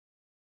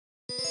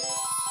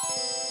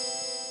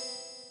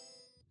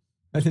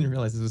I didn't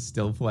realize this was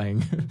still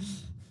playing.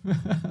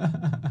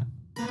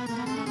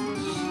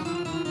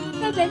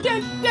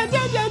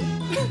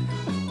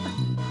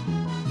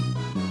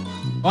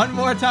 One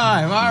more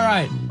time. All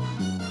right.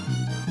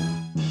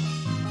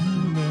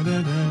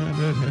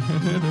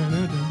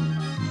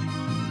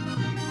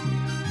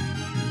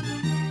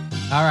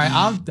 All right.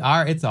 All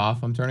right. It's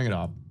off. I'm turning it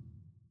off.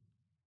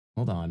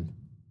 Hold on.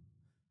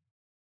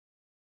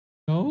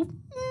 Oh,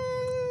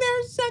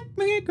 there's set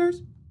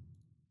makers.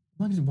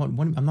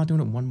 I'm not doing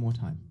it one more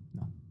time.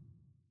 No.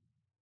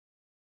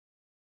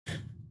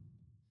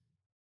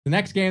 The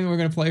next game that we're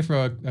gonna play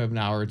for an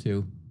hour or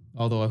two,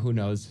 although who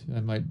knows?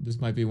 This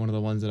might be one of the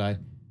ones that I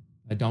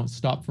don't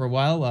stop for a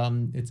while.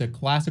 It's a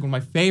classic, one of my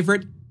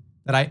favorite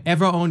that I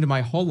ever owned in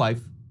my whole life.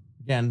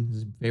 Again, this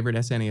is favorite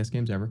SNES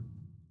games ever.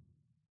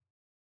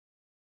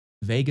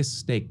 Vegas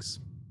Stakes.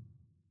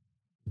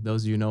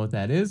 Those of you know what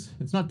that is.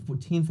 It's not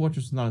Team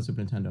Fortress. Is not a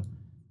Super Nintendo.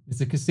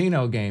 It's a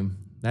casino game.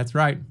 That's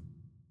right.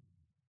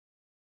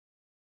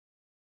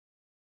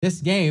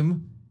 This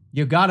game,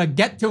 you gotta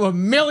get to $1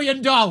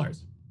 million. And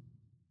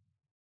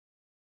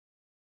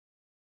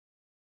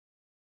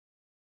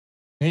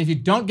if you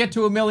don't get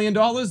to $1 million,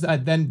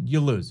 then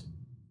you lose.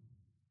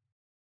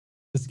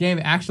 This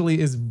game actually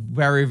is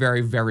very,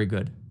 very, very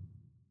good.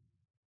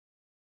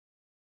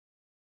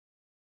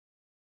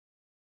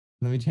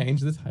 Let me change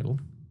the title.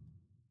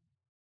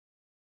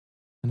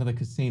 Another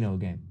casino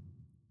game.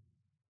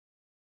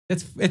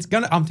 It's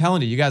gonna, I'm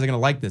telling you, you guys are gonna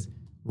like this.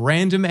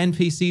 Random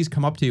NPCs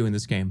come up to you in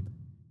this game,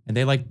 and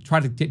they like try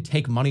to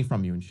take money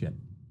from you and shit.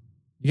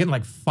 You get in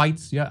like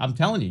fights. Yeah, I'm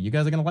telling you, you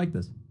guys are gonna like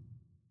this.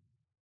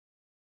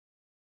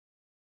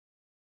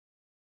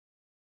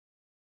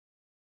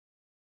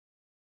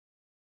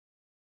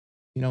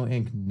 Casino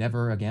Inc.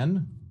 Never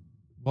Again?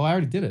 Well, I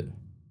already did it.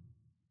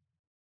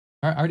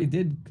 I already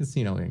did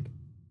Casino Inc.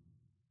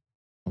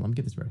 Well, let me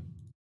get this ready.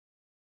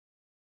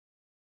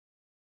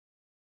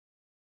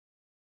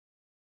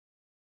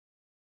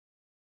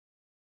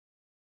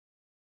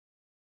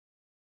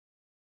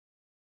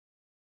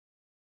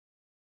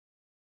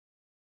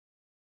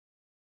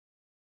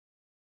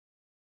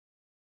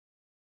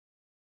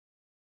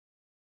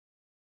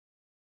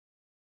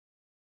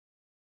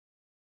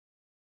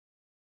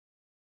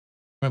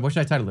 What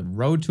should I title it?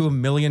 Road to $1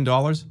 million?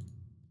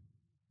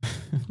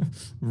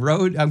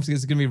 Road,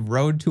 it's gonna be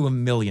Road to $1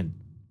 million.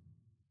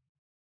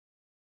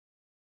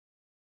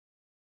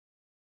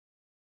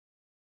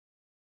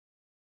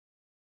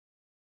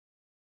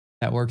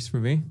 That works for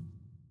me.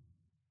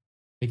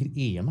 Make it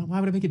E. Why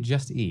would I make it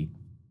just E?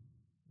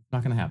 It's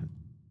not gonna happen.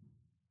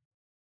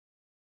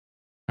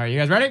 All right, you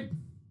guys ready?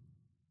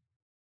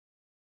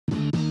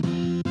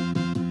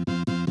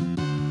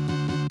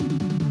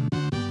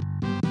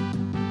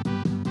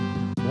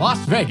 Las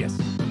Vegas.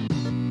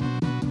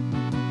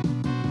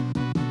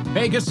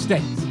 Vegas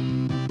Stakes.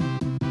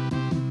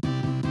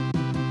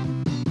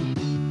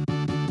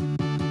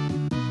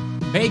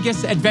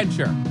 Vegas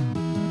Adventure.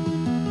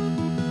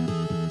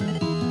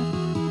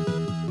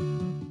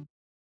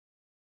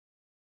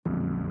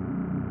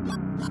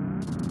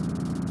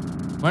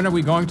 When are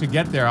we going to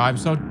get there? I'm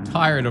so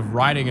tired of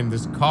riding in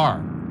this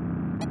car.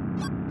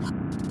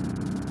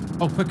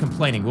 Oh, quit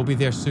complaining. We'll be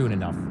there soon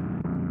enough.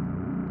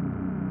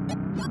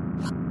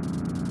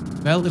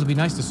 Well, it'll be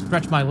nice to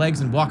stretch my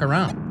legs and walk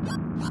around.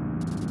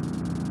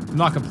 I'm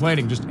not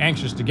complaining, just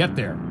anxious to get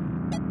there.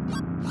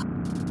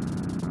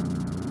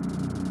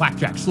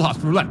 Blackjack, slots,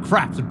 roulette,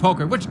 craps, and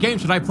poker. Which game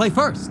should I play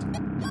first?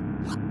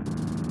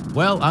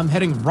 Well, I'm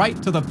heading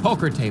right to the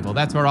poker table.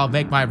 That's where I'll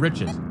make my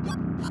riches.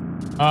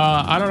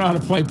 I don't know how to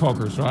play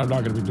poker, so I'm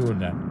not going to be doing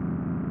that.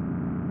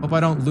 Hope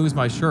I don't lose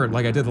my shirt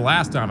like I did the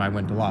last time I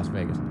went to Las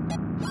Vegas.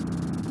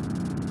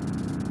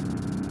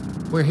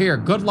 We're here.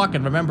 Good luck,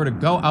 and remember to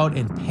go out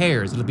in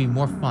pairs. It'll be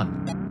more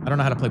fun. I don't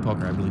know how to play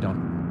poker. I really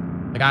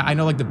don't. Like, I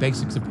know, like, the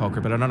basics of poker,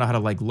 but I don't know how to,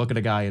 like, look at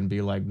a guy and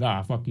be like,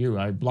 nah, fuck you.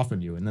 I'm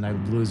bluffing you. And then I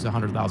lose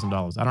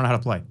 $100,000. I don't know how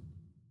to play.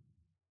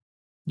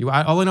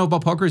 All I know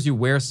about poker is you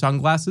wear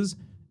sunglasses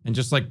and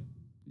just, like,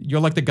 you're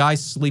like the guy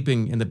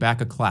sleeping in the back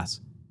of class.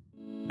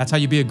 That's how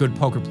you be a good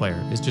poker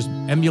player, is just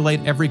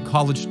emulate every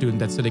college student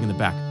that's sitting in the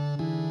back.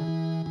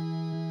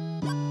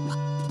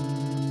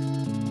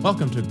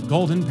 Welcome to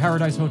Golden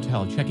Paradise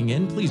Hotel. Checking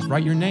in, please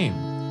write your name.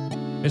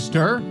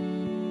 Mr.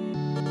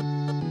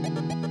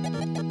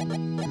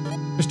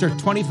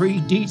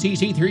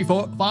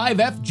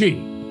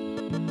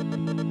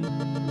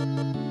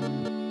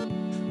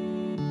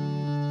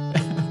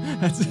 23DCC345FG.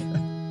 That's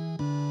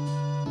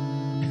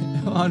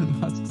Elon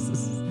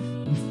Musk's.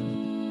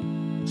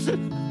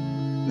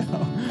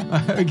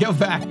 No, go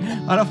back.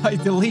 How do I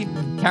delete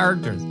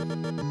characters?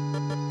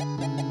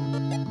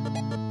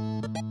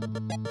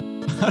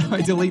 How do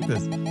I delete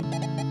this?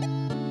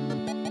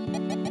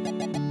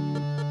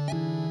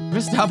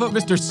 How about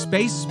Mr.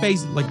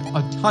 Space, like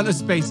a ton of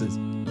spaces?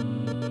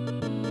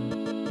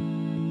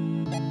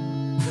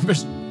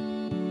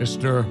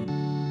 Mr.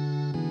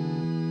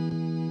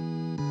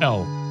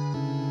 L.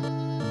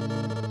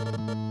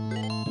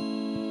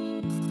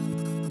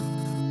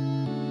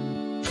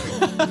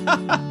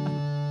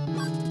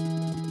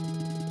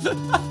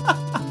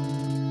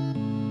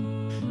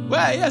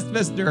 Well, yes,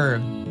 Mr.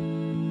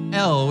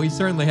 L, we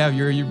certainly have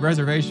your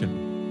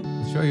reservation.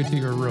 We'll show you to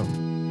your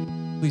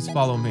room. Please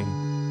follow me.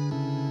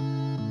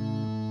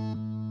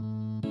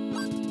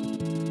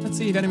 Let's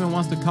see if anyone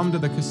wants to come to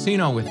the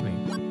casino with me.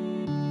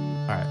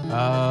 Alright,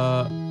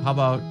 how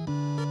about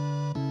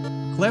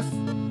Cliff,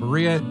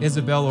 Maria,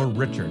 Isabel, or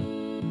Richard?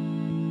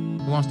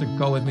 Who wants to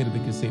go with me to the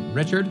casino?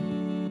 Richard?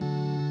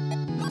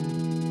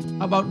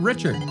 How about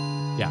Richard?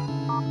 Yeah.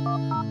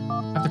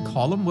 I have to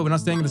call him? We're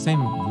not staying in the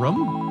same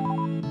room?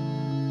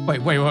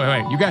 Wait.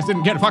 You guys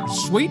didn't get a fucking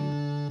suite?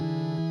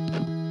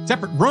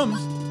 Separate rooms?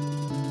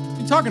 What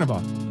are you talking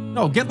about?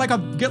 No, get like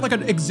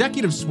an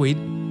executive suite.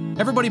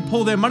 Everybody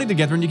pull their money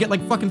together and you get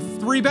like fucking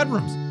 3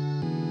 bedrooms.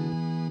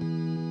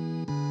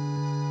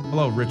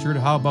 Hello, Richard.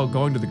 How about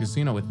going to the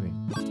casino with me?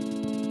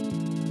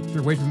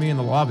 Sure, wait for me in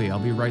the lobby. I'll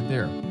be right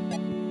there.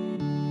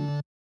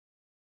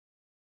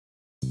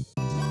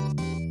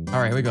 All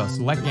right, here we go.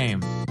 Select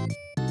game.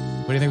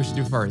 What do you think we should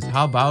do first?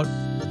 How about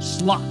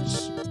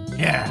slots?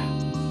 Yeah.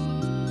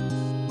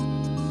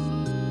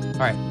 All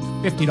right,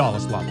 $50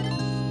 slot.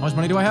 How much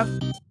money do I have?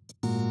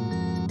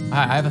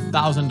 I have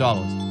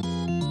 $1,000.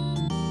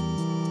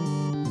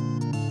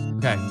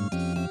 Okay.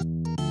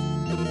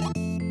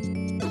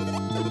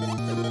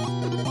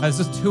 It's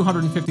just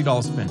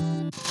 $250 spin.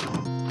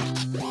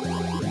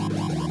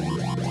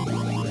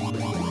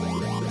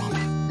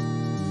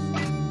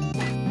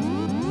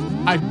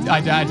 I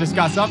just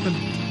got something.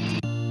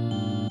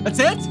 That's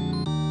it?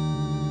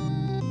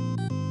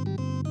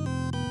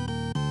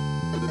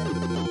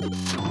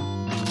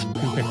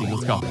 $250,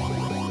 let's go.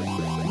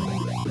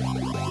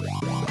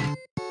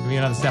 Give me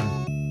another 7.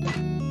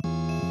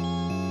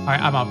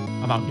 Alright, I'm out.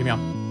 Give me out.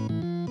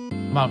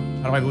 I'm out.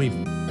 How do I leave?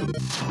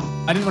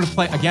 I didn't want to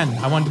play again.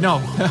 I wanted to know.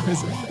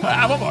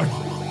 I want more.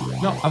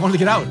 No, I wanted to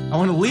get out. I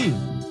want to leave.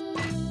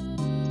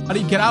 How do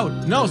you get out?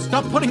 No,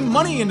 stop putting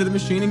money into the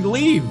machine and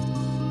leave.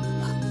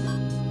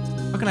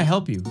 How can I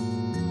help you?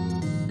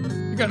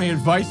 You got any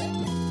advice?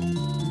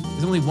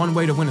 There's only one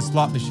way to win a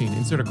slot machine.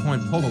 Insert a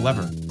coin, pull the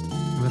lever.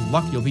 And with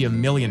luck, you'll be a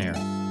millionaire.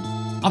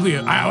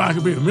 I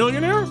could be a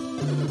millionaire?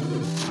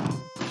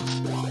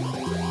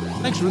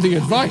 Thanks for the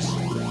advice.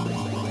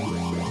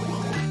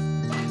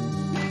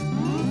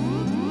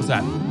 What's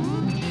that?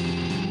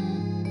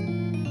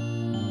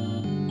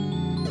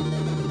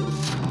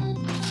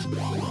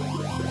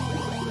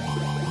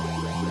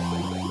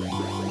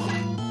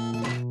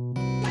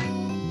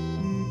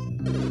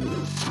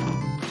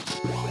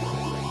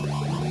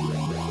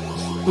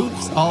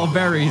 Oops, all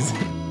berries.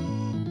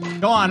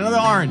 Go on, another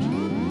orange.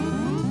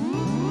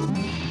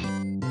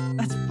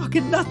 That's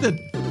fucking nothing.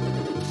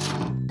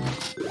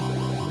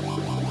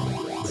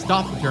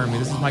 Stop, Jeremy.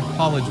 This is my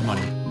college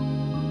money.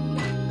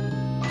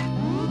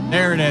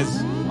 There it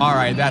is. All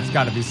right, that's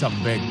got to be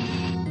something big.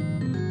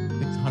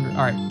 600.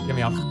 All right, get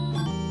me out.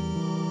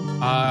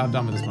 I'm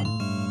done with this one.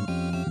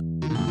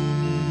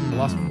 I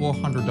lost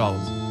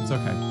 $400. It's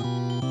okay.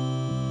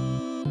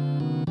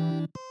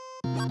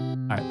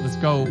 All right, let's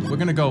go. We're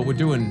gonna go. We're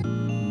doing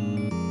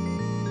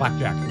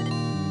blackjack.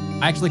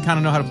 I actually kind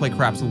of know how to play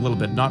craps a little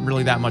bit. Not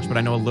really that much, but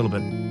I know a little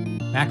bit.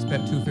 Max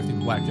bet $250 for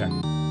blackjack.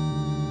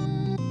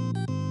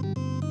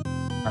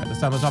 All right, this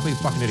time let's not be a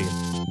fucking idiot.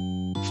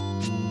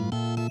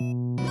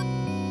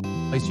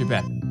 Place your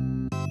bet.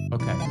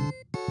 Okay.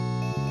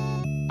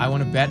 I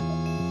want to bet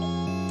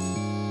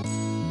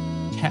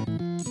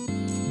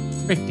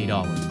 $50.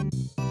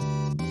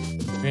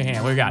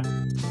 What we got?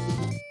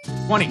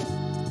 20.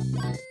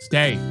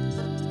 Stay.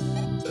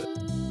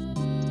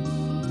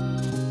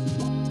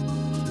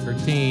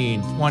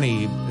 13,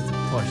 20. It's a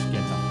push.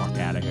 Get the fuck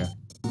out of here.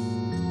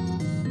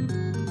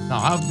 No,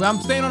 I'm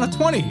staying on a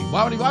 20.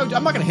 Why would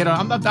I'm not gonna hit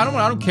on. I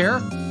don't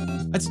care.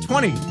 That's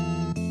 20.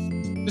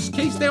 Just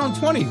keep stay on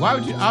 20. Why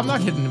would you? I'm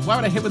not hitting. Why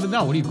would I hit with the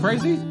no? What are you,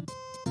 crazy?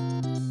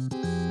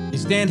 You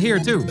stand here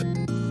too.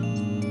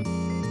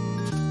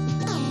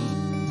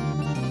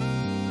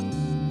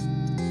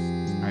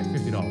 All right,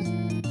 $50.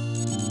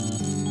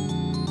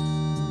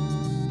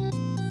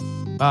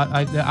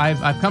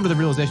 I've come to the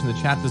realization the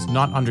chat does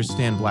not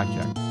understand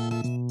blackjack.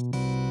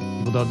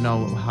 People don't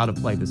know how to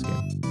play this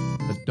game,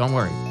 but don't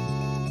worry.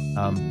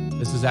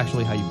 This is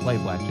actually how you play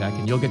blackjack,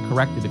 and you'll get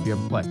corrected if you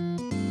ever play.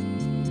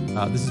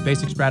 This is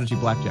basic strategy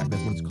blackjack.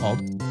 That's what it's called.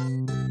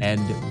 And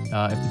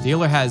if the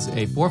dealer has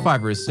a 4,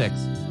 5, or a 6,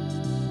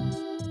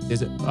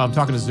 is it? I'm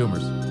talking to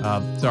Zoomers.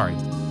 Sorry.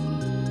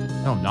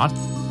 No, I'm not.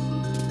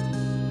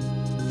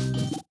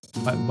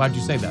 Why'd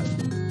you say that?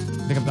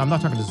 I'm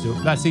not talking to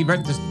Zoom. See,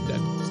 right? Just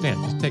stand.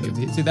 Just take it.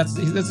 See, that's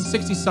a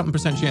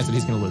 60-something% chance that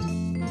he's gonna lose.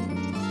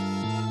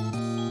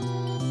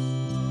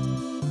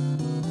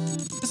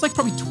 There's like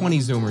probably 20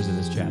 Zoomers in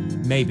this chat.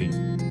 Maybe.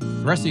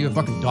 The rest of you are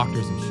fucking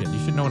doctors and shit. You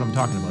should know what I'm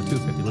talking about.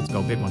 250. Let's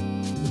go. Big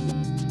one.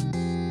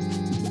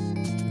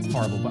 It's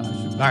horrible, but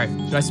alright.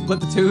 Should I split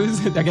the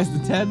 2s against the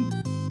 10?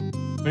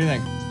 What do you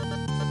think?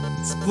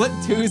 Split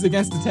 2s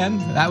against the 10?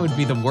 That would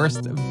be the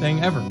worst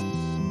thing ever.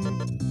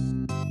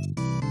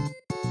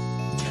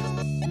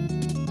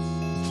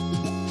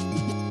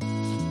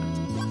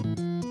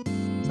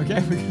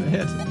 Okay, we're gonna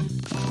hit.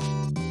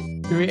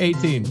 Give me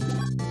 18.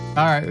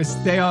 All right,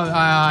 stay on.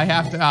 I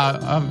have to.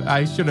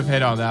 I should have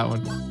hit on that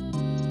one.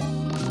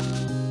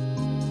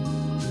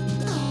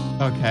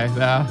 Okay,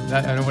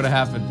 that I know what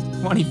happened.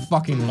 20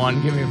 fucking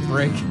 1. Give me a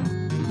break.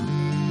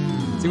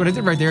 See what I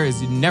did right there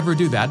is you never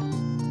do that.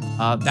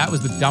 That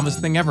was the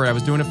dumbest thing ever. I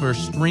was doing it for a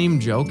stream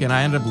joke, and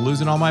I ended up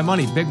losing all my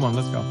money. Big one.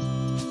 Let's go.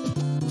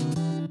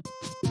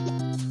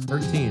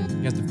 13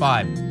 against a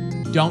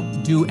 5.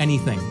 Don't do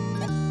anything.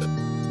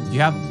 If you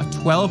have a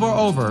 12 or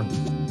over,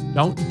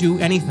 don't do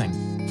anything.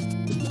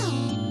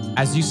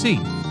 As you see,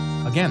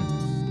 again,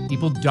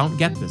 people don't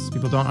get this.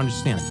 People don't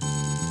understand.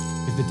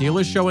 If the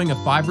dealer's showing a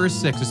 5 or a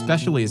 6,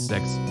 especially a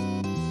 6,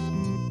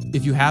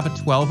 if you have a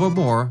 12 or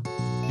more,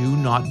 do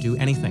not do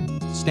anything.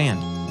 Stand.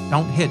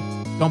 Don't hit.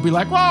 Don't be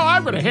like, well,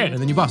 I'm gonna hit,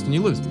 and then you bust and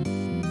you lose.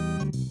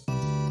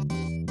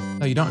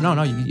 No, you don't. No,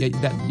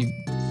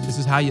 this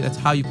is how you. That's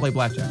how you play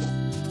blackjack.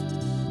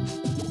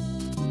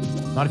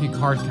 Not if you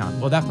card count.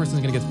 Well, that person's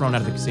gonna get thrown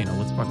out of the casino.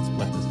 Let's fucking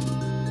split this.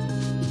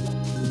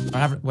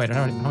 Wait,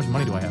 how much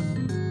money do I have?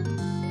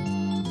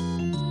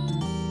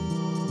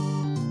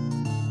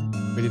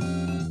 Wait,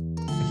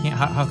 I can't.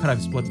 How could I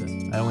have split this?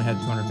 I only had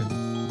 250.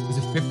 Is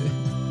it 50?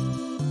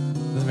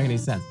 Doesn't make any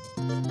sense.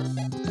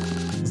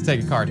 Let's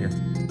take a card here.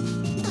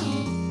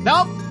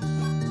 Nope.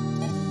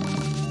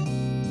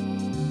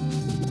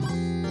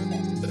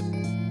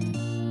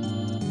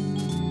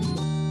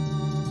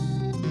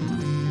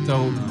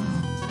 So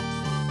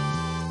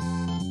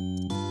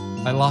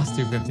I lost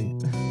 250.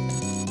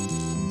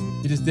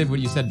 You just did what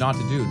you said not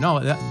to do. No,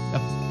 a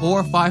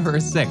 4, 5, or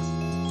a 6. All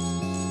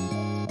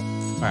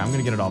right, I'm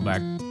gonna get it all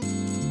back.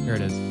 Here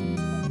it is.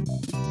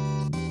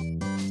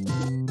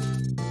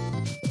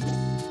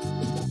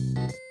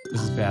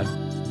 This is bad.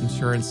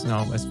 Insurance,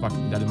 no, that's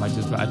fucking, that might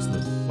just, that's the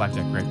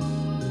blackjack, right?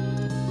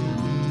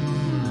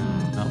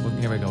 Oh, look,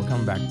 here we go,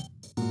 coming back.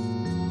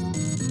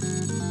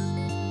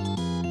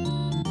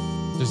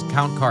 Just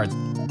count cards.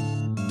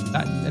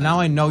 Now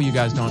I know you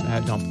guys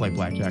don't play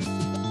blackjack.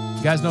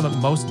 You guys know that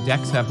most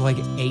decks have like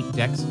 8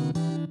 decks?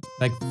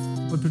 Like,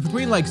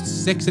 between like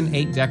 6 and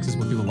 8 decks is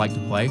what people like to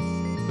play.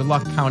 Good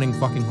luck counting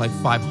fucking like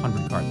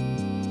 500 cards.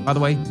 By the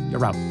way,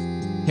 you're out.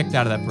 Kicked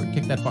out of that,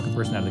 kick that fucking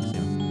person out of the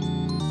casino.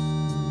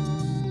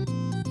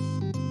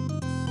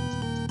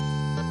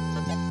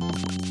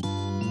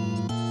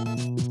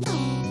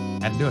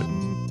 Had to do it.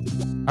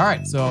 All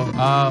right, so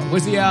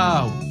where's the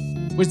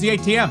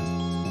ATM?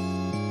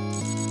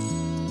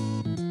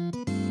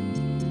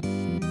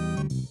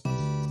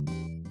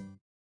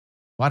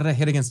 Why did I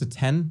hit against a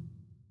 10?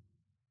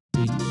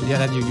 Yeah,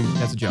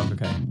 that's a joke.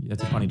 Okay,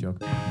 that's a funny joke.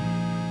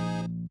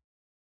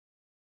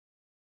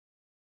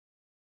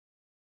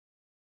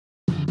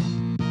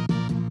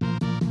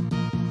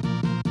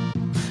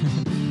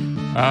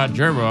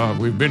 Jerma,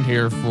 we've been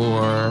here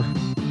for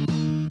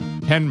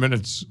 10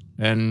 minutes.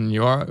 And you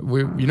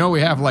know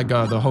we have like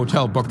the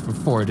hotel booked for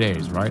 4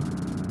 days, right?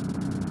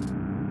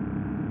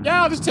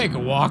 Yeah, I'll just take a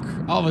walk.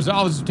 I'll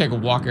just take a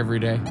walk every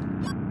day.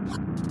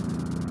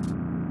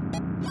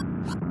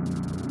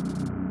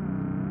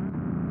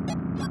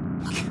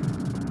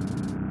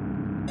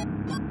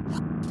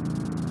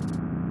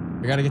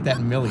 We gotta get that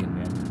million,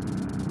 man.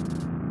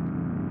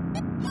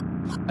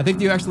 I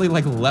think you actually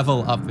like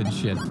level up and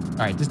shit. All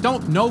right, just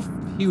no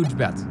huge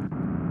bets.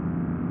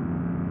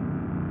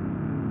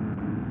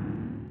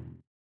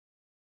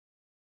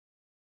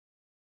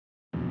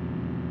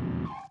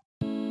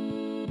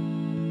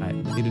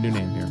 Need a new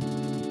name here.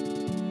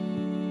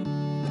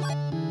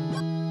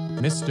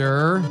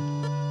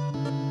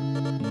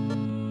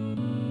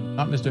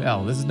 Not Mr.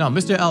 L. This is, no,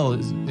 Mr. L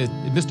is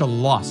Mr.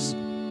 Loss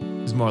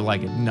is more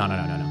like it. No.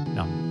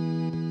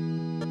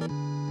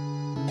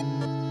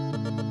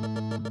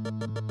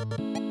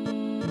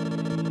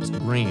 Mr.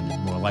 Green is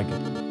more like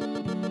it.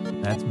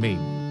 That's me.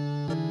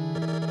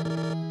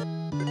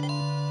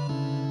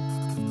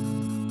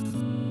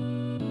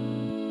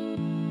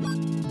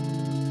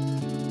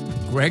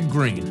 Greg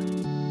Green.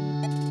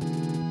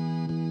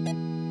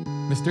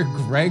 Mr.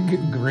 Greg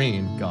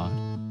Green, God.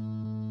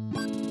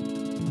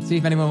 Let's see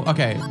if anyone.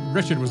 Okay,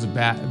 Richard was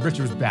bad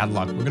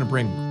luck. We're gonna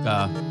bring.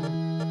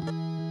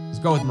 Let's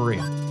go with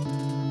Maria.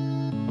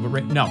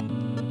 No,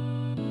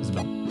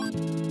 Isabel.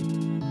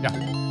 Yeah.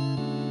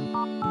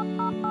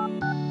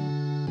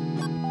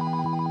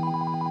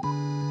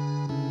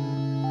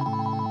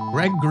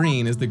 Greg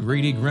Green is the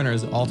greedy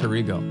grinner's alter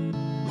ego.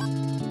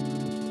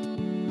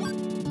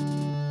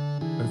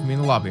 Put me in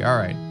the lobby. All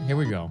right, here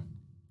we go.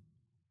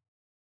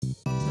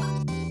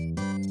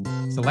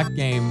 Select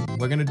game.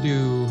 We're gonna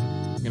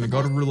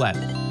go to roulette.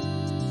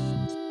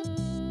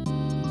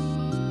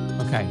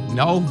 Okay,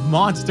 no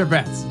monster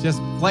bets.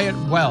 Just play it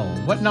well.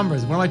 What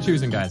numbers? What am I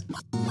choosing, guys?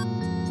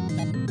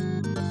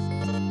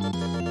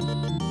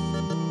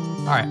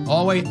 All right,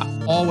 always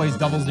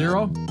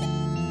 00.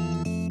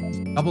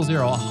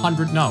 00,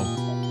 100, no.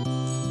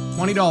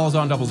 $20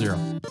 on 00.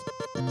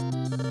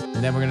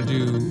 And then we're gonna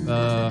do,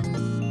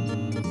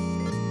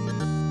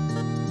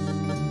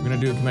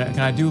 can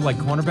I do like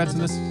corner bets in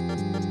this?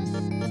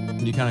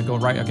 Can you kind of go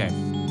right? Okay.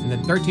 And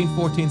then 13,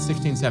 14,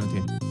 16,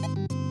 17.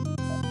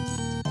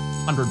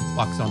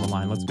 $100 on the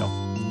line. Let's go.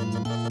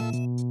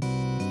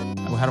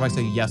 How do I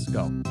say yes,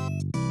 go?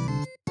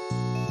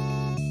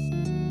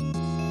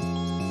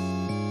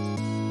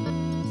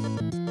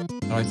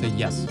 How do I say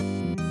yes?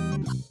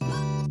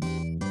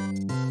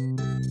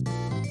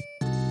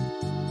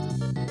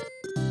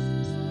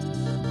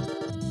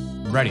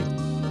 Ready.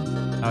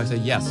 How do I say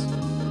yes?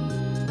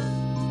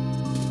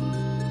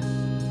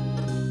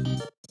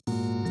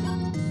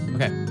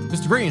 Okay.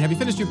 Mr. Green, have you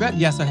finished your bet?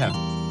 Yes, I have.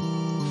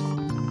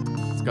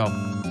 Let's go.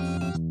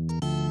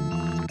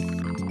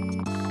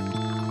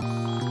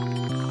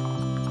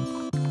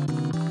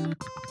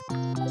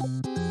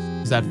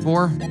 Is that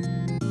 4?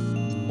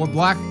 4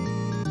 black?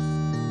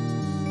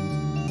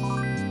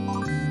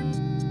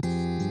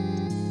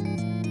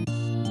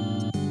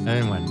 I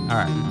didn't win.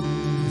 Alright.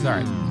 It's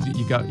alright.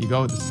 You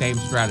go with the same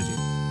strategy.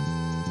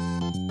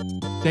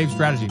 Same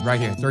strategy right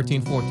here.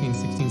 13, 14,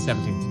 16,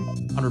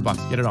 17.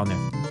 $100. Get it on there.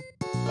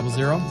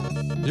 00.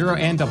 0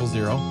 and 00.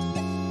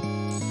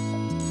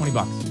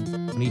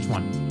 $20 on each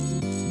one.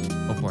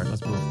 Go for it.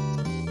 Let's move.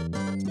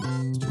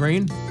 Mr.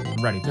 Green,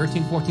 I'm ready.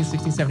 13, 14,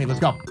 16, 17. Let's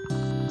go.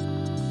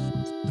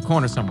 The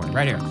corner somewhere.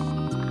 Right here.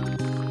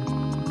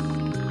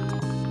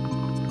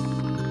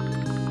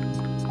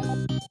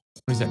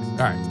 $26.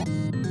 Alright.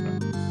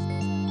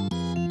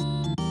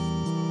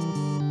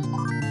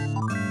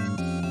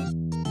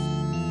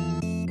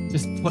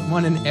 Just put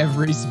one in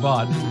every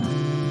spot.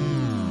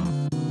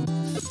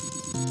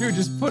 Dude,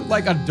 just put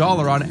like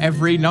 $1 on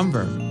every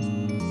number.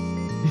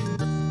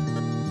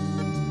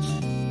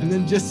 And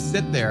then just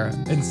sit there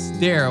and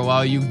stare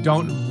while you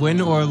don't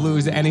win or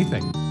lose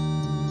anything.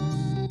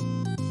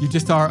 You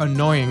just are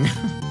annoying.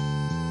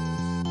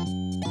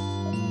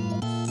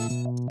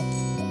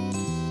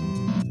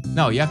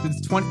 No, you have to,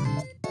 it's 20.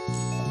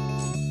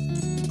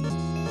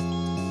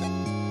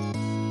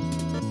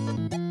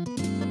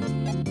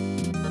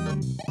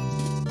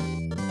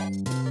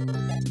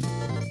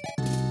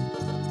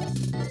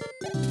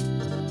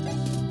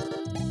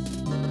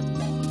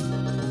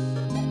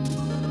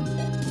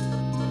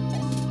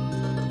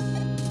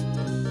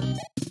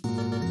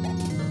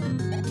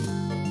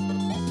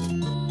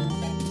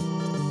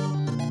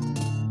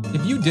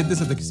 If you did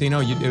this at the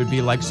casino, it would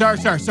be like, sir,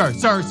 stop.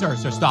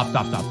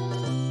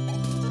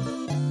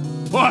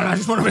 What? I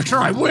just want to make sure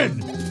I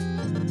win.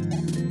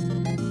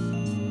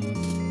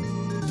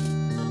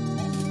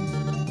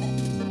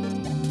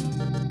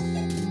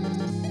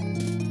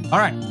 All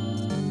right.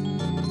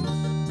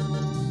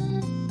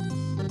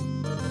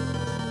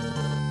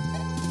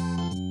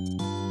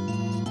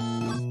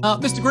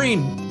 Mr.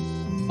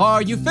 Green,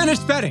 are you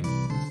finished betting?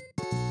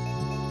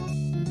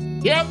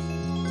 Yep.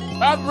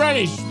 I'm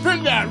ready.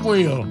 Spin that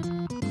wheel.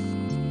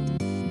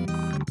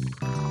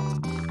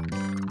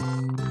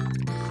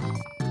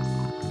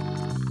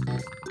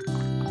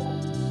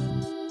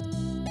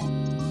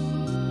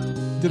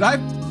 Did I?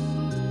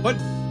 What?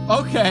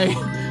 Okay.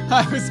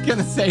 I was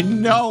gonna say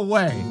no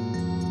way.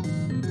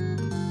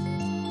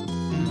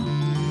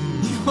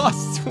 You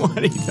lost $20.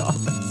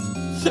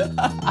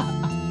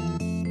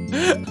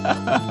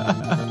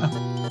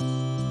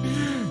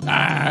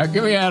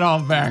 Give me that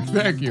all back.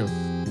 Thank you.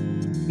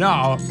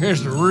 Now,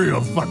 here's the real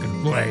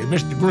fucking play.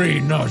 Mr.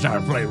 Green knows how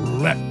to play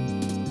roulette.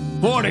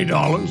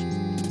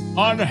 $40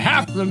 on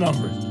half the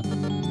numbers.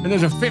 And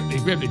there's a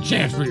 50-50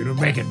 chance for you to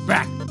make it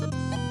back.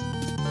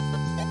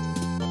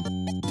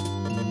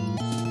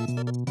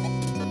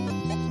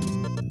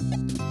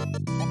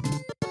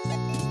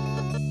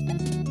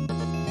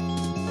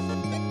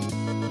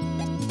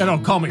 They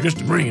don't call me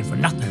Mr. Green for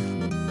nothing.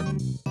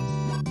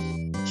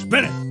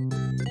 Spin it.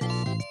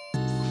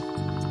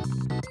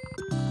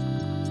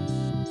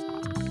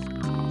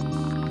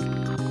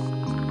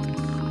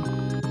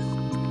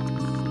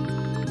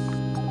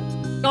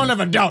 Don't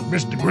ever doubt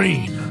Mr.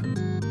 Green.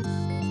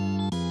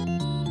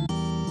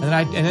 And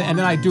then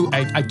I do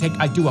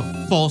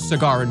a full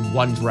cigar in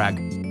one drag.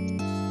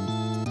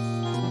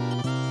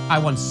 I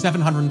won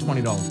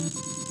 $720.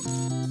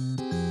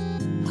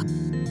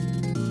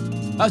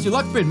 How's your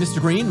luck been, Mr.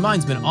 Green?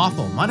 Mine's been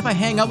awful. Mind if I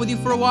hang out with you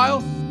for a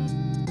while?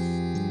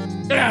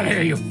 Get out of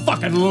here, you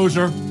fucking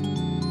loser.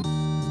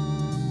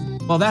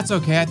 Well, that's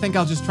okay. I think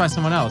I'll just try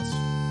someone else.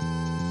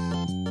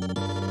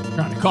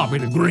 Trying to copy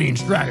the Green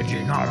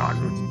strategy, not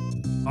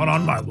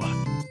on my watch.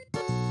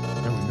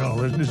 There we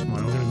go. This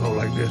one, we're gonna go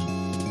like this.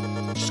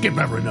 Skip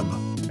every number.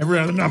 Every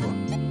other number.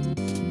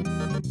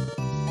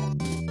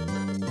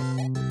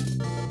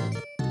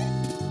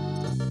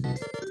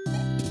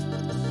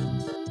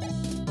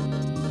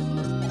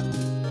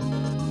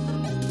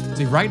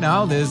 See, right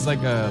now, there's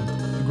like a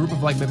group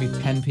of like maybe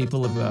 10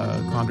 people have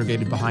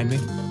congregated behind me.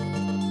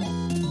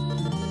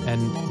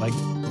 And like,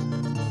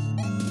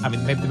 I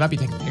mean, they might be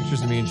taking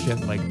pictures of me and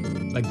shit. Like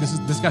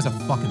this guy's a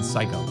fucking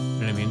psycho. You know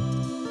what I mean?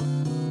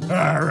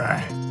 All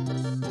right.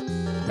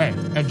 Hey,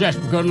 and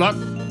Jasper, good luck.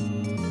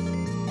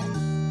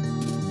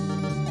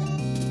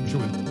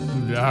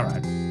 All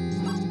right.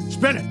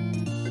 Spin it.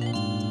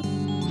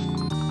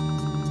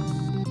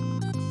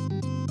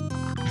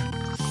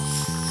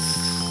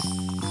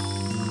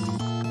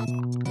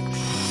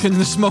 and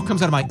the smoke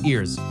comes out of my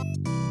ears.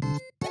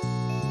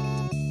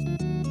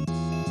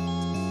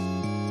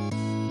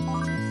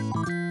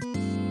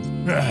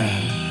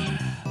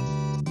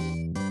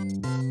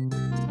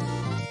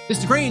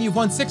 Mr. Green, you've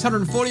won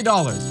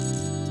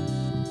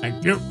 $640.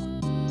 Thank you.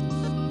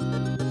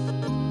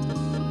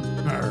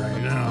 All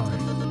right, now.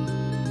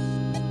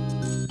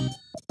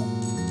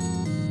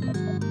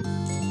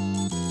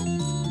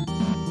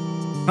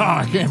 Oh,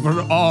 I can't put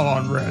it all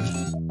on red.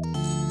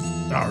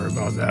 Sorry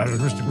about that.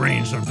 It's Mr.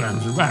 Green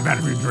sometimes. I've had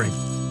a few drinks.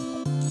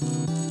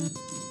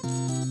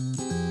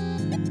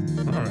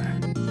 All right.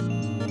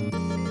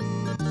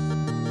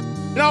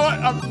 You know what?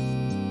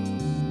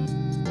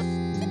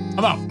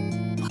 I'm out.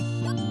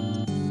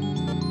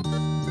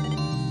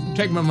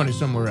 Take my money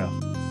somewhere else.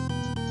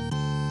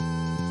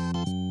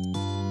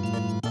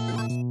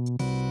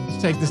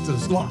 Let's take this to the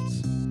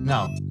slots.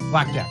 No,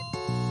 blackjack.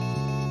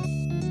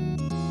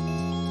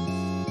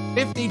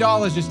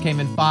 $50 just came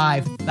in.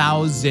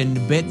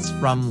 5,000 bits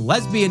from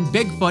Lesbian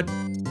Bigfoot.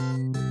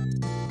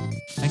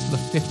 Thanks for the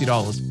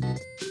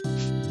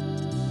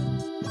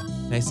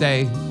 $50. They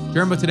say,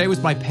 Jerma, today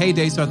was my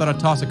payday, so I thought I'd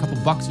toss a couple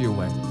bucks your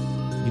way.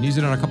 You can use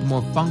it on a couple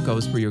more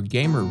Funkos for your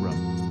gamer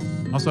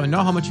room. Also, I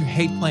know how much you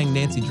hate playing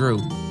Nancy Drew,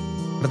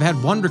 but if I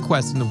had one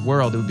request in the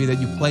world, it would be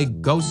that you play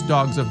Ghost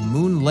Dogs of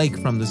Moon Lake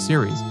from the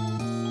series.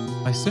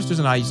 My sisters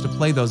and I used to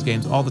play those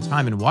games all the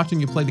time, and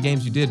watching you play the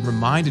games you did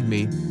reminded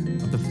me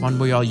of the fun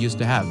we all used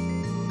to have.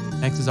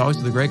 Thanks as always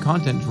for the great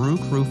content, Drew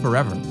Crew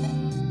forever.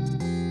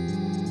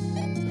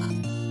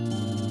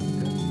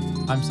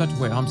 I'm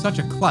such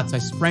a klutz. I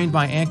sprained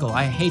my ankle.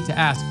 I hate to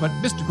ask, but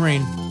Mr.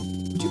 Green,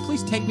 would you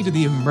please take me to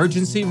the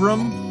emergency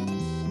room?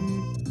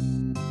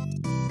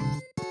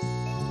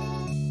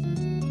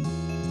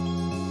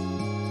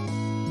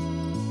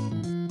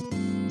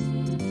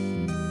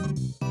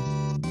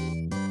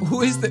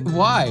 Who is that?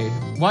 Why?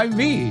 Why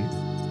me?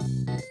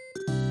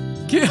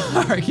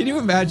 Can you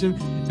imagine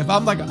if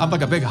I'm like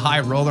a big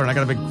high roller and I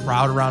got a big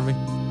crowd around me?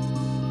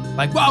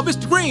 Like, wow,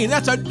 Mr. Green,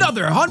 that's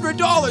another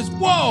 $100.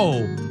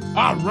 Whoa!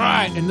 All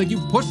right, and like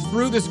you push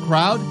through this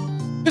crowd.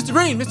 Mr.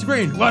 Green,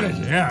 What is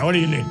it? Yeah, what do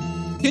you need?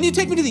 can you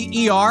take me to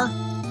the ER?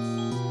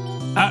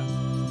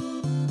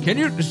 Can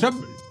you,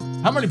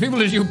 how many people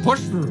did you push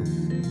through?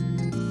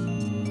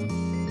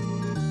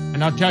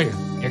 And I'll tell you,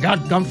 you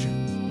got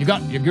gumption. You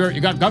got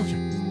gumption.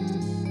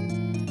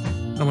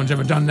 No one's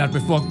ever done that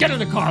before. Get in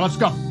the car, let's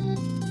go.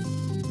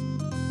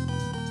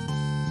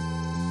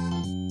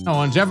 No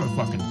one's ever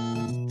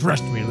fucking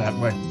dressed me that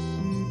way.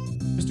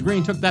 Mr.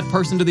 Green took that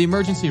person to the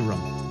emergency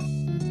room.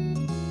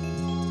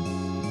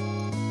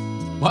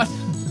 What?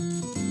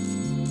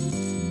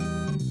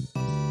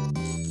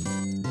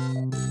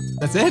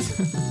 That's it?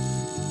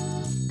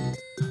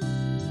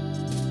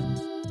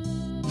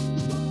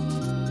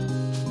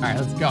 All right,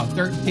 let's go.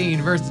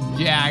 13 versus,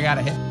 yeah, I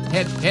gotta hit.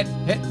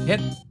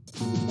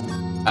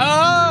 Oh,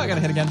 I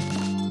gotta hit again.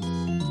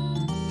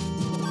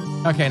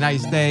 Okay, now you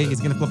stay. He's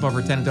gonna flip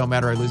over 10. It don't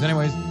matter, I lose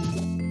anyways.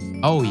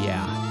 Oh,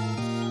 yeah.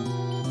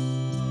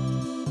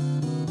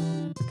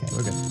 Okay,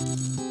 we're good.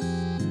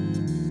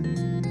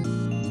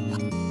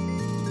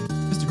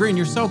 Mr. Green,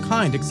 you're so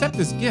kind. Accept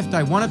this gift.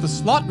 I wanted the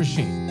slot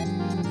machine.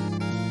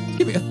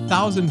 Give me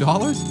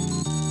 $1,000?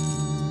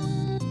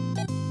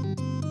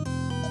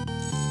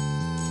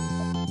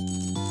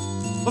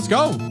 Let's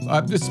go.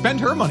 Just spend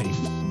her money.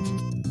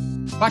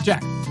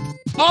 Blackjack.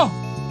 Oh!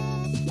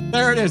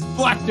 There it is.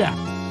 Blackjack.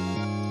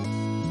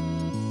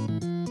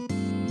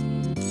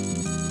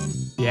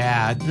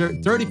 Yeah,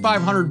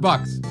 3,500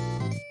 bucks.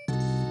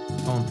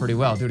 Going pretty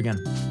well. Do it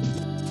again.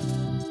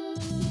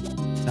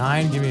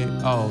 9, give me.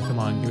 Oh, come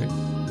on, give me.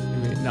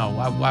 No,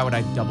 why would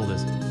I double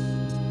this?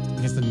 I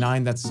guess the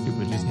 9, that's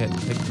stupid. Just hit.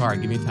 Take the card.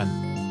 Give me a 10.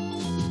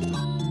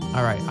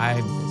 All right,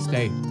 I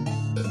stay.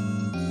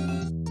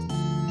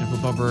 And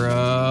flip over.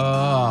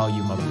 Oh,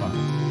 you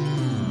motherfucker.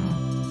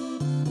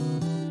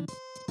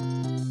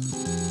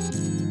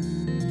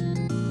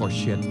 Poor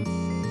shit.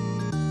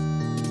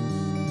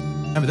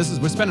 Remember,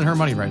 we're spending her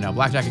money right now.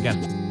 Blackjack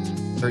again.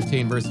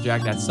 13 versus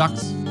Jack. That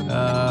sucks.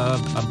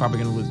 I'm probably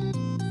gonna lose.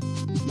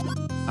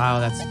 Oh,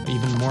 that's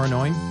even more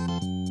annoying.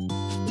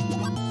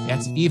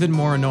 That's even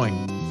more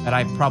annoying that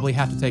I probably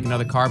have to take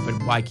another card, but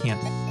I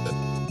can't.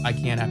 I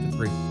can't after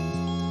 3.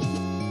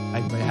 I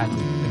have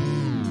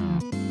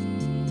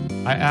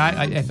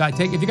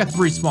to. If you got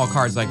 3 small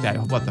cards like that,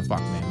 what the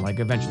fuck, man? Like,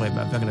 eventually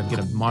I'm gonna get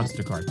a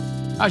monster card.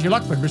 How's your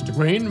luck been, Mr.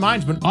 Green?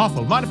 Mine's been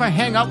awful. Mind if I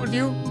hang out with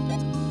you?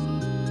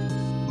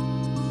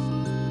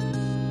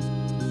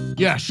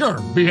 Yeah, sure,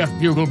 BF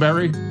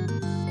Bugleberry.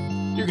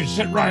 You can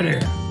sit right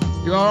here.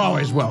 You're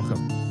always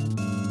welcome.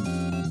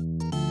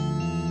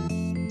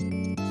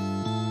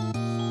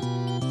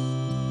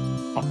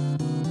 Oh,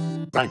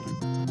 thank you.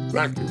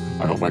 Thank you.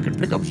 I hope I can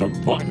pick up some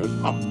pointers.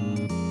 Oh.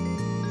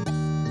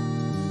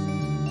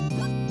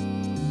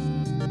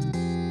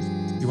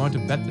 You want to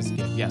bet this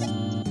game? Yes.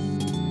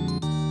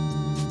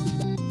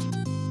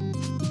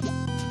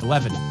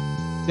 11.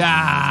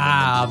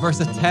 Ah,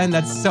 versus 10.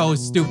 That's so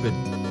stupid.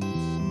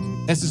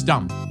 This is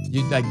dumb.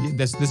 You like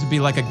this would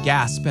be like a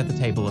gasp at the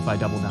table if I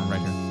double down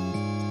right here.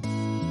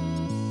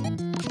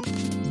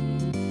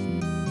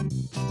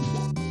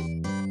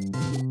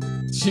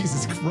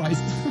 Jesus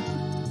Christ.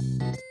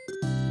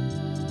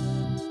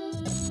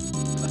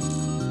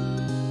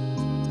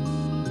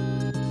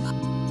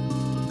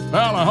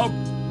 Well, I hope...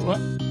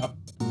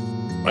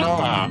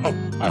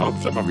 I hope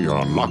some of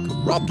your luck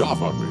rubbed off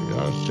on me.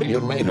 See you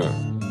later.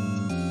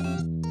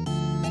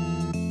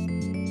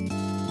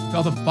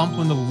 Felt a bump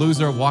when the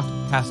loser walked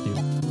past you.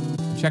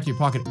 Checked your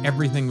pocket,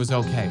 everything was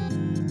okay.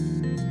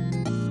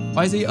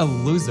 Why is he a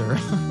loser?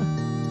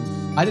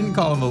 I didn't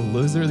call him a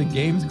loser, the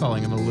game's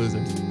calling him a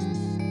loser.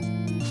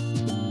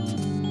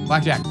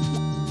 Blackjack.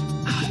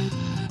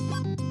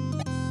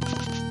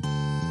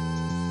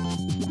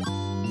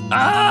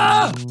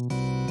 Ah!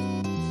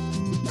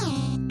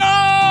 No!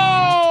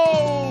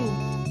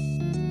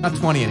 Not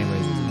 20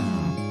 anyways.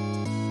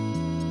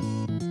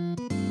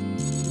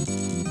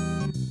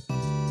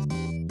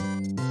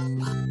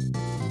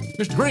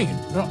 Mr. Green!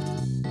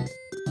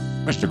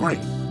 Mr. Green,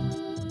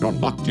 your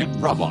luck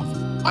didn't rub off.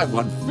 I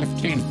won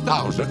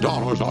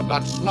 $15,000 on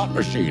that slot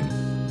machine.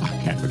 I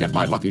can't forget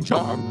my lucky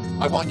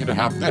charm. I want you to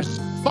have this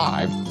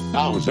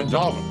 $5,000.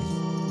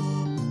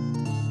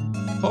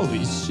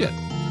 Holy shit.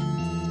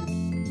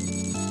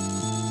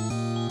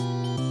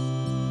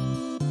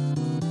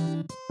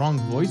 Wrong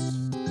voice?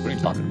 What are you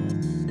talking about?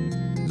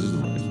 This is the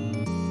voice.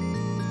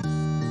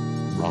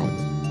 What's wrong with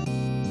this?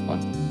 What?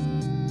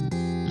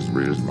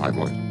 This is my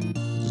voice.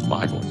 This is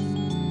my voice.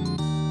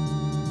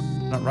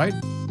 Not right?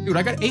 Dude,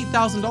 I got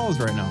 $8,000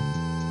 right now.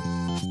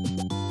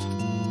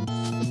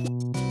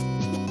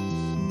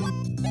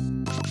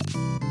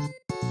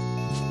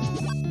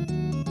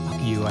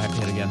 Fuck you, I have to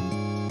hit again.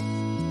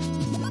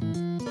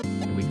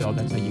 Here we go,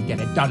 that's how you get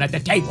it done at the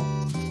table.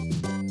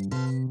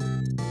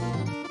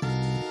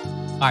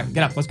 Alright,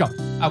 get up, let's go.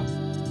 Out.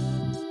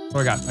 What do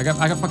I got? I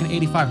got fucking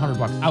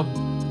 $8,500. Out.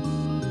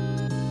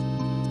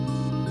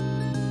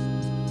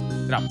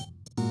 Get up.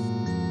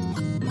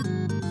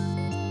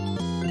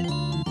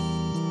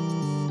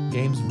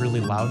 Game's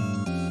really loud.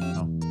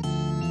 Oh.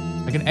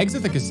 I can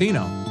exit the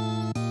casino.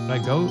 Should I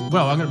go?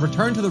 Well, I'm gonna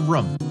return to the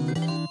room.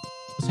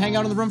 Let's hang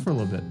out in the room for a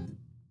little bit.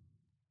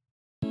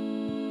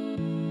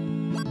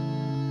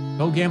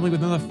 Go gambling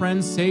with another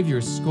friend, save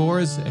your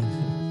scores, and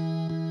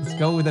let's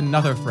go with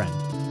another friend.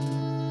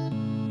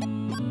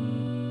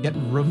 Get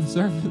room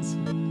service?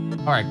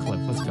 Alright,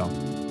 Cliff, let's go.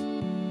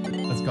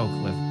 Let's go,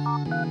 Cliff.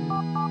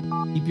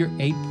 Keep your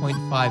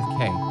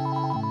 8.5K.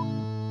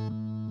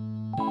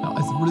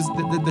 No, what is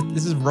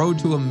this is road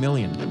to 1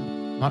 million,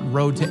 not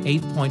road to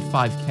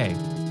 8.5K.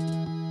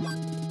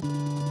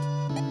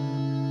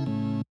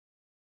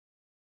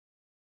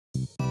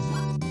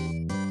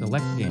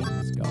 Select game,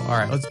 let's go.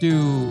 Alright, let's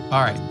do,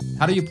 alright.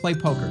 How do you play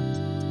poker?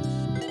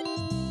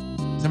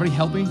 Is somebody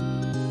help me?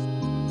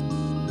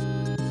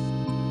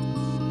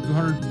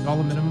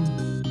 $200 minimum,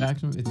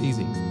 maximum, it's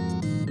easy.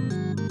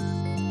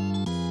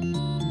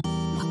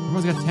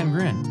 Everyone's got 10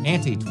 grand.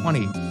 Ante,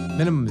 20.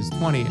 Minimum is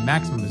 20, and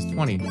maximum is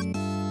 20.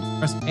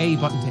 Press A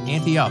button to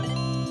ante up.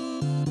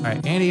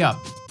 Alright, ante up.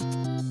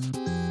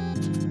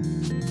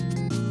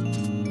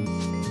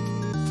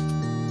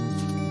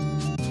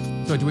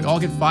 So do we all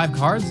get 5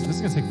 cards? This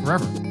is gonna take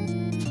forever.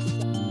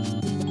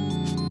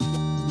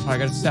 Alright, I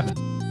got a 7.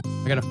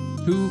 I got a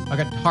 2, I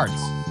got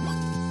hearts.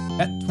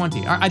 Bet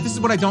 20. Alright, this is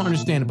what I don't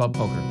understand about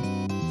poker.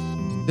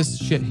 This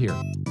shit here.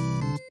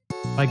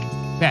 Like,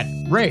 bet,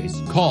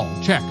 raise, call,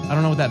 check. I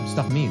don't know what that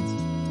stuff means.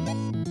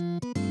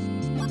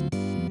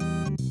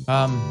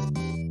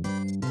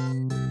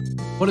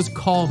 What does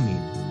call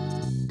mean?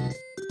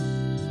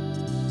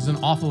 This is an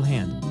awful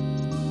hand.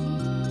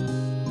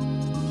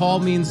 Call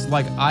means,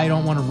 like, I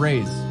don't want to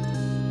raise.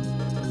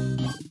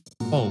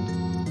 Fold.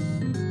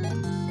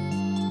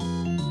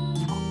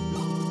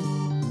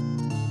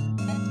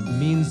 It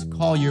means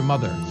call your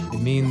mother.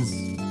 It means,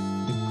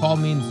 call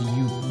means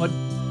you put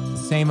the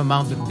same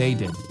amount that they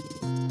did.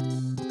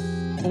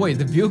 Oh wait,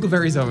 the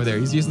Bugleberry's over there.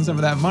 He's using some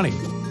of that money.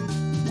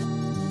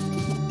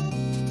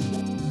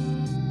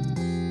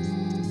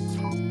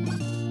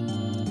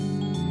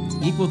 It's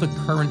equal to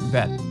current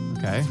bet.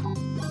 Okay.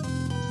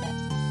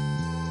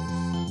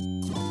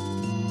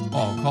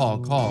 Call.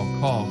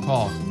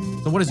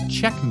 So what does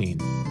check mean?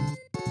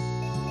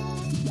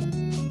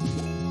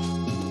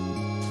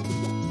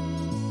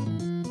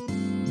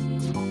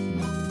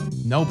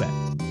 No bet.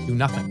 Do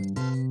nothing.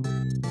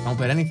 Don't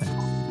bet anything.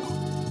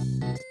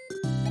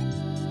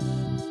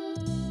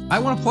 I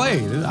want to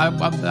play. I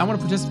want to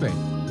participate.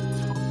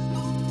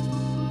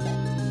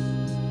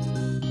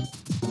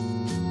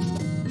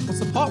 What's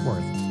the pot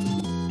worth?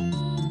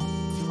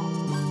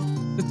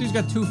 This dude's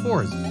got 2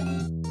 4s.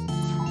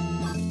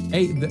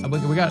 Hey,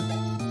 we got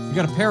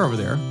a pair over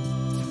there.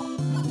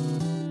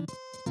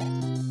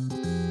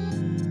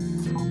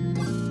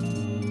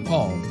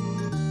 Call.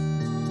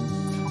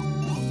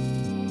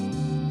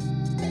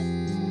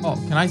 Oh,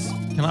 can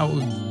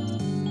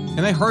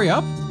they hurry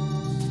up?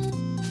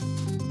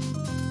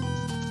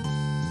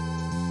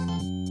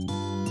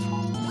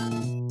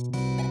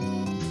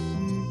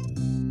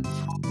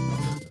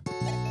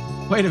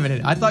 Wait a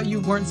minute. I thought you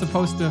weren't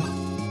supposed to,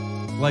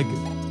 like,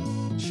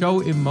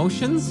 show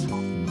emotions?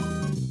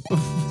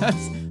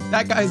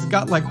 That guy's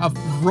got, like, a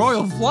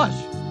royal flush.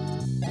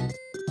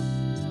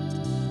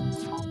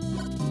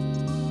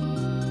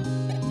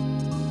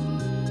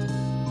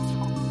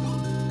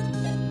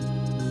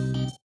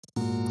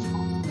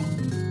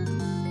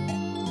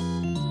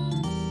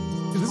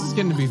 Dude, this is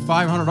getting to be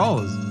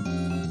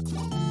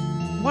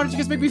 $500. Why did you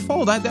guys make me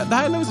fold?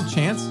 That was a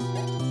chance.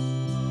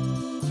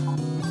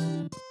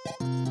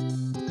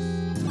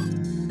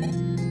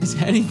 Is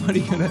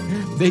anybody gonna...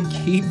 They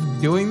keep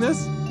doing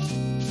this?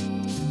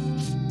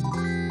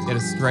 Get a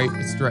straight,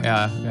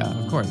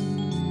 yeah, of course.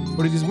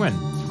 What did he just win?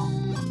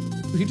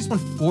 Dude, he just won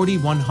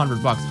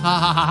 4,100 bucks. Ha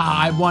ha ha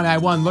ha, I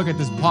won, look at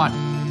this pot.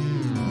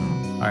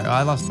 All right,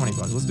 I lost 20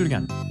 bucks. Let's do it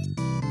again.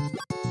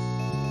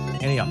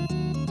 Ante up.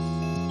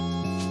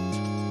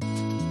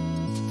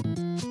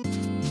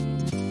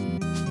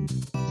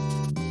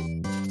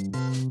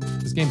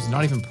 This game's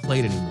not even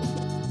played anymore.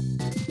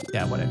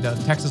 Yeah, the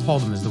Texas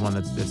Hold'em is the one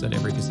that's at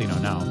every casino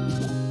now.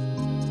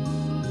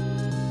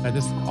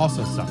 This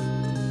also sucks.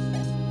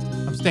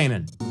 I'm staying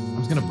in. I'm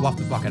just gonna bluff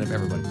the fuck out of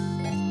everybody.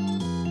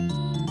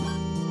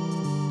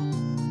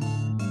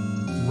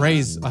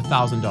 Raise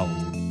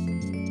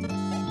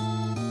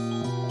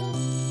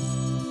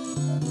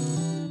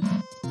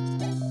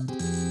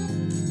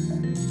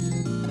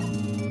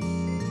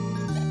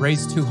 $1,000.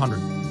 Raise 200.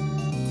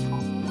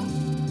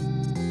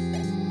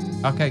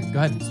 Okay, go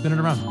ahead, spin it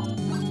around.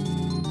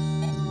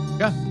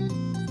 Go.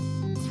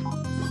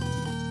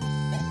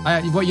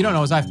 What you don't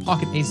know is I have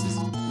pocket aces.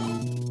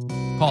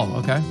 Call,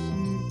 okay.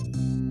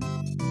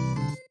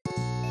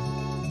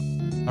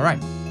 All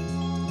right.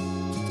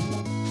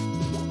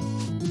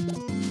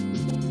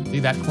 See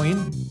that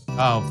queen?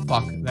 Oh,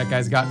 fuck. That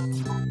guy's got...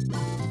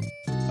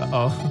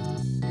 Uh-oh.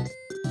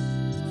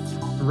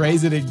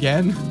 Raise it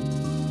again?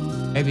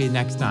 Maybe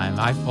next time.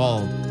 I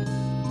fold.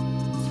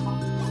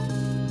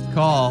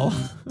 Call.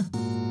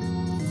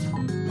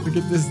 Look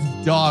at this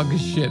dog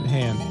shit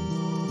hand.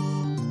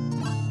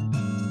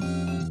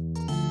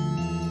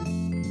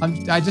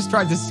 I just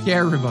tried to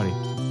scare everybody.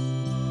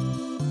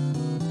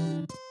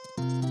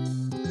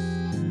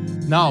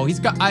 No, he's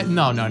got...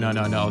 No.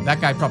 That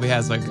guy probably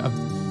has like a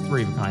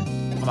 3 of a kind.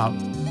 I'm out.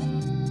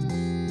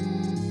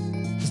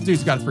 This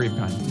dude's got a 3 of a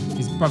kind.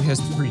 He probably has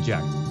 3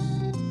 jack.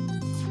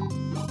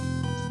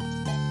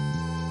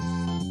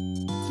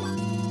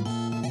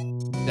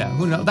 Yeah,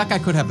 who knows? That guy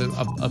could have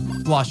a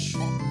flush.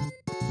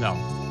 No.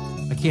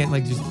 I can't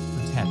like just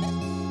pretend.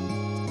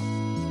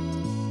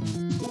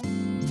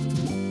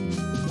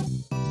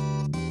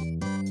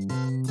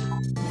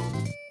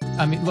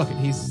 I mean, look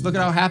at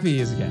how happy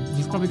he is again.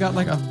 He's probably got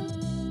like a...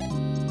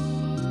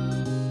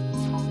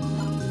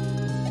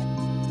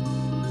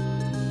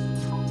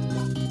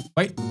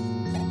 Wait.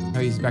 Oh,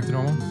 he's back to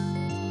normal.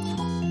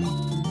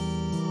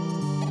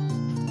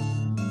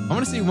 I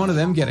want to see one of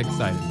them get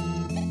excited.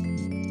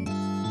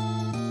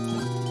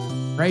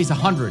 Raise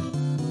 100.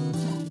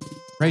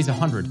 Raise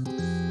 100.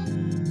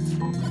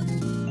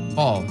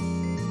 Call.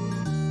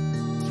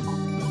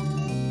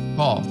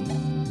 Call.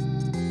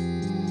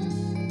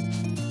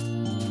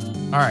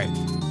 All right.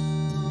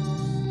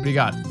 What do you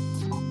got?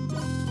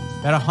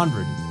 At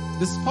 100.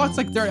 This spot's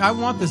like 30. I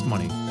want this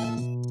money.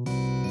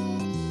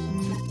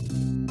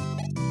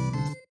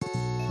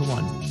 For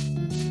one.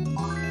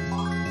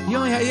 He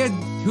had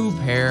 2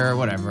 pair,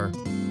 whatever.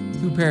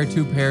 2 pair,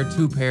 2 pair,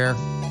 2 pair.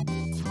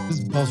 This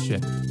is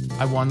bullshit.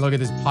 I won. Look at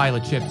this pile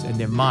of chips and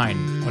they're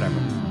mine. Whatever.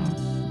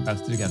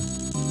 Let's do it again.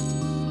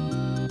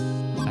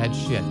 I had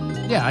shit.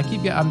 Yeah, I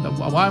keep getting...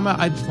 Why am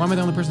I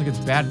the only person that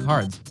gets bad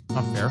cards?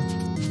 Not fair.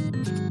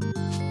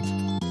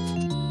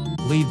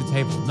 Leave the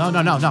table. No,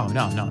 not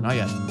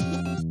yet.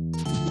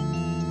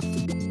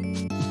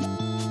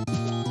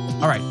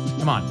 All right,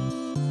 come on.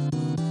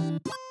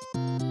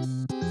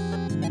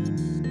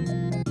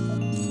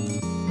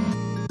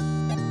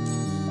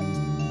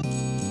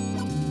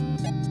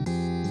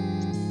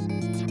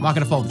 I'm not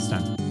gonna fold this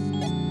time.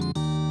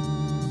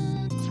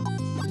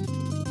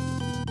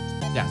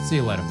 Yeah, see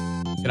you later.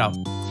 Get out.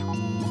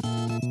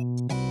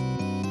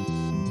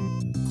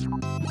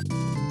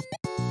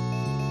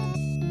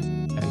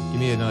 Okay,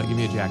 give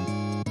me a jack.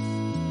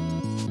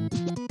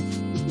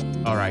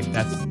 All right,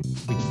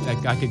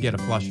 I could get a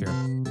flush here.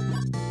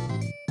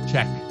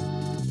 Check.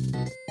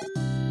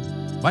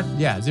 What?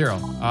 Yeah, 0.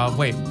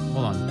 Wait,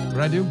 hold on. What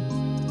did I do?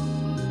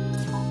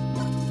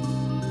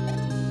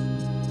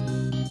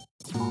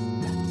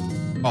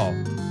 Call.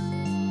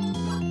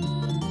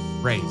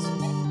 Raise.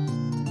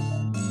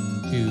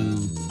 To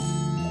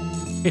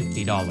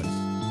 $50.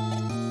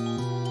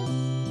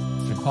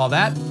 Gonna call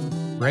that.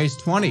 Raise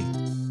 20.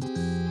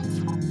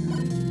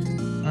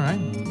 All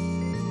right.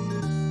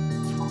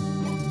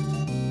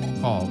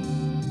 Call.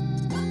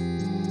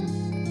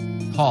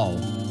 Call.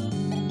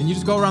 And you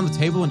just go around the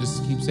table and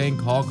just keep saying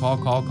call, call,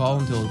 call, call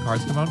until the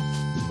cards come out?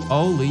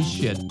 Holy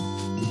shit.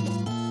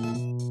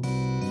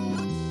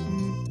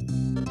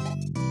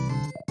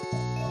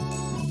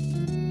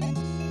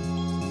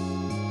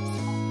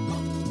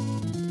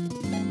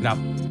 Get out.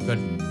 Good.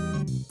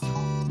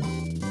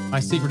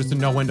 My secret is to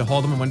know when to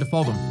hold them and when to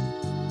fold them.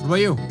 What about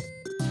you?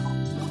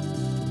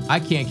 I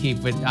can't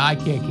keep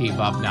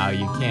up now.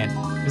 You can't.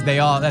 Because they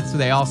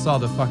all saw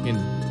the fucking,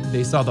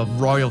 they saw the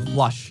royal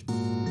flush.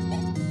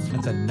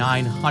 That's a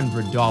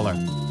 $900.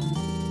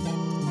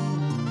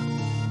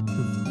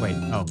 Wait,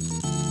 oh.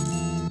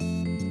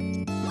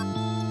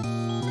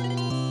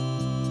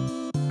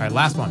 All right,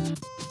 last one.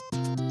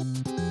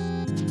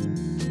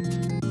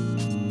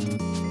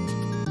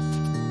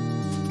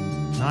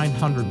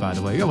 $900, by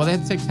the way. Yeah, well, they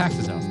had to take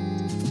taxes out.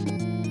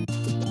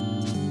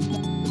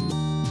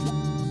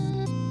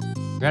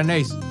 Got an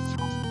ace.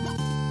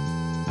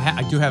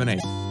 I do have an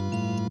ace.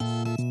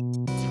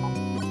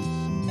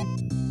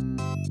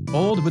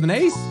 Fold with an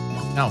ace?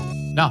 No,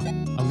 no.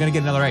 I'm gonna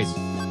get another ace.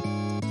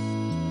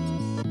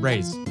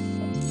 Raise.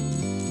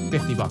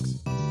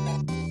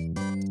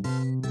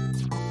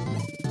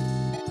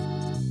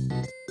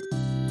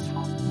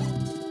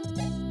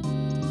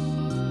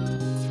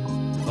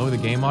 Lower the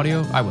game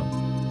audio? I will.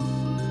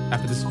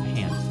 After this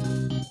hand.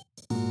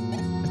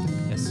 That's a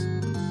piss.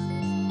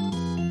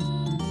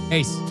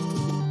 Ace.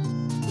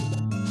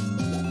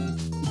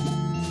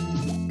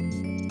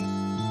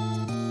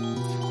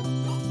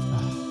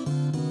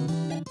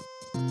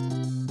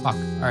 Fuck.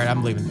 Alright,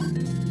 I'm leaving.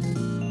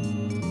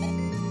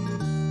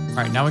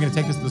 Alright, now we're gonna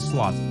take this to the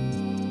slot.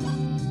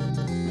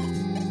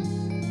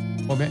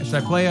 Well, should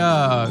I play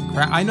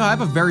crap? I know I have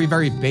a very,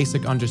 very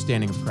basic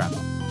understanding of crap.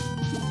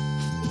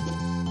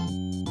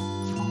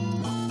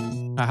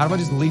 How do I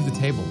just leave the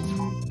table?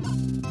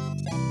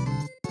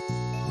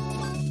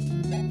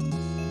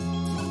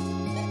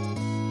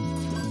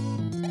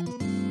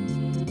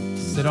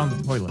 Sit on the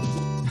toilet.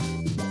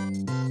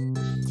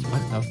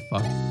 What the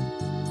fuck?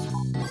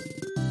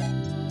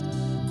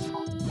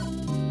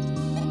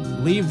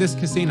 Leave this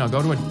casino.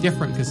 Go to a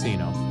different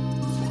casino.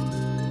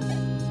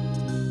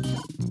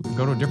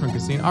 Go to a different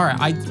casino. All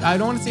right. I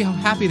don't want to see how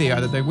happy they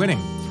are that they're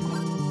winning.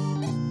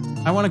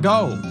 I want to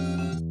go.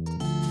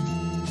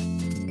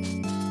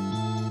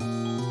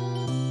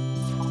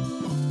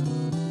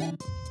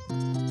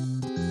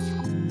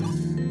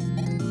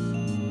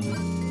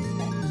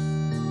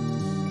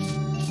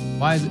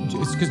 Why is it?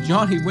 It's because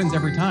Johnny wins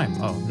every time.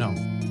 Oh, no.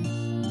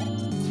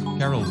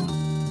 Carol,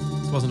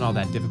 this wasn't all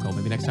that difficult.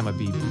 Maybe next time I'd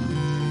be...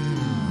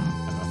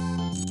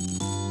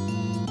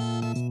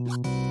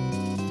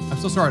 I'm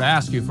so sorry to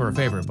ask you for a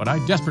favor, but I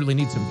desperately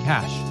need some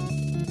cash.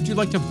 Would you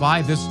like to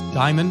buy this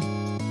diamond?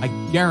 I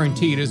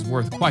guarantee it is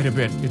worth quite a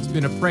bit. It's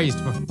been appraised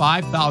for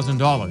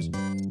 $5,000.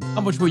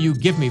 How much will you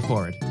give me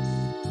for it?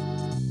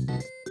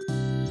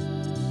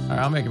 All right,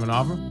 I'll make him an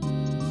offer.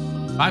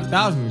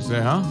 $5,000, you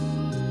say, huh?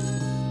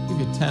 I'll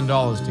give you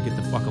 $10 to get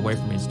the fuck away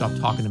from me and stop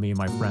talking to me and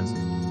my friends.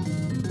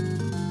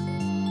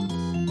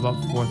 About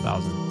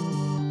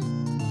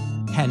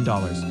 $4,000.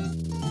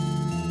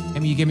 $10.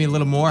 Maybe you give me a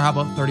little more. How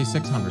about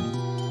 $3,600?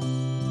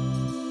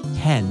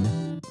 $10.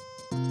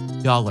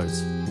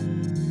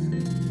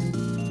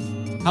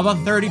 How about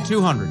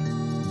 $3,200?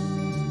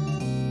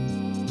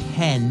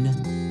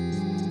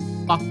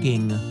 $10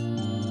 fucking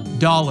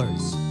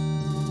dollars.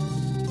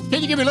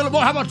 Can you give me a little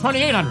more? How about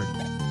 $2,800?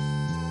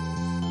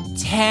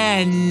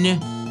 $10.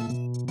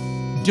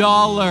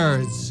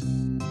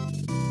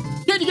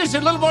 Can you get a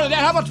little more than that?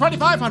 How about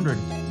 $2,500?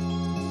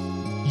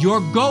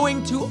 You're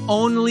going to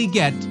only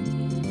get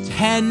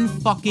 $10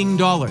 fucking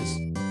dollars.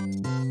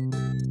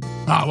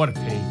 Ah, what a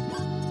pity.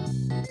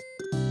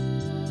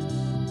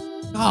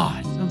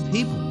 God, some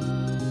people.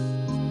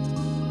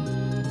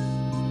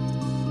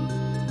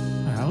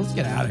 All right, let's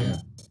get out of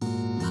here.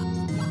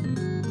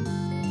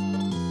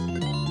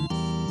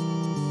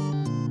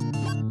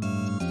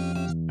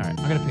 All right,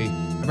 I'm gonna pee.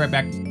 I'll be right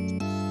back.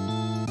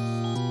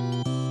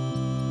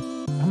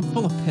 I'm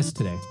full of piss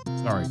today.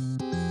 Sorry.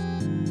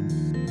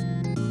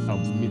 Oh,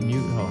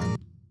 mute. Hold on. Let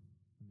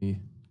me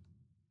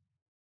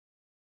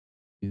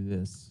do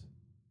this.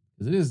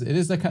 Because it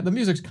is like the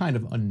music's kind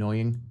of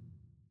annoying.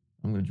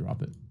 I'm gonna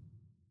drop it.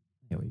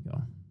 Here we go.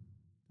 Tell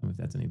me if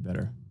that's any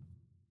better.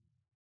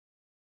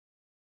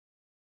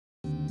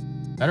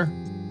 Better?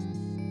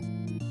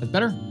 That's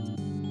better?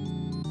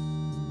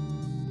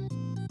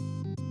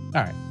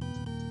 All right.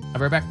 I'll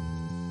be right back.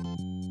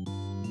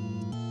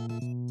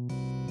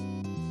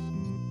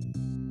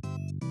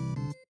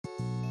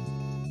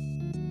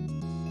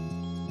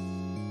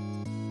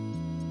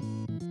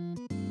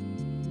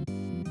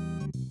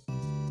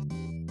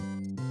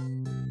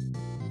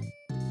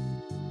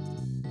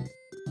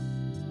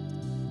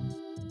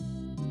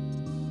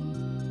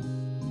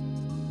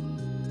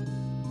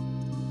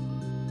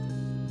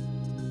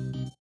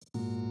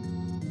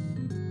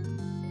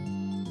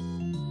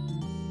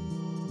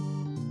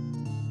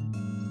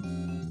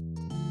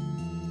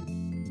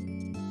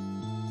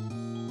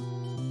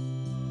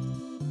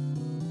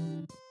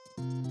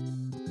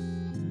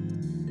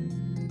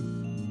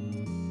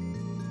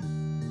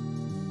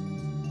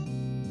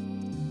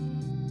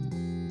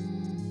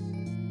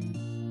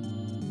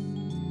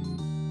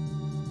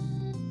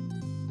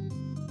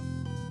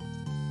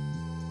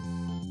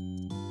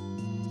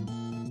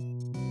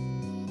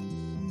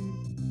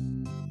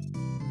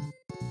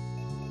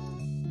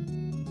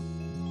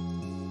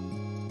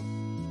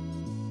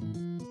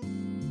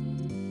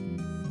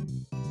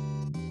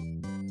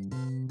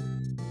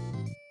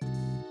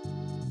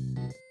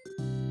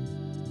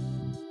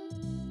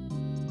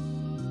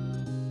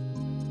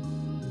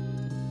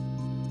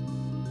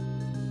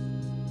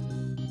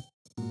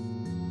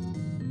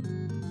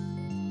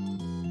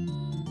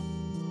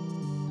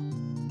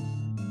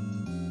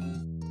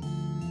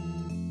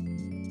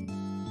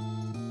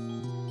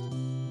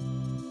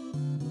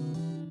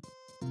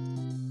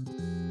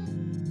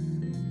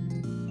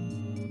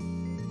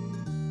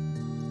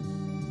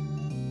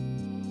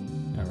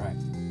 All right.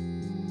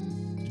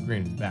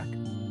 Green is back.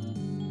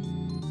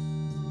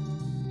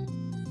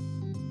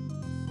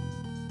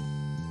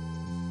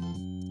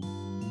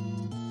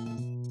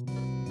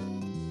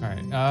 All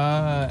right.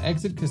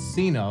 Exit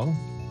casino.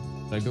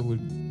 Did I go with,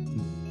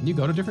 can you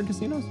go to different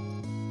casinos?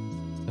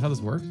 Is that how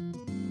this works?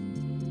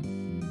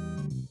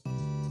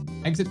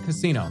 Exit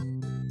casino.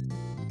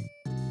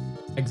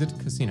 Exit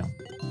casino.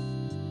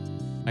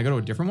 Can I go to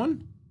a different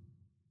one?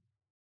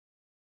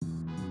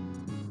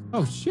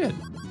 Oh shit.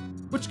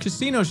 Which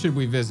casino should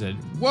we visit?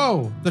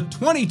 Whoa, the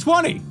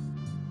 2020!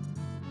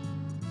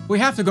 We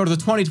have to go to the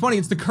 2020,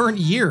 it's the current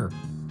year.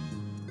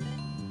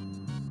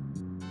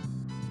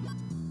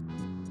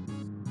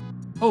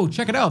 Oh,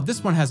 check it out,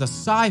 this one has a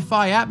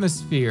sci-fi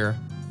atmosphere.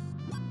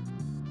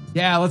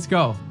 Yeah, let's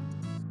go.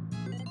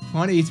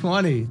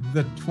 2020,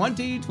 the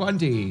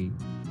 2020.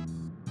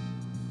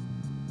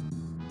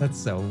 That's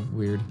so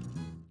weird.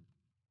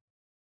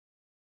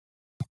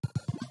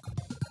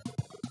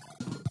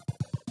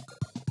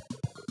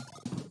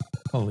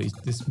 Holy,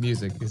 this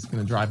music is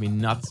gonna drive me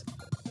nuts.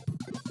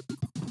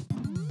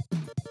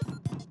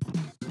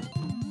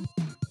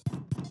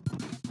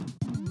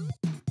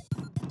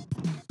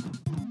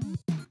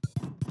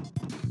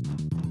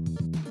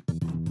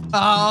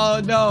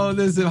 Oh no,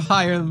 there's a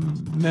higher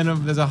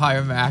minimum, there's a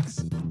higher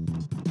max.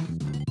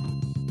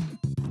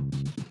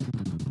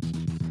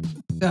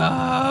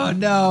 Oh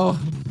no.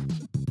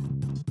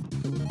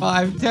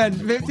 5,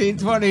 10, 15,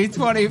 20,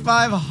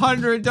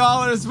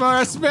 $2,500 for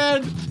a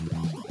spin.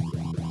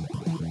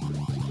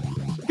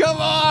 Come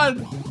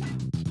on!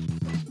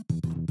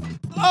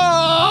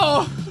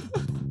 Oh!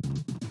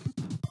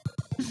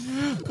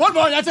 One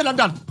more, that's it, I'm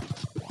done.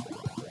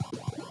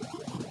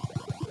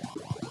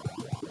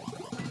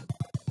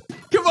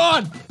 Come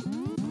on!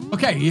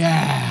 Okay,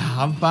 yeah,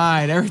 I'm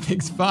fine.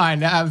 Everything's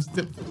fine. Now I'm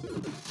still...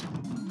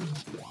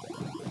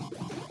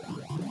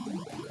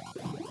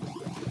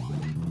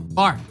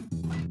 Bar.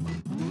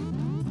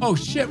 Oh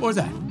shit, what was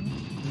that?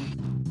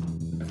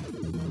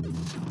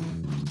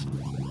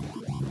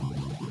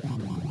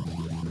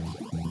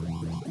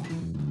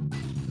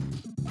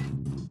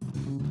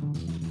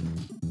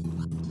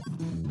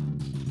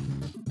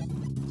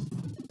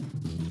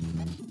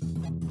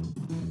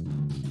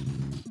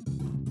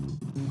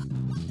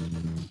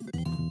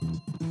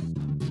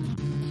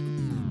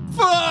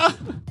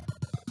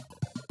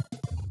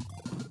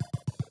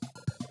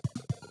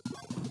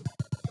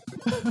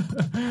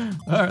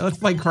 All right, let's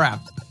play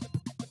craps.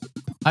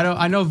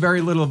 I know very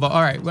little about.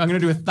 All right, I'm gonna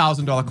do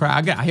 $1,000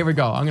 crap. Here we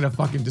go. I'm gonna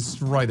fucking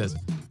destroy this.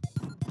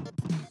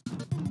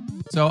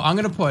 So I'm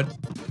gonna put.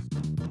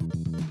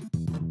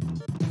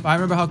 If I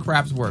remember how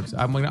craps works,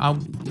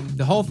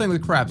 the whole thing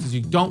with craps is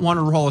you don't want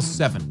to roll a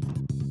 7.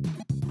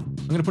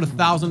 I'm gonna put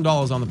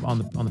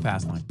 $1,000 on the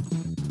pass line.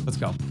 Let's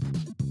go.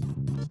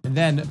 And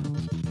then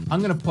I'm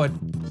gonna put.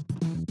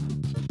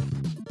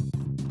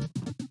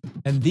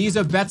 And these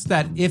are bets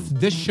that if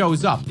this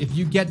shows up, if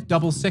you get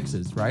double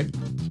sixes, right?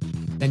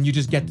 Then you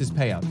just get this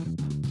payout.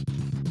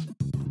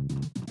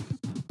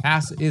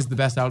 Pass is the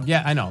best out.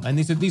 Yeah, I know. And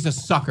these are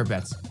sucker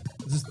bets.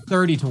 This is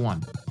 30 to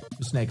 1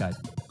 for Snake Eyes.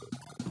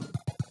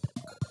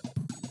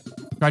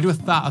 Should I do a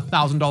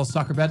 $1,000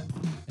 sucker bet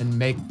and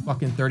make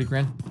fucking 30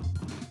 grand?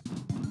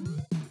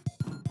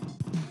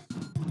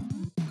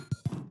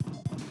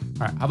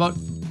 All right, how about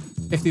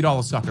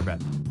 $50 sucker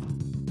bet?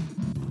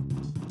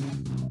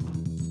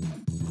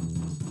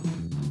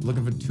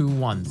 Looking for 2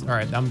 1s. All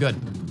right, I'm good.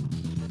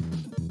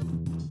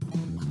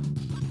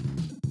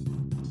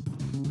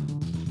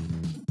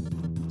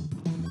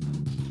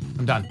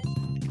 I'm done.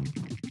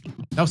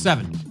 No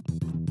 7.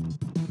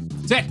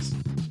 6.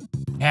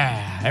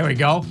 Yeah, there we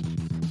go.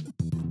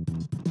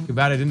 Too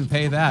bad I didn't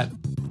pay that.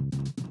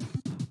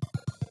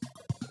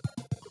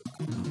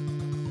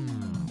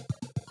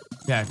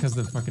 Yeah, because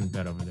of the fucking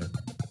bed over there.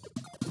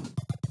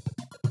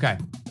 Okay.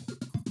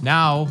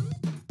 Now,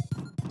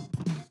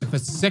 if a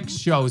 6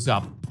 shows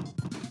up.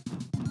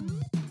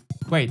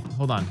 Wait,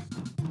 hold on.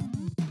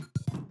 I'm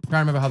trying to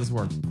remember how this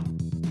works.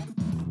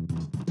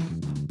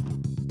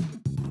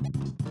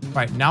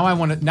 Right, now I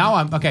want to. Now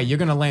I'm. Okay, you're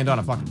gonna land on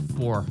a fucking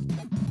 4.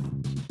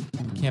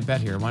 Can't bet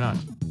here. Why not?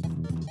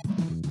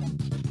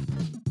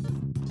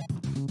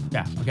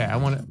 Yeah, okay, I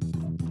want to.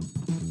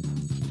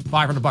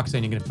 $500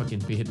 saying you're gonna fucking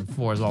be hitting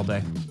 4s all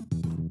day.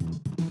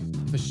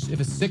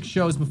 If a 6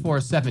 shows before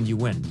a 7, you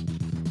win.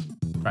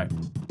 Right.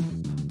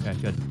 Okay,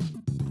 good.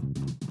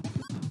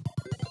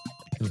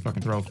 Just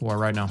fucking throw a 4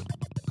 right now.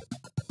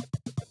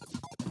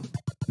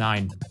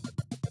 9.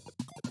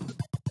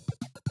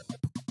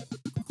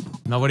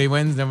 Nobody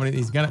wins. Nobody.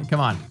 He's gonna. Come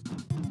on.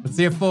 Let's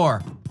see a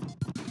 4.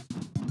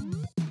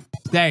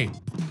 Stay.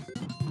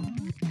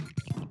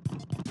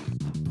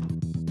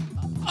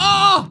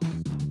 Oh!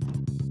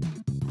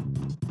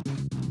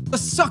 The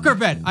sucker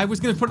bet. I was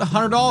gonna put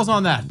 $100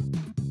 on that.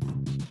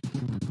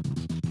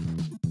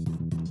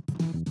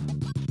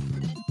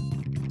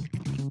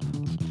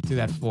 Do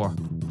that 4.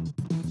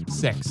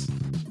 6.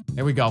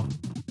 There we go.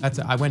 That's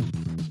it. I win.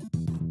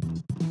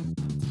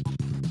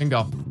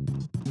 Bingo.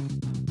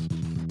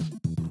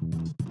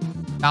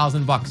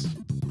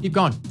 $1,000. Keep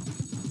going.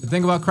 The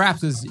thing about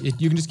craps is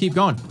you can just keep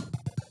going.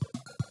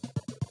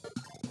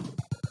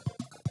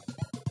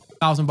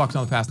 $1,000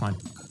 on the pass line.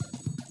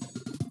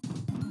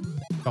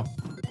 Go.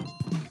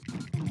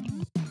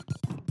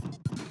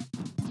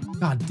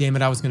 God damn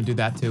it, I was gonna do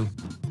that too.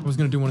 I was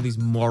gonna do one of these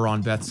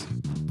moron bets.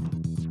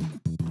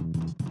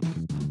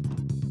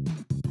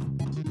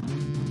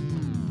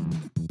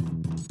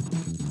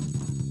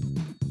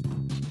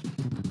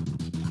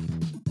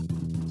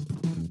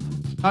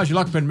 How's your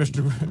luck been,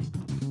 Mr.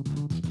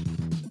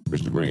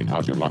 Mr. Green,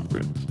 how's your luck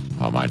been?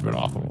 Oh, mine's been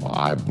awful.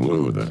 I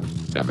blew the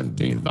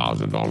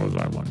 $17,000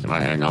 I won. Can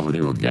I hang out with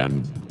you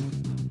again?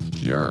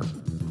 Sure.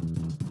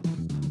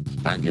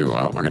 Thank you.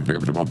 I hope I can pick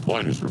up some more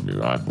pointers from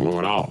you. I blew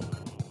it all.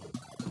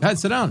 Go ahead,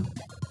 sit down.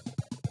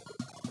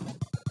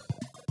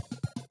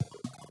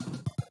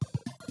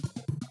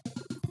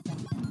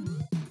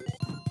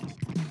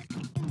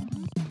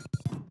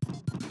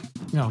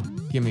 No,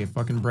 give me a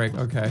fucking break.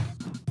 Okay.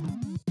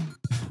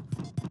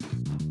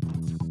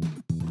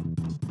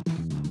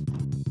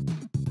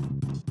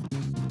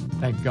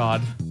 Thank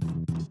God.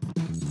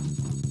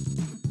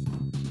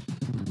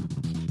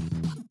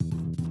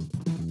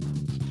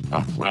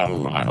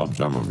 Well, I hope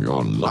some of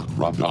your luck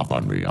rubbed off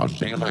on me. I'll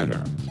see you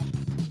later.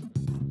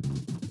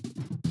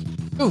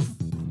 Oof.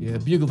 Yeah,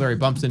 Bugleberry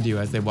bumps into you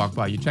as they walk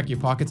by. You check your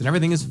pockets and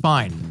everything is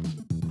fine.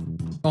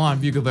 Go on,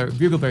 Bugleberry.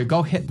 Bugleberry,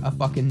 go hit a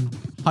fucking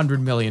 $100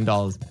 million.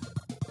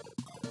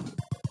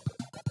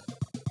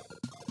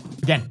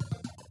 Again.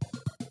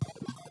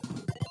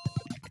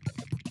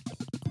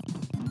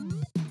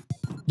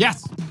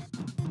 Yes!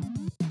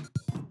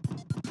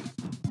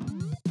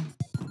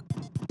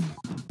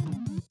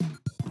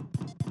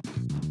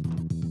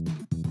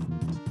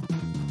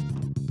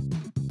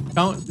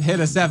 Don't hit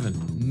a 7.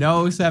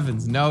 No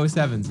 7s, no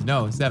 7s,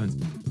 no 7s.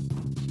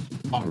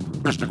 Oh,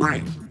 Mr.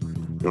 Green,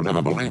 you'll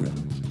never believe it.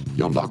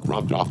 Your luck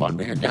rubbed off on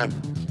me again.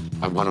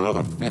 I won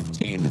another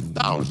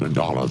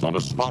 $15,000 on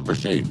a slot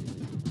machine.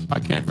 I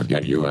can't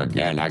forget you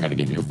again. I gotta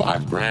give you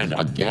 $5,000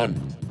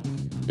 again.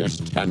 It's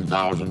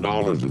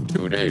 $10,000 in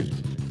 2 days.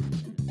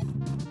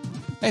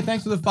 Hey,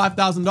 thanks for the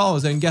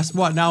 $5,000. And guess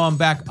what? Now I'm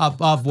back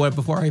up of what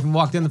before I even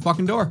walked in the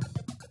fucking door.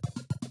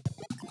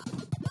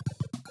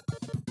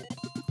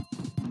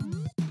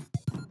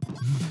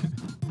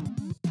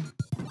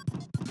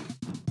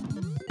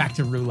 Back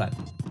to roulette.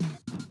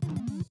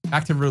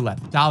 Back to roulette.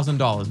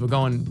 $1,000. We're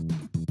going.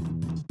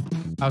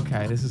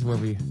 Okay, this is where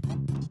we.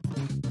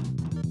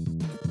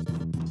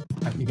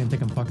 You're gonna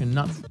think I'm fucking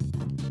nuts.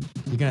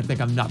 You're gonna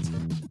think I'm nuts.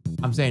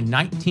 I'm saying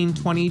 19,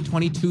 20,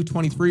 22,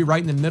 23,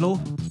 right in the middle.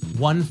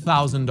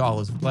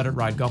 $1,000. Let it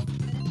ride. Go.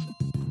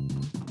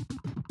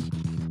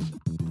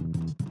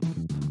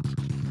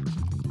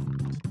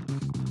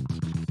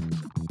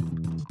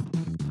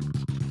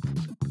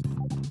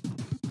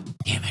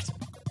 Damn it.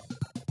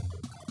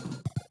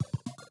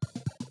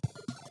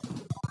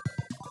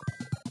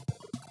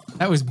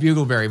 That was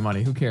Bugleberry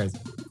money. Who cares?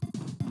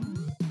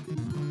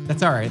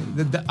 That's all right.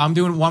 I'm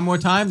doing it one more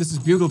time. This is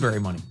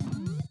Bugleberry money.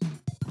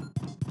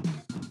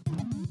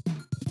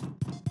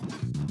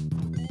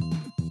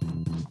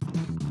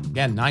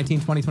 Again,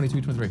 19, 20,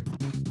 22, 23.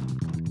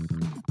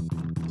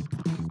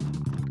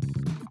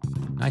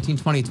 19,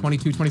 20,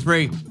 22,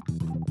 23.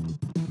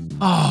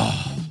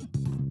 Oh,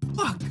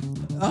 fuck.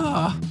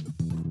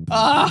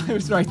 It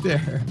was right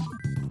there.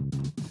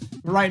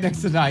 Right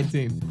next to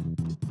 19.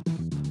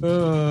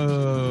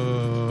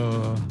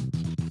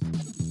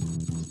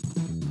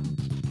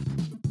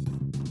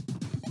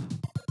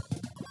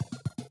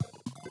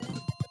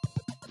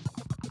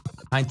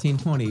 $19,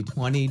 20,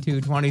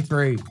 22,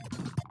 23.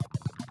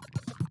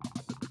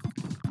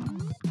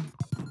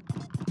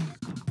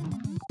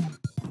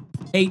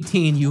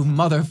 $18, you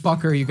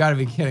motherfucker. You gotta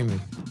be kidding me.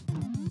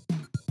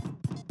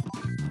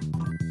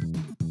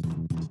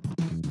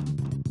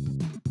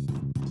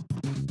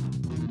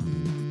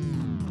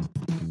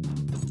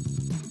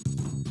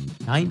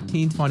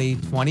 $19, 20,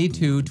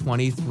 22,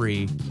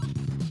 23.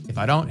 If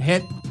I don't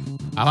hit,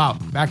 I'm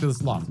out. Back to the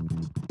slot.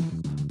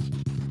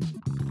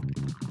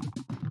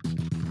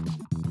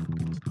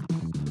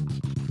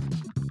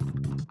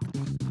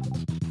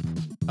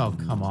 Oh,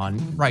 come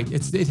on. Right.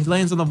 It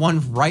lands on the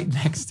one right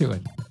next to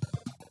it.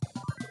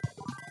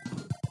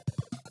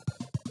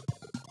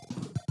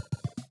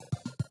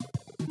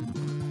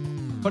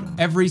 Put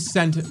every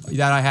cent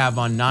that I have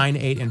on 9,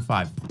 8, and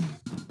 5.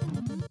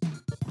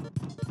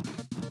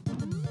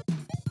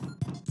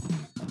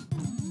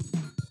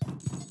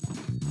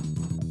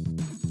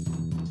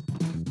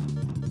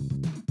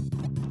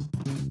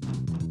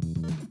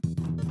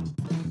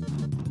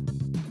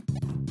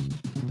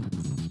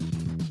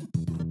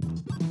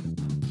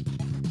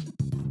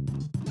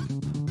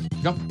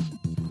 Go.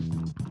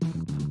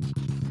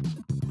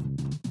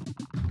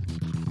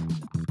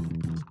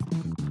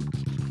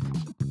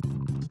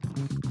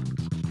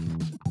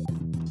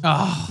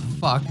 Oh,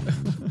 fuck.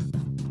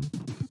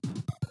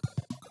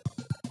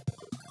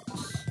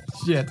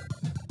 Shit.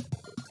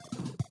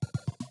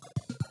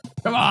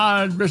 Come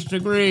on,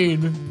 Mr.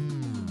 Green.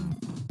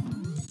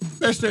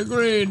 Mr.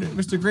 Green.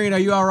 Mr. Green, are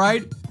you all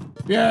right?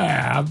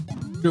 Yeah,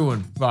 I'm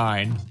doing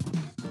fine.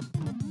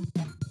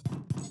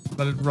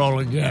 Let it roll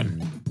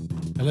again.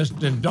 And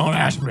listen, don't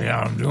ask me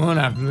how I'm doing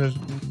after this.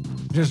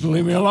 Just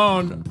leave me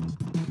alone.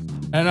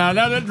 And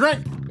another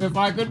drink. If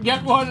I could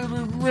get one, it'd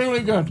be really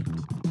good.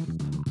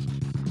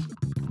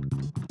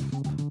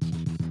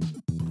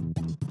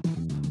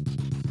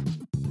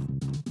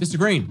 Mr.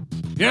 Green.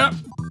 Yep.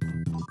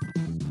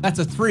 That's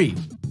a 3.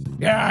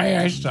 Yeah,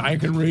 yes, I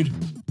can read.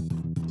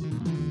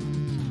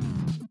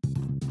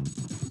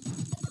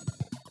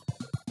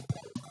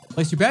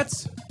 Place your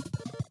bets?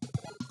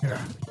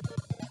 Yeah.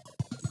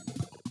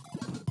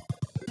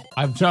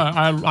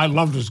 I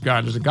love this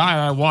guy. There's a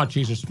guy I watch.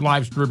 He's a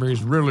live streamer.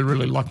 He's really,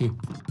 really lucky.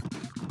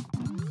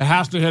 It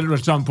has to hit it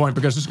at some point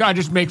because this guy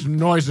just makes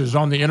noises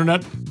on the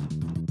internet.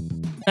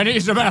 And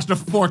he's amassed a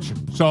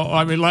fortune. So,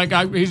 I mean, like,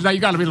 you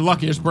gotta be the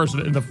luckiest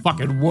person in the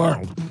fucking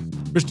world.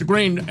 Mr.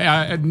 Green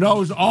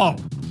knows all.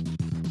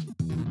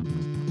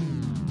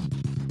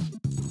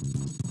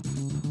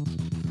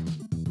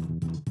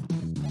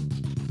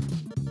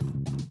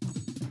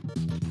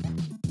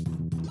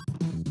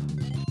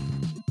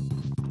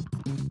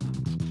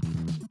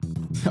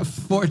 A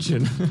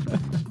fortune.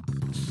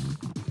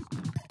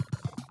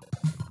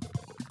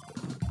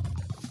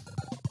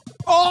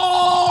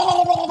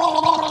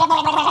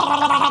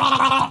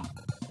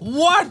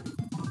 What?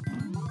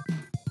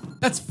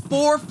 That's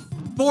four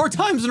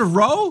times in a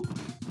row?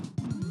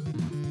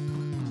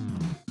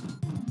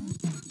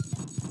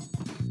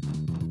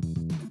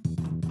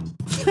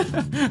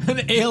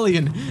 An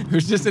alien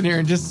who's just in here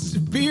and just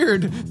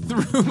speared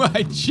through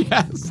my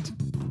chest.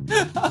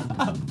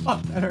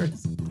 Fuck, that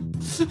hurts.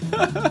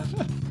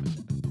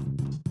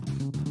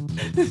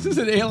 This is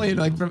an alien,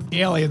 like from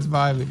Aliens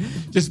vibe.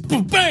 Just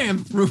boom,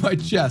 bam, through my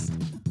chest.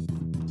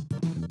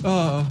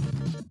 Oh.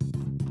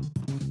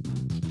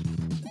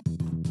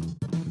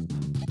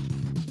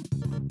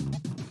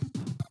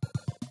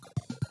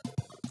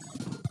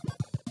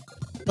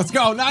 Let's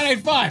go,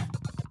 985.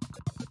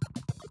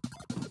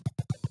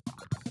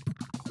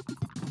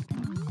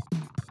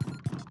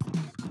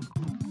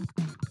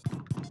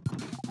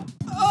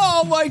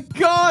 Oh my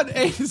God,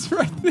 A's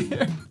right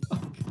there.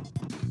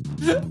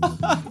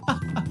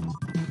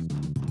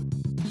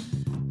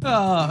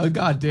 Oh,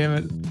 God damn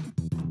it.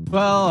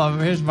 Well,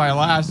 here's my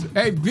last.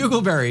 Hey,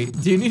 Bugleberry,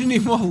 do you need any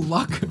more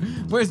luck?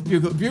 Where's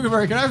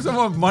Bugleberry, can I have some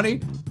more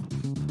money?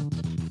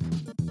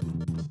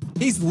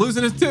 He's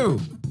losing it too.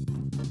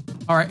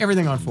 All right,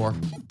 everything on 4.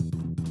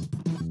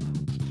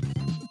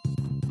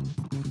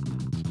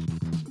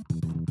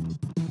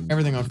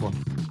 Everything on 4.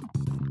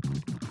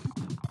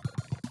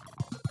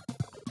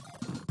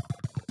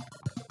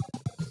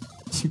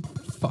 You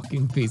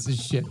fucking piece of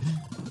shit.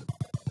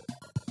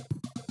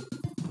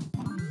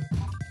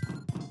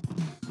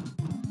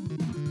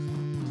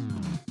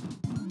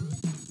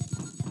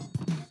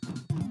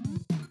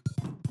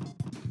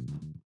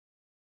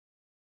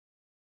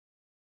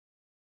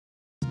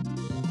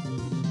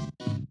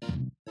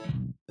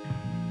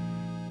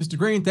 Mr.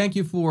 Green, thank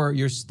you for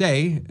your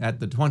stay at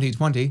the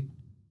 2020.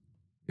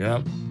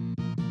 Yep.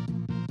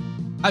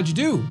 How'd you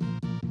do?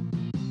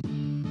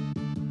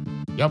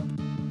 Yep.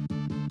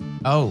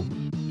 Oh.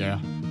 Yeah.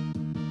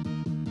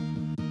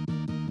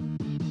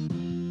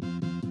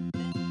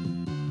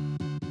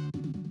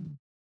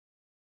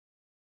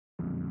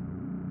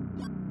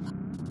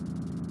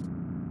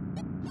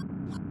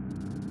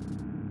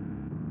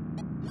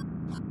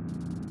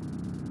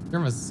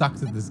 Jerma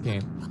sucks at this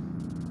game.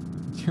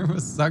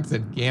 Jerma sucks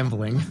at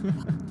gambling.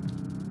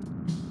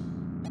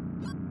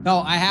 No,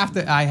 I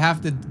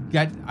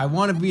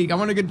want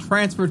to get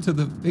transferred to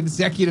the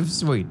executive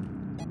suite.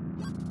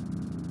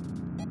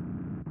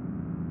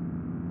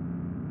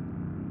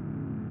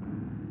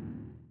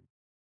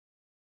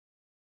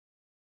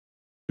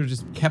 Should have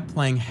just kept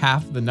playing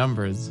half the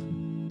numbers.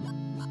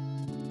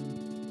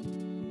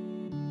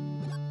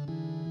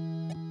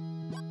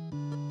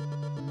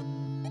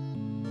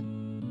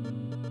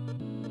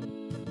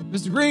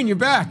 Mr. Green, you're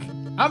back.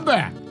 I'm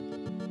back.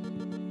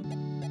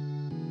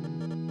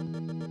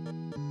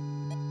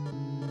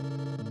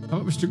 How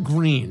about Mr.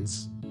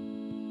 Greens?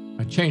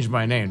 I changed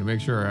my name to make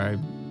sure I...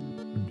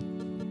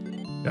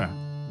 Yeah,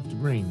 Mr.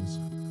 Greens.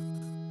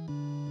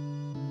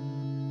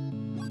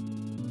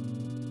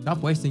 Stop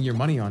wasting your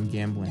money on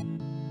gambling.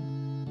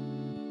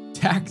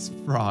 Tax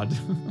fraud.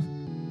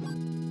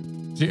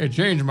 See, I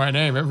change my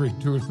name every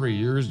 2 or 3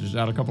 years, just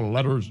add a couple of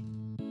letters.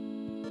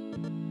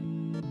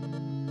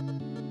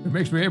 It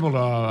makes me able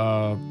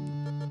to,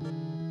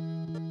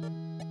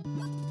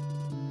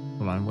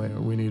 Hold on, wait,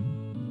 we need...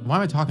 Why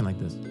am I talking like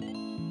this?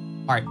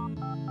 All right,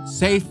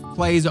 safe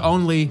plays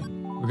only.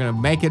 We're gonna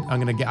make it.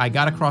 I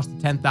gotta cross the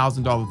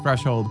 $10,000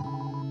 threshold.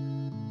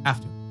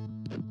 Have to.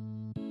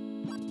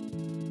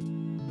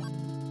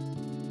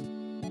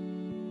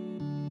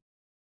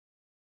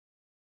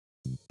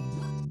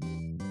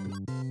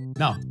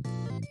 No,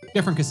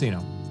 different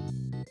casino.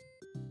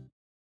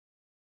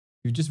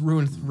 You just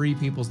ruined 3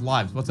 people's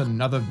lives. What's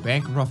another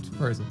bankrupt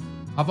person?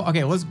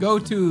 Okay, let's go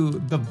to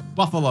the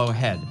Buffalo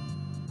Head.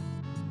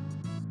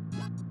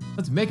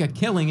 Let's make a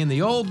killing in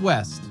the Old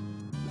West.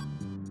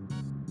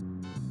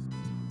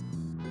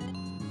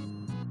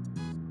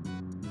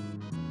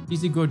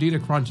 Easy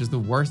Gordita Crunch is the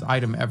worst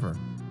item ever.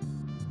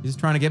 He's just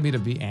trying to get me to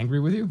be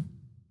angry with you?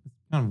 That's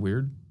kind of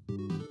weird.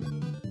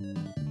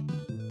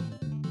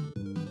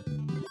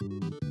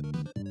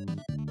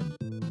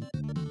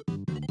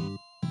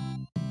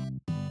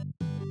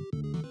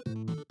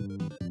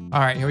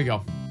 All right, here we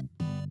go.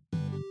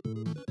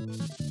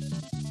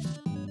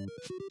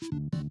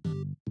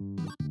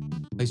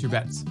 Place your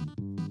bets.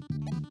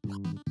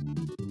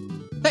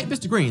 Hey,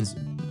 Mr. Greens,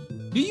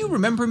 do you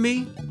remember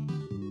me?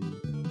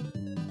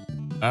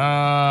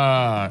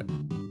 Yeah,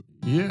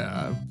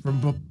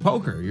 from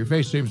poker. Your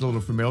face seems a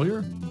little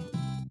familiar.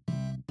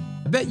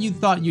 I bet you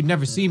thought you'd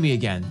never see me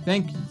again.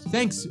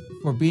 Thanks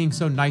for being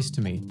so nice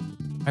to me.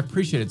 I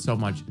appreciate it so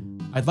much.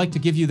 I'd like to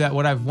give you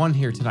what I've won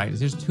here tonight.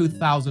 Here's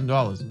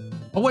 $2,000.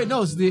 Oh wait,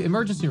 no, it's the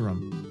emergency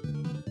room.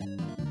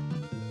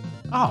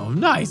 Oh,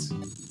 nice.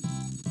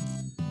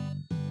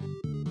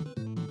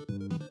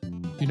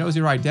 She knows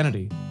your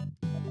identity.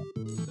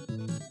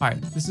 All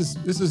right, this is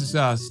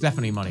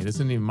Stephanie money. This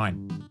isn't even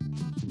mine.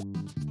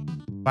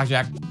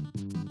 Blackjack.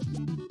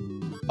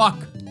 Fuck.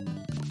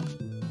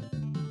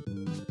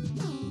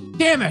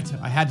 Damn it!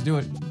 I had to do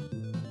it.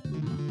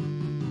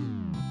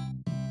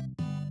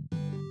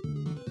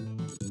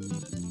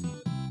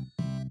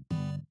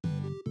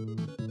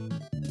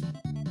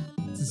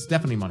 This is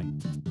Stephanie money.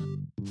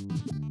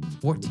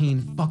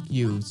 14. Fuck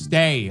you.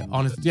 Stay.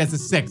 Honest. Yeah, it's a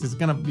 6.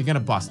 You're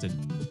gonna bust it.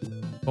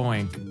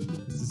 Boink.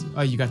 This is,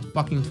 oh, you got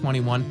fucking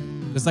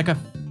 21. There's like a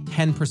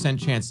 10%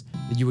 chance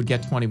that you would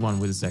get 21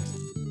 with a 6.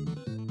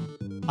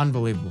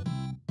 Unbelievable.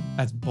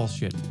 That's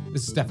bullshit.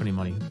 This is Stephanie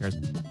money. Who cares?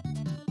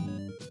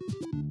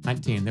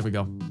 19. There we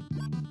go.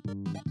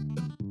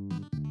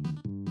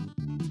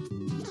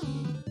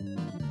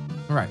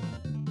 All right.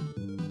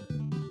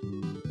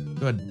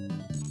 Good.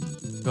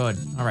 Good.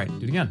 All right.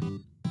 Do it again.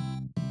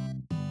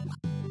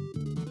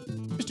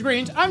 Mr.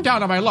 Greens, I'm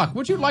down on my luck.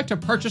 Would you like to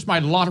purchase my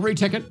lottery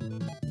ticket?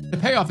 The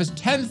payoff is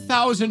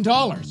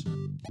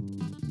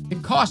 $10,000.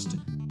 It cost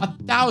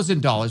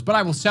 $1,000, but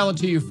I will sell it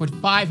to you for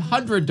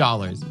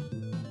 $500.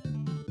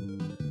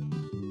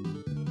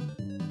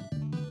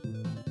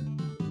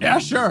 Yeah,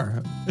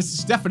 sure. This is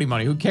Stephanie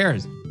money. Who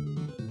cares?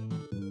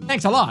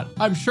 Thanks a lot.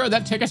 I'm sure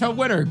that ticket's a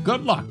winner.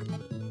 Good luck.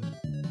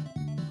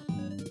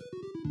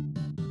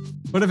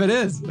 What if it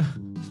is?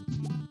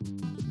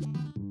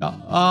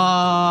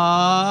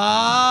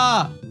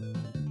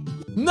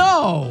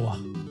 No!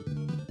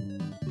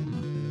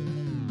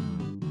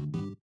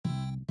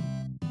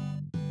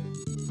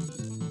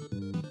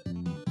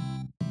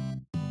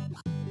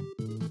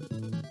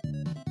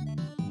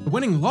 The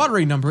winning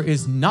lottery number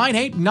is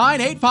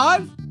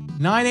 98985?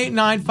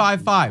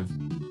 98955.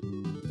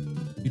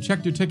 You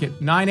checked your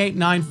ticket.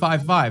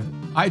 98955.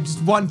 I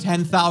just won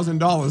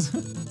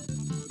 $10,000.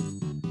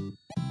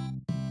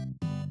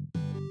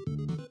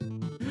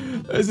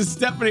 This is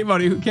Stephanie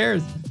money. Who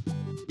cares?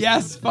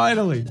 Yes,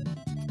 finally.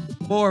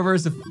 4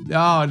 versus...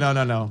 Oh, no,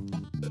 no, no.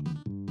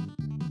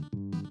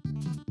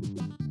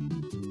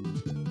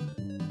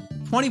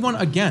 21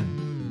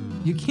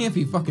 again. You can't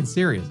be fucking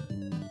serious.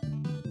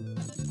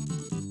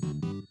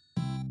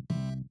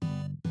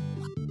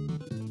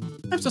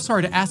 I'm so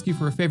sorry to ask you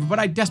for a favor, but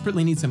I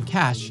desperately need some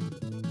cash.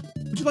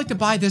 Would you like to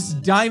buy this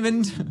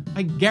diamond?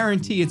 I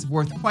guarantee it's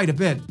worth quite a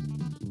bit.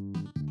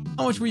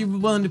 How much were you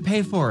willing to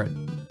pay for it?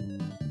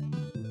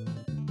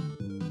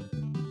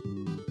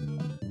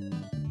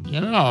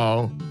 You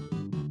know,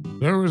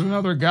 there was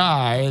another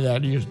guy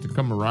that used to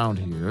come around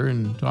here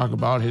and talk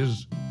about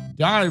his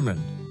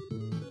diamond.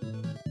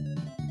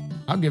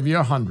 I'll give you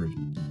 100.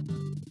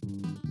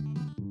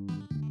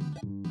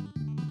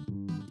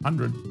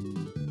 100.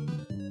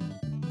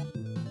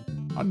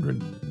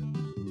 100.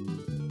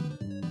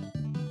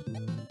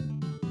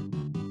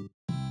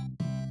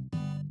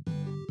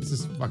 This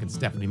is fucking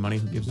Stephanie money.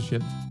 Who gives a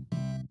shit?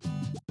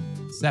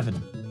 7.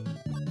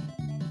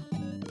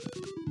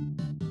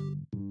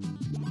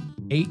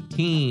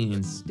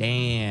 18.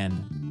 Stan.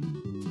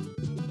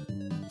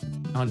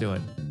 I'll do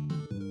it.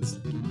 This...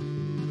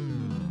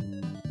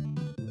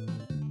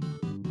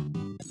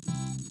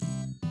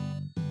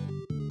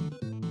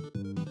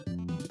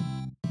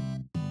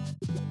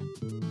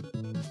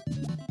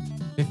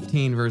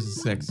 $15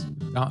 versus 6.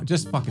 No,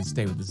 just fucking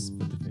stay with this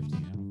with the 15. I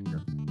don't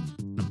care.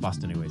 I'm gonna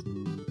bust anyways.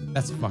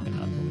 That's fucking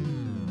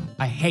unbelievable.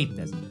 I hate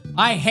this.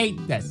 I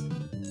hate this.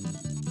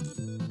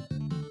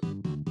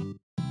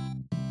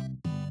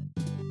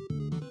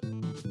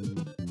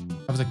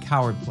 That was a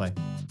coward play.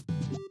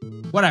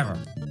 Whatever.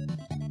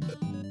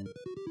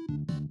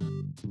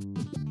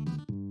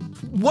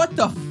 What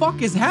the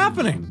fuck is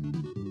happening?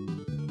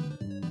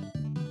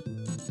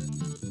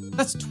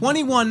 That's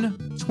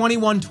 21,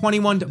 21,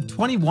 21,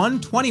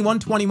 21, 21,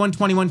 21,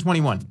 21,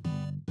 21.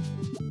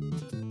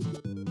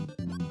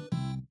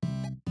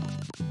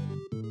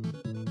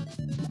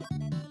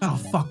 Oh,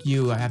 fuck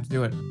you. I have to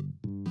do it.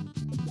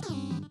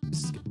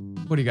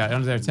 What do you got?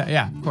 Under there?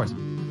 Yeah, of course.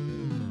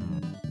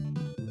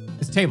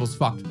 This table's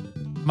fucked.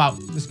 I'm out.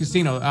 This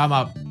casino, I'm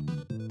out.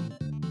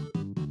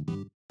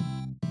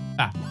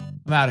 Ah,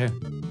 I'm out of here.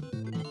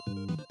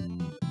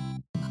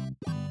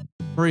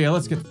 Maria,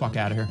 let's get the fuck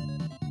out of here.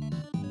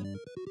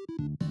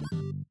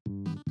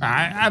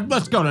 Alright,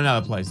 let's go to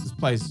another place. This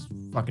place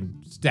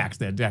fucking stacks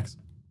their decks.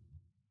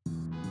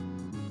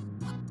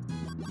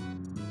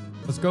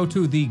 Let's go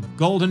to the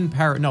Golden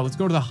Parrot. No, let's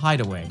go to the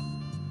Hideaway.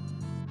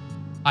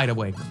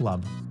 Hideaway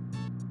Club.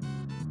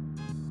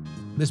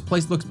 This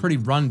place looks pretty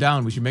run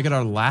down. We should make it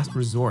our last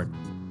resort.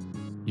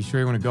 You sure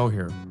you want to go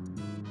here?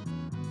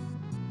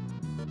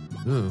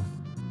 Ooh.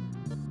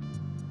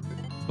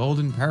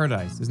 Golden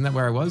Paradise. Isn't that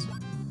where I was?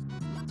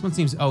 This one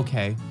seems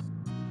okay.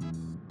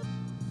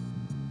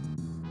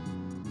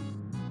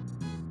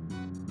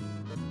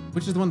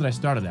 Which is the one that I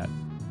started at?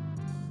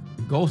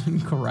 The Golden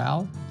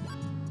Corral?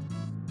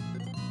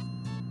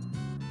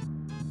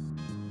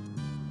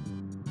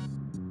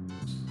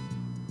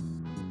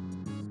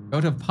 Go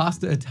to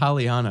Pasta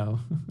Italiano.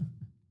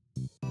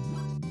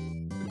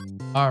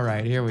 All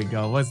right, here we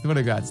go. What do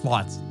we got?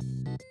 Slots.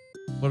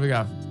 What do we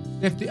got?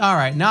 50. All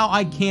right, now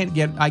I can't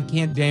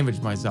damage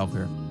myself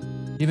here.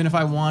 Even if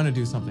I want to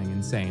do something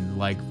insane,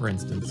 like for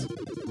instance,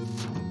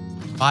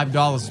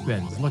 $5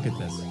 spins. Look at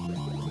this.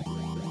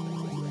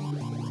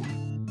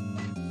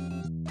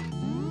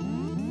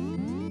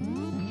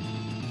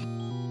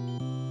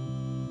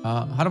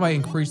 How do I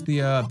increase the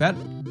bet?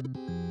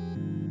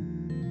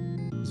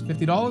 It's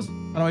 $50?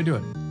 How do I do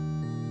it?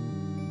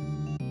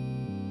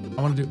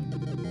 I want to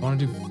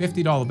do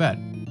 $50 bet.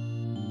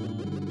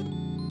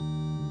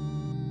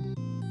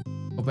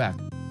 Go back.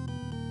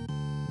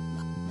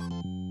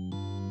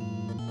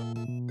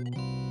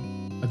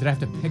 Oh, did I have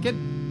to pick it?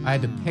 I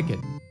had to pick it.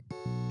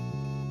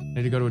 I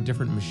had to go to a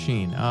different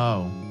machine.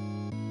 Oh.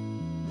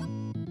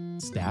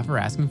 Staff are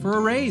asking for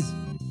a raise.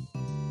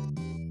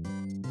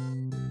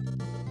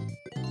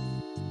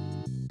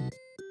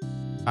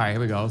 All right,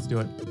 here we go. Let's do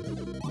it.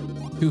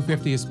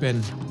 $250 a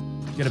spin.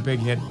 Get a big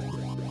hit.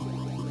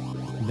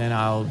 And then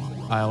I'll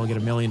get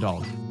 $1 million.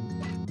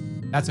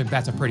 That's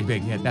a pretty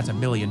big hit. That's $1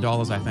 million,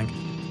 I think.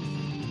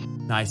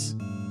 Nice.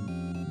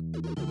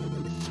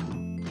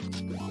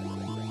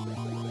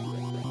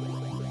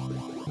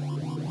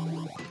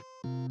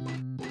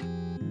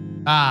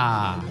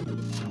 Ah.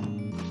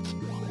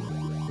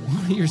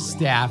 One of your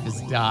staff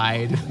has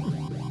died.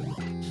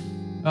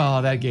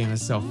 Oh, that game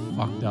is so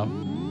fucked up.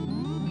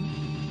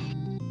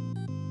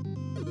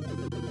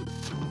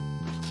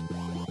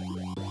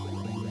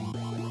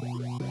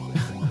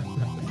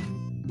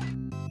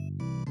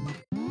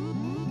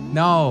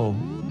 No.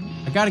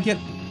 I gotta get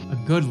a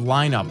good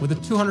lineup. With a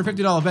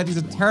 $250 bet, these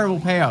are terrible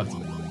payouts.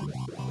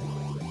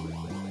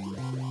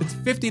 It's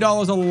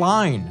 $50 a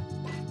line.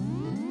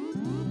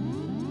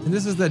 And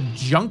this is the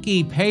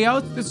junky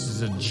payout? This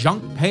is a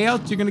junk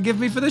payout you're gonna give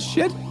me for this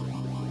shit?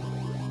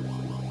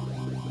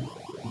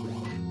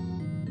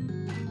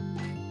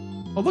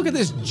 Oh, look at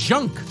this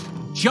junk.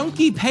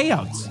 Junky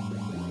payouts.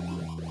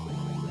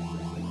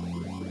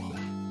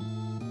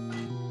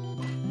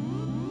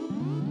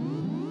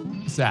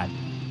 What's that?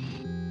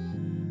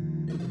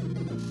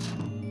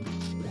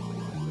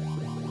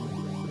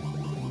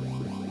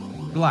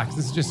 Relax,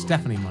 this is just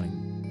Stephanie money.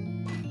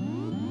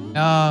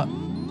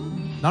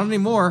 Not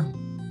anymore.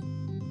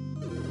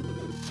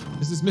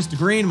 This is Mr.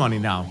 Green money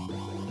now.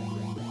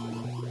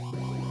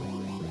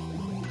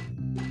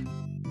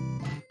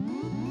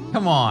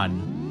 Come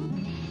on.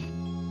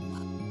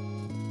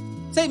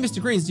 Say,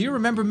 Mr. Greens, do you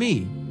remember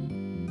me?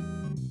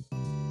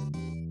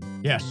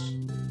 Yes.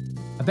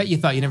 I bet you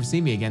thought you'd never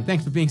see me again.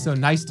 Thanks for being so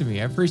nice to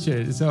me. I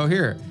appreciate it. So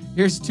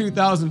here's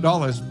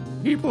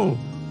 $2,000. People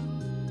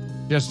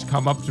just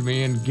come up to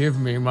me and give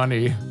me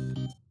money.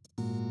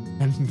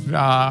 And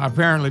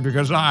apparently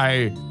because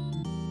I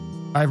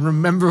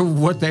remember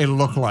what they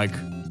look like.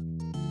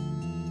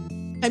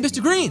 Hey,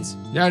 Mr. Greens.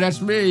 Yeah, that's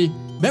me.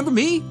 Remember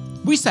me?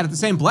 We sat at the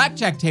same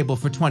blackjack table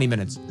for 20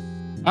 minutes.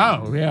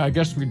 Oh, yeah, I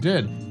guess we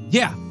did.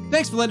 Yeah,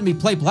 thanks for letting me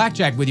play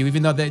blackjack with you,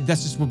 even though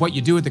that's just what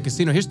you do at the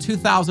casino. Here's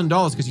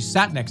 $2,000 because you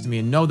sat next to me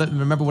and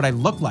remember what I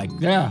look like.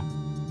 Yeah.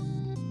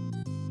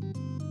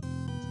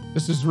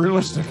 This is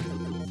realistic.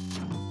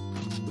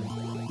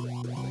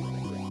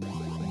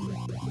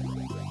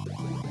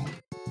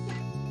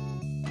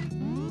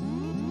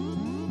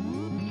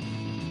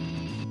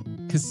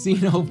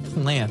 Casino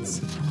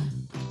plants.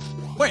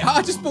 Wait,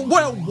 I just,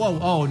 whoa,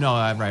 oh no,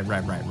 right.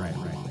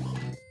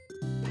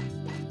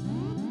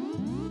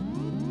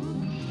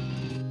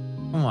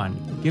 Come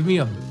on, give me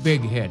a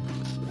big hit.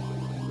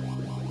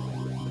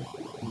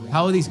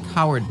 How are these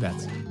coward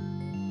bets?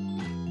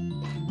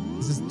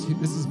 This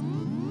is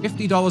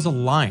 $50 a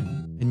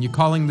line, and you're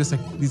calling these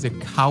are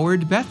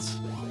coward bets?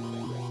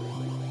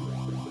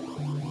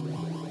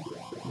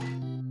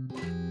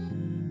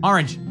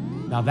 Orange.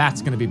 Now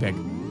that's gonna be big.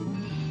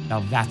 Now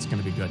that's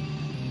gonna be good.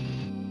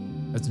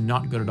 That's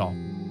not good at all.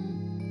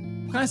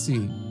 Can I see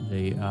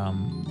the,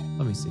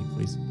 let me see,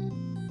 please.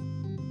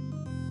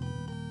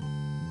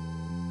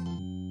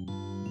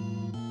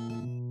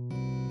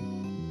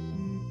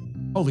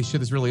 Holy shit,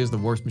 this really is the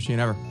worst machine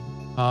ever.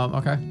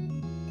 Okay.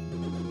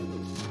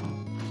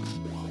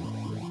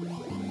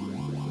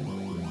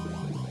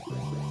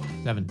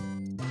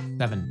 7.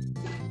 7.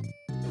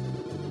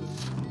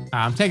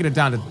 I'm taking it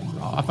down to,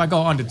 if I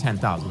go under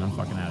 10,000, I'm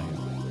fucking out of here.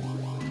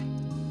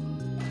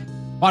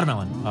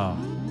 Watermelon. Oh.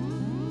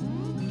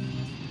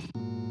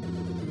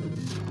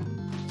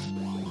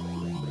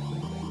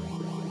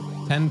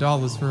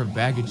 $10 for a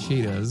bag of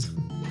Cheetos.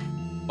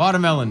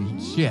 Watermelon.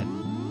 Shit.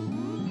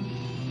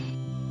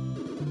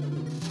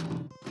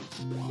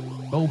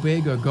 Go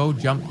big or go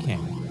jump king.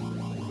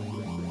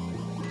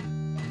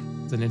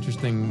 It's an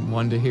interesting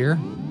one to hear.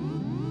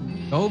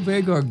 Go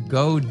big or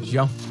go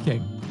jump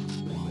king.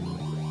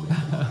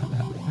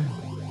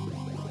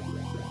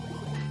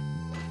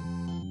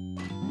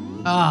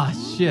 Ah,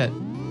 shit. All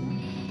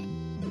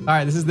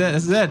right, this is it.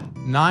 This is it.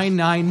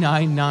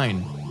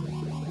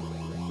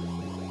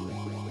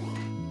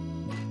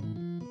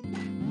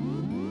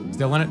 9999.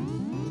 Still in it?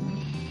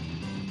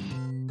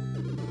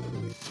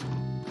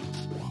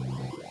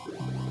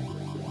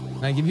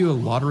 Can I give you a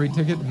lottery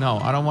ticket? No,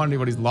 I don't want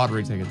anybody's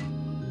lottery ticket.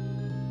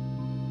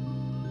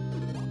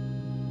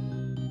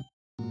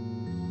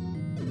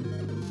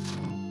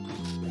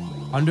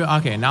 Under,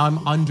 okay, now I'm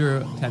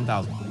under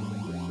 10,000.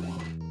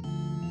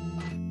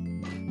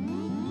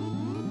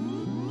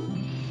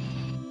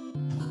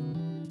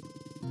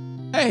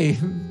 Hey,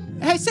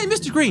 say,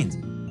 Mr. Greens,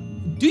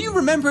 do you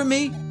remember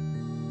me?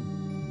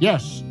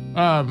 Yes.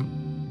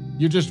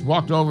 You just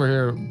walked over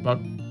here about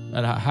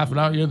half an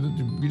hour. You're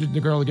the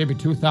girl that gave me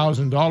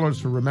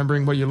 $2,000 for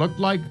remembering what you looked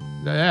like?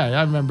 Yeah,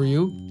 I remember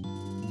you.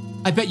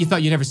 I bet you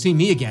thought you'd never see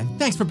me again.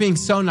 Thanks for being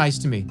so nice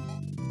to me.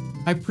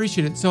 I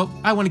appreciate it, so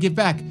I want to give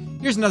back.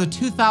 Here's another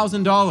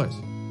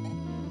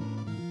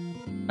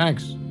 $2,000.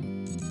 Thanks.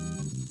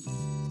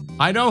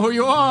 I know who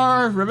you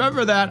are.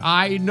 Remember that.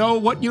 I know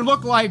what you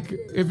look like.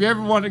 If you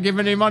ever want to give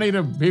any money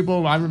to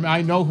people,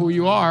 I know who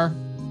you are.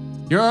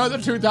 You're the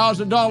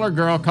 $2,000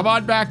 girl. Come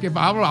on back. If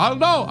I'll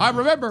know. I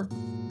remember.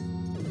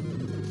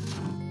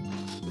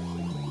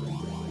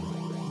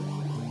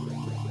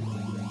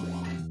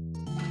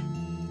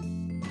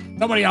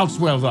 Nobody else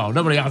will, though.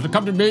 Nobody else.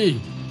 Come to me.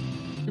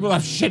 People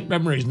have shit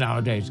memories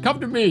nowadays. Come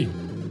to me.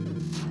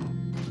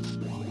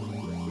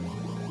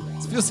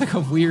 This feels like a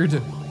weird,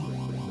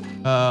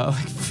 like,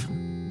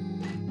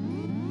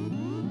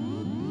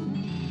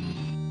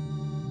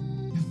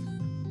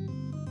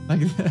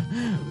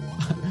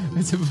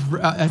 it's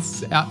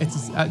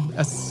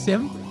a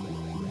simp.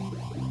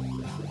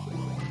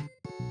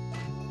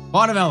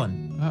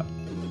 Watermelon.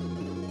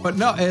 But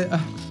no,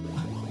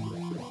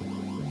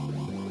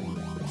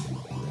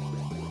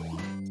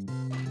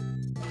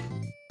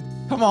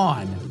 come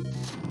on.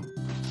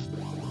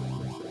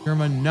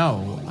 Jerma,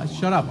 no.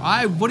 Shut up.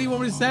 What do you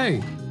want me to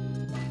say?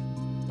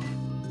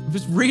 I'm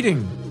just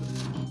reading.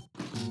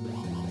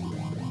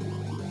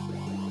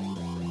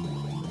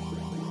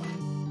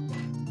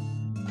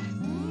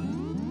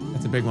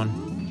 That's a big one.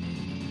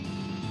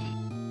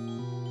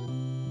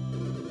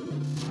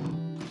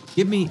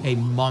 Give me a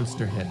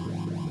monster hit.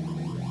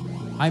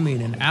 I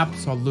mean an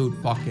absolute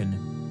fucking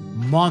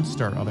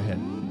monster of a hit.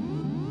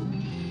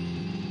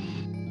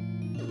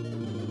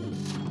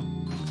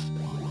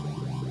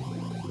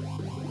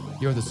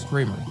 You're the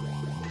streamer.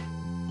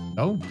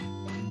 Oh?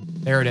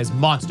 There it is.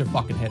 Monster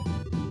fucking hit.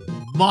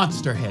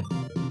 Monster hit.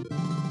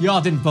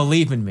 Y'all didn't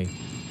believe in me.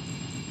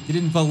 You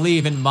didn't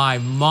believe in my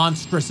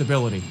monstrous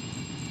ability.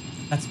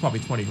 That's probably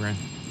 20 grand.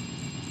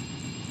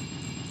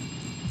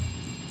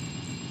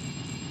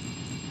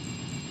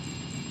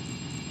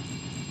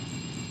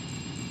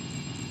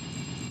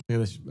 Look at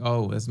this.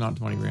 Oh, that's not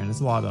 20 grand.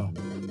 It's a lot though.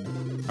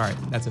 All right,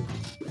 that's it.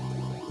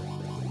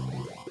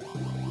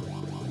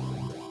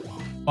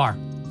 Bar.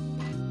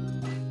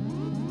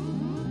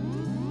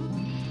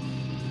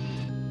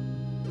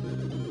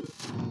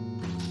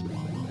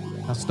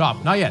 Now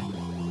stop. Not yet.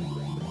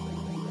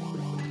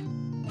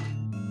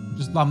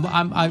 Just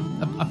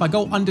if I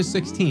go under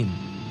 16,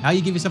 now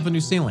you give yourself a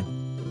new ceiling.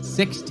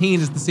 16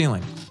 is the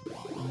ceiling.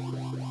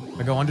 If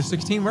I go under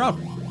 16, we're out.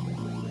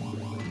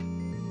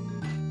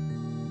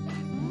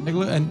 Take a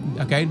look,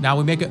 and okay, now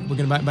we make it. We're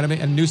gonna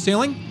make a new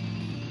ceiling.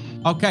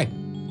 Okay.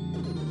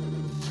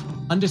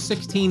 Under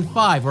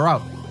 16.5, we're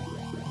out.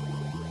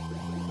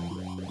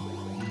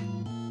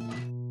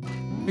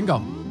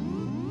 Bingo.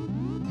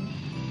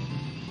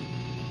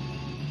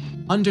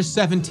 Under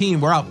 17,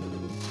 we're out.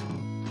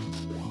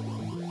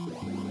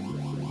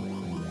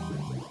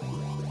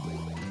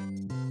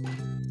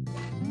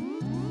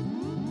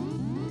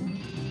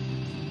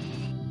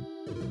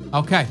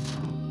 Okay.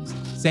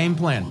 Same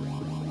plan.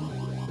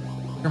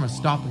 I'm gonna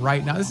stop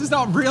right now. This is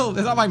not real.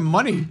 This is not my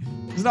money.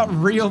 This is not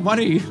real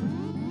money.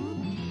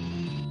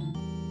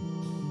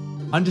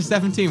 Under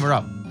 17, we're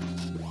up.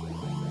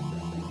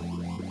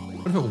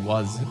 What if it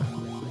was?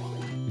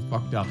 We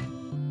fucked up.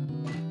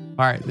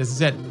 All right, this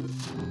is it.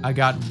 I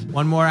got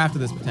one more after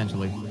this,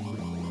 potentially.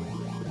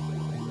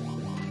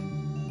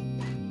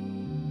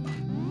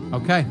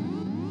 Okay.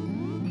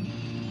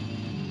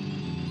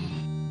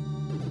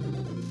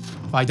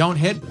 If I don't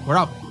hit, we're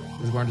up.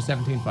 Because we're under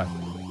 17.5.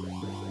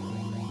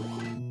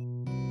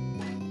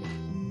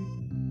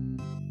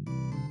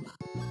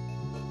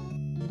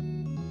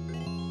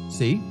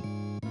 See?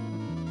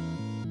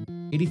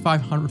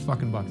 8,500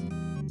 fucking bucks.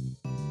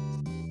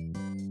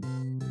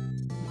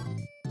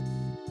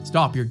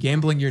 Stop, you're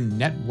gambling your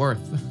net worth.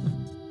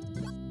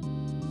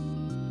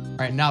 All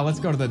right, now let's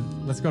go to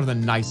the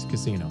nice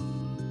casino.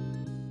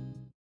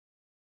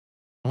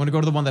 I want to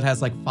go to the one that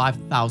has like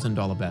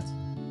 $5,000 bets.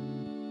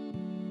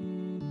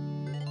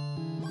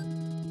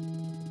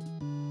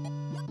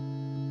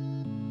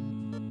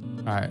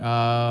 All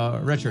right,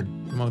 Richard,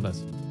 come on with us.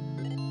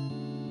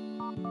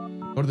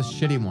 Go to the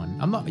shitty one.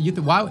 I'm not.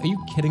 Why are you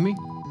kidding me?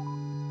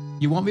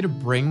 You want me to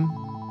bring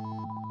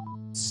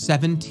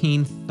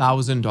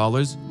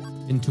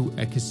 $17,000 into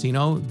a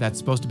casino that's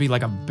supposed to be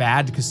like a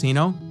bad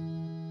casino?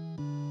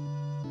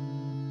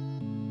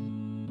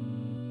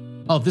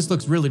 Oh, this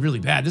looks really, really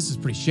bad. This is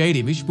pretty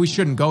shady. We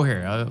shouldn't go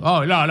here.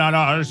 Oh,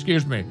 no,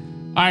 excuse me.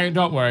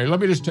 Don't worry. Let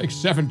me just take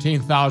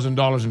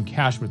 $17,000 in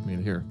cash with me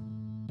here.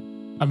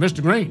 I'm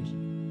Mr. Green's.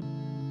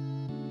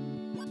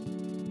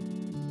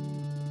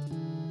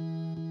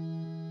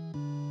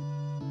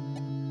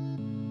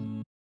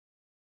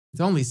 It's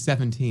only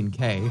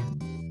 17K.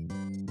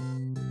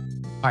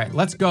 All right,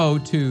 let's go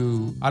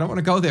to... I don't want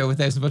to go there with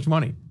this much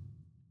money.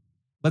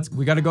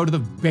 We got to go to the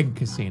big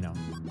casino.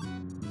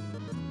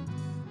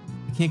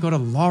 I can't go to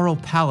Laurel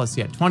Palace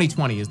yet.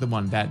 2020 is the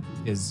one that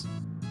is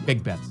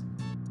big bets.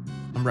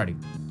 I'm ready.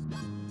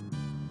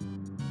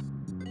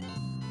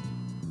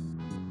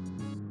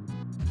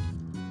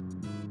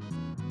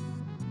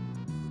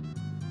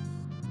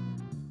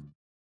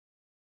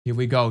 Here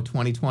we go,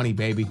 2020,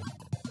 baby.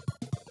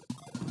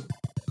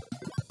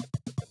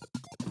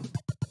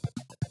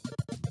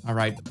 All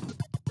right,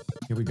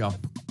 here we go.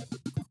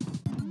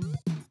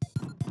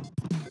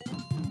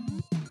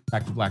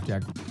 Back to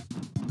blackjack.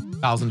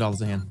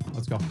 $1,000 a hand.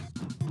 Let's go.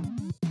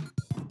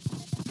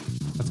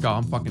 Let's go.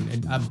 I'm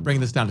bringing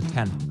this down to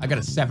 10. I got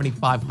a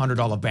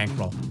 $7,500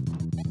 bankroll.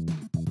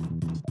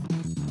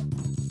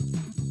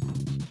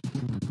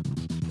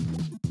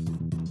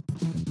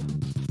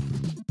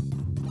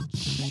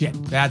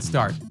 Shit, bad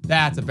start.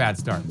 That's a bad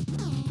start.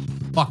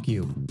 Fuck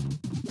you.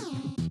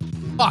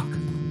 Fuck.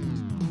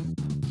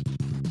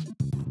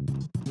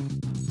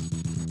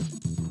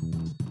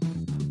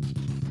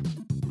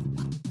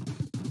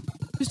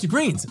 Mr.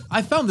 Greens,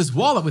 I found this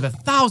wallet with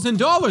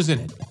 $1,000 in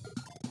it.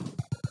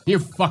 You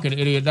fucking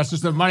idiot. That's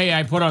just the money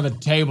I put on the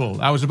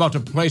table. I was about to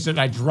place it and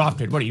I dropped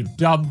it. What are you,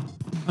 dumb?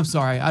 I'm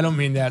sorry, I don't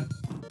mean that.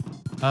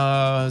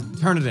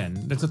 Turn it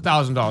in. That's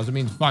 $1,000. It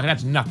means fuck,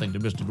 that's nothing to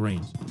Mr.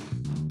 Greens.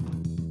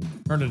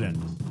 Turn it in.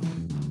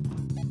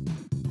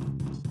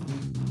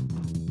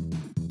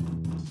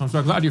 I'm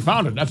so glad you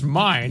found it. That's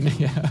mine.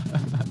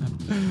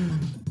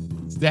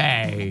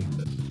 Stay.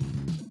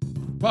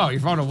 Wow, you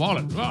found a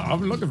wallet. Oh,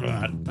 I'm looking for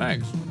that.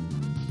 Thanks.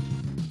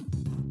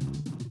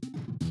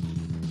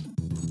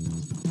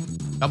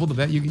 Double the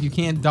bet? You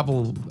can't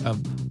double...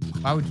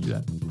 why would you do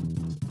that?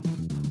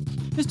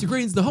 Mr.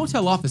 Greens, the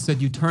hotel office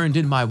said you turned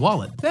in my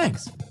wallet.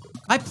 Thanks.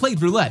 I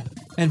played roulette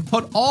and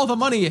put all the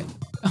money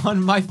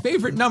on my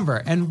favorite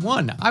number and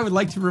won. I would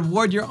like to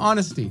reward your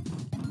honesty.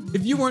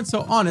 If you weren't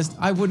so honest,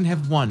 I wouldn't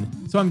have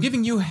won. So I'm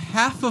giving you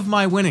half of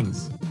my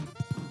winnings.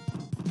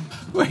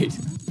 Wait.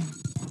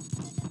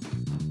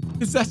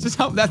 That's just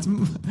how, that's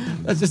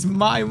just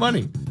my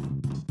money.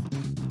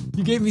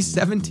 You gave me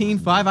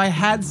 17.5. I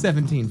had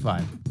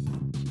 17.5.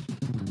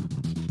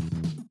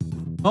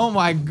 Oh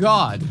my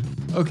God.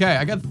 Okay,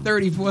 I got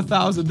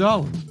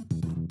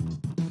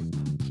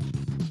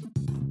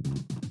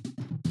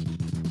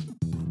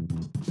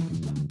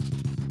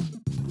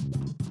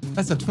 $34,000.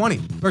 That's a 20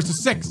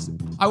 versus 6.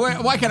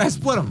 Why can't I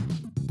split them?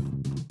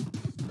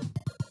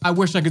 I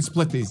wish I could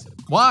split these.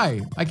 Why?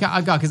 I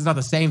can't, because it's not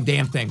the same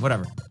damn thing.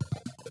 Whatever.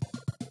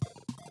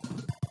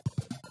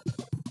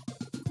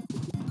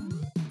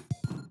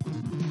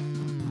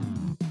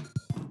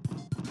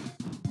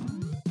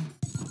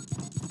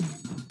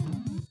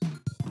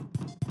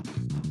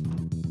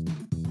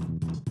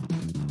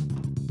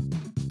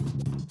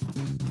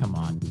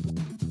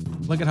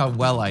 Look at how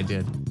well I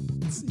did.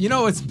 You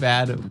know it's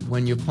bad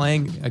when you're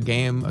playing a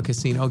game, a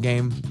casino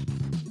game,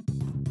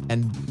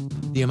 and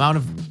the amount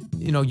of,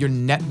 your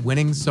net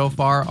winnings so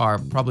far are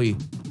probably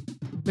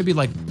maybe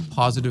like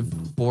positive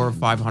 $400 or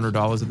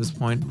 $500 at this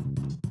point.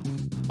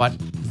 But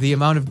the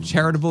amount of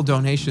charitable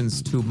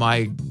donations to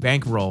my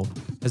bankroll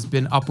has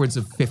been upwards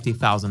of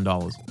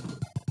 $50,000.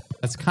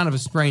 That's kind of a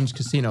strange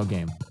casino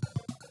game.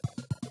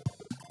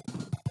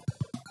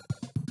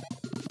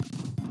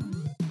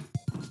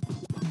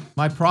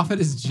 My profit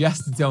is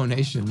just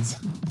donations.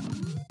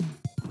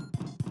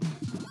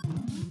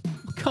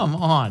 Come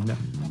on.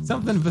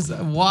 Something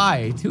besides.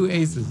 Why? 2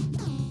 aces.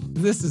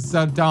 This is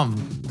so dumb.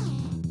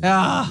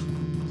 Ah.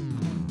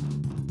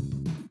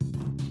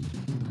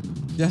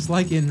 Just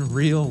like in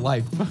real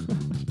life.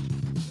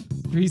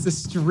 He's a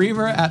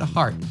streamer at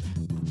heart.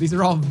 These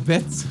are all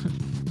bits.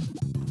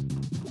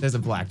 There's a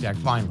blackjack,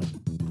 finally.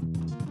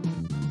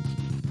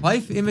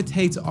 Life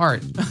imitates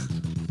art.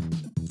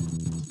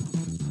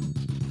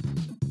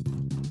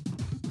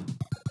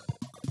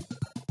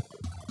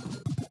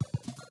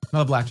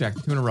 Another blackjack,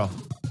 2 in a row.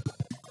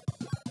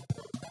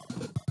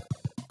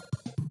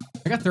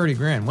 got 30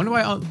 grand. When do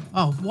I,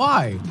 oh,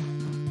 why?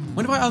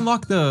 When do I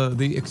unlock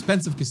the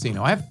expensive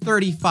casino? I have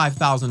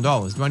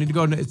 $35,000. Do I need to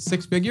go into it's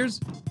 6 figures?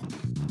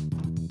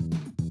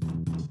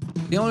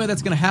 The only way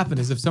that's gonna happen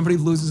is if somebody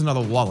loses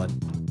another wallet.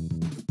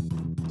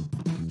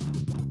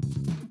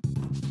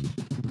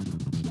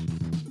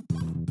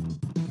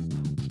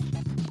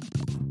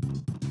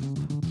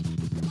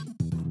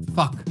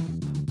 Fuck.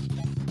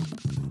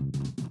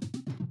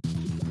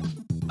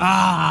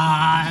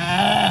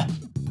 Ah!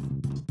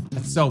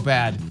 That's so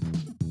bad.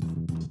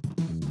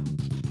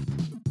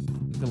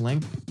 The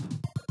link?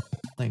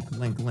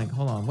 Link.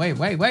 Hold on. Wait.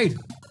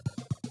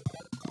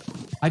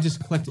 I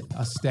just clicked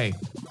a stay.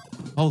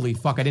 Holy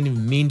fuck, I didn't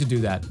even mean to do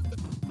that.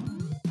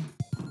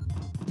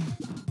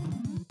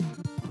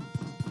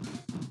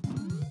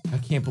 I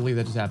can't believe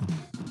that just happened.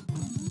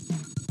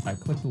 Alright,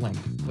 click the link.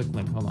 Click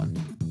link. Hold on.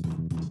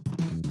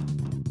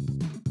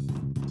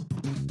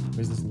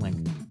 Where's this link?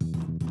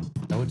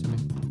 Show it to me.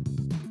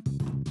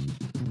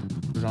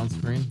 Put it on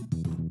screen.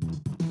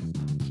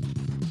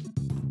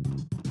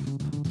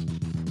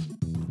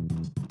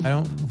 I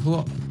don't...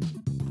 Who...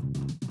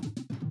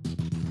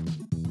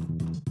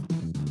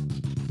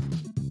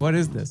 What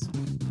is this?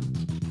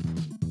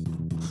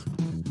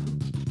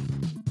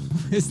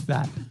 Who is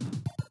that?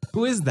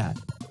 Who is that?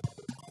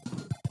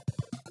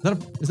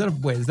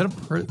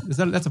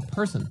 That's a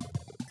person.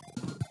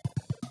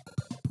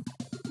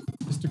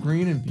 Mr.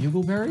 Green and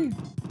Bugleberry?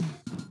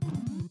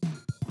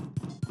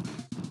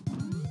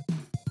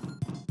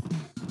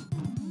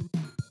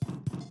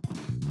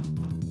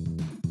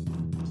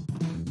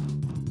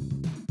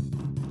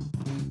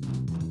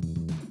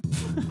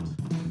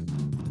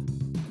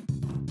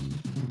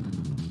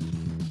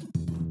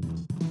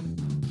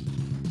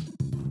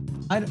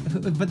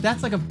 But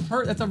that's like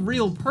that's a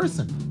real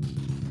person.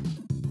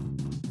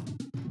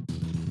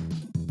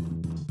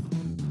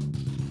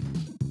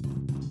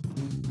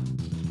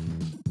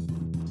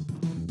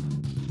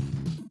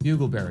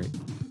 Bugleberry.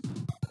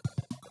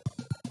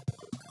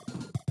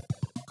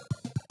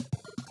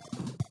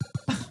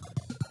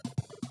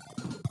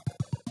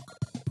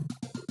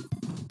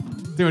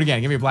 Do it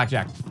again. Give me a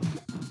blackjack.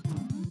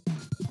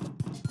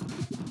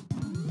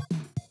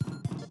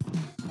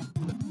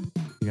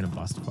 You're gonna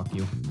bust. Fuck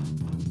you.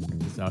 Check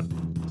this out.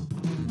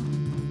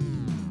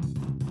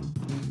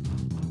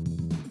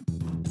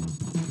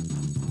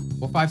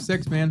 Four, 5,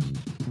 6, man.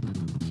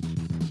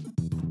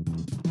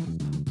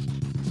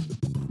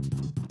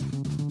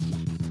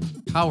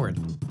 Howard.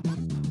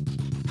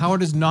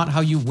 Howard is not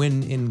how you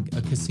win in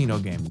a casino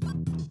game.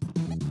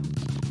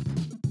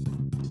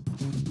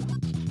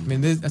 I mean,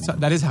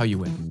 that is how you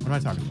win. What am I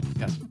talking about?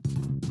 Yes.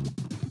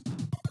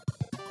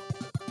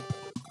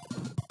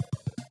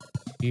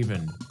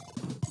 Even.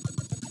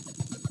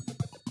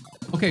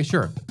 Okay,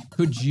 sure.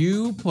 Could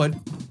you put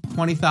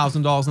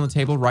 $20,000 on the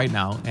table right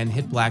now and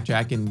hit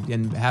blackjack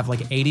and have like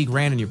 80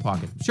 grand in your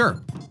pocket?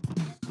 Sure.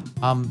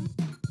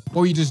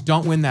 Or you just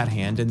don't win that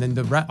hand and then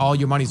all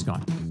your money's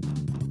gone.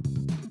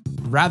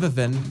 Rather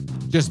than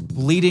just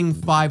bleeding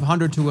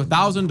 $500 to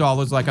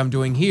 $1,000 like I'm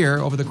doing here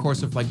over the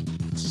course of like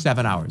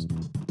 7 hours.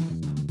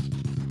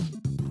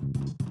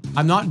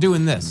 I'm not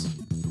doing this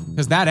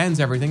because that ends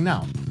everything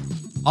now.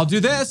 I'll do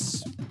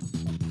this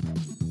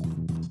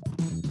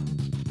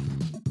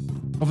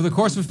over the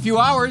course of a few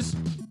hours.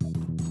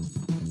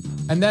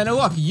 And then, oh,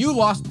 look, you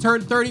lost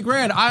 30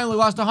 grand. I only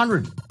lost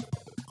 100.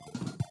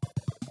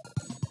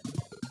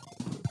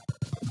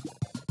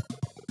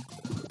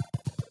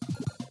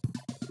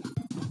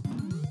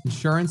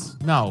 Insurance?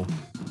 No.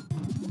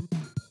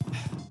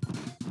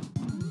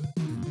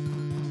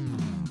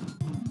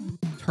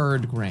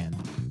 Turd grand.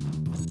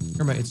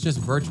 It's just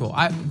virtual.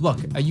 Look,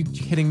 are you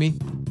kidding me?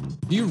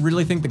 Do you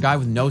really think the guy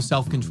with no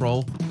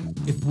self-control,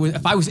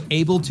 if I was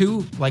able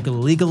to, like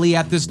legally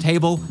at this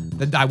table,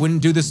 that I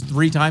wouldn't do this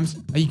 3 times?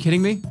 Are you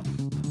kidding me?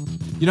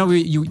 You know,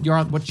 you're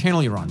on what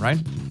channel you're on, right?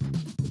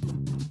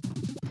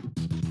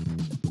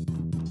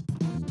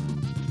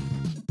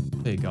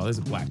 There you go. There's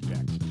a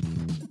blackjack.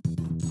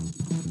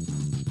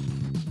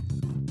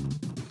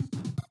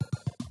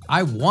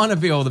 I want to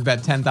be able to bet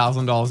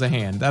 $10,000 a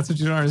hand. That's what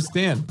you don't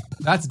understand.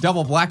 That's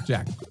double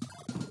blackjack.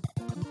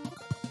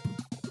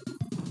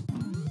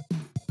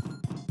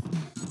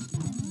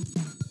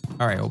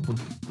 All right,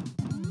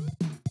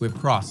 we've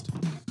crossed.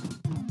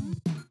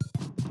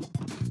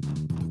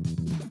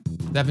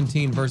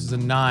 17 versus a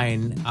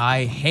 9.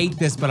 I hate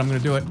this, but I'm gonna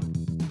do it.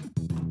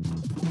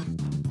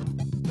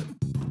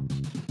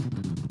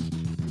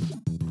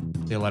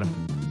 See you later.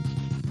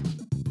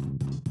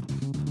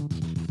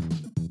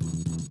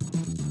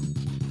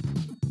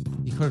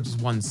 You could have just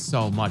won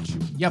so much.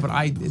 Yeah, but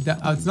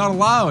it's not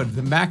allowed.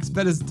 The max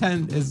bet is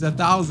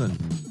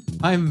 1,000.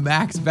 I'm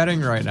max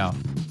betting right now.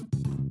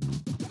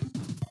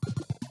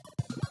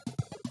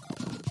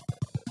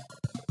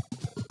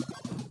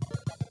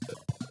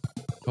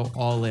 Go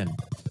all in.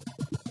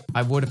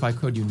 I would if I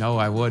could, you know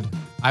I would.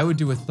 I would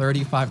do a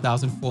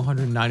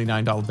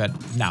 $35,499 bet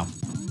now.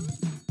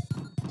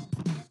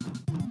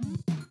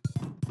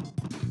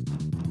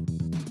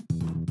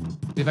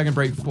 See if I can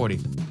break 40.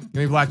 Give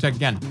me blackjack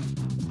again.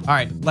 All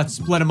right, let's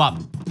split them up.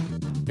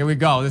 Here we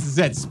go. This is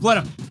it.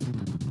 Split them.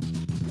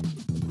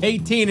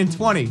 18 and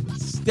 20.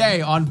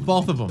 Stay on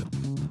both of them.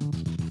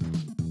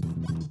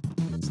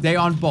 Stay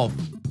on both.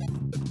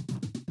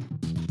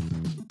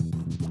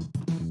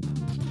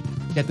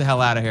 Get the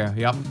hell out of here.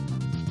 Yep.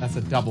 That's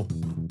a double.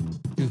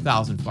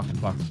 2,000 fucking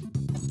bucks.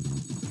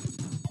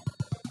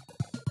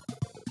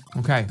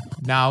 Okay,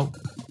 now.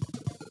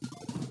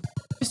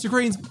 Mr.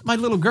 Greens, my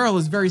little girl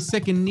is very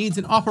sick and needs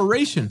an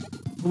operation.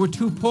 We're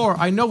too poor.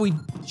 I know we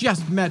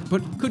just met,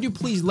 but could you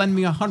please lend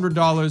me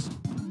 $100?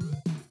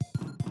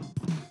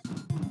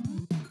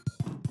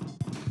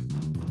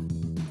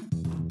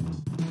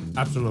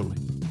 Absolutely.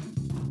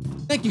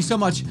 Thank you so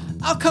much.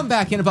 I'll come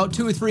back in about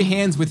 2 or 3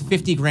 hands with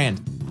 50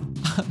 grand.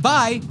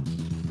 Bye.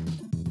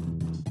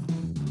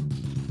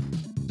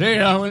 See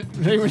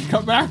when you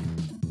come back?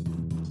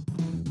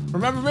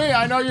 Remember me?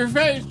 I know your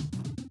face.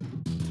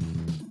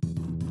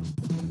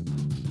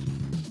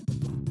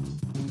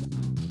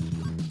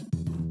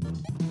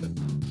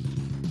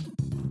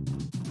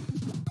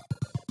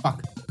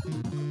 Fuck.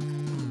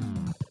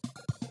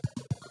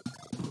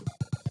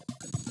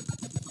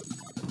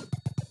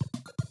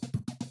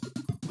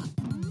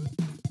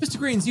 Mr.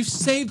 Greens, you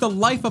saved the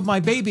life of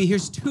my baby.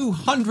 Here's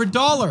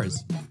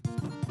 $200.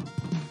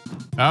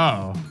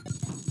 Oh.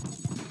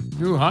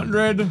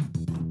 200.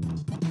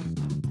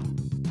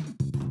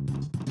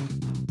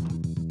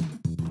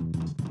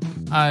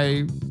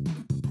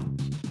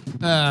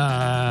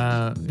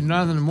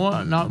 Nothing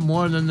more, not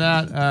more than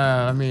that.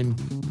 I mean,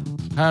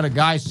 I had a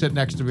guy sit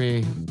next to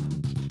me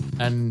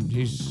and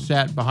he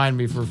sat behind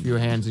me for a few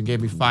hands and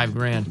gave me 5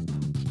 grand.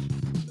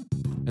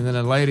 And then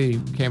a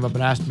lady came up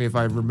and asked me if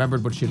I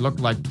remembered what she looked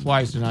like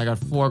twice, and I got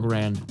 4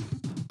 grand.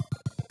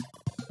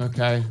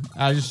 Okay,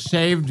 I just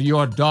saved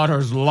your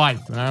daughter's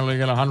life, and I only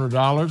got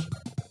 $100.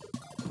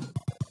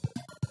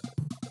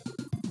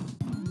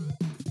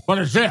 What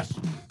is this?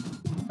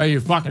 Are you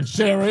fucking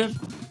serious?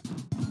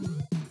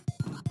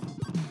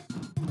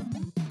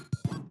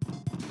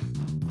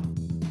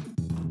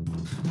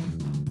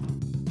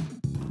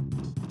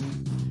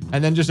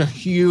 And then just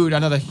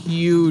another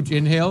huge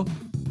inhale.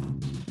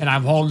 And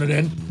I'm holding it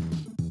in.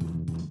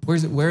 Where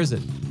is it? Where's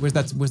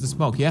the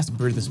smoke? He has to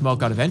breathe the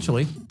smoke out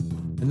eventually.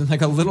 And then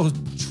like a little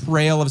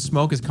trail of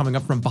smoke is coming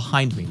up from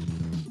behind me.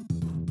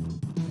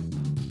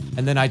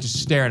 And then I just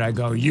stare and I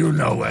go, you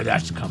know where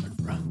that's coming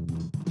from.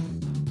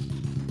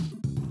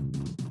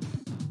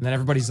 And then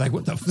everybody's like,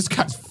 what the f- this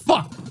guy's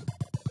fucked.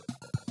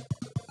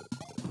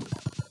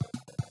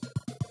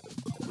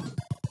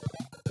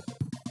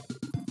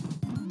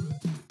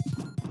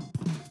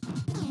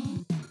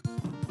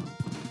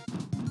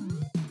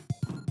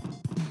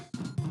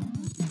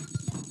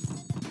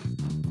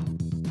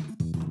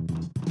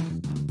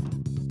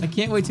 I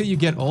can't wait till you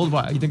get old.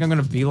 What, you think I'm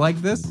gonna be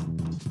like this?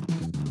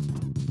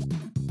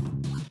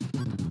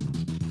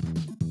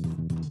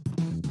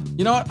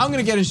 You know what? I'm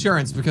gonna get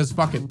insurance because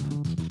fuck it.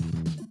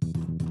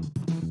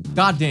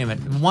 God damn it.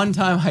 One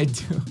time I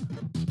do.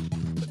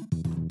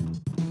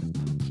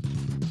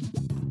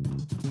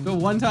 The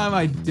one time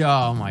I do.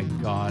 Oh my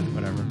god.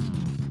 Whatever.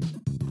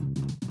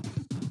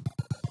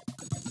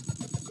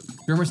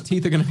 Jerma's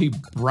teeth are gonna be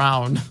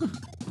brown.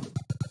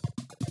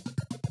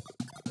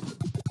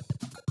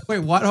 Wait,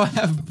 why do I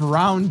have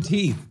brown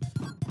teeth?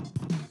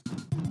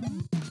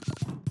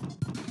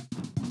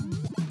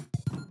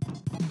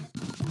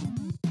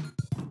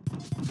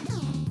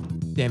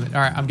 Damn it.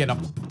 Alright, I'm getting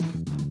up.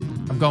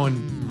 I'm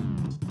going.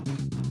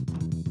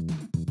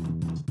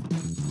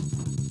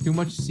 Too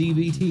much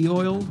CBT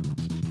oil?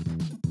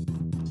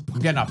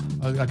 I'm getting up.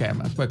 Okay, I'm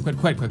quick.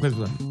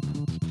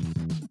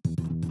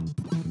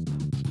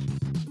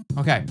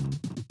 Okay.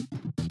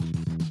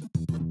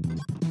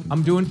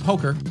 I'm doing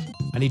poker.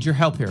 I need your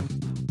help here.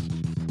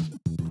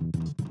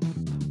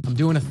 I'm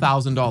doing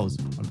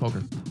 $1,000 on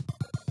poker.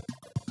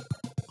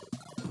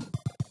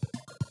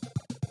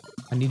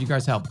 I need you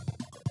guys' help.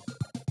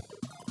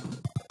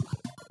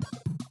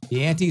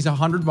 The ante's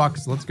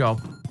 $100. Let's go.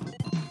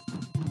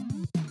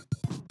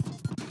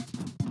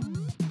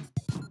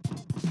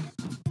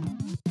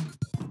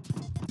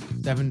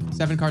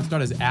 Seven cards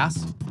start as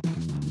ass.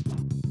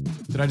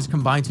 Did I just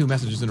combine 2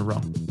 messages in a row?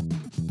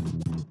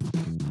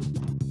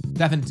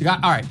 7. All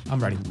right, I'm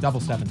ready. Double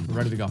 7. We're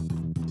ready to go.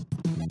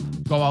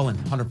 Go all in.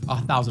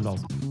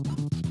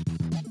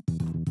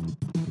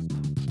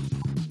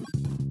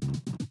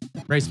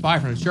 $1,000. Raise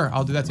 500. Sure,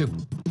 I'll do that too.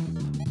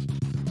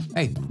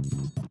 Hey,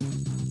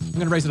 I'm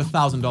gonna raise it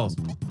 $1,000.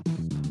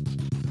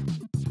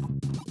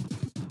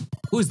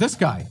 Who is this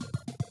guy?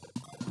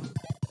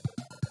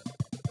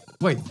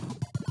 Wait,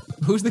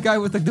 who's the guy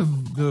with like the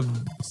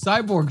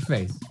cyborg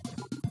face?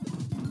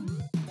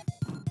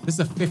 This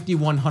is a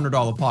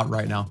 $5,100 pot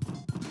right now.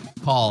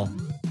 Call.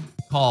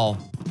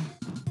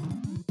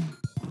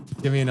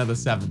 Give me another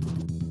 7.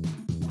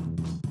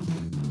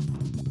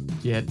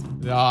 Get.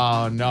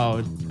 Oh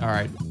no. All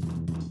right.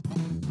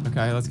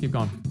 Okay, let's keep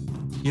going.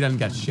 He doesn't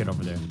get shit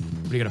over there.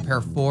 What do you got? A pair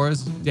of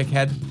 4s,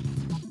 dickhead.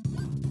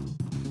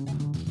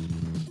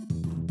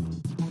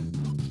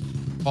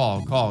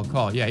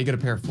 Call. Yeah, you got a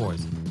pair of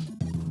 4s.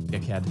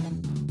 dickhead.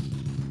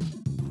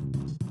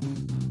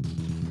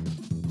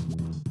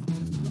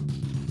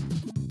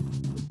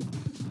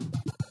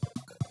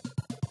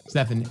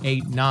 Seven,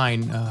 8,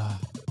 9.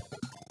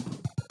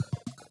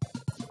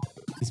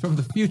 He's from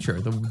the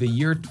future, the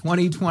year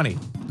 2020.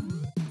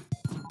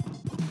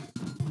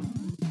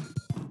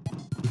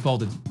 He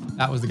folded.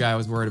 That was the guy I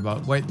was worried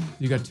about. Wait,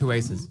 you got 2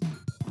 aces.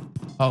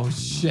 Oh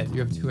shit, you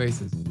have 2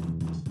 aces.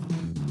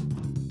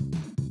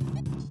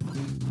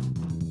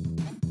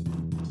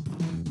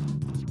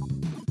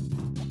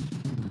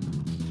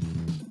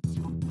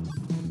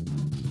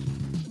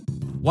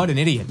 What an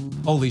idiot.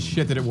 Holy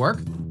shit, did it work?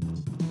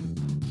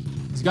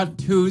 He's got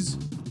 2s.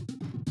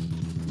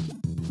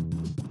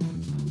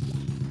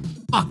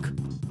 Fuck.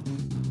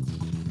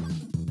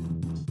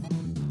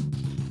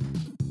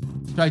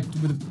 Should I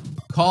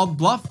call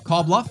bluff?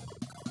 Call bluff?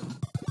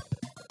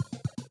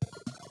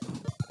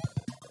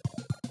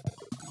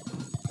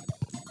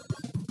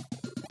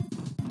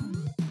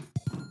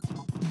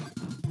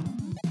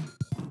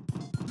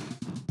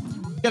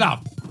 Get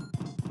up.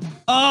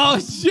 Oh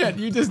shit,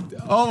 you just,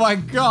 oh my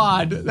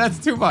god, that's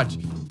too much.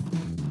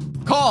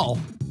 Call.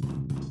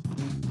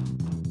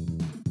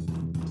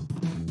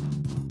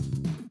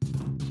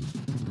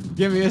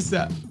 Give me a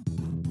set.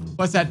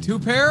 What's that, 2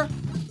 pair?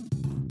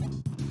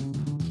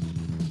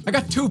 I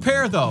got 2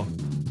 pair though.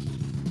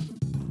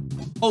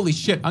 Holy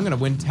shit, I'm gonna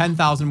win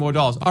 10,000 more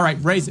dollars. All right,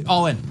 raise it,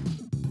 all in.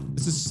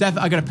 This is 7,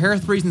 I got a pair of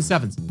 3s and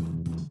 7s.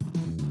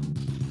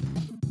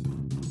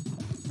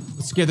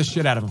 Let's scare the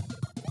shit out of him.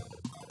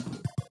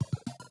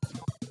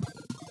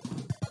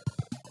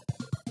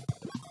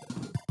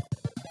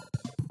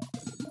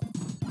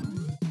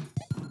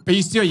 Are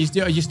you still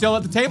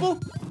at the table?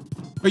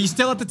 Are you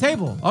still at the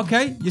table?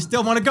 Okay, you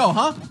still want to go,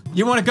 huh?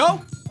 You want to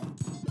go?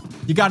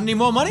 You got any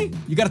more money?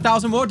 You got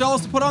 $1,000 more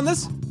to put on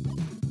this?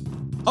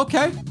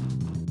 Okay.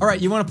 All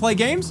right, you want to play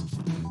games?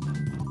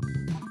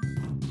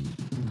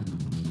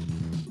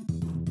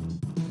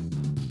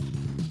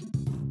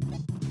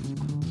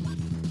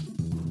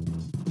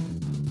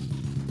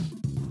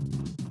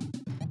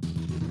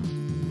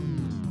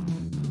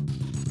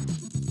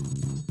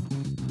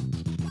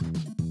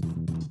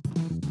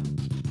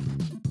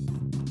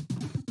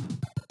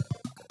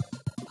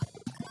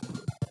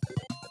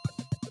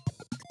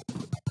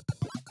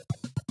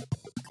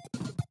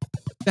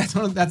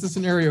 That's a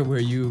scenario where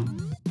you're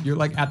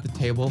like at the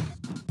table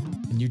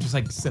and you just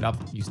like sit up,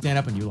 you stand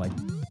up and you like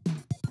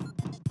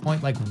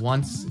point like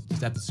once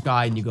just at the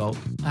sky and you go,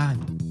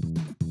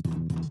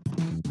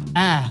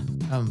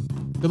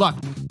 good luck.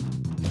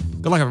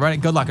 Good luck, everybody.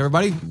 Good luck,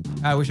 everybody.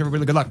 I wish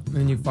everybody good luck. And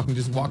then you fucking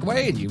just walk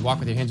away and you walk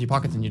with your hands in your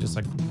pockets and you just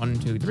like 1,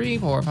 2, 3,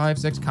 4, 5,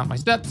 6, count my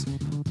steps.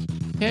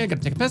 Okay,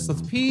 gotta take a piss.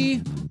 Let's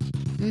pee.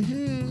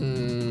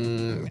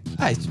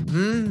 Nice.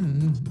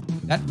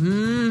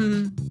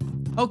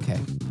 Okay.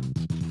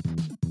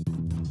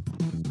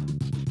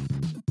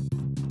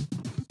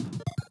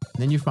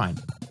 Then you're fine.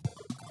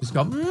 Just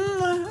go,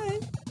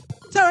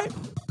 it's all right.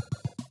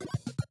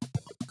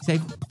 Say,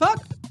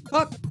 fuck,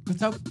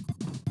 it's okay,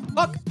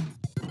 fuck.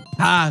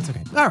 It's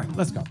okay. All right,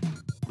 let's go.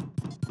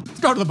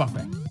 Let's go to the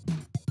buffet.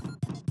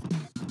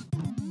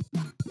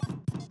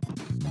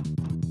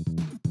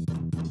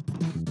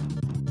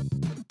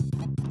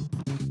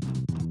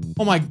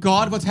 Oh my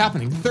god, what's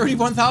happening?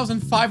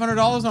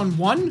 $31,500 on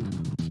one?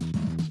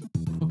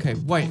 Okay,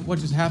 wait, what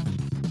just happened?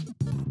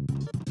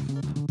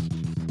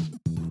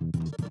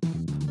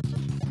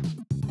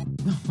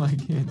 No, I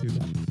can't do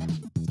that.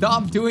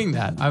 Stop doing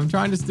that. I'm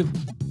trying to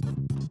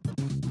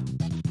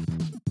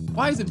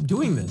Why is it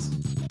doing this?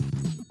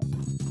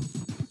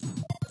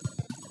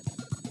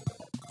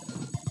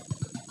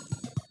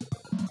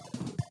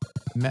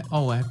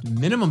 Oh, I have to,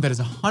 minimum bet is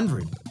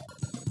 100.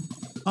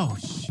 Oh,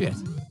 shit.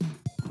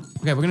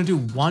 Okay, we're gonna do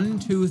 1,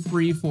 2,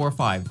 3, 4,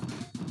 5.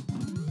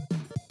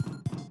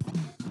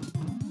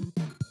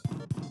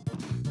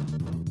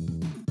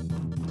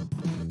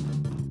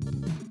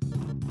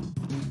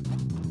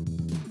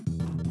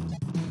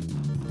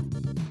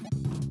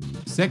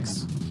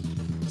 Six,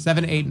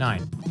 7, 8,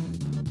 9.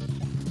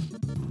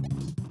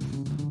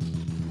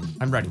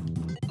 I'm ready.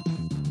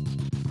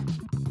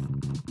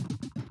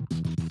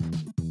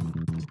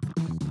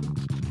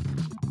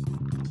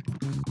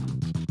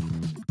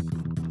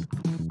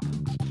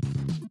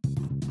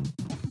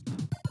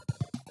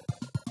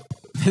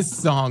 This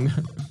song. Is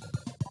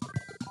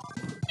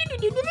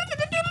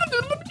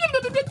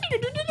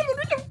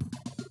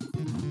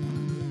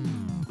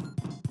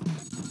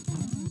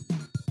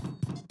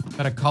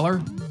that a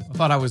color? I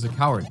thought I was a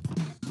coward.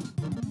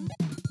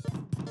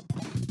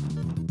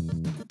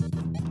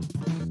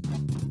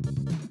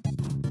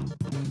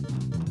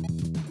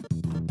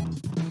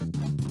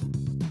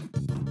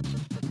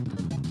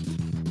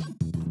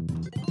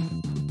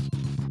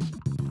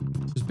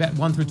 Just bet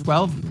 1 through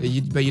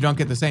 12, but you don't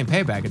get the same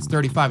payback. It's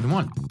 35 to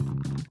 1.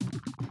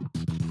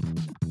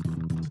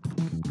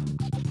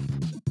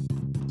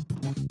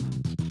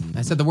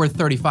 I said the word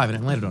 35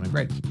 and it landed on it.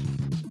 Great.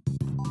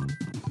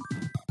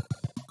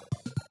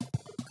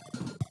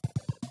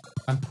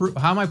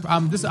 How am I?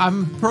 Look,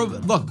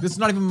 this is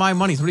not even my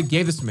money. Somebody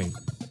gave this to me.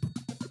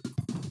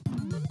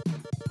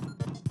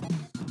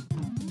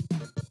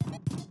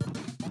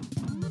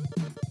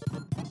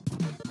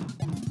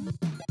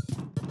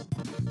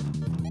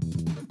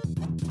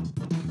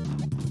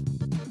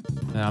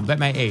 I'll bet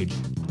my age.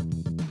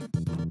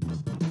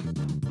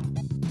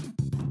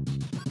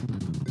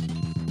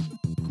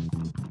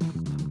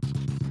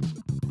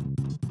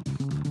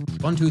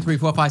 One, 2, 3,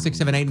 4, 5, 6,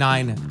 7, 8,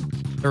 9,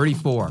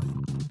 34.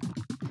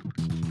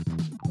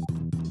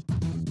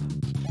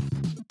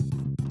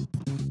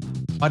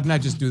 Why didn't I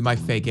just do my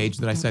fake age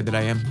that I said that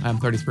I am? I'm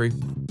 33.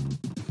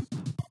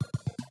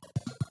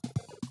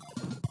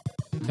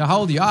 Now, how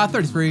old are you?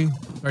 33.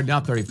 Or now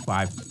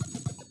 35.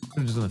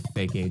 I'm just on the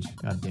fake age.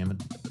 God damn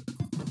it.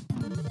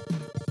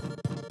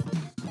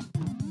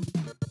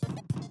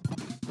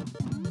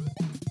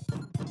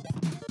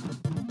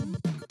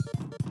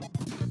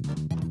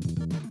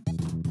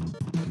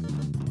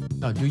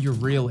 No, do your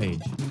real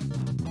age.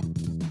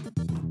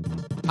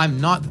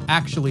 I'm not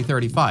actually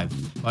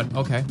 35, but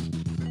okay.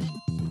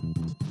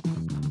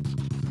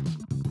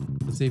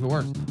 Let's see if it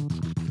works.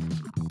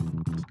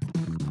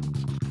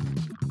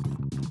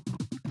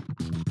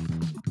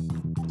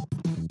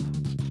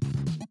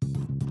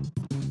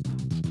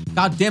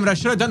 God damn it, I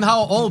should have done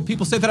how old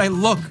people say that I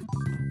look.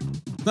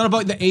 It's not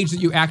about the age that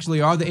you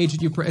actually are, the age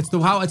that you...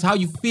 It's how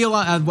you feel.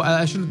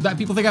 That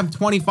people think I'm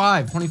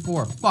 25,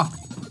 24. Fuck.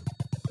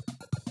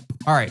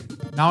 Alright,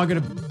 now I'm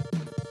gonna...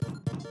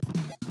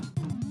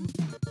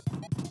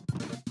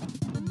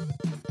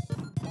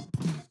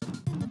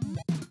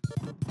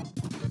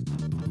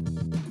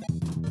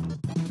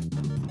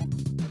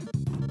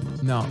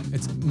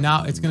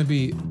 No, it's gonna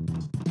be...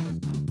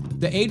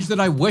 the age that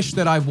I wish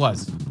that I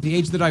was. The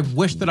age that I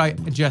wish that I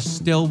just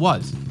still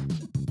was.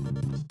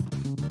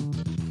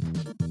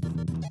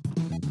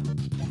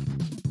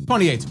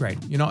 28's great.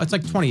 You know, it's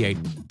like 28.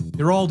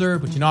 You're older,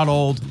 but you're not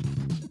old.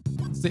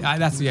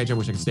 That's the age I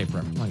wish I could stay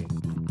forever. 28.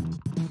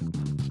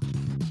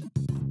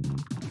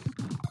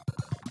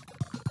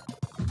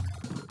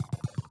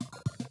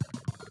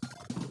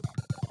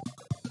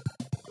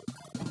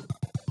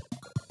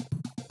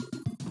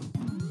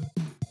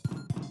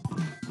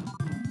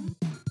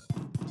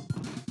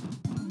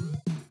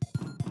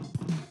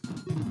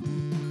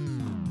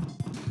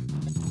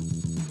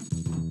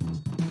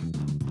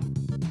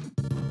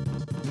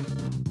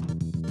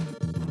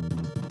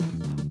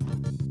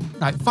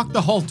 Alright, fuck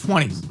the whole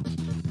 20s.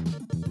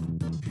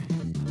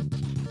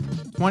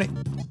 20.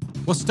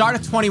 We'll start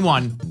at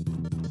 21.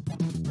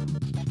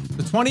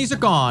 The 20s are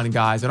gone,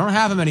 guys. I don't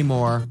have them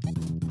anymore.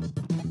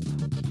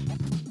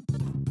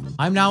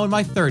 I'm now in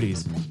my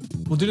 30s.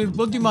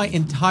 We'll do my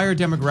entire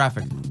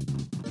demographic.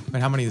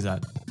 Wait, how many is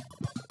that?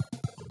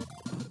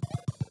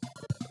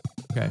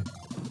 Okay.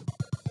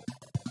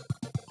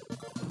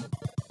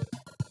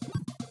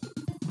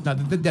 No,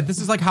 this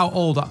is like how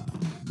old...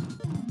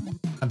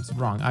 I'm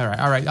wrong. All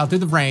right. I'll do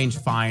the range.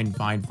 Fine.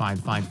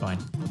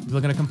 People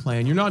are gonna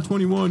complain. You're not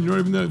 21. You're not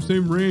even that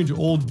same range,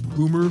 old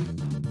boomer.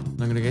 I'm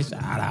gonna go, shut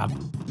up.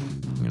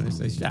 I'm gonna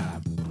say, shut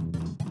up.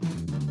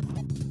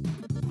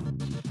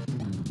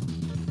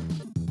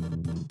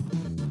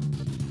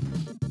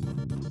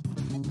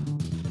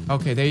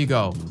 Okay, there you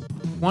go.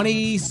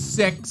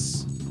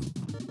 26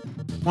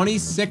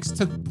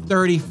 to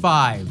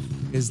 35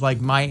 is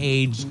like my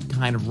age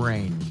kind of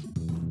range.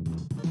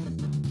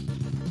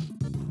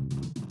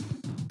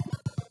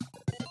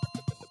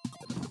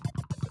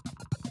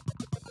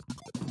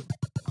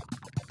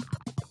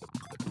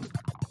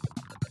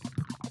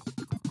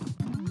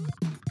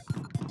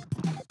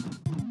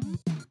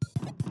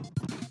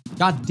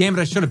 God damn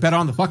it, I should have bet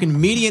on the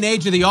fucking median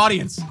age of the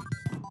audience.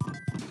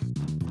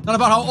 Not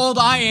about how old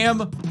I am.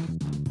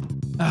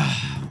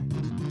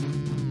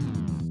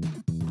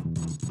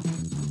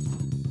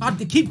 God,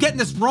 they keep getting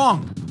this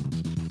wrong.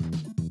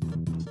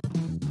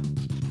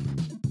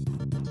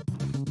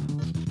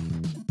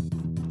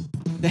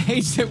 The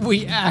age that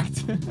we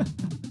act.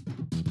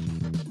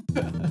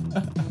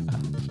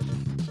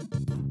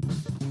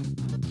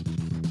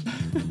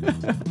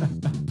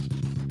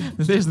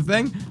 Here's the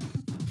thing.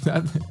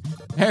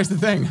 Here's the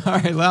thing. All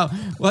right, well,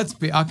 let's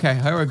be... Okay,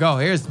 here we go.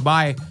 Here's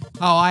how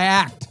I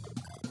act.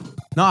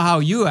 Not how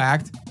you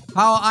act.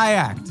 How I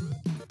act.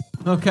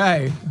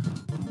 Okay.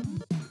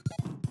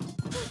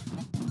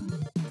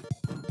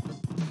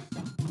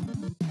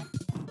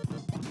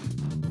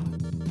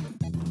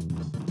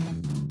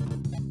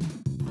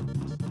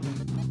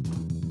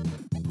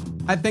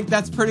 I think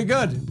that's pretty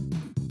good.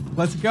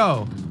 Let's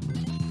go.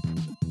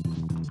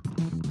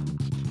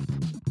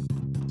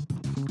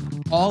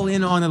 All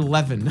in on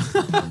 11. The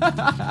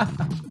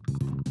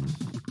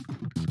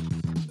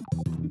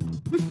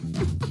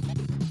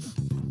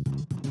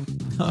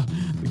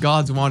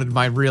gods wanted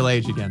my real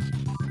age again.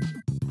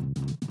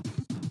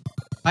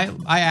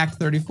 I act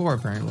 34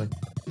 apparently.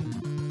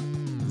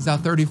 This is how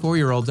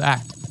 34-year-olds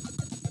act.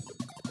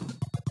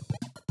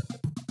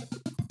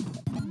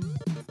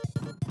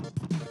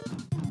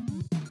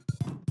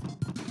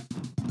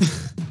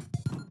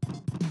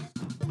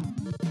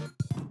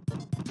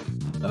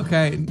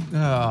 Okay.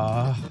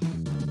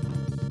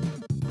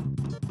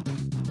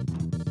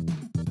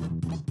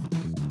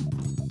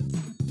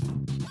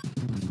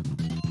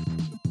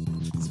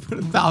 Let's put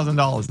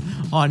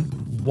 $1,000 on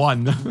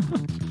one.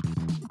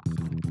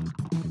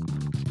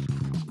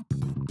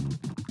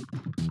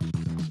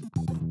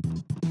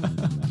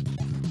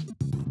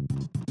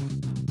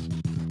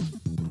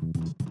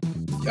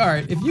 All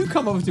right, if you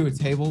come over to a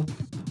table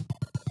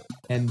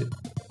and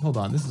hold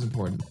on, this is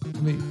important.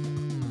 Let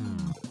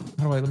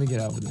me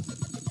get out of this.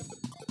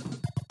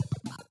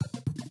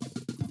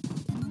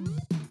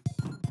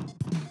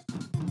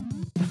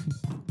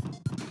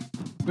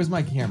 Where's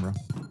my camera?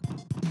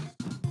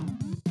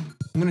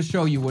 I'm gonna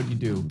show you what you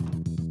do.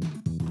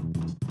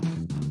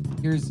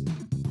 Here's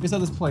how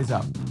this plays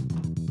out.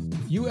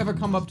 If you ever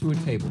come up to a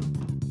table,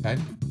 okay,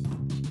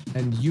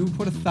 and you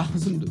put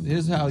 1,000,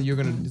 here's how you're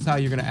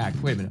gonna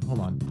act. Wait a minute, hold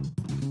on.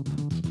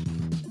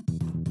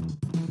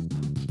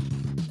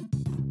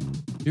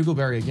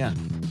 Bugleberry again.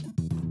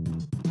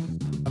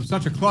 I'm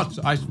such a klutz.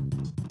 I'm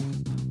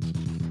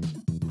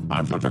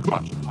such a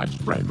klutz. I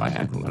sprained my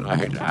ankle, and I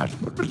hate to ask,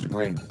 but Mr.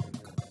 Green,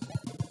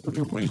 would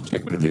you please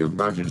take me to the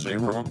emergency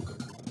room?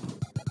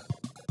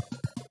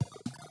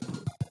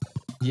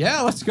 Yeah,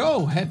 let's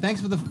go. Hey,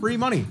 thanks for the free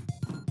money.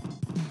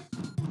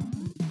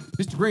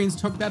 Mr. Greens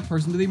took that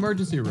person to the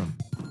emergency room.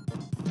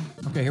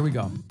 Okay, here we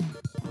go.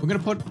 We're gonna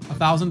put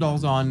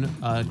 $1,000 on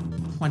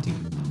 20.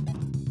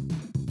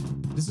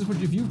 This is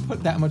what, if you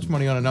put that much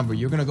money on a number,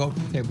 you're gonna go up to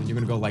the table and you're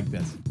gonna go like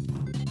this.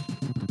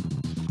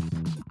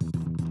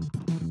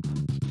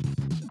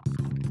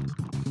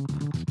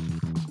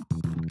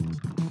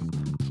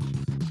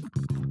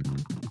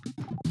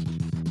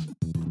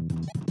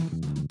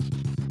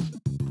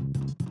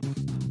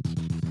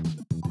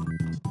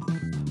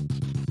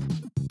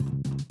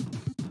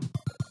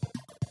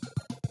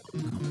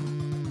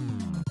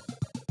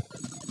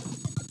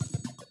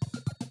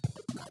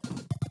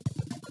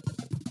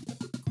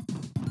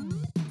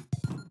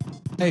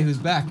 Hey, who's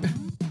back?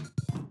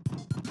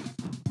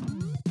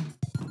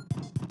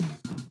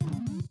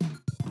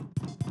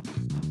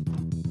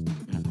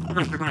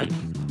 Mr. Green.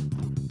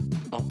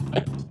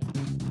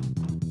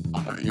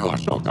 You are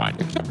so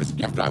kind. Accept this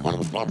gift. I want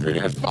to love you.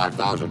 Here's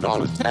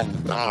 $5,000.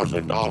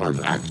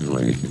 $10,000,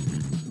 actually.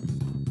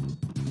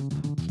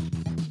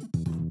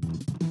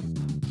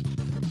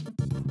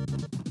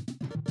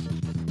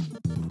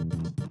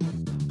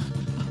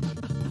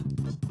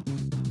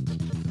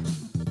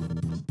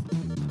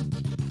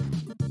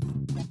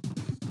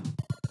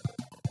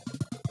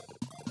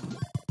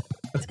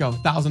 Let's go.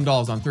 $1,000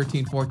 on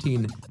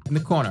 1314 in the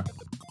corner.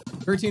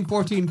 13,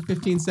 14,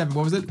 15, 7.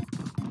 What was it?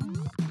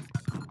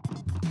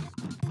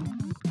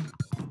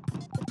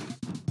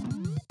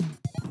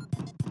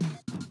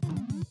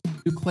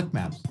 Do click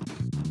maps.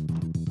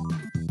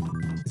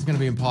 It's gonna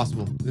be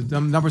impossible.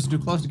 The numbers are too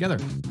close together.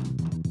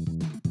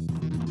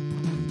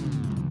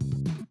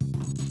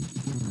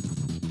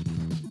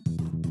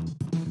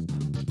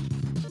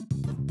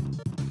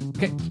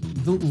 Okay,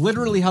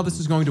 literally how this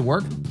is going to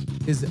work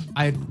is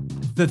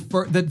the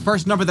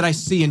first number that I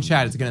see in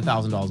chat is getting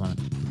 $1,000 on it.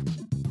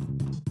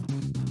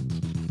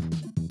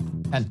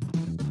 10.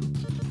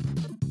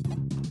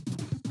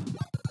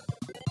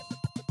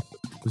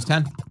 Who's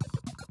 10?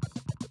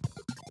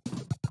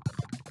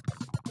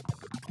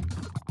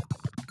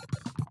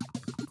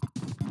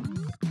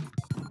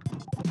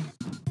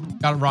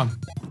 Got it wrong.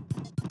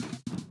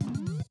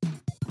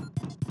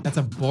 That's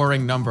a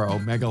boring number,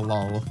 Omega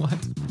lol. What?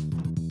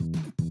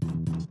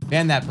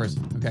 Ban that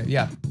person. Okay,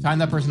 yeah. Time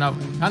that person out.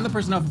 Time the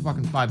person out for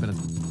fucking 5 minutes.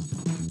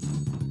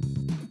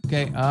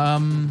 Okay,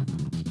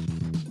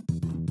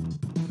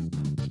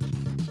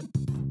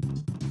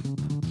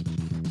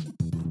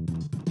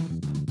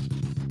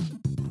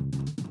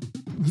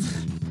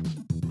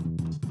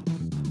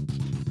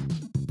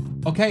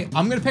 okay,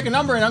 I'm gonna pick a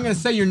number and I'm gonna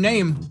say your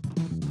name.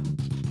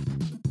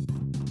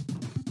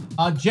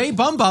 J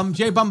Bum Bum,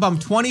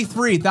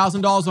 $23,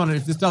 $1,000 on it.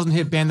 If this doesn't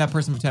hit, ban that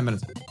person for 10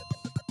 minutes.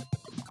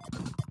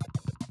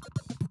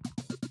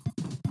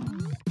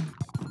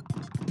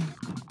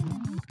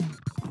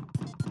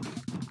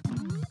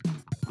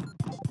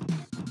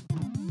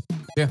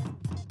 Yeah.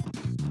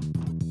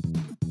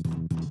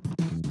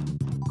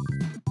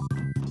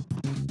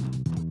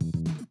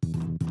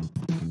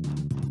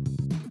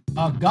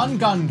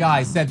 Gun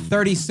Guy said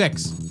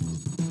 36.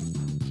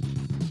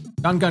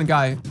 Gun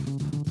Guy.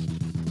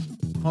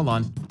 Hold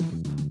on.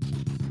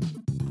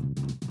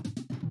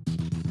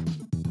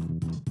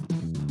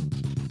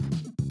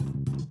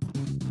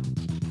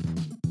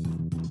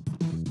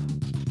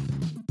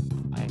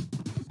 I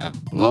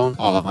have blown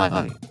all of my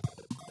money.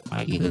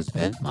 I even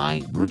spent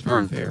my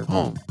return fare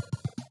home.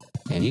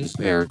 Can you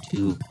spare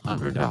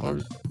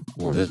 $200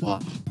 for this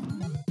watch?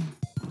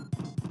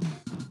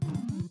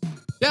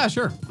 Yeah,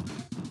 sure.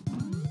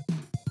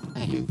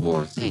 Thank you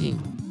for saying.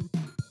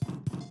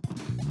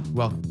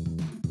 Well.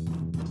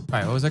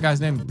 Alright, what was that guy's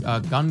name?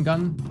 Gun Guy,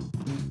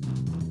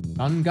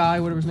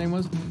 whatever his name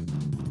was?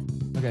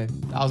 Okay,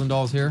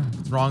 $1,000 here.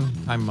 It's wrong.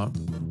 Time him out.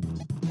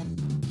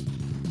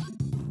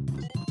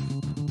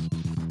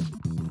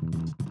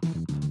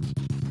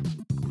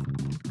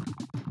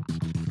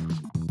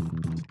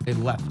 They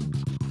left.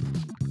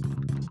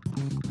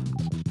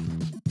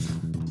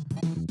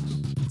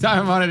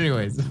 Time on it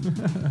anyways.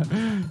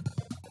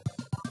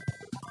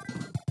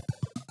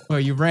 Well,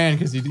 you ran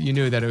because you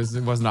knew that it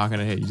was not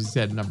gonna hit. You just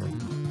said a number.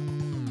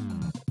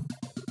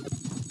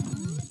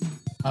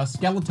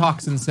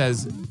 Skeletoxin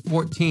says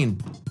 14.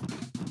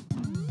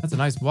 That's a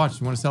nice watch.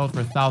 You want to sell it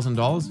for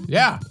 $1,000?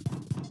 Yeah.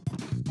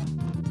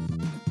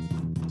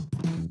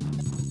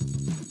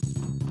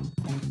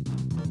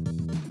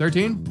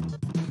 $13?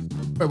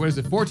 Wait, what is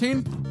it?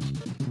 14?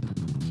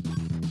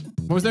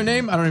 What was their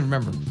name? I don't even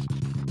remember.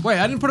 Wait,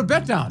 I didn't put a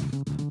bet down.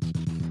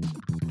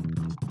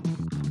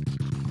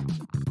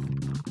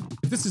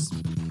 If this is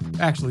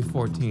actually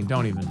 14,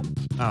 don't even.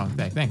 Oh,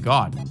 thank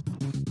God.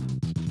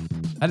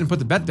 I didn't put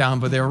the bet down,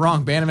 but they were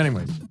wrong. Ban them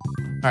anyways.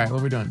 All right, what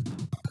are we doing?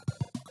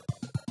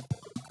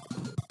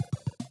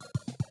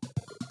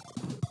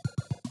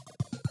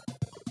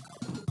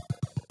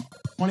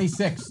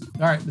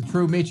 $26. All right, the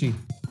true Michi.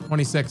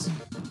 26.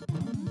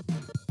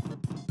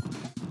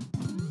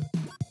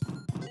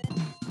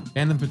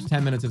 Ban them for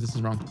 10 minutes if this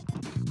is wrong.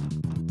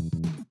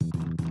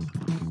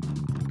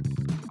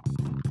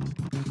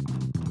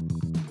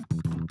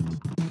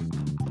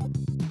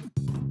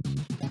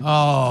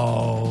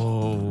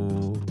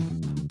 Oh.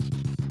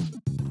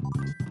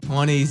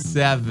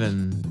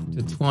 27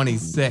 to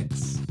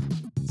 26.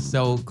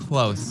 So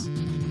close.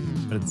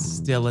 But it's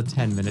still a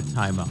 10-minute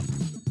timeout.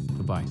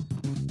 Goodbye.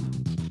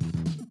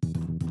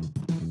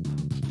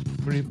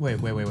 Wait.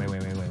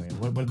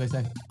 What did they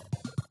say?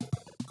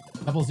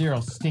 00,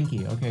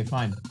 stinky. Okay,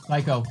 fine.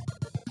 Psycho.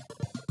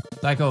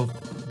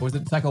 What was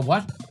it? Psycho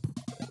what?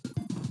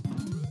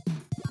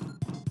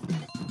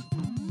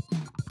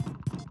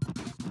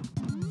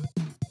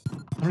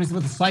 Somebody's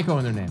with the psycho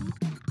in their name.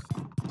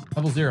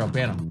 00,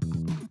 ban them.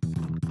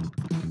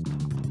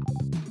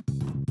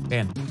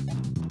 Ban.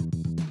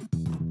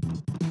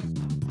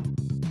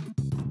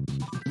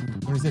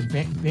 Somebody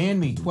said ban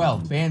me,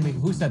 12. Ban me.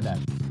 Who said that?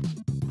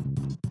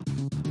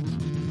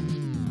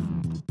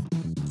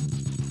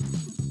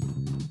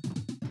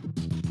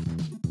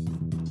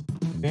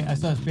 I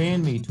saw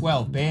ban me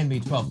 12, ban me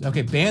 12.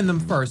 Okay, ban them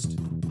first,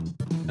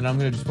 and I'm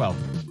gonna do 12.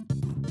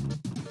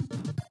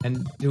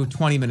 And do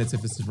 20 minutes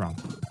if this is wrong.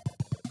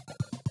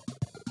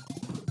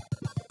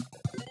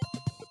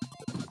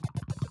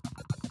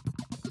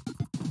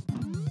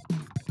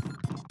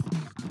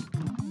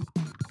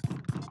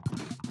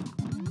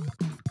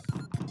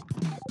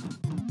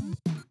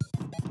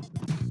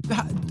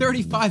 That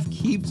 35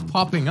 keeps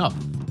popping up.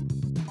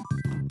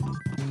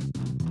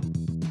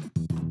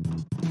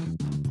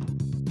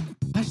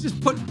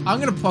 I'm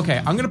gonna put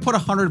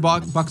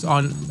 $100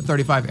 on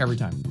 35 every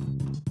time.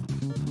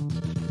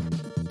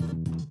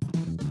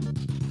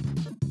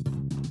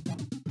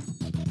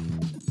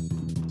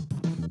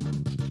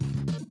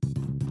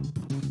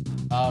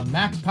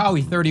 Max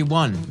Powie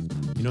 31.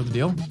 You know the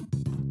deal?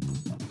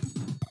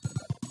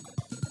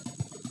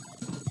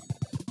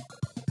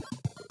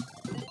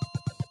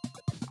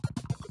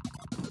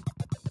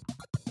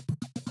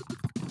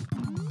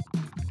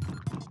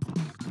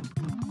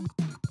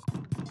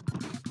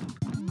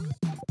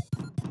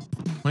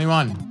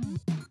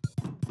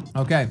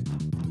 Okay.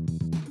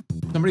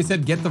 Somebody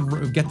said get the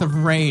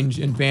range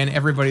and ban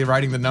everybody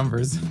writing the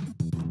numbers.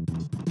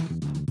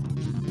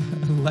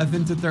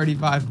 11 to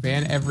 35,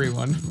 ban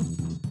everyone.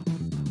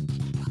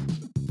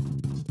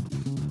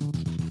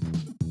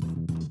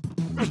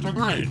 Mr.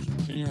 Green,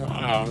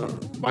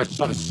 my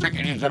son's sick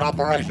and he's in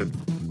operation,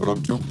 but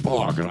I'm too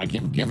poor because I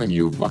keep giving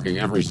you fucking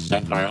every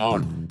cent I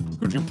own.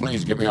 Could you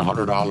please give me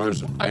 $100?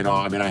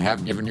 I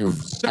have given you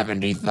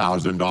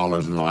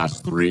 $70,000 in the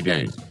last 3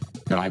 days.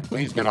 Can I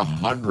please get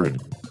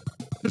 100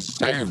 to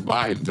save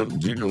my? Do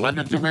you lend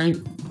it to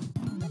me?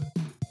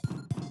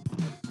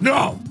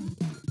 No.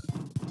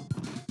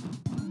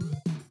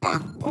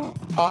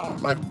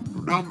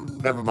 No,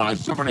 never mind.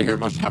 Somebody here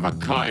must have a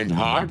kind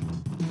heart.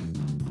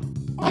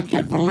 I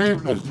can't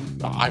believe this.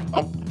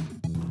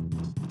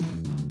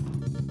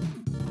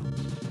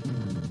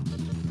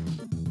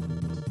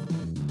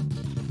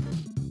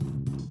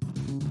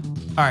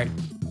 All right.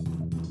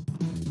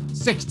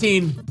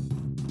 16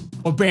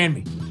 or ban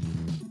me.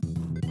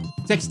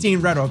 16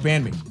 red or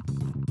ban me.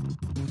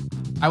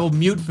 I will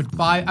mute for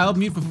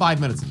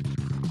 5 minutes.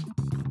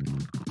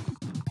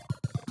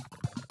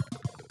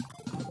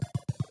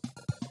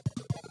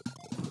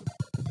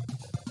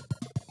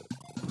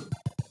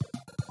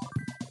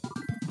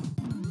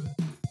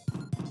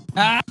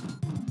 Ah!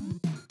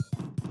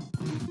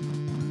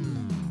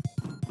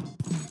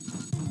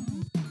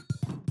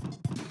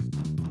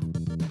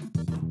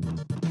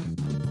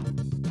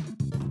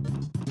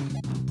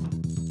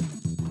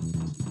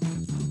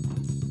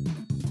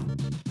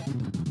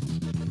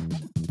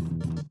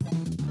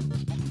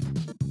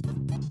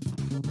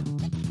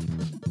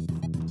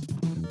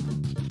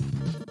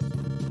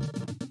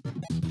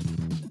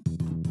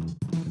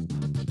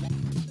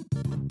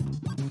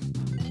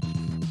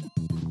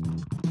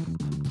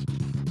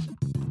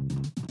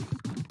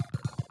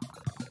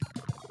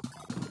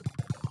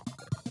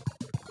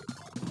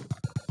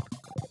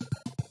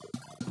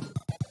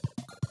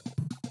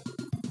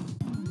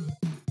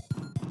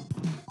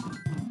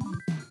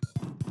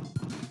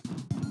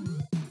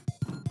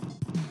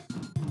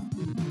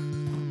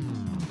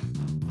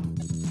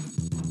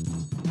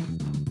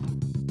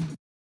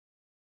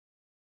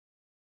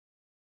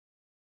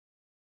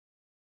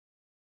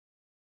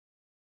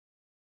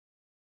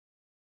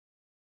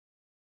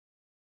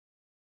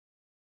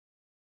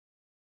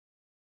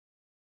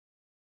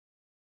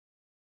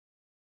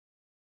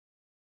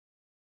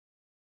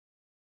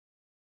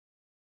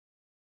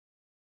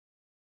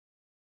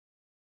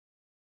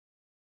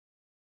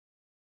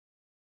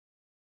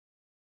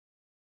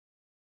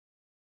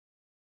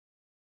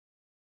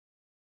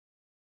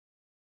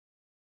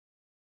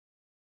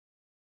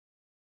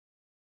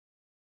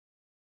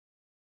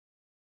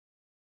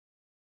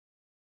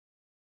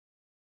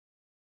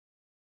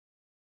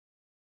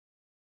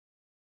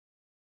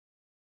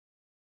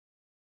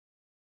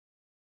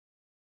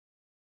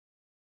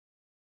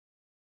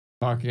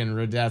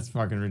 That's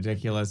fucking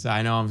ridiculous.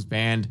 I know I'm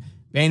banned.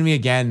 Ban me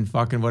again.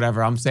 Fucking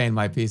whatever. I'm saying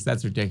my piece.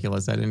 That's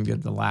ridiculous. I didn't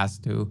get the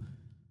last two.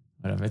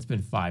 Whatever. It's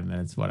been 5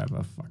 minutes.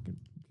 Whatever. Fucking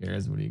who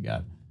cares? What do you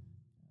got?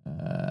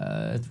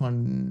 It's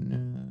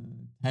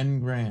 10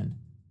 grand.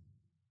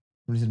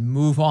 He said,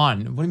 move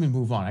on. What do you mean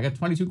move on? I got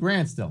 22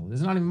 grand still. This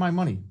is not even my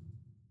money.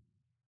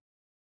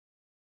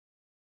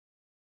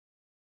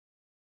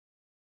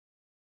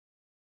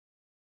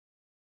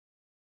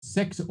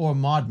 Six or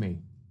mod me.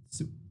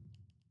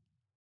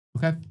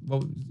 Okay.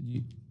 Well,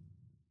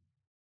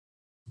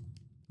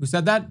 who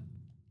said that?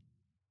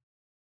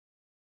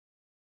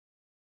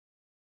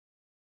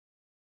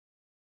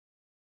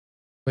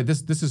 Wait,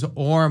 this is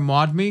or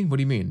mod me? What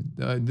do you mean?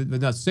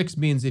 No, 6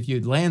 means if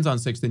it lands on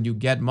 6, then you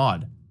get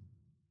mod.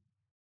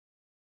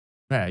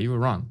 Yeah, you were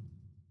wrong.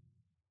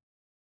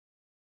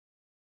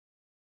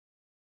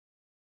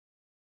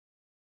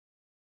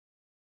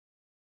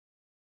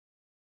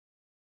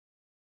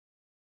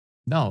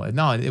 No,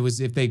 it was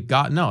if they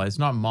got, no, it's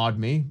not mod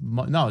me.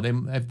 No,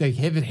 if they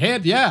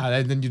hit,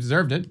 yeah, then you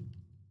deserved it.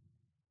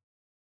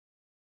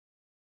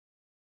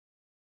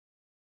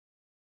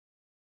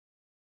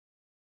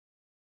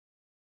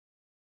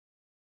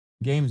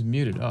 Game's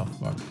muted. Oh,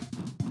 fuck.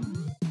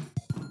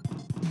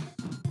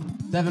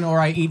 7 or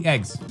I eat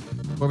eggs.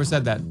 Whoever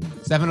said that.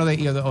 7 or they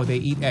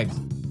eat eggs.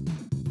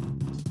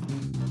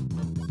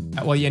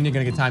 Well, yeah, and you're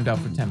gonna get timed out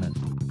for 10 minutes.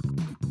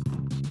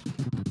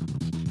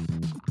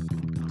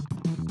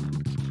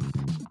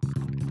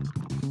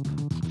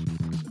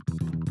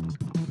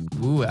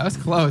 Ooh, that was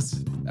close.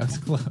 That was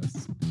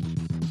close.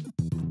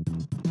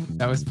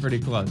 That was pretty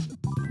close.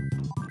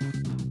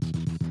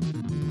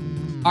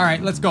 All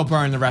right, let's go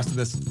burn the rest of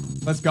this.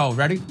 Let's go.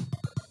 Ready? You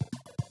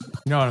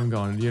know what I'm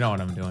going. You know what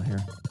I'm doing here.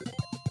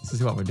 This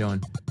is what we're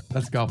doing.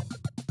 Let's go.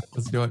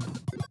 Let's do it.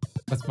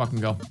 Let's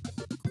fucking go.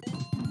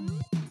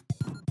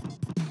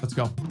 Let's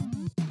go.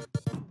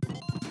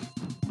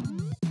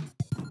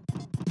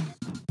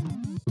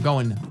 We're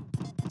going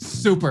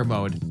super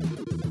mode.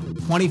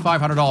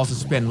 $2,500 to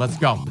spin. Let's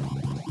go.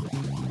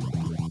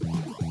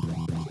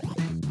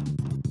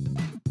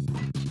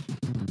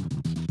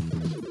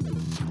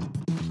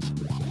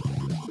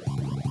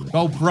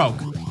 Go broke.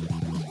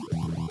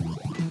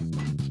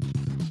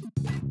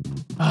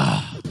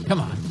 Ah,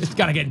 come on. It's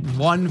gotta get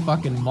one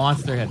fucking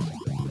monster hit.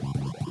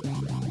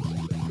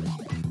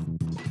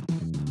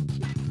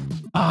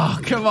 Oh,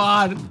 come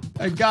on.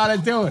 I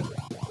gotta do it.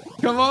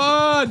 Come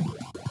on.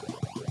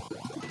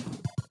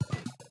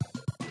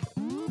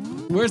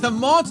 Where's the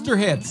monster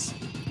hits?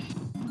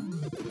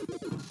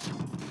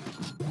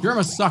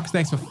 Jerma sucks.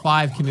 Thanks for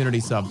 5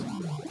 community subs.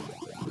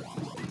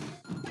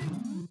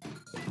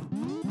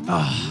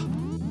 Ah.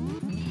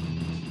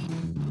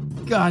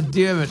 God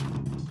damn it.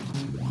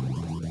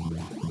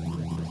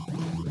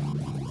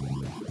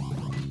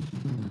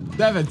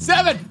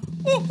 7.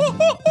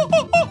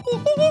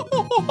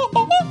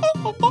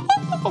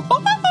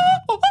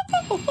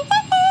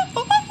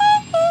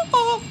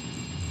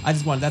 I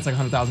just won. That's like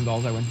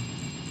 $100,000 I win.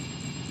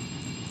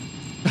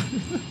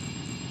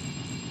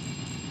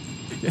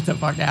 Get the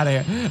fuck out of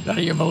here. None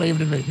of you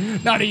believed in me.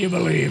 None of you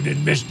believed in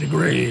Mr.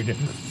 Green.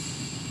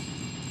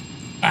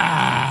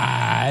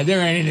 Ah,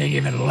 there ain't anything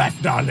even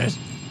left on this.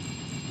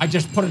 I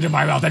just put it in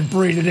my mouth and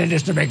breathed it in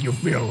just to make you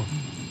feel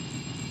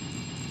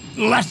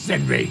less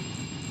than me.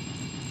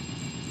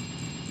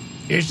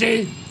 You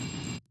see?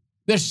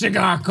 This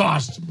cigar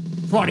costs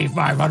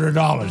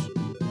 $2,500.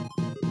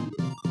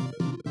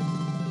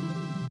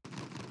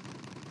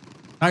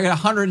 I got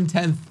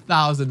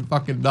 $110,000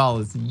 fucking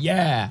dollars.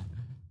 Yeah.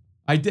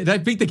 Did I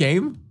beat the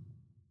game?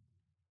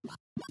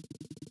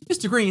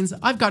 Mr. Greens,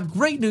 I've got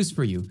great news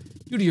for you.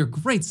 Due to your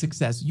great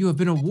success, you have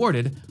been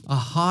awarded a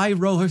high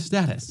roller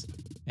status,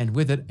 and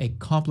with it, a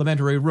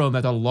complimentary room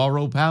at the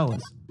Laurel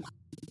Palace.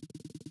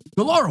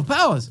 The Laurel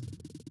Palace?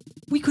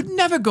 We could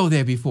never go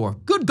there before.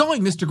 Good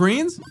going, Mr.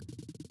 Greens.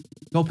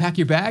 Go pack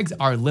your bags.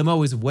 Our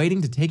limo is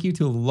waiting to take you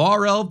to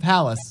Laurel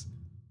Palace.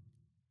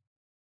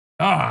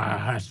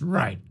 Ah, that's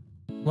right.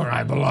 Where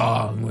I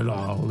belong with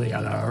all the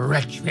other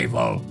rich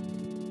people.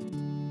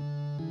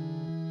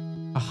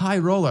 A high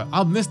roller.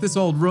 I'll miss this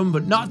old room,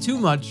 but not too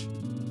much.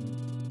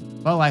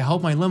 Well, I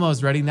hope my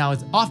limo's ready. Now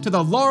it's off to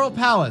the Laurel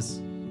Palace.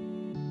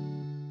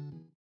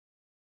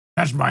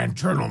 That's my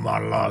internal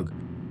monologue.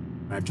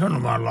 My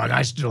internal monologue,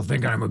 I still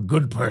think I'm a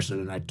good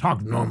person and I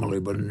talk normally,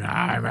 but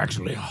I'm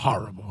actually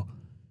horrible.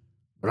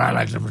 But I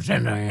like to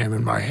pretend I am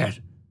in my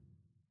head.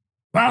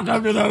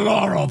 Welcome to the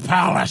Laurel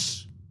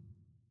Palace.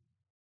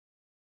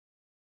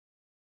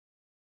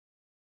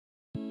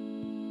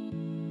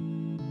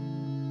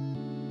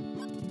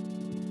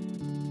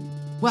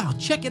 Wow,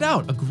 check it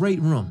out. A great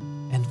room.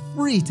 And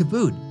free to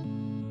boot.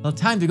 Well,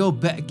 time to go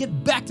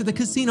get back to the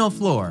casino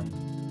floor.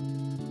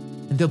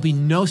 And there'll be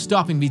no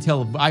stopping me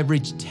till I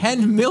reach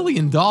 $10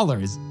 million.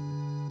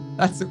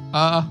 That's,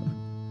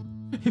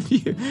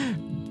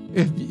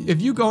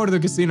 if you go to the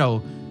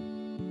casino,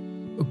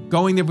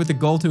 going there with the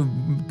goal to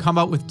come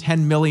out with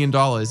 $10 million,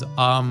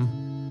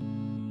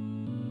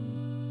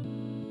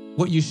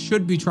 what you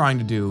should be trying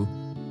to do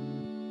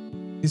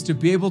is to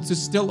be able to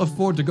still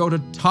afford to go to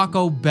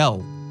Taco Bell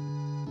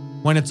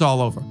when it's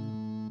all over.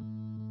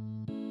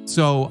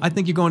 So I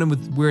think you're going in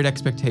with weird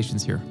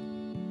expectations here.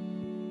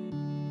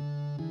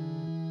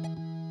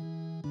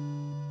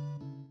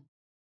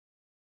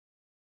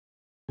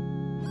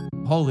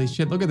 Holy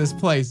shit, look at this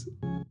place.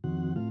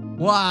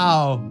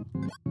 Wow.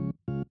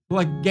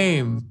 Like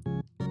game.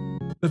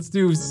 Let's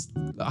do,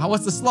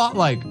 what's the slot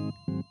like?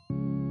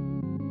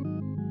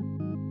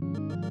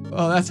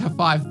 Oh, that's a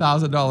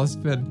 $5,000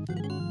 spin.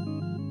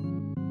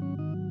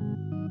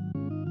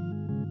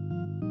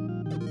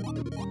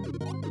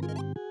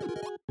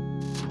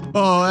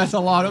 Oh, that's a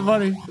lot of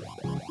money.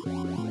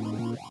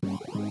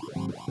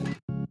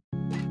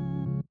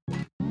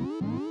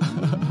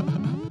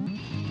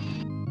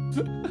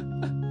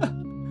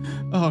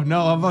 Oh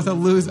no, I'm about to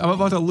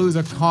lose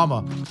a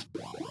comma.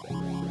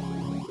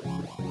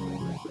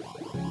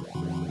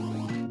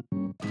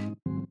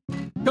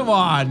 Come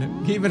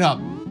on, keep it up.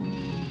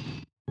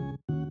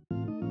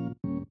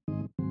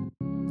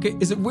 Okay,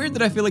 is it weird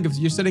that I feel like if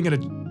you're sitting at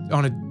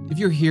if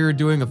you're here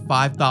doing a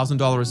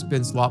 $5,000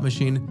 spin slot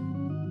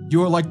machine,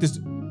 you're like this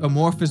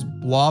amorphous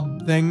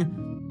blob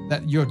thing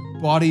that your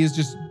body is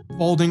just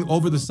folding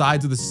over the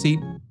sides of the seat,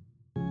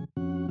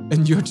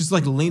 and you're just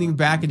like leaning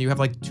back, and you have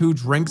like 2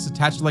 drinks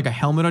attached to like a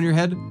helmet on your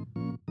head,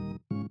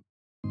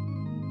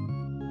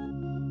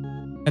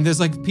 and there's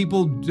like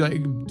people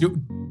like,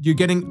 you're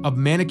getting a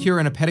manicure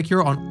and a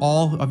pedicure on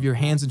all of your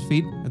hands and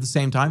feet at the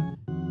same time.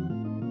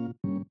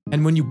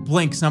 And when you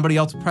blink, somebody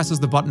else presses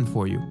the button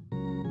for you.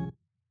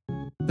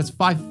 That's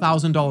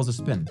 $5,000 a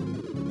spin.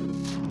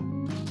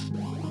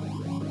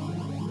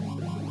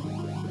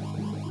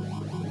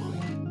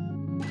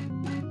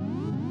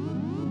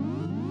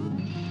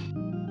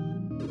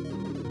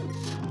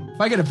 If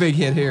I get a big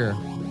hit here.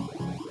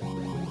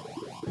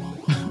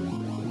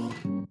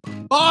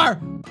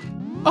 Bar!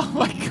 Oh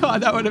my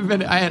god, that would have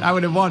been, I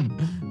would have won.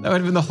 That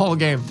would have been the whole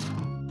game.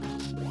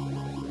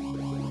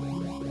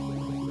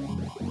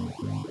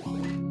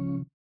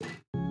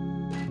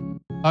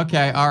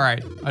 Okay,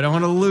 alright. I don't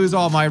want to lose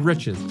all my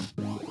riches.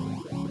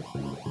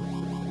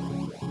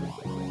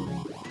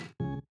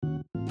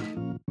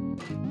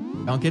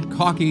 Don't get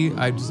cocky.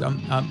 I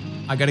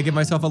gotta give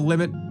myself a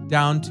limit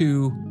down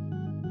to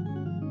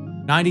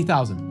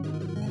 $90,000.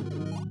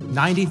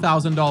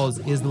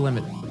 $90,000 is the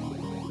limit.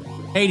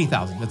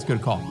 80,000, that's a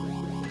good call.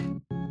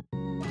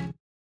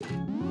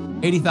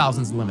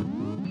 80,000 is the limit.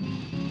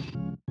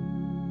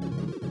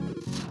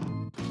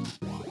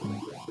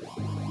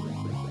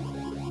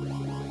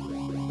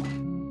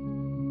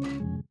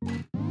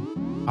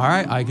 All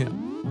right,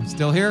 I'm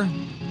still here.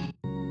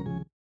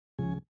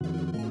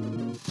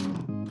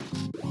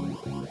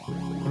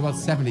 What about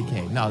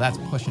 70K? No, that's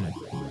pushing it.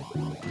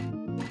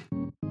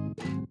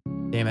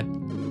 Damn it.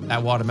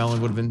 That watermelon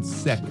would have been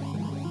sick.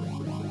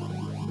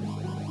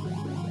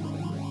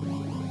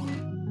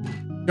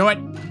 Do it.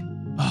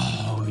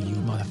 Oh, you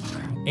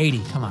motherfucker.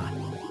 80, come on.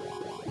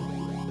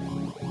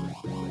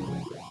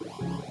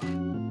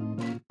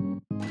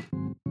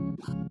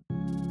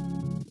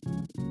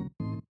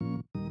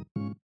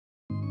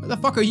 What the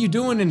fuck are you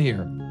doing in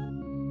here?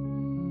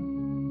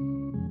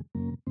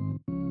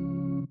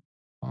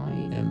 I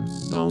am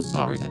so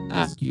sorry to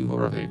ask you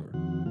for a favor,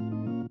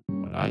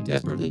 but I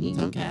desperately need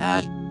some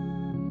cash.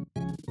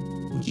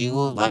 Would you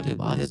like to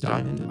buy this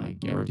diamond? I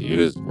guarantee it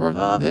is worth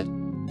of it.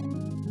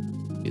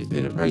 It's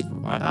been appraised for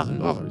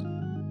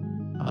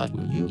 $5,000. How much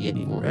will you give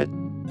me for it?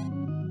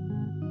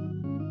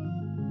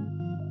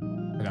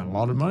 I got a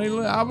lot of money.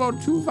 How about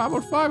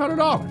 $500?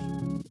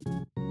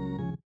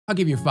 I'll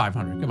give you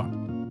 500. Come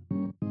on.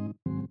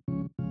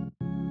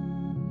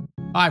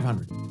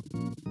 500.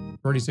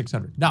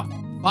 3,600. No,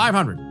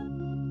 500.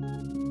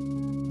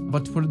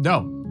 But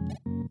no,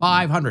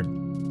 500.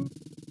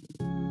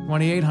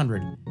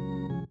 2,800.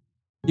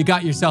 You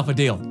got yourself a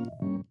deal.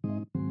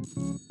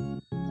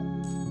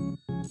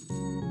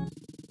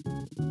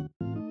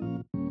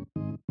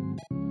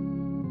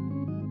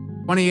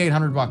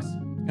 $2,800.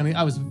 And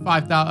I was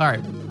 5,000. All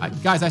right,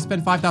 guys, I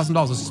spent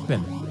 $5,000 a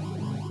spin.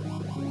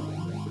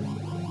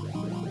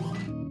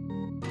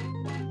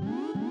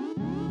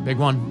 Big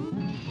one.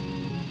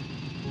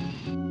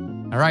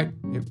 All right.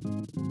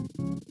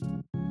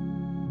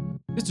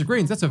 Mr.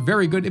 Greens, that's a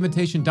very good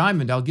imitation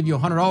diamond. I'll give you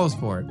 $100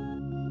 for it.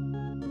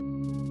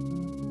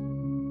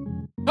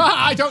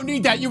 Ah, I don't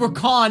need that. You were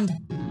conned.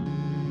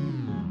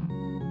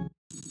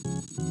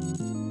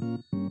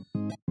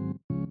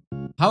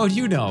 How would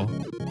you know?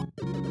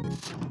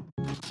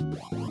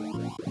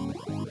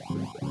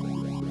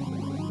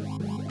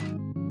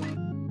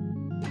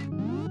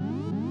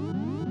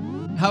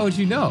 How would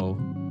you know?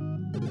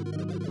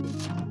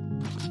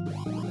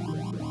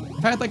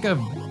 If I had like a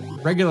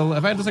regular,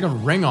 if I had just like a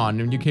ring on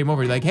and you came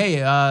over, you're like, hey,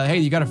 hey,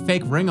 you got a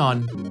fake ring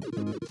on.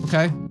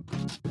 Okay.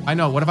 I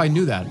know, what if I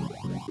knew that?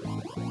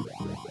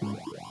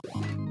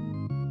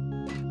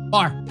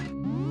 Bar.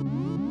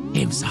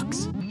 Game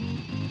sucks.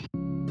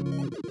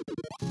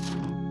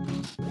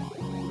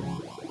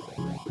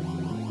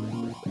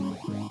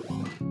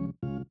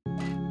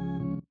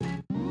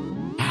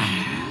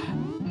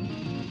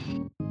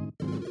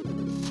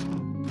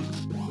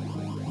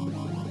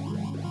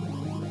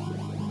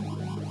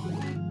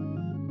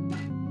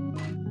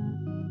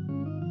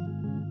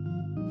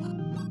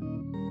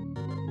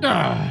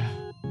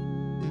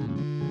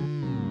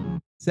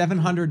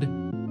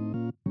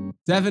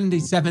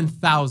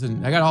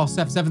 777,000. I got all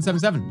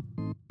 777.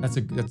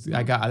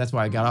 That's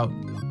why I got out.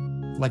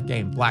 Select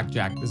game,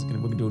 blackjack.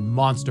 We're doing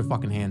monster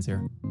fucking hands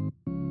here.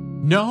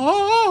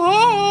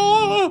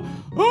 No!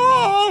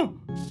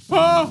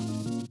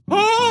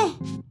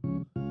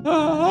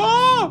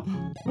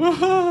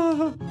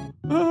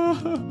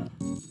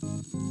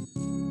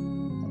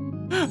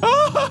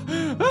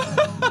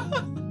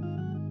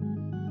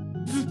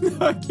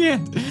 I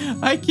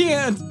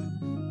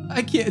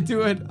can't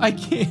do it. I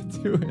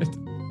can't do it.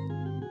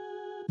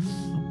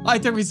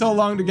 It took me so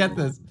long to get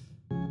this.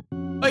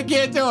 I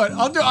can't do it.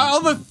 I'll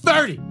do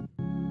 30.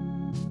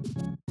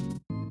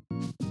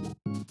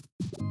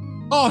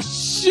 Oh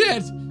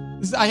shit!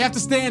 I have to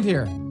stand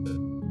here.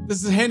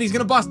 This is a hand he's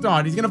gonna bust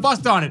on. He's gonna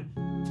bust on it.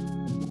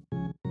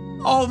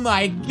 Oh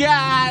my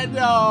god!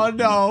 Oh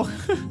no!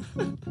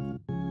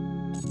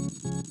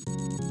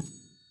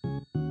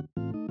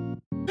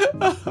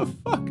 Oh,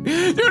 fuck! Do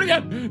it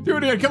again! Do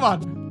it again! Come on!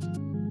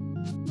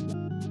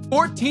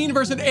 14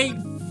 versus 8.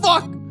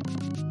 Fuck!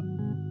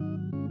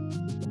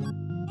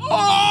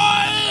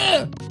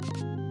 Oh!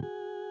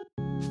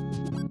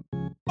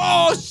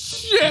 Oh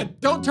shit!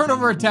 Don't turn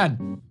over a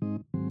 10.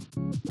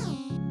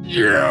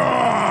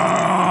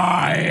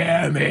 Yeah, I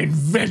am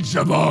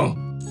invincible.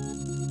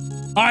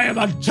 I am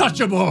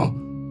untouchable.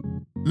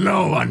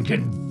 No one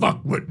can fuck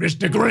with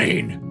Mr.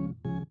 Green.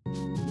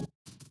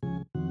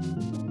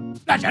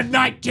 That's a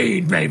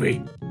 19,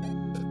 baby.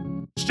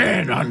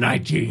 Stand on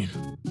 19.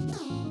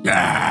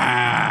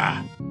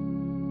 Yeah.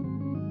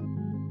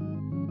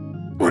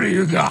 What do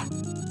you got?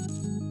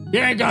 You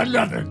ain't got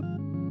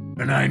nothing.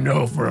 And I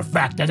know for a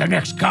fact that the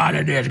next card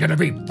in there is gonna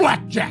be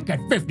blackjack at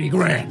 50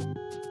 grand.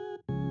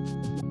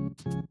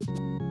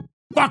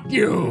 Fuck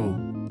you!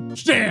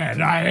 Stand!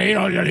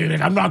 You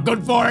think I'm not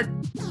good for it?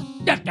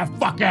 Get the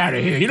fuck out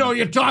of here! You know who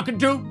you're talking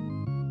to?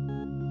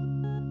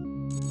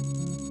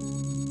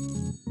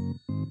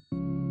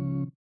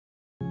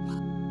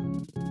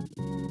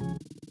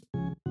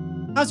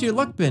 How's your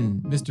luck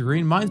been, Mr.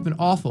 Green? Mine's been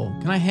awful.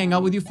 Can I hang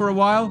out with you for a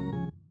while?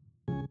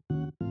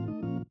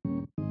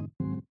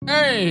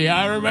 Hey,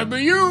 I remember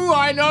you!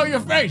 I know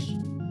your face!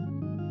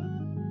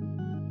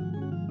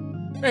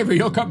 Maybe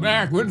you'll come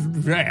back.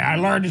 Hey, I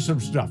learned you some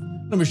stuff.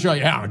 Let me show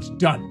you how it's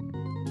done.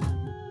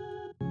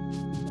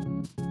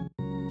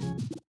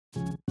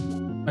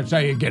 That's how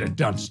you get it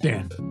done,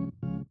 Stan.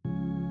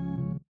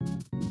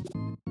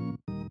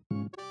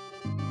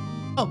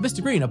 Oh,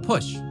 Mr. Green, a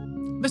push.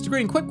 Mr.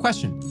 Green, quick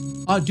question.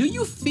 Do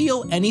you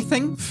feel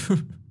anything?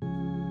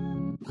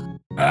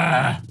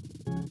 Not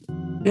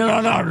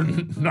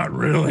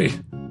really.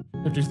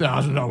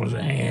 $50,000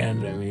 a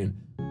hand, I mean.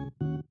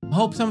 I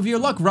hope some of your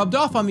luck rubbed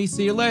off on me.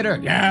 See you later.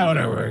 Yeah,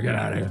 whatever, get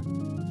out of here.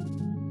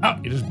 Oh,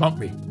 you just bumped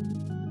me.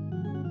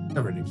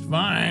 Everything's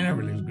fine,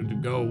 everything's good to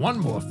go. One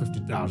more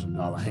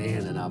 $50,000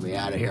 hand and I'll be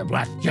out of here.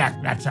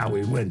 Blackjack, that's how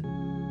we win.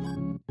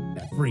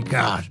 That free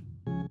card.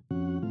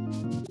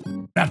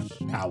 That's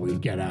how we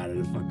get out of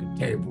the fucking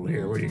table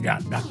here where you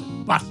got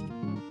nothing. Bust.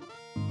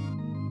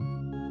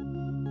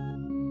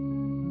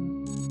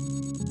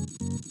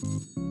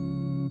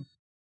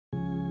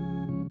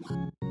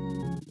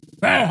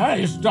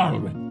 Hey, you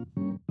startled me.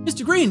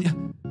 Mr.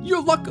 Green,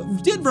 your luck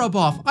did rub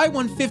off. I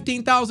won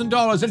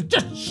 $15,000.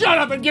 Just shut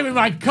up and give me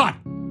my cut.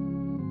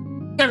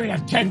 Give me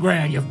that 10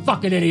 grand, you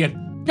fucking idiot.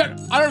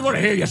 I don't want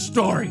to hear your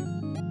story.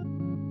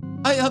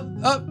 Let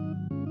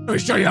me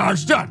show you how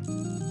it's done.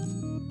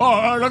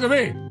 Oh, look at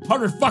me.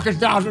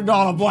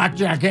 $100,000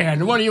 blackjack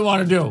hand. What do you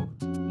want to do?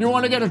 You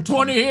want to get a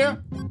 20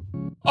 here?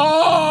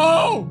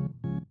 Oh!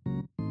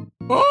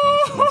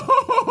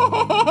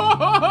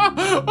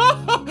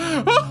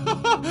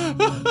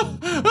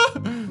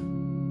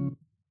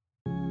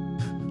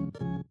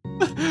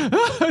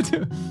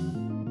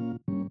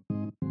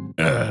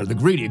 The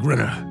greedy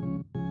grinner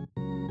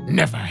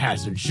never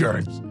has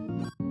insurance.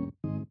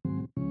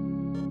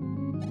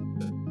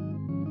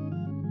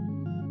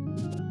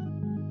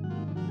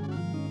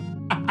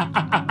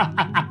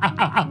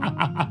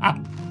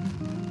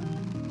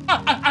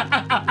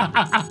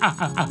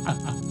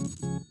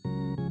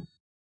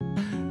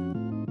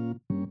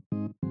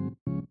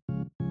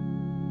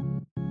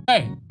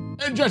 Hey,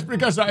 and just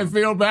because I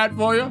feel bad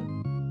for you?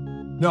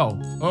 No.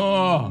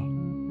 Oh.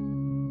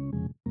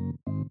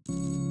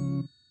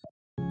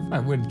 If I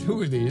win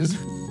 2 of these.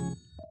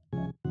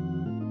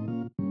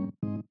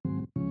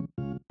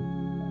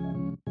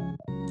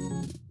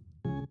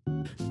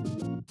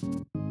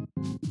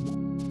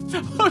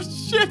 Oh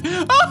shit!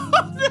 Oh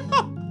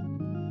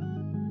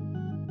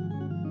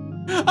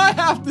no! I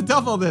have to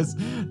double this.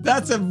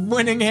 That's a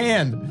winning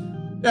hand.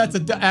 That's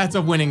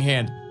a winning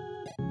hand.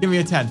 Give me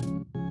a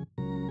 10.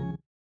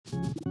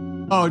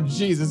 Oh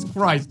Jesus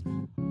Christ!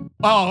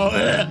 Oh,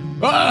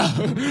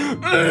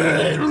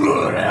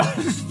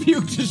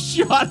 puke just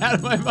shot out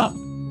of my mouth.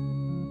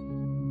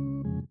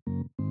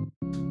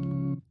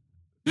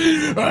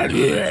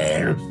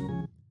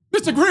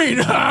 Mr.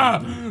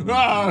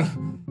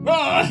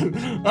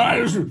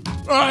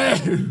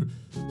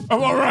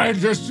 I'm all right. I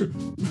just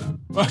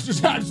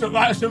had some.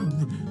 I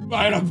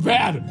had a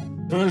bad.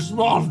 It was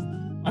small.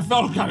 I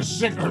felt kind of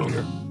sick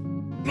earlier.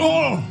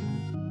 Oh,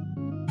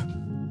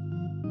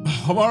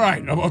 I'm all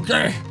right. I'm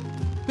okay.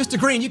 Mr.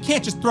 Green, you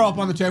can't just throw up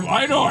on the table.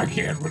 I know I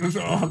can't, but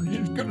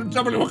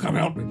somebody will come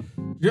help me.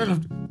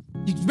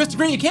 Mr.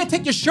 Green, you can't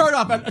take your shirt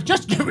off.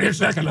 Just give me a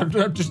second.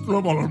 I'm just threw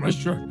them all over my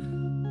shirt.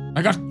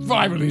 I got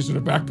 5 of these in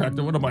a backpack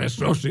that one of my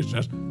associates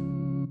has.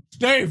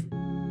 Steve!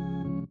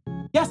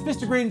 Yes,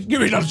 Mr. Green.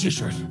 Give me those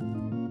t-shirts.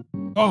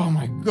 Oh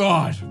my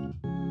God.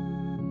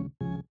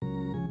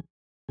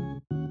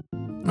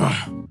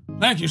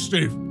 Thank you,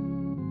 Steve.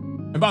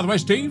 And by the way,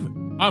 Steve,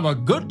 I'm a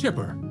good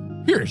tipper.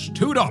 Here's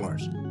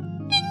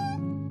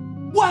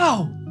 $2.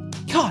 Wow!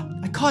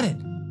 I caught it.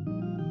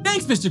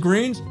 Thanks, Mr.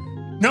 Greens.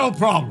 No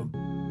problem.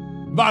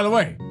 By the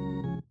way,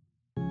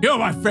 you're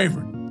my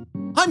favorite.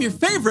 I'm your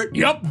favorite?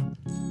 Yup.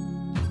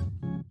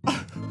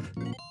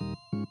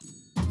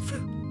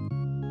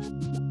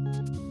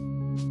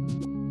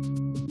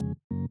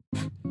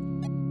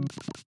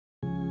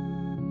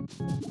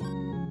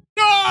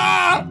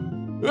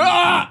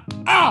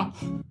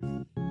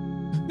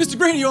 Mr.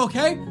 Green, are you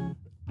okay?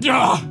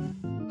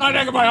 I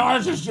think my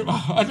arms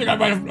I think I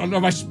might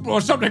have,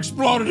 something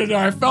exploded in there.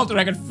 I felt it,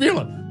 I could feel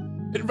it.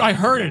 I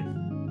heard it.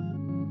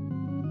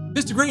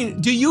 Mr.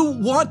 Green, do you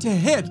want to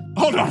hit?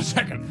 Hold on a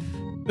second.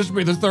 This will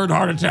be the 3rd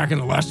heart attack in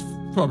the last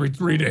probably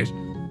 3 days.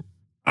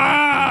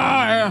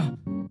 Ow!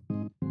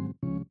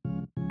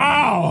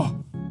 Oh,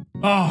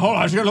 hold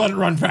on, I just gotta let it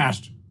run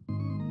past.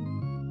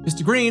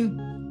 Mr.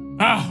 Green.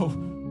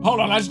 Ow. Hold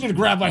on, I just need to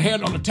grab my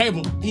hand on the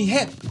table. He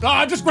hit. No,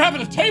 I'm just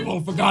grabbing the table,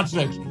 for God's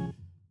sakes.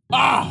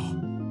 Oh.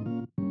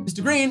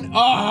 Mr. Green.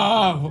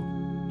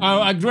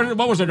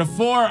 What was it, a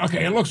 4?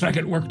 Okay, it looks like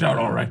it worked out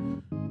all right.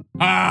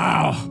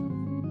 Ow.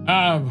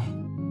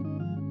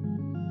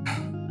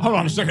 Hold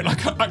on a second, I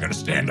gotta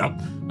stand up.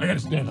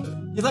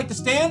 You'd like to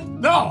stand?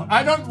 No,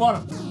 I don't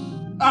want to.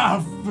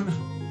 Ow.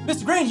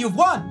 Mr. Green, you've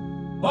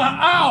won.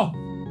 Ow.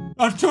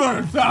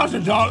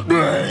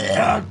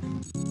 $200,000.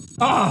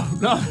 Oh,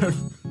 no.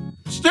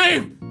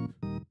 Steve!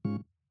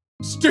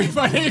 Steve,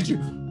 I need you.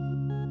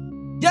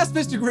 Yes,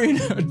 Mr. Green.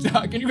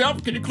 Can you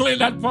help? Can you clean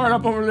that part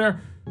up over there?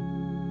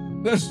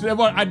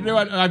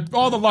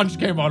 All the lunch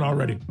came on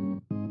already.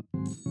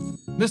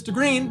 Mr.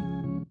 Green.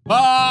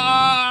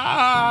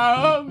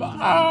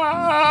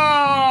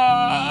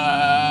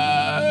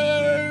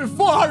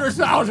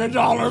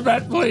 $400,000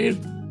 bet, please.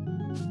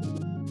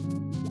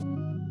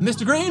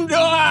 Mr. Green.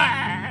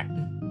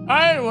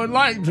 I would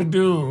like to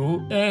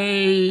do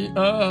a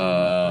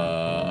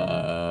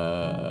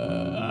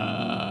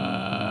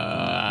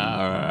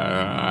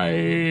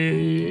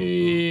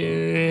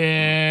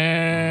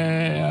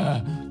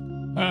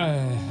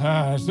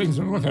things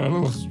are looking a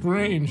little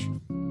strange.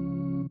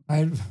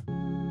 I'm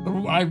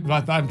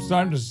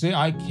starting to see.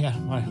 I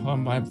can't.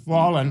 I'm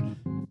falling.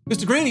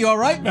 Mr. Green, are you all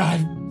right?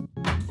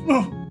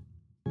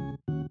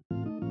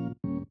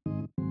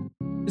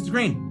 Mr.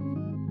 Green.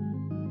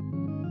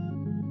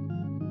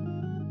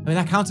 I mean,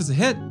 that counts as a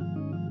hit.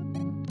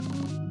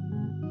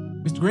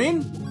 Mr.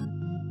 Green?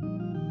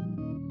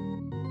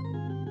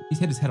 He's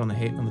hit his head on the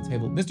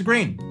table. Mr.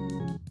 Green!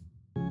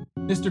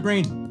 Mr.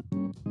 Green!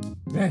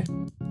 Hey.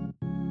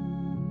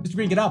 Mr.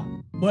 Green, get up.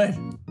 What?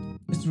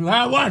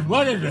 What?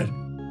 What is it?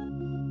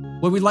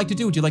 What we'd like to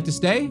do, would you like to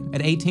stay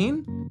at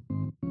 18?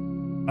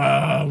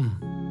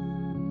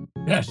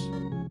 Yes.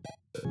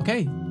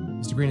 Okay,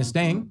 Mr. Green is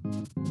staying.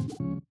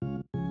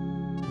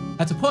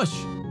 That's a push.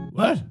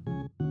 What?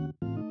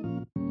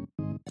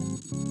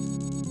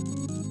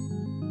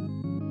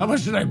 How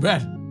much did I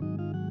bet?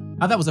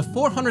 That was a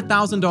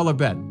 $400,000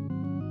 bet.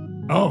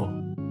 Oh.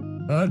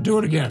 Do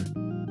it again.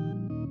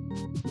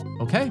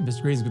 Okay,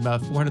 Mr. Green's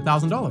about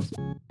 $400,000.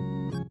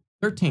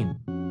 13.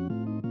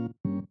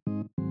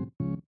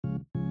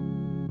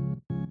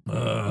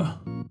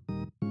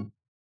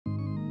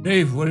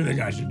 Steve, what do you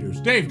think I should do?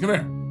 Steve, come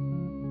here.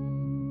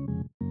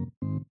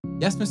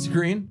 Yes, Mr.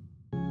 Green?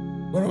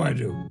 What do I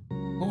do?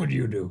 What would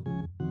you do?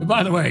 And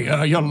by the way,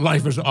 your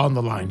life is on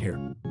the line here.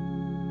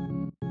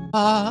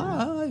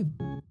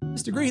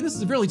 Mr. Green, this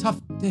is a really tough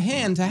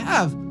hand to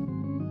have.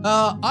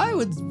 I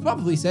would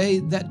probably say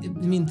that,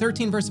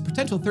 13 versus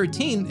potential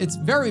 13, it's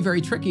very,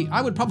 very tricky.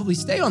 I would probably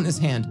stay on this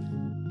hand.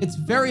 It's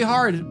very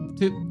hard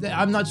to,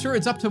 I'm not sure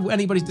it's up to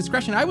anybody's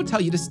discretion. I would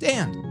tell you to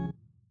stand.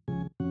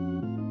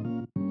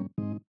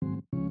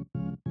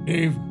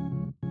 Steve.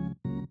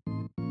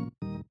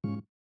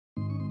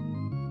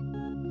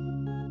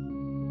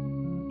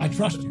 I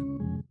trust you.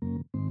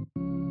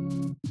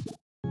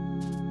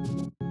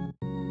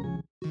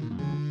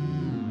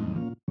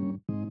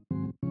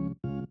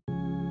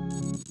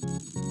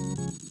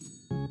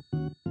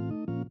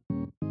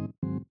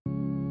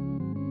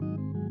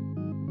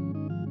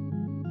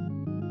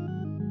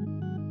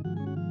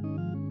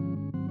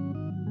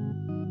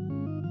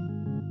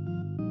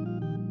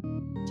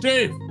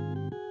 Steve!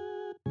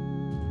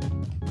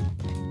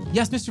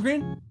 Yes, Mr.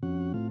 Green?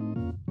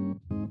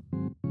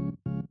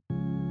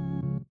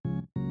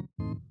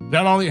 Is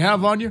that all you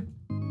have on you?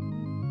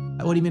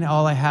 What do you mean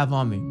all I have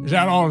on me? Is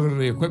that all of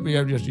the equipment you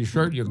have? Just your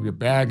shirt, your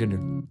bag, and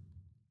your...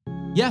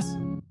 Yes.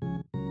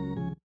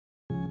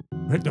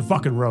 Hit the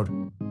fucking road.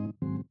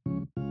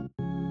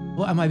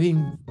 Well, am I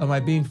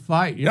being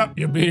fired? Yep,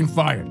 you're being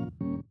fired.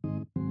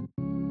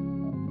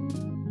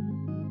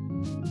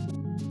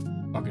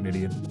 Fucking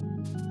idiot.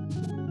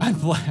 I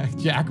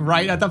blackjack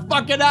right at the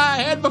fucking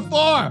head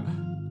before.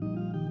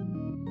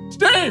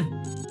 Steve!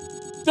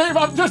 Steve,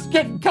 I'm just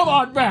kidding. Come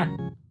on back.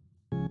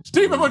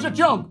 Steve, it was a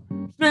joke.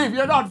 Steve,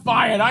 you're not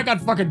fired. I got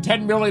fucking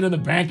 10 million in the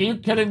bank. Are you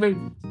kidding me?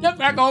 Get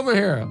back over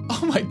here.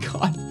 Oh my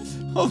God.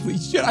 Holy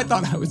shit, I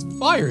thought I was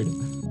fired.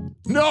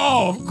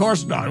 No, of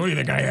course not. What do you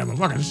think I am? A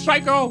fucking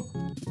psycho?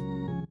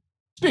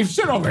 Steve,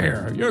 sit over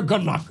here. You're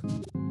good luck.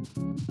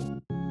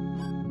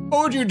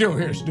 What would you do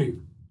here,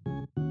 Steve?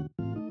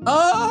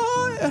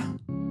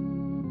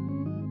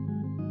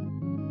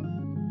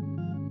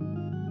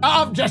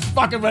 I'm just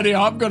fucking with you.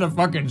 I'm gonna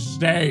fucking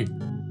stay.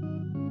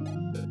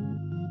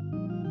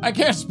 I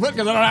can't split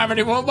because I don't have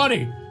any more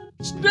money.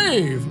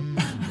 Steve!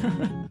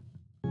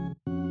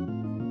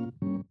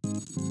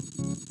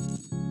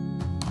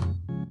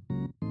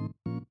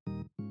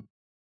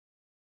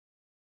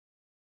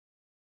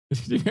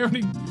 Do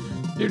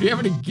you have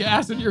any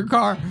gas in your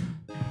car?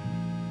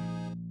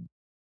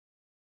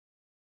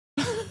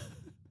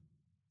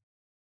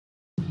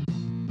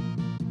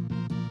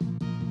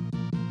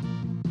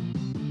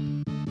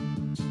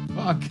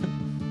 Fuck.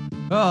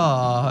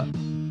 Oh,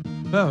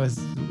 that was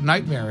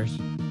nightmarish.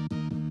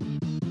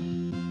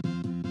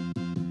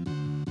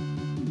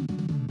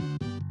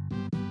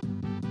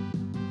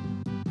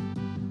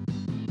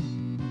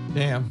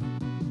 Damn.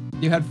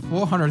 You had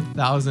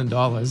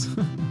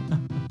 $400,000.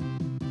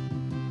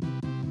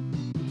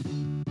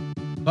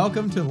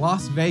 Welcome to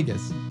Las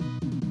Vegas.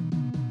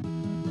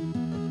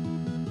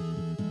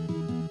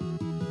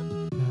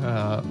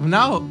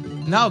 Now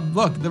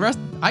look, the rest,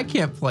 I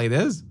can't play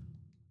this.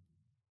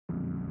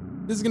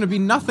 This is gonna be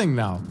nothing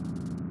now.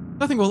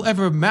 Nothing will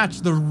ever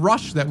match the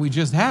rush that we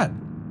just had.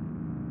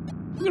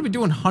 I'm gonna be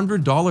doing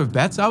 $100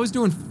 bets. I was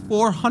doing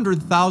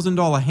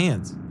 $400,000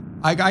 hands.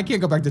 I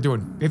can't go back to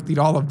doing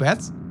 $50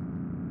 bets.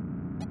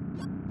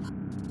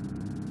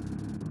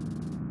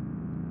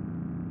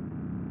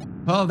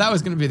 Well, that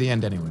was gonna be the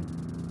end anyway.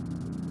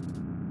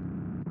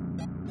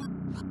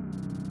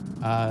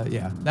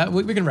 Yeah,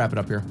 we can wrap it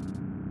up here.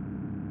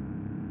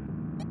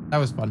 That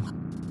was fun.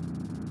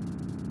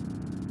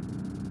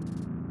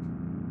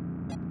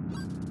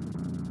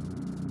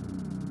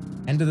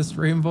 End of the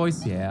stream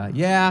voice? Yeah.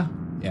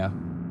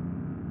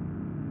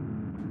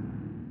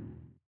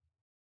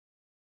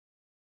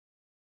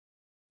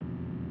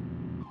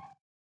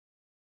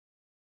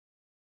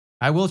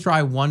 I will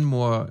try one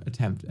more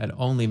attempt at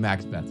only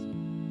max bets.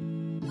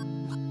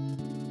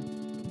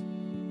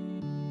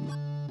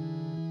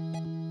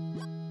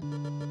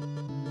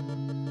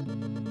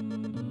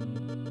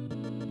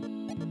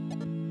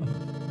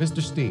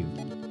 Mr. Steve.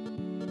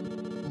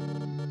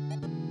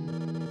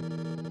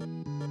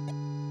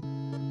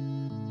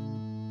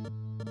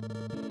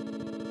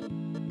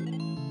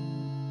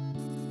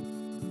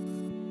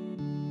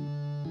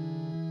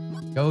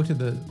 Go to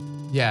the,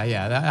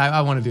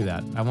 I want to do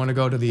that. I want to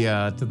go to the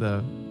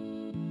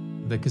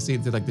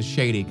casino, to like the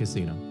shady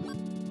casino.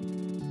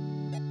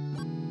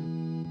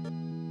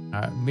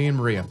 All right, me and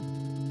Maria.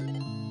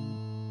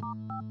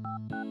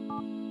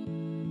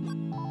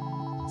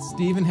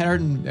 Steve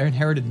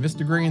inherited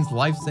Mr. Green's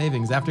life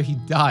savings after he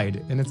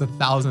died, and it's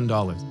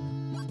 $1,000.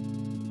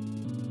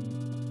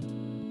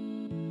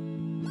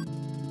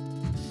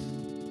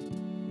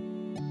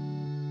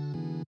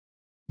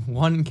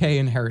 $1,000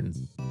 inheritance.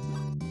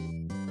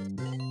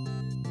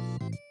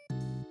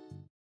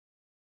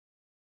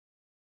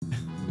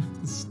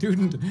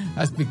 Student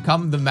has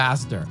become the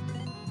master.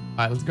 All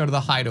right, let's go to the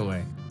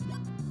hideaway.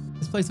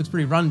 This place looks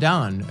pretty run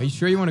down. Are you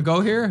sure you want to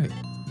go here?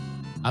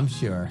 I'm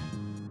sure.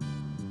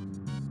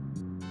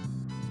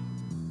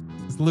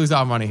 Let's lose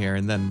our money here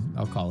and then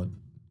I'll call it.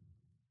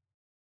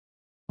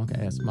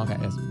 Monka S, Monka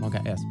S,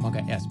 Monka S,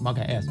 Monka S,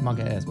 Monka S,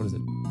 Monka S. What is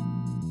it?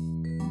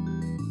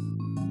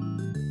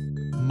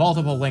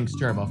 Multiple links,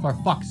 Jerma. For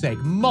fuck's sake,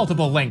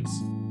 multiple links.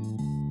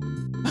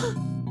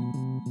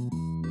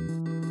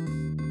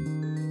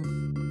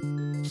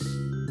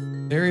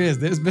 There he is.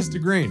 There's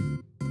Mr. Green.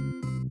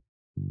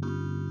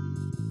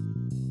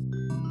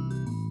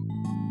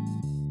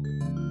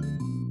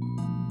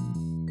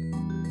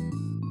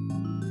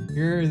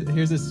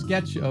 Here's a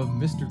sketch of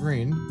Mr.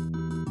 Green.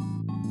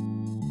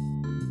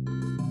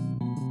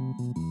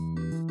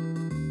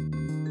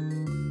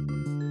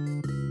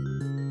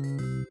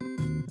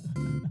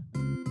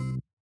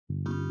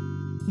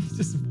 He's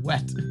just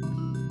wet.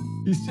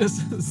 He's just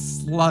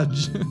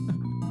sludge.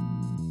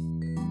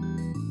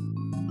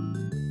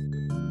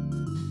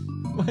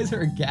 Why is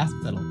there a gas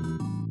pedal?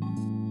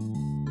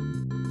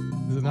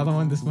 There's another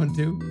one, this one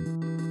too.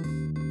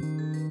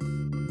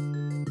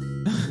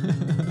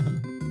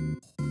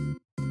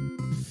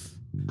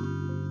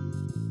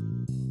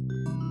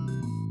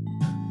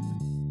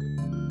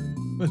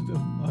 What the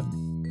fuck?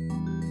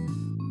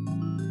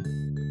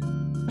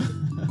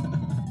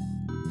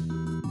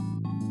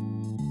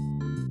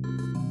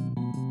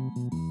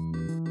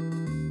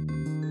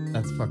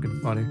 That's fucking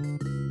funny.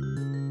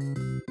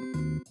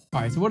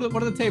 All right, so what are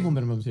the table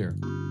minimums here?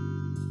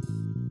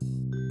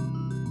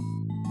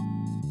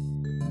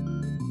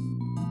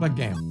 What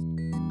game?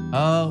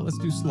 Let's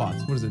do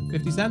slots. What is it?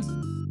 50 cents?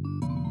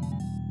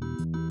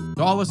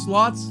 $1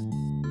 slots?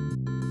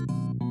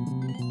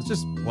 Let's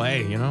just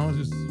play, you know?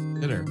 Just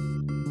sit there.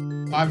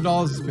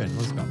 $5 a spin.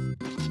 Let's go.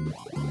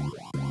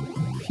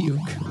 Puke.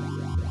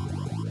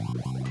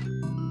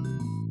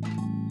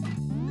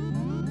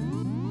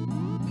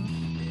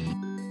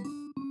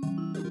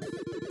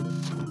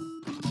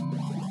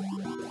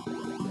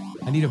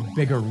 I need a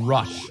bigger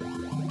rush.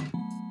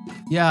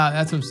 Yeah,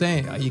 that's what I'm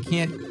saying. I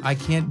can't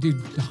do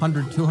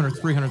 $100, $200,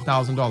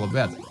 $300,000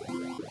 bets.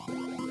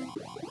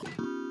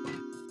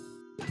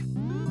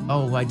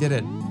 Oh, I did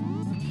it.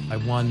 I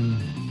won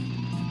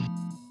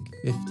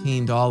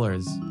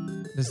 $15.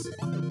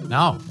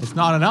 No, it's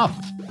not enough.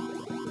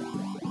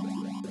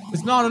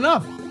 It's not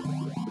enough.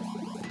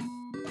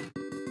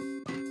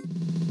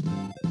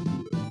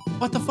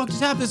 What the fuck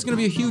just happened? This is gonna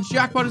be a huge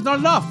jackpot. It's not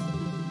enough.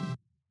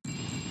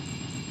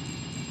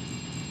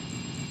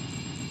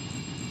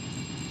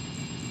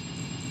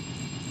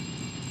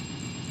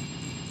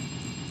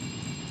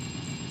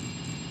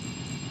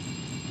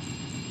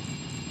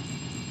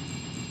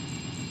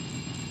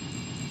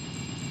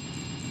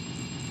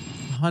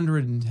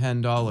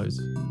 $110.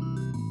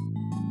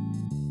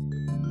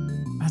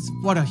 That's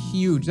what a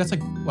huge, that's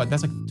like, what?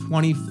 That's like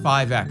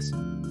 25x.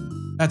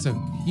 That's a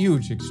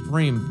huge,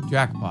 extreme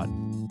jackpot.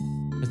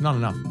 It's not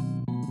enough.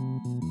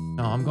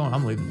 No,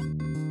 I'm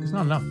leaving. It's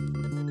not enough.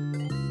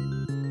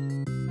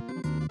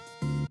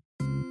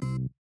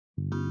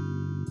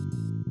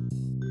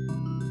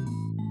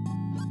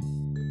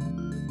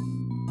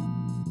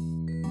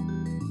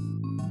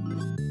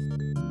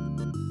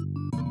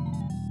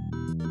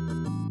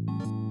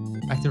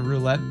 Back to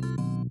roulette.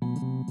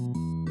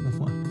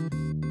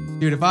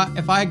 Dude, if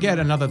I get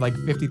another like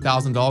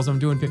 $50,000, I'm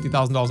doing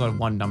 $50,000 on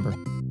one number.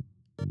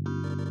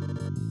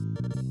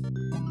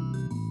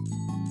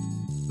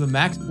 The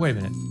max. Wait a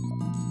minute.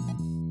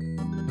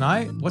 Can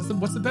I? What's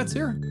the bets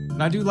here?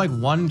 Can I do like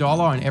 $1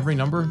 on every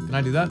number? Can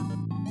I do that?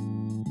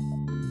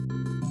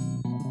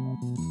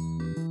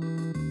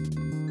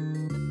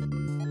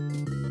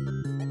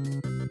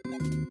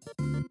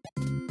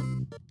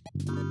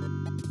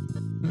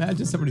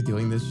 Imagine somebody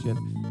doing this shit.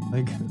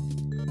 Like,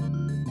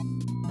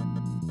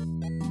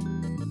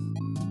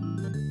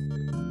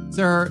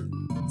 sir,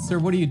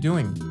 what are you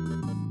doing?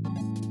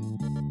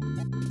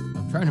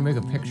 I'm trying to make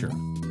a picture.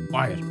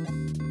 Quiet.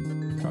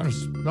 I'm trying to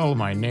spell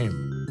my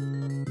name.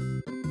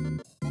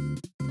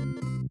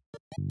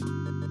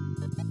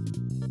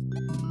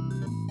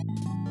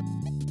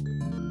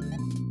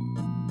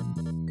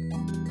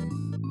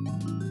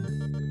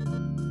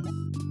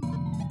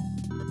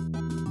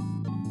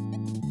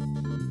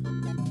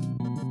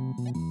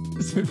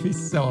 This would be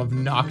so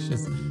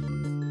obnoxious.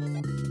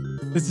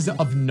 This is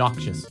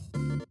obnoxious.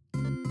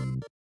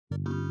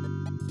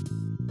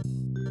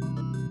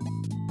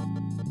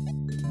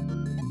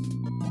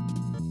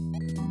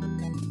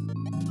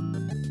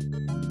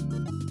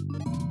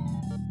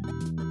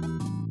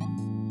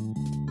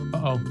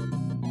 Uh-oh.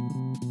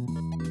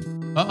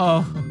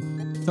 Uh-oh.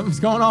 Something's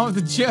going on with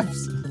the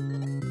chips.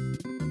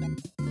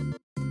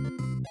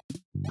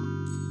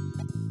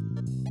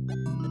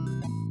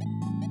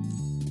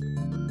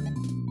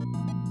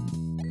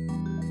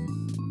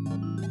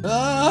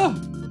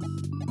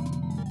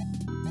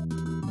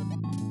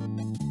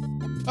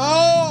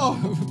 Oh!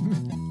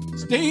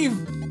 Steve!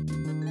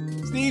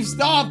 Steve,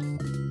 stop!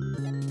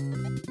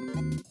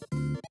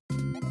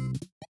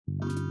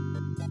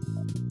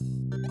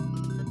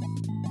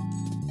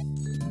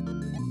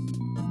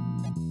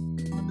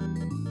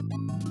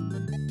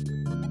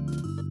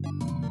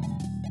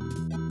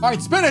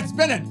 Alright, spin it!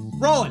 Spin it!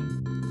 Roll it!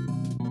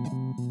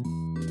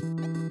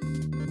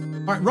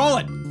 Alright, roll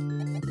it!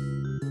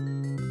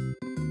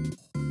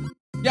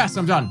 Yes,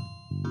 I'm done.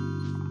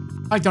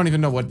 I don't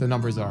even know what the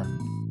numbers are.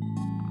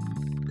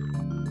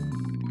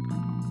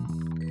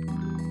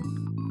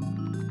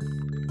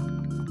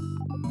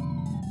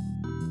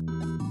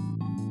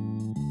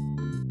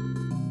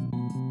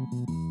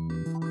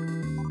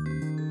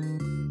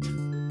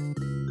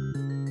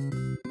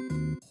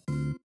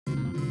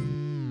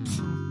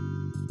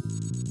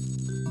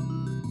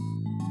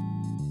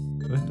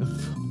 What the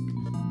fuck?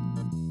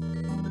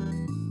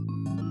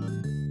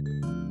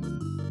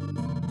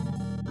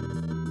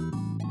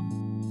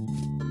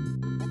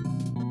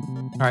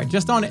 All right,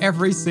 just on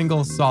every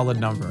single solid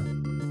number.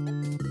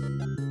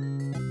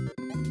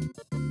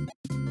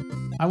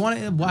 I want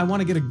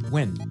to get a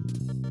win.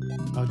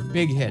 A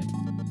big hit.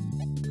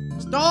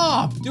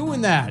 Stop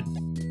doing that.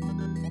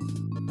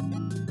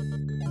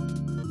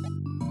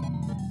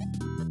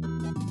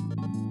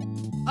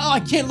 Oh, I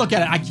can't look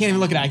at it. I can't even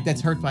look at it. It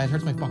hurts my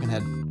fucking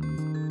head.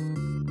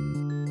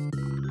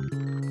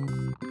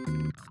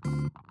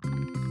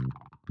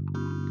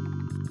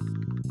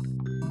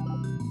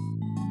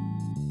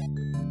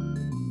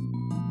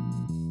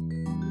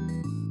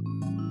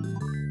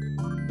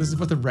 This is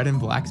what the red and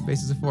black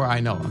spaces are for? I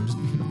know. I'm just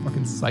being a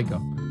fucking psycho.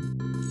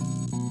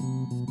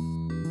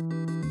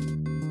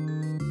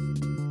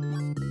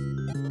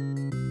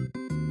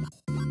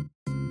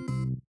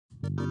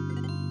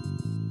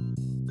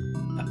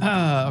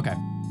 Okay.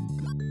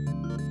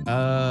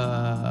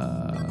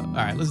 All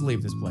right, let's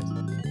leave this place.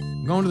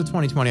 I'm going to the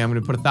 2020. I'm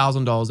going to put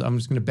 $1,000. I'm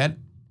just going to bet.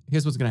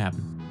 Here's what's going to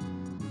happen.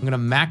 I'm going to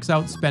max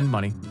out spend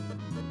money.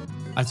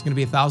 It's going to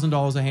be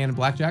 $1,000 a hand in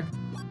blackjack.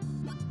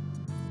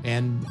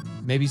 And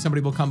maybe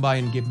somebody will come by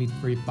and give me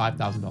free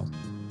 $5,000.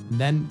 And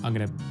then I'm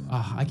going to...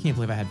 I can't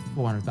believe I had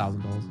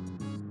 $400,000.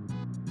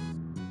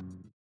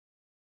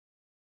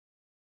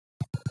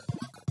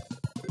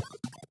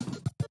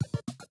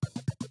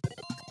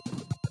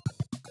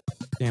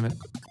 Damn it.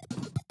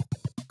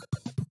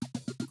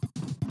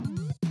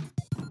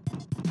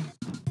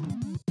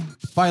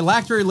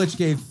 Phylactery Lich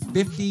gave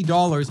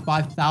 $50,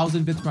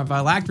 5,000 bits from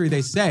Phylactery.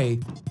 They say,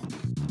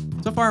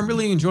 so far I'm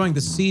really enjoying the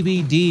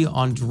CBD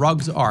on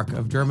drugs arc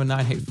of Jerma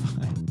 985.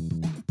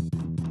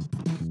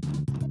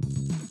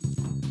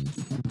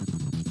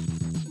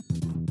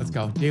 Let's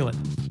go. Deal it.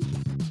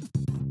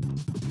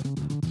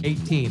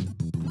 18.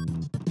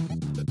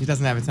 He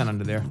doesn't have a 10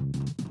 under there.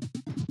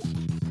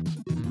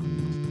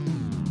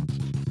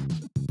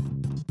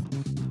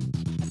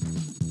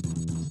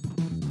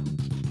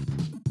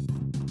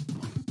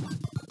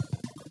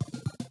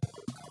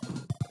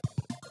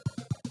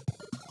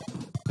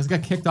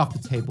 Got kicked off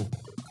the table.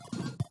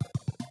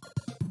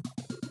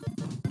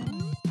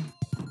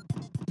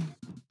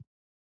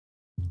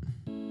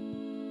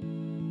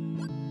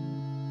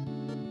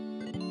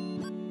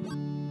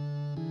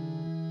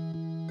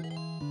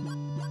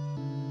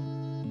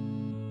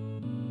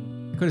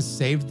 I could have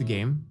saved the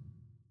game.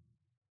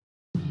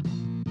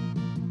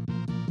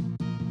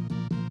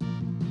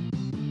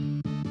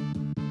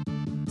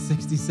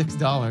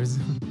 $66.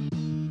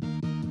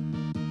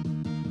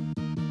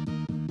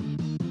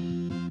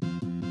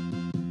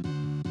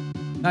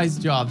 Nice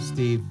job,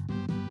 Steve.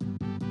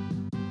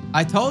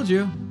 I told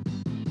you.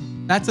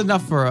 That's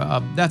enough for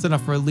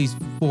at least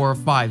 4 or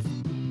 5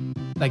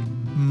 like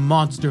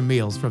monster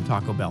meals from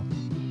Taco Bell.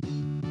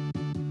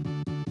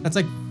 That's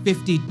like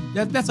 50.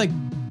 That's like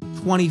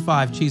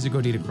 25 cheese or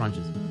gordita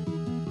crunches.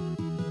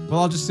 Well,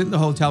 I'll just sit in the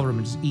hotel room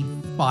and just eat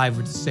 5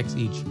 or 6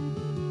 each.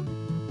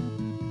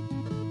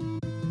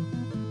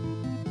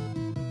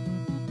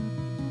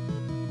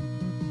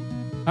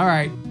 All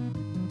right,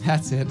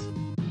 that's it.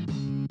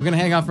 We're gonna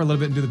hang out for a little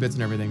bit and do the bits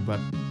and everything, but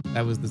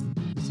that was the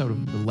sort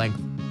of the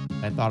length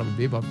I thought it would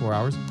be, about 4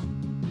 hours.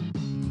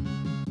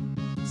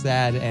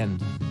 Sad end.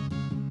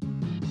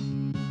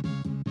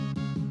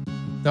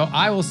 So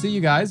I will see you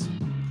guys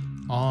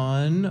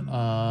on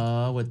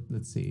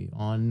let's see,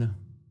 on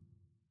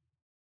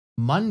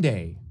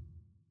Monday.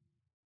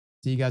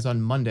 See you guys on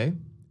Monday.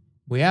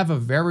 We have a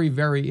very,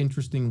 very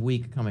interesting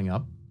week coming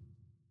up.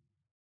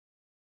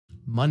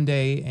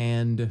 Monday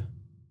and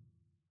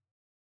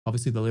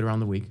obviously the later on in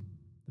the week.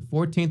 The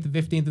 14th,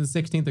 the 15th, and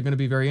the 16th are going to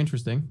be very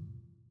interesting.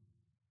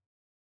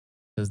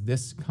 Because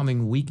this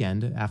coming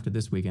weekend, after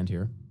this weekend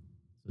here,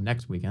 so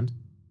next weekend,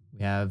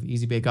 we have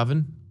Easy Bake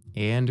Oven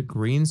and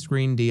Green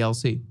Screen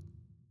DLC.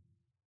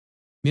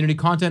 Community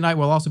Content Night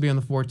will also be on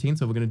the 14th,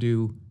 so we're going to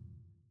do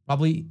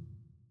probably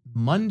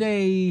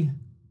Monday.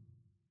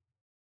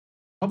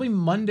 I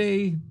don't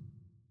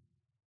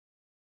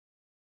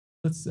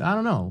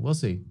know. We'll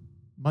see.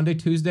 Monday,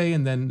 Tuesday,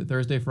 and then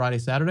Thursday, Friday,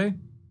 Saturday.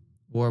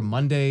 Or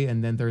Monday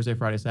and then Thursday,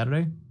 Friday,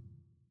 Saturday.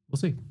 We'll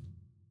see.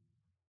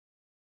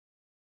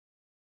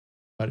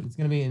 But it's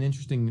going to be an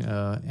interesting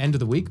end of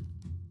the week.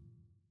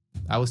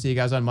 I will see you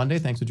guys on Monday.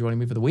 Thanks for joining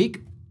me for the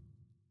week.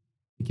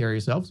 Take care of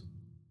yourselves.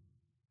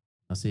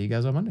 I'll see you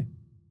guys on Monday.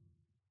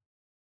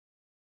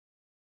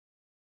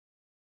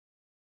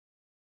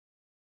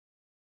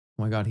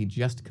 Oh my God, he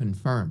just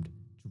confirmed.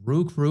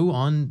 Drew Crew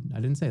on...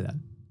 I didn't say that.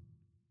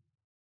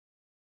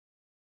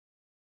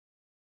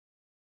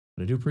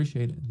 But I do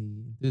appreciate the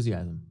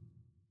enthusiasm.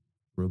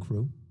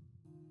 Crew.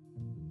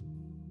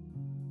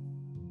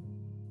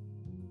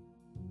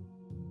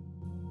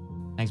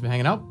 Thanks for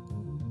hanging out.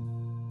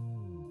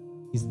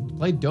 He's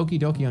played Doki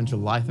Doki on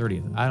July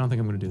 30th. I don't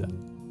think I'm going to do that.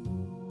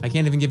 I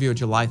can't even give you a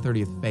July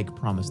 30th fake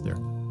promise there.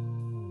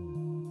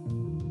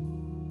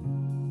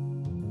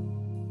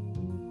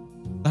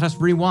 Let us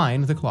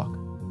rewind the clock.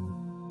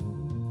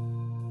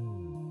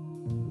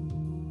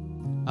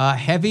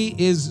 Heavy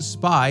is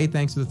Spy,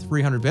 thanks to the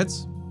 300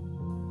 bits.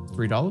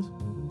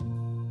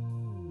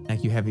 $3.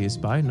 Thank you, Heavy is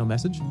Spy. No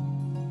message.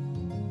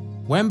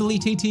 Wembley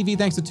TTV,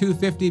 thanks to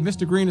 250.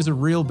 Mr. Green is a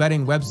real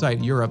betting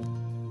website, Europe,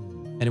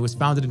 and it was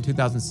founded in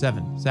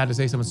 2007. Sad to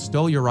say someone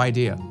stole your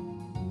idea.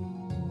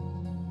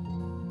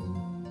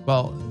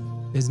 Well,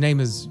 his name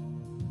is...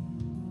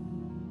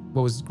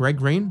 What was Greg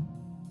Green?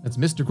 That's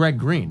Mr. Greg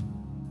Green.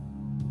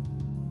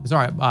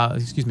 Sorry,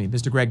 excuse me,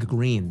 Mr. Greg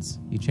Greens.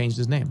 He changed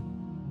his name.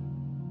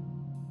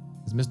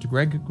 It's Mr.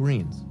 Greg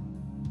Greens.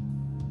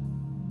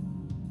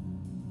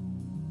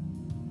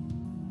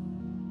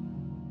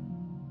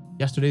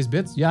 Yesterday's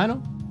bits? Yeah, I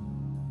know.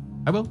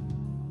 I will.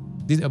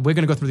 We're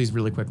gonna go through these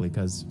really quickly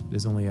because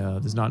there's only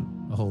there's not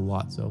a whole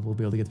lot, so we'll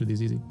be able to get through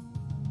these easy.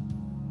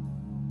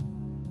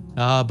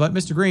 But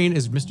Mr. Green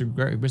is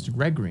Mr.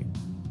 Greg Green.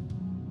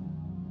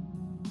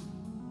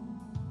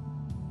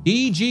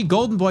 DG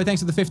Golden Boy,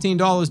 thanks for the $15.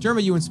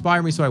 Jerma, you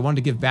inspire me, so I wanted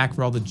to give back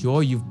for all the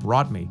joy you've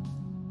brought me.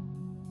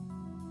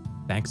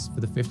 Thanks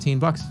for the 15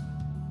 bucks.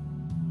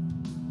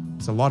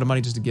 It's a lot of money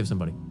just to give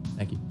somebody.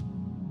 Thank you.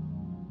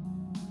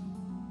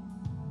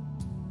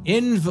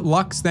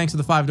 Invlux, thanks for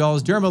the $5.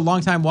 Jerma,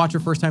 longtime watcher,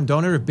 first-time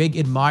donor, big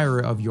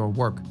admirer of your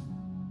work.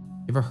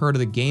 Ever heard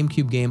of the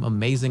GameCube game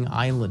Amazing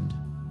Island?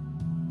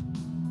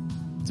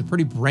 It's a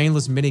pretty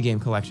brainless minigame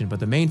collection, but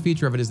the main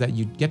feature of it is that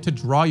you get to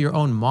draw your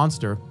own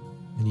monster,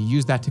 and you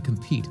use that to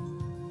compete.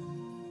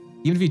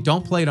 Even if you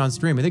don't play it on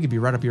stream, I think it'd be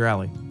right up your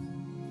alley.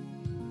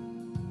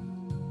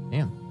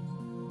 Damn.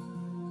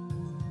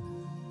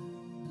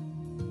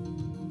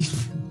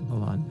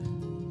 Hold on.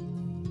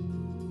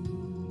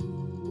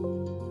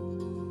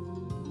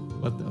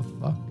 What the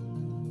fuck?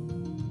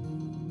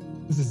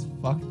 This is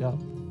fucked up.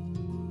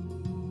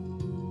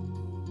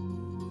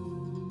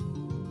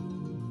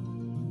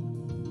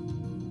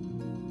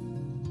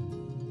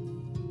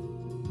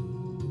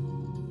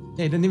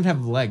 Yeah, he doesn't even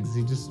have legs.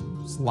 He just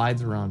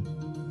slides around.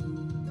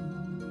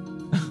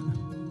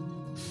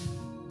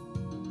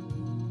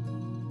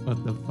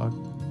 What the fuck?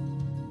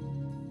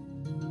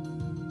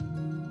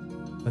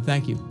 But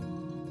thank you.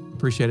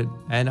 Appreciate it.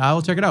 And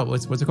I'll check it out.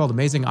 What's it called?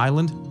 Amazing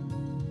Island?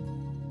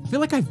 I feel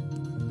like I've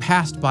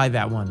passed by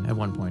that one at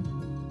one point.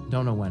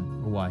 Don't know when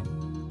or why.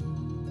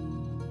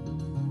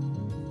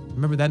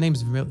 Remember, that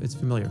name's it's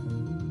familiar.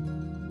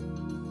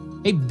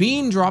 A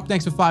bean drop,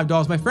 thanks for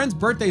 $5. My friend's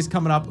birthday's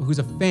coming up, who's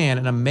a fan,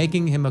 and I'm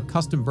making him a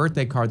custom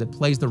birthday card that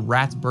plays the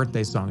Rat's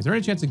birthday song. Is there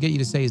any chance to get you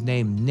to say his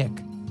name, Nick?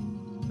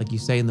 Like you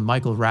say in the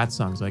Michael Rat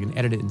song, so I can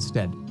edit it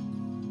instead.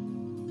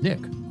 Nick.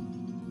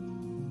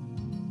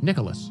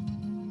 Nicholas.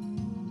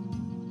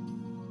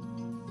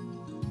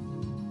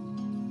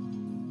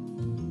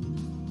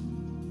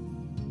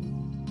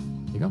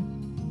 There you go.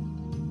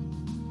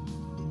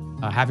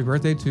 Happy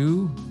birthday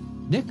to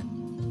Nick.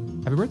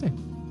 Happy birthday.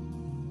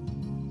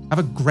 Have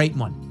a great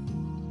one.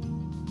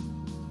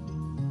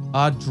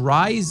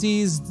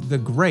 Dryzies the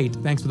Great,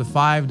 thanks for the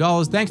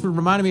 $5. Thanks for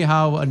reminding me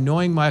how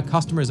annoying my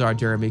customers are,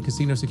 Jeremy.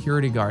 Casino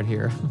security guard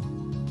here.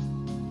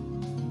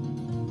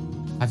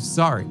 I'm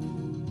sorry.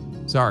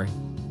 Sorry.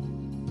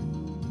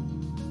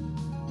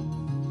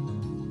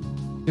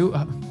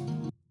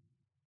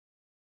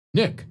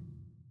 Nick.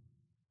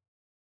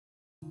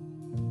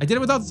 I did it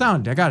without the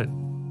sound. I got it.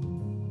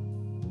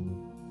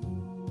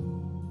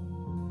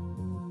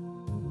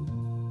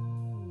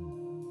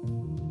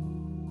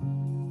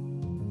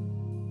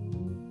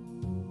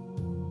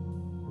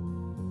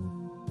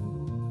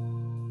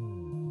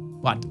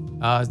 What?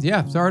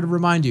 Yeah, sorry to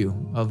remind you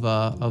of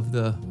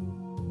the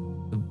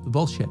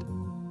bullshit.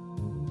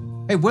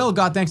 Hey, Will,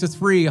 God, thanks for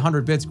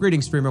 300 bits.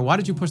 Greetings, streamer. Why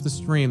did you push the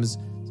streams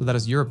so that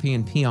us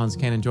European peons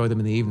can't enjoy them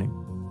in the evening?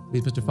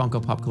 Please, Mr.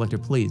 Funko Pop Collector,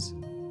 please.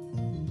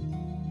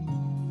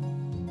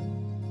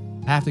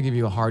 I have to give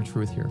you a hard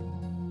truth here.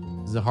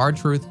 This is a hard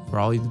truth for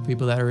all you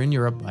people that are in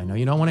Europe. I know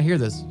you don't want to hear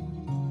this,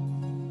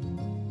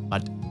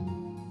 but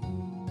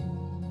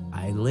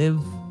I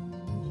live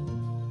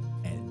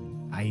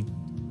and I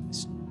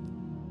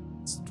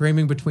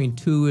streaming between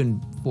 2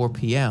 and 4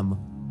 p.m.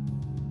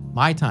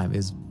 My time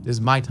is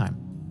my time.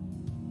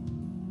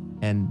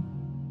 And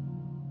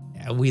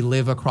we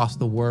live across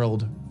the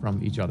world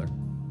from each other.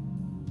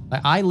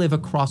 I live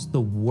across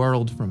the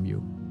world from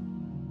you.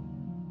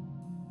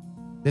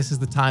 This is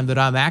the time that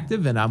I'm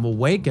active and I'm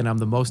awake and I'm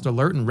the most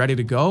alert and ready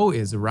to go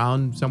is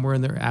around somewhere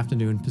in the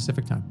afternoon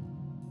Pacific time.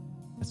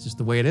 That's just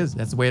the way it is.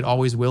 That's the way it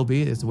always will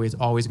be. It's the way it's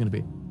always going to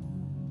be.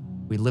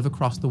 We live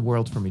across the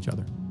world from each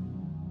other.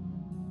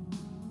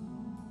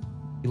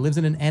 He lives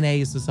in an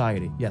NA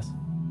society. Yes.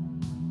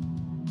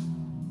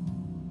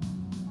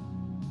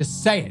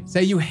 Just say it.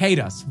 Say you hate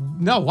us.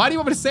 No, why do you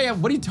want me to say it?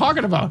 What are you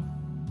talking about?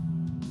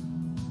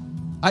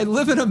 I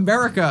live in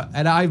America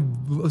and I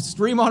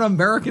stream on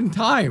American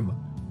time.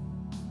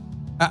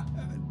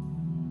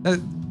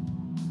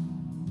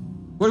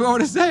 What do I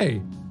want to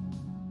say?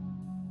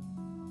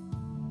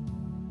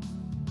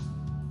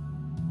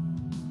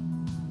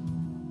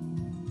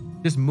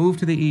 Just move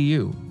to the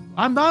EU.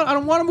 I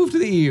don't want to move to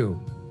the EU.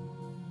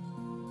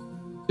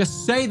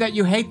 Just say that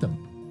you hate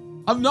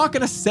them. I'm not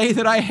going to say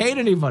that I hate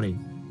anybody.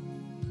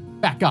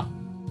 Back up.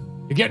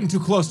 You're getting too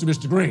close to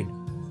Mr. Green.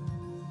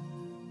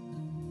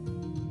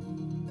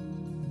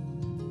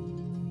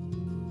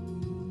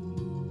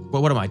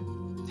 Well, what am I?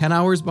 10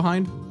 hours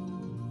behind?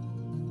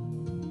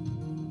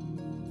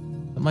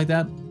 Something like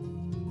that?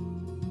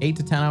 8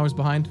 to 10 hours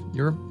behind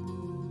Europe?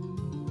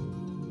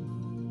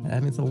 I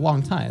mean, it's a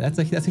long time. That's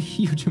a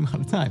huge amount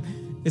of time.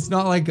 It's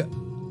not like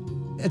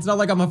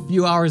I'm a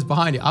few hours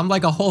behind you. I'm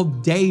like a whole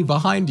day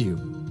behind you.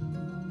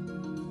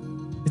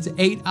 It's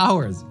 8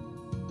 hours.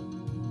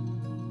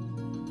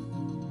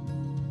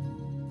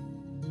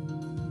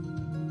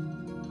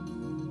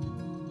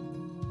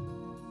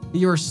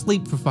 You're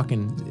asleep for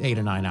fucking 8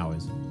 or 9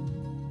 hours.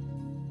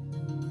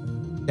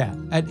 Yeah,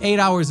 at 8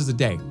 hours is a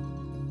day.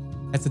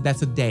 That's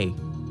a day.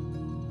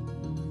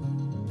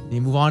 And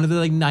you move on to the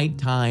like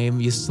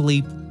nighttime, you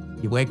sleep,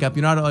 you wake up,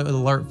 you're not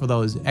alert for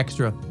those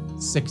extra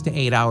 6 to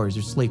 8 hours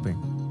you're sleeping.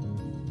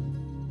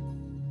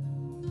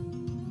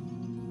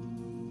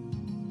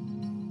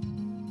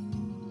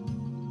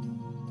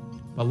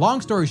 But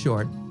long story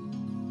short,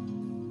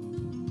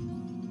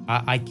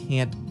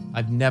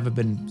 I've never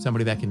been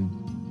somebody that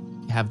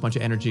can have a bunch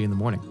of energy in the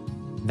morning.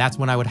 And that's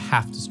when I would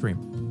have to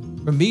stream.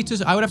 For me,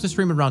 I would have to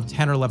stream around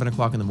 10 or 11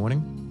 o'clock in the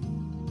morning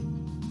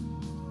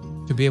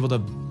to be able to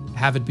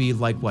have it be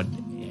like, what,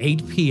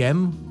 8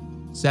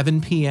 p.m., 7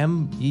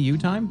 p.m. EU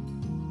time?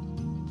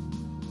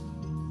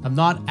 I'm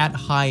not at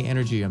high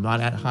energy. I'm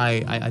not at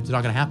high, it's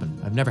not gonna happen.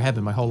 I've never have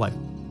been my whole life.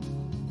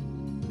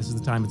 This is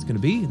the time it's gonna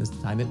be, and this is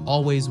the time it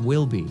always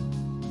will be.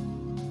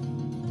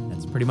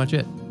 That's pretty much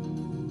it.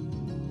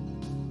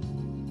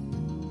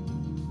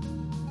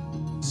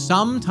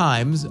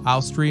 Sometimes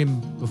I'll stream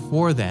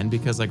before then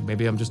because like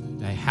maybe I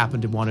happen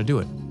to want to do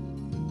it.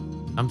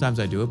 Sometimes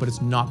I do it, but it's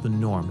not the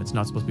norm. It's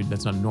not supposed to be,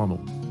 that's not normal.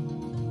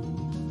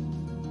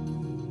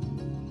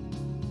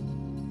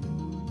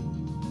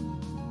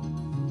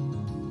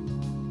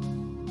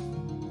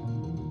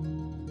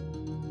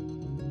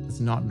 It's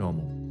not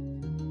normal.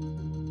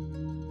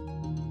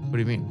 What do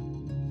you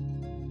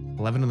mean?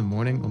 11 in the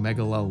morning,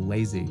 Omega Lel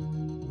lazy.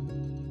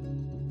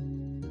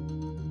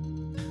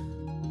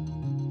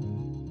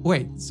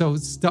 Wait, so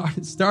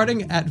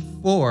starting at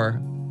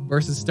 4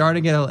 versus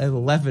starting at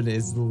 11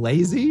 is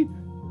lazy?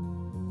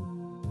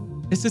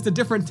 It's just a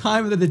different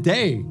time of the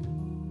day.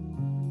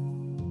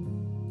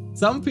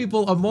 Some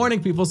people are morning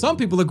people, some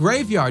people are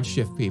graveyard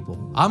shift people.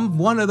 I'm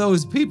one of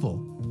those people.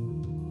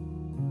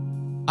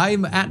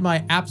 I'm at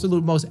my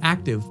absolute most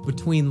active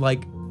between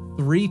like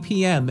 3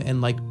 p.m. and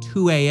like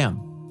 2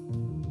 a.m.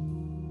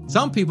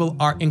 Some people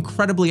are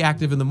incredibly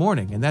active in the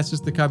morning, and that's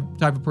just the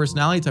type of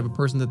personality, type of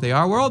person that they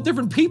are. We're all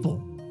different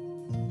people.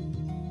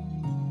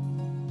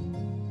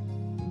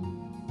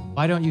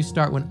 Why don't you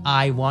start when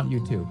I want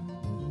you to?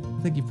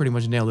 I think you pretty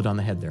much nailed it on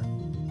the head there.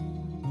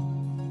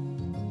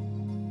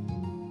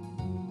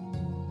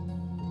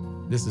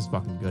 This is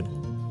fucking good.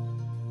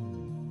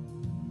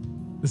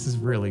 This is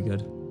really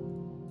good.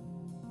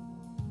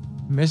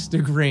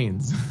 Mr.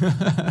 Greens.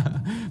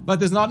 But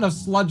there's not enough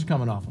sludge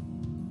coming off him.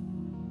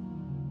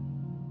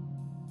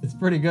 It's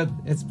pretty good.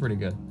 It's pretty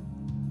good.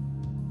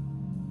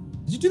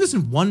 Did you do this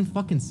in one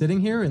fucking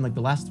sitting here in like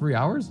the last 3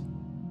 hours?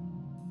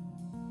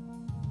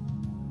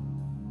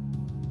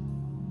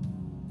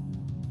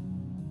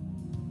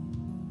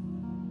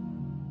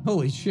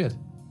 Holy shit.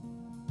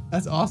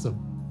 That's awesome.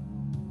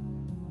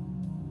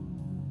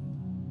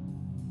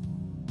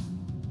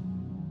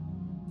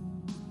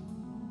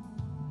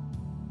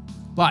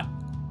 But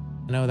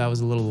I know that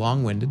was a little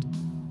long-winded,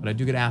 but I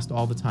do get asked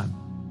all the time.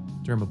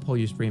 Jerma, pull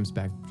your streams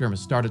back. Jerma,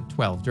 start at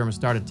 12. Jerma,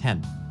 start at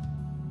 10.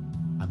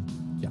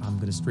 I'm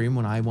going to stream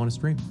when I want to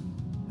stream.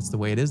 That's the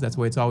way it is. That's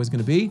the way it's always going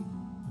to be.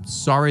 I'm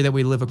sorry that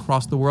we live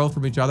across the world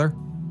from each other.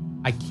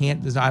 I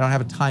don't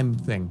have a time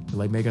thing to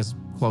like make us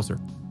closer.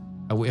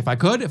 If I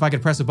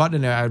could press a button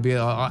and I would be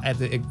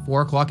at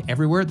 4 o'clock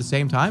everywhere at the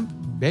same time,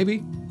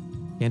 maybe.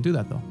 Can't do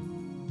that though.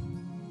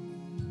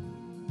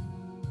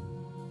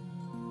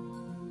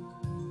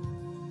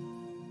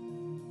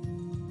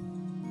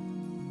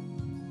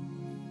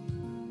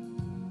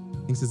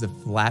 Thinks it's a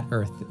flat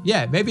Earth.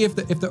 Yeah, maybe if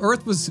the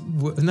Earth was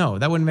no,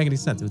 that wouldn't make any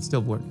sense. It would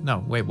still work.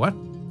 No, wait, what?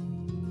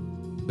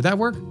 Would that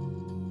work?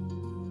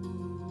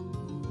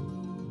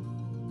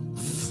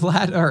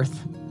 Flat Earth.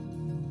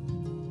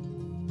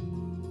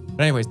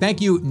 But anyways, thank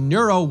you,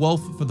 Neuro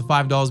Wolf, for the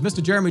 $5.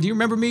 Mr. Jeremy, do you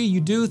remember me?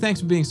 You do. Thanks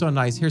for being so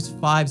nice. Here's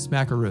 5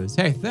 smackaroos.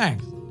 Hey,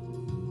 thanks.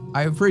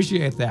 I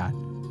appreciate that.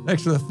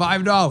 Thanks for the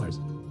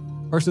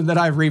 $5. Person that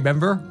I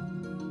remember.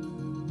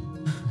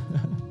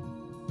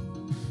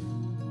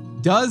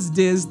 Does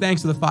Diz,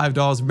 thanks for the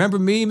 $5. Remember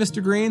me,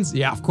 Mr. Greens?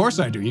 Yeah, of course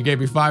I do. You gave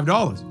me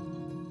 $5.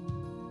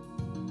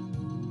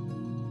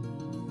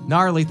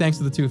 Gnarly, thanks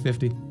for the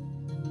 $2.50.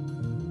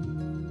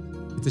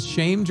 It's a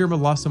shame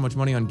Jerma lost so much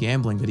money on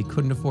gambling that he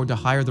couldn't afford to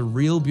hire the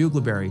real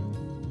Bugleberry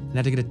and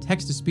had to get a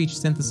text-to-speech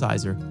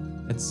synthesizer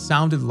that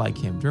sounded like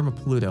him. Jerma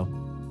Pluto.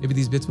 Maybe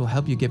these bits will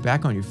help you get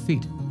back on your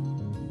feet.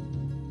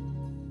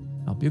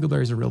 Oh,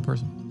 Bugleberry's a real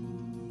person.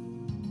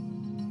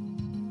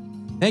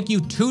 Thank you,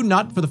 Toon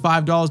Nut, for the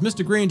 $5.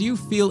 Mr. Green, do you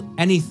feel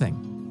anything?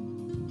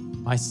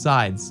 My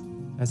sides.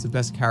 That's the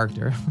best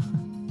character.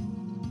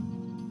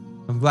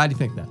 I'm glad you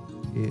think that.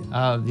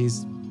 I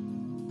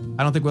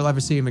don't think we'll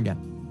ever see him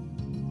again.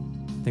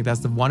 I think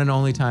that's the one and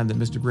only time that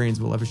Mr. Greens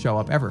will ever show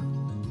up, ever.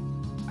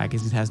 I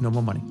guess he has no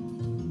more money.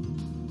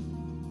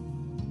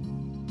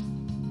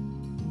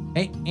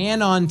 Hey,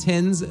 Anon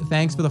Tins,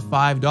 thanks for the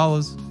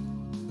 $5.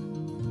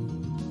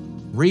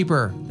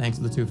 Reaper, thanks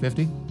for the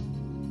 $2.50.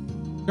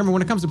 Remember,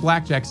 when it comes to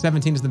blackjack,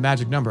 17 is the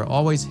magic number.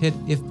 Always hit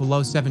if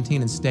below 17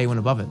 and stay when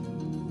above it.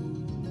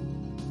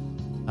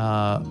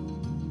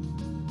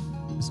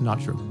 It's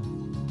not true.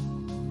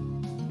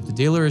 If the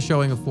dealer is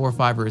showing a 4,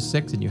 5, or a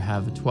 6 and you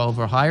have a 12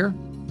 or higher,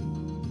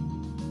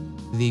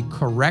 the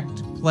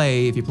correct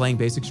play, if you're playing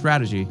basic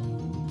strategy,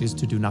 is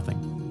to do nothing.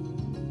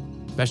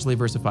 Especially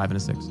versus a 5 and a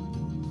 6.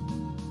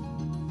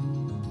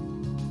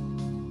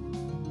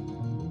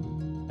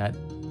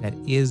 That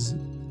is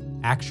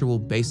actual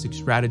basic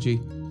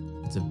strategy.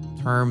 It's a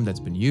term that's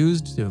been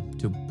used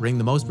to bring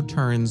the most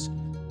returns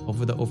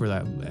over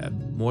that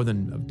more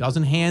than a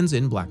dozen hands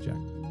in blackjack.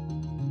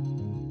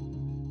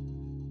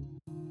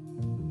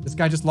 This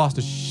guy just lost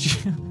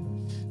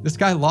this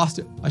guy lost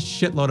a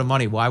shitload of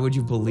money. Why would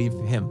you believe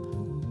him?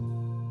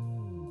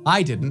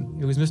 I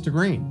didn't. It was Mr.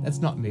 Green. That's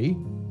not me.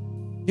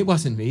 It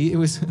wasn't me. It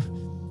was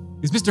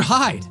Mr.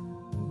 Hyde.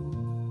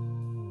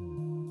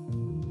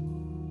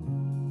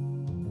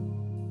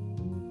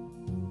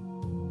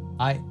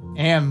 I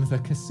am the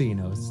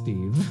casino,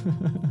 Steve.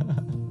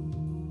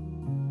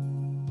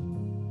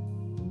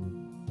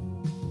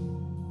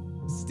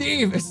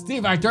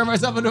 Steve, I turned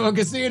myself into a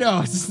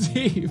casino,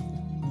 Steve.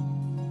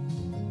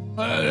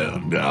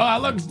 No,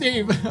 look,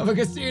 Steve, I'm a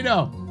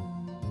casino.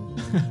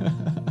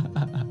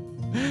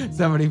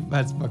 Somebody,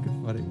 that's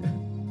fucking funny.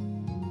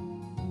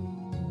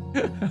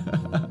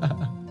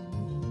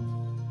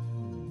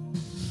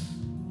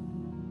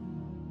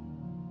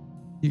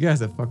 You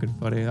guys are fucking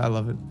funny. I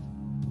love it.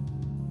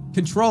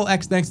 Control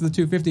X, thanks to the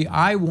 250.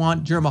 I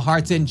want Jerma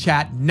Hearts in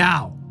chat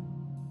now.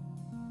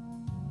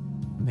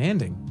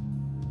 Demanding.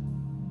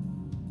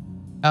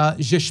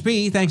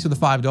 Jashpi, thanks for the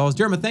 $5.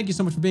 Jerma, thank you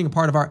so much for being a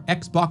part of our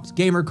Xbox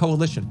Gamer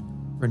Coalition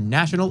for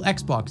National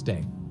Xbox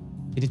Day.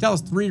 Can you tell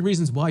us 3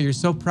 reasons why you're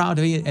so proud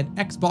to be an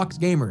Xbox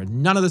gamer?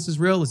 None of this is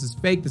real. This is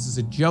fake. This is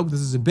a joke.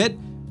 This is a bit.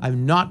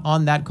 I'm not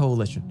on that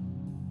coalition.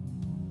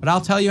 But I'll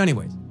tell you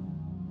anyways.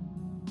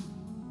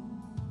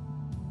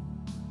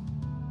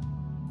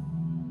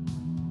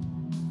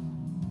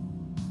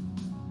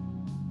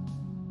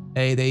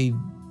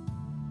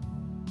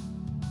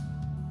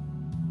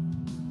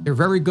 They're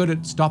very good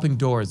at stopping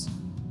doors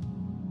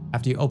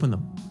after you open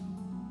them.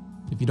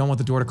 If you don't want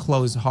the door to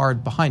close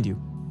hard behind you.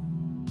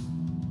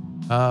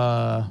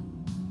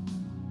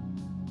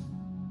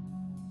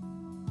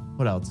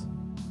 What else?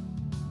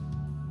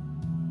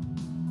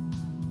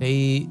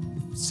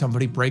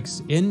 Somebody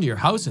breaks into your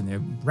house and they're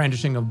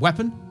brandishing a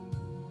weapon.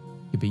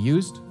 It could be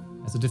used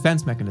as a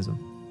defense mechanism.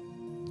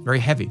 It's very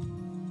heavy.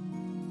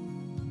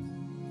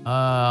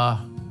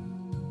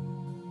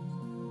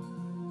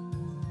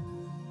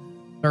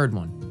 Third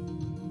one.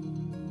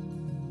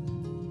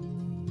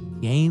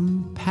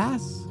 Game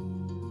Pass?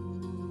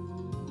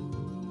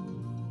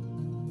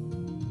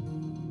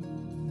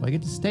 Do I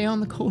get to stay on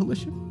the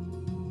coalition?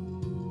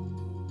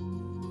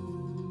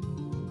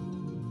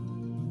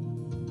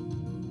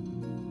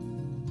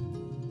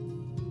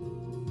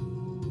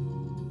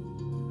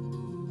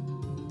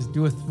 Just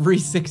do a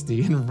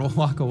 360 and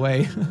walk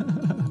away.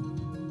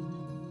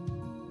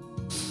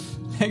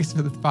 Thanks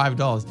for the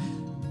 $5.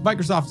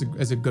 Microsoft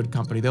is a good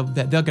company.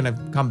 They're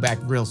gonna come back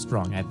real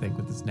strong, I think,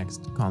 with this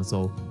next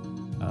console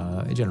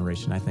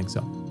generation. I think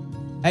so.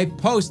 Hey,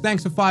 Post,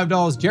 thanks for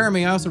 $5.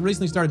 Jeremy, I also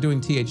recently started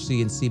doing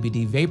THC and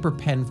CBD vapor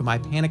pen for my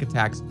panic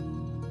attacks.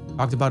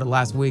 Talked about it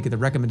last week at the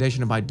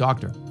recommendation of my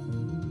doctor.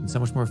 It's so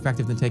much more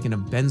effective than taking a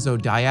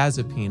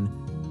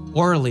benzodiazepine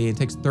orally. It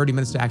takes 30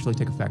 minutes to actually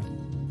take effect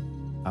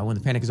when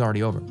the panic is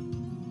already over.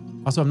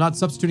 Also, I'm not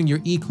substituting your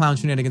e-clown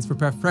shenanigans for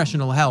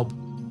professional help.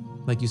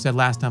 Like you said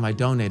last time I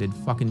donated,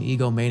 fucking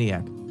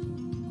egomaniac.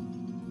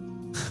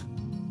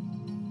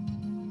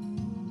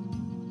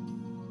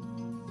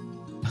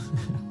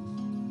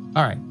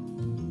 All right.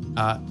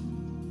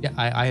 Yeah,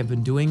 I have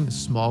been doing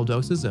small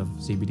doses of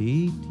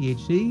CBD,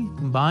 THC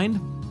combined.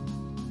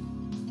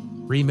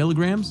 3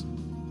 milligrams.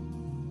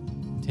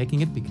 I'm taking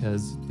it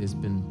because there's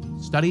been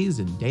studies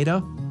and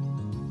data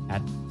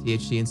at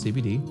THC and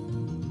CBD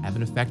have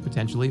an effect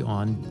potentially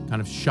on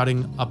kind of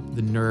shutting up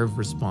the nerve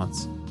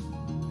response.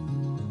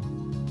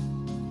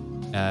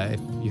 If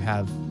you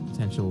have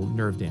potential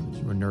nerve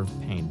damage or nerve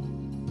pain.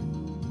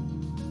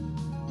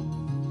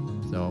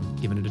 So I'm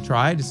giving it a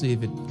try to see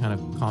if it kind of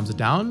calms it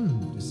down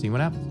and just see what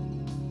happens.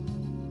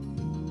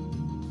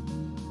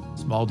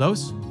 Small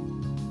dose.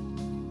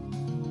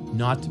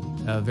 Not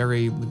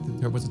very,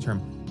 what's the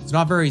term? It's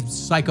not very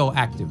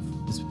psychoactive,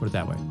 let's put it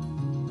that way.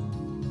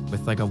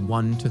 With like a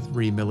 1 to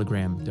 3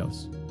 milligram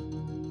dose.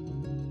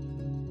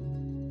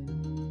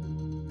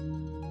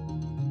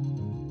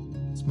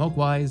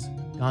 Smoke-wise,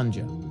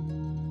 ganja.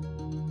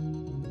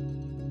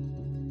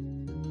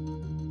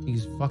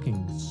 He's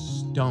fucking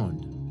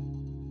stoned.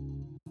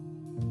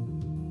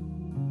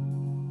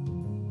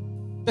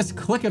 Just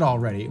click it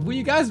already. Will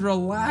you guys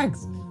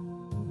relax?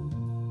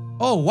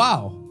 Oh,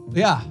 wow.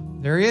 Yeah,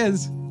 there he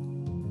is.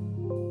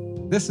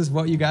 This is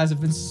what you guys have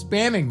been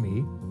spamming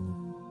me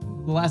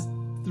the last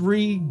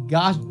 3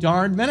 gosh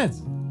darn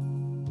minutes.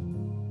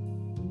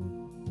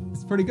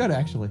 It's pretty good,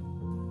 actually.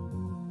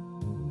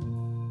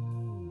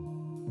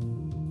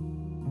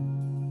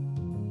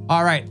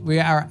 All right, we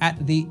are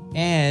at the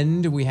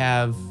end. We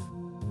have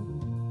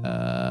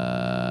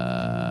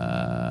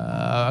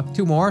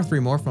 3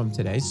 more from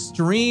today.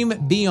 Stream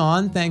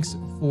Beyond, thanks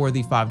for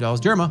the $5.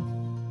 Jerma,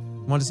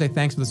 wanted to say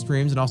thanks for the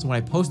streams, and also when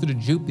I posted a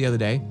jupe the other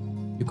day,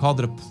 you called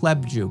it a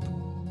pleb jupe.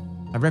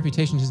 My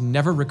reputation has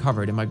never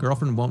recovered, and my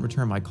girlfriend won't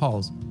return my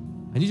calls.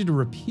 I need you to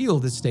repeal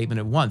this statement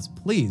at once,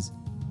 please.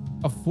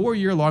 A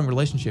 4-year-long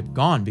relationship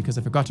gone because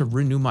I forgot to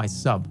renew my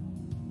sub.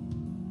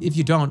 If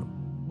you don't,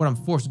 what I'm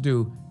forced to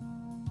do,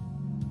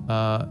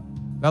 Bella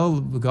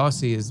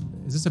Lugosi is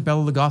this a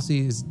Bella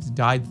Lugosi is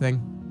died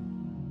thing?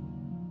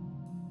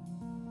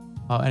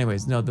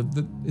 Anyways, no,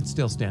 it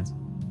still stands.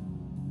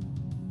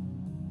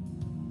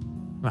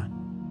 Come on.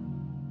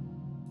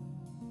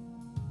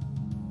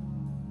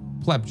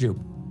 Pleb jupe.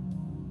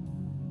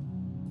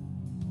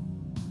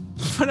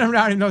 I don't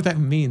even know what that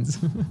means.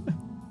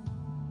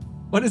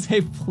 What is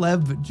a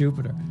pleb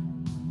Jupiter?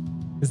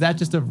 Is that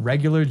just a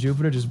regular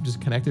Jupiter just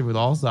connected with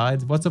all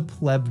sides? What's a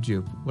pleb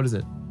jupe? What is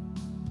it?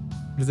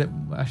 What is it?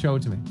 Show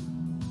it to me.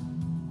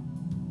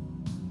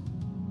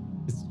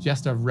 It's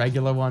just a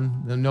regular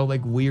one. There's no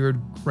like weird,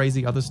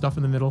 crazy other stuff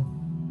in the middle.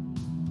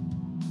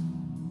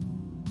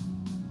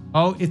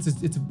 Oh, it's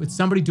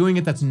somebody doing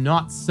it that's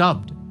not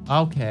subbed.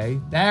 Okay,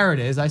 there it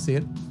is. I see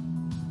it.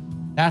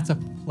 That's a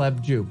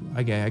pleb jupe.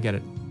 Okay, I get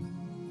it.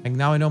 And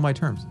now I know my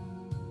terms.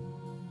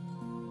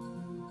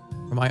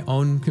 For my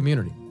own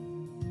community.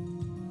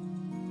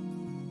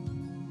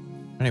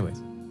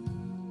 Anyways.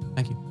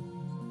 Thank you.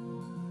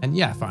 And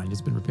yeah, fine.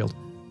 It's been repealed.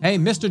 Hey,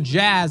 Mr.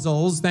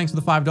 Jazzles. Thanks for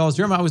the $5.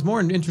 Jerma, I was more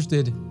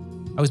invested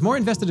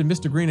in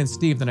Mr. Green and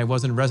Steve than I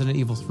was in Resident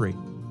Evil 3.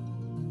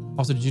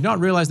 Also, did you not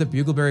realize that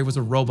Bugleberry was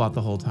a robot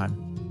the whole time?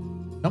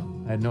 Nope,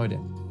 I had no idea.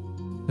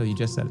 Until you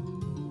just said it.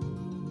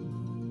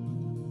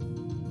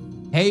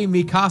 Hey,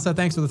 Mikasa,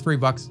 thanks for the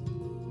 $3.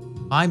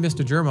 Hi,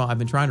 Mr. Jerma. I've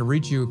been trying to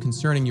reach you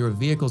concerning your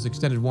vehicle's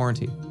extended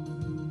warranty.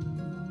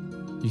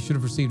 You should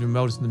have received a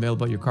notice in the mail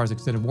about your car's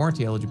extended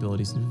warranty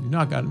eligibility. So if you've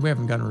not gotten, we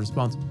haven't gotten a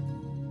response.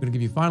 I'm going to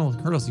give you a final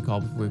courtesy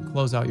call before we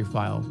close out your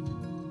file.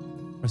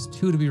 Press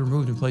 2 to be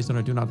removed and placed on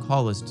our do not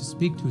call list. To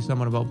speak to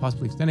someone about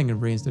possibly extending and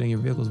reinstating your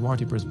vehicle's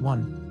warranty, press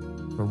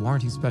 1 for a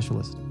warranty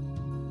specialist.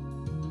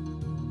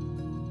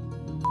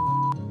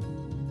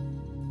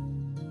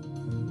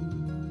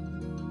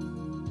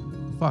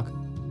 Fuck.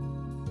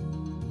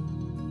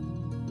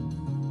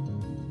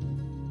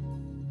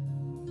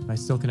 Am I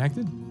still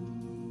connected?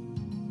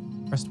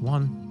 Pressed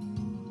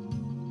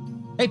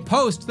 1. Hey,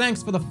 Post,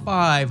 thanks for the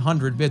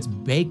 500 bits.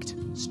 Baked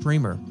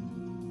streamer.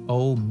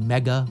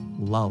 Omega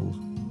lull.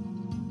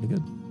 Pretty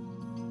good.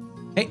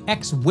 Hey,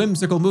 X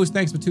Whimsical Moose,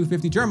 thanks for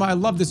 250. Jerma, I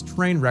love this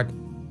train wreck.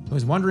 I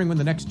was wondering when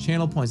the next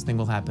channel points thing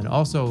will happen.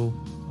 Also,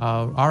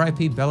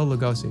 RIP Bella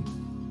Lugosi.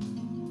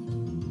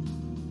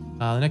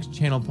 The next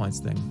channel points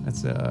thing.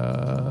 That's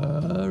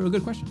a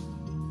good question.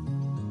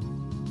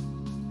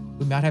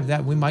 We might have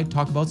that. We might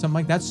talk about something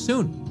like that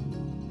soon.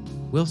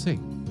 We'll see.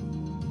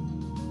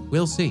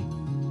 We'll see.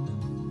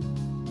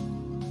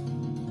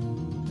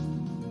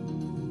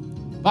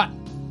 But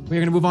we're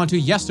going to move on to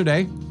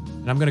yesterday,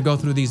 and I'm going to go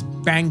through these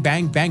bang,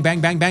 bang, bang,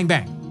 bang, bang, bang,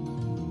 bang.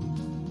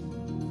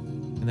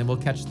 And then we'll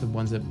catch the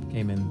ones that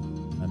came in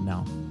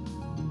now.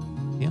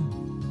 Yeah.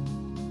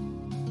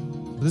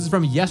 So this is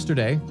from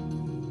yesterday.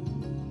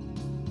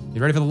 You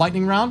ready for the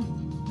lightning round?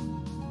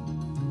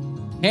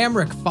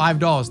 Hamrick,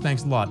 $5.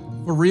 Thanks a lot.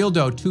 For Real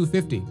Dough,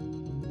 $2.50.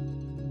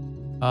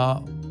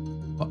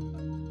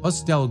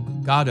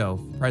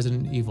 Ostelgado,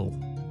 President Evil,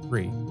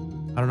 3. I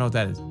don't know what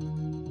that is.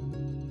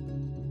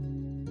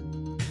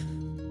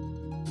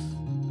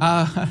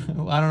 I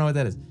don't know what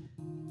that is.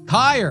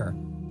 Kyer,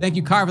 thank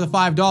you, Kyer, for the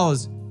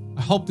 $5.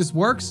 I hope this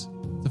works.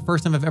 It's the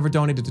first time I've ever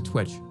donated to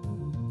Twitch.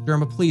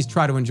 Jerma, please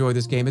try to enjoy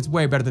this game. It's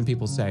way better than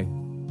people say.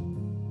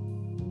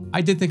 I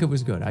did think it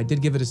was good. I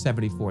did give it a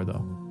 74,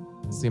 though.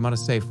 It's the amount of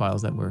save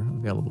files that were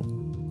available.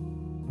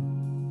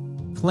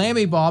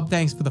 Clammy Bob,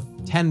 thanks for the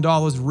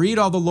 $10. Read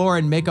all the lore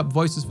and make up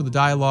voices for the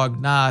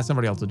dialogue. Nah,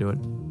 somebody else will do it.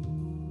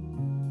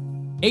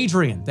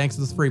 Adrian, thanks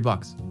for the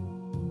 $3.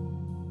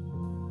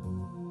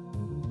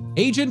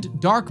 Agent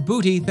Dark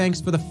Booty,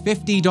 thanks for the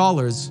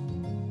 $50.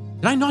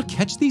 Did I not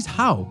catch these?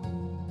 How?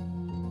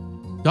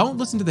 Don't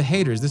listen to the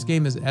haters. This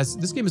game is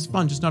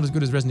fun, just not as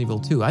good as Resident Evil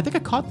 2. I think I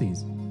caught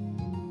these.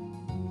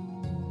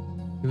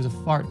 There was a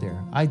fart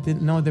there. I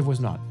didn't know there was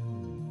not.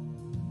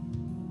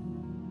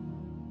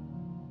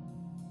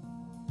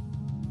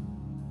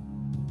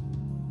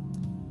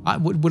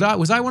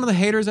 Was I one of the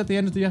haters at the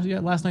end of the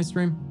last night's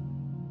stream?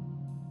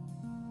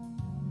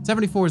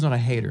 74 is not a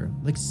hater.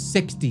 Like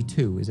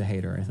 62 is a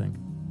hater, I think.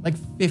 Like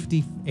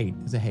 58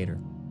 is a hater.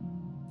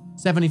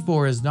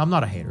 74 is, no, I'm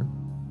not a hater.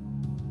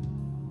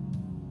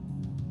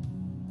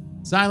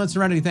 Silent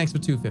Serenity, thanks for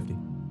 250.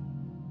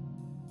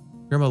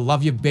 Jerma,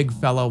 love you, big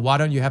fella. Why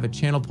don't you have a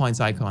channel points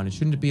icon? It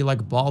shouldn't it be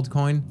like bald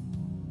coin?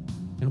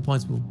 Channel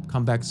points will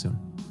come back soon.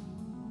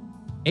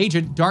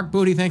 Agent Dark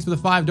Booty, thanks for the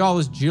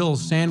 $5. Jill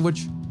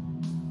Sandwich.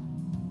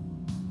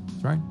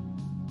 That's right.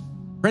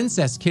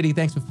 Princess Kitty,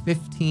 thanks for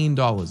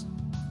 $15.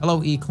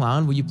 Hello,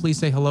 E-Clown. Will you please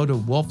say hello to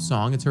Wolf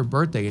Song? It's her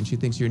birthday and she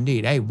thinks you're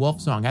neat. Hey,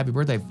 Wolf Song, happy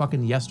birthday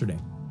fucking yesterday.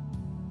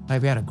 I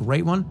hope you had a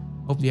great one.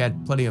 Hope you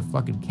had plenty of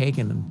fucking cake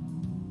and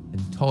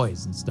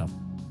toys and stuff.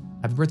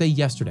 Happy birthday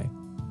yesterday.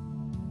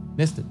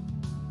 Missed it.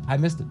 I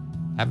missed it.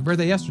 Happy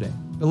birthday yesterday.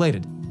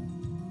 Belated.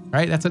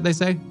 Right? That's what they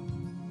say?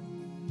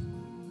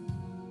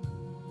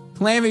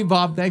 Clammy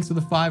Bob, thanks for the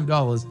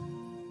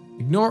 $5.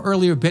 Ignore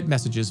earlier bit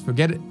messages.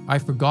 Forget it. I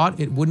forgot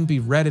it wouldn't be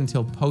read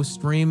until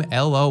post-stream.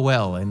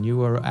 LOL. And you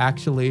were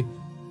actually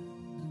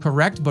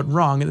correct, but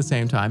wrong at the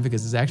same time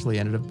because this actually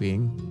ended up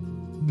being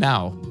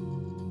now.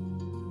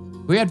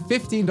 We had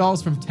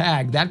 $15 from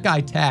Tag. That guy,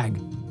 Tag.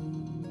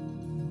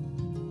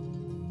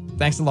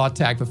 Thanks a lot,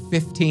 Tag, for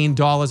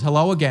 $15.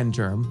 Hello again,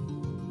 Germ.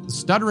 The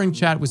stuttering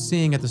chat was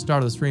seeing at the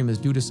start of the stream is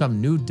due to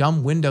some new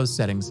dumb Windows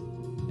settings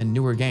and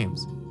newer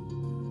games.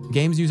 The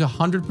games use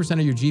 100%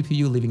 of your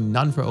GPU, leaving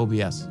none for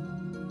OBS.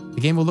 The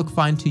game will look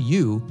fine to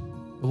you,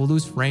 but will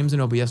lose frames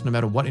in OBS no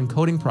matter what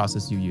encoding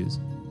process you use.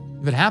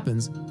 If it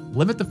happens,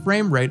 limit the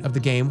frame rate of the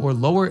game or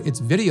lower its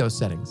video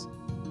settings.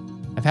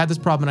 I've had this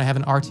problem and I have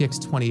an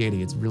RTX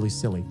 2080. It's really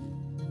silly.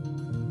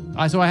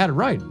 So I had it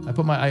right.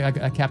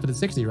 I capped it at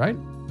 60, right?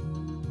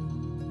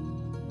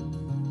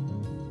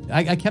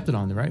 I kept it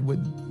on there, right?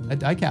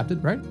 I capped it,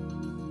 right?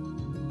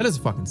 That is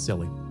fucking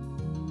silly.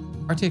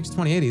 RTX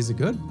 2080, is it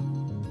good?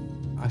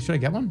 Should I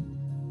get one?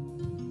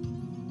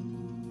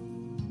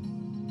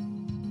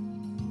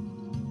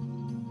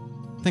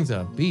 Thing's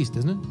a beast,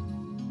 isn't it?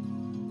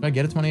 Should I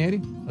get a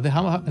 2080?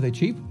 Are they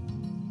cheap?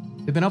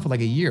 They've been out for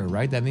like a year,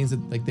 right? That means that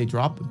like they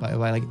drop by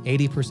like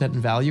 80%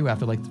 in value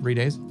after like 3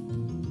 days.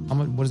 How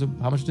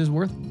much is it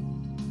worth?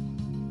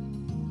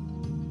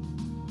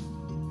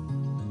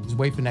 Just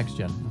wait for next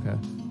gen. Okay.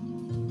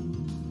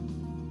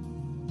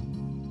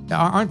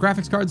 Aren't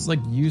graphics cards like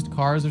used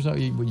cars or so?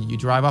 You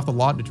drive off the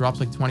lot, it drops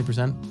like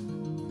 20%.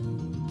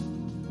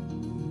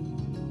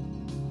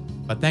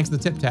 But thanks to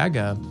the tip, Tag.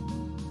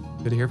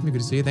 Good to hear from you. Good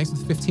to see you. Thanks for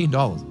the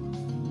 $15.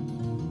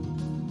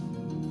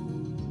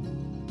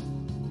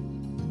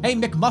 Hey,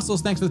 Mick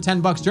Muscles, thanks for the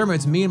 $10. Jerma,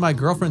 it's me and my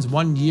girlfriend's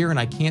 1 year and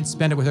I can't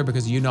spend it with her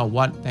because you know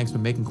what? Thanks for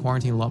making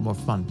quarantine a lot more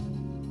fun.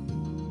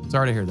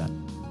 Sorry to hear that.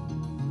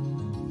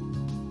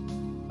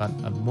 But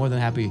I'm more than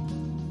happy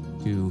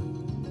to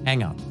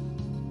hang out.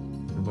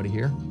 Everybody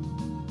here?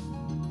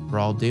 We're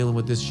all dealing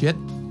with this shit.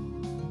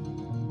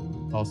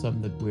 It's all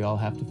something that we all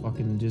have to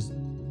fucking just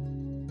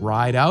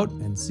ride out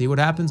and see what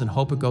happens and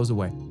hope it goes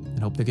away. And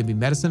hope there can be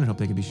medicine and hope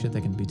there can be shit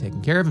that can be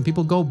taken care of and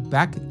people go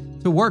back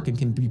to work and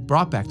can be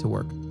brought back to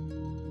work.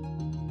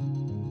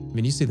 I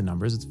mean, you see the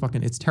numbers.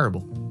 It's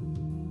terrible.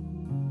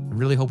 I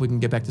really hope we can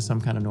get back to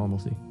some kind of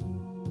normalcy.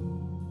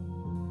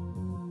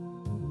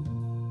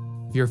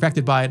 If you're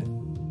affected by it,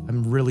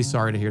 I'm really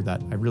sorry to hear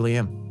that. I really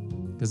am.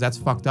 Because that's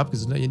fucked up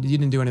because you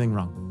didn't do anything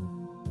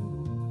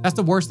wrong. That's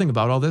the worst thing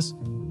about all this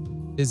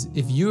is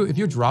if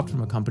you're dropped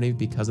from a company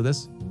because of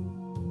this,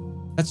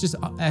 that's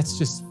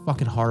just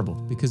fucking horrible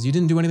because you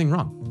didn't do anything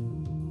wrong.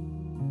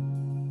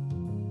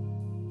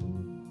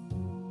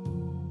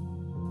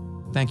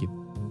 Thank you.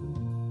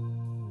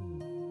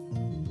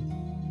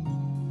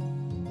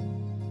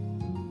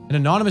 An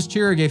anonymous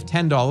cheerer gave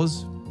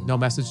 $10. No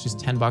message, just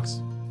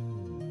 $10.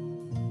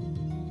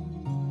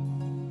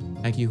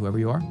 Thank you, whoever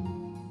you are.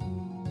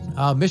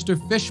 Mr.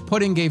 Fish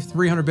Pudding gave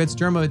 300 bits.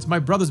 Jerma, it's my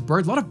brother's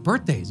birthday. A lot of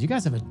birthdays. You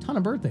guys have a ton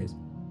of birthdays.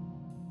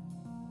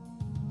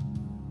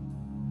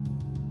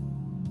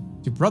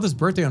 It's your brother's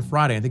birthday on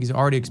Friday. I think he's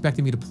already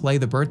expecting me to play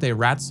the birthday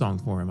rat song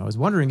for him. I was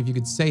wondering if you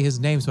could say his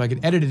name so I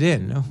could edit it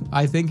in.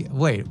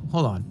 Wait,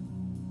 hold on.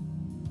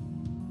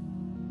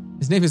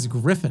 His name is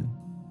Griffin.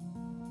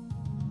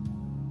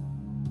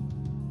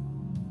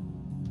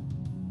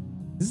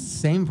 Is this the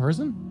same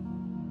person?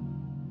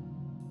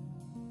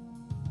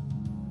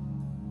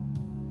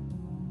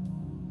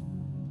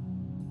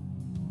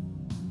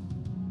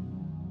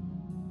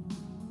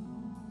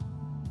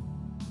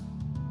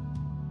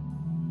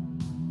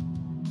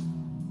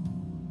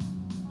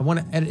 I want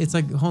to edit. It's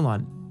like, hold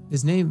on.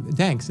 His name,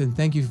 thanks, and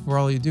thank you for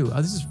all you do.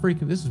 Oh, this is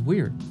freaking, this is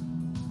weird.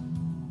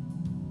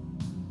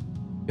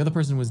 The other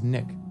person was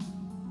Nick.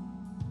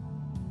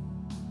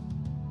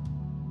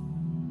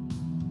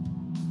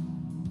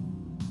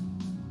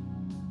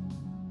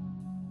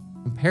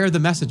 Compare the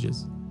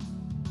messages.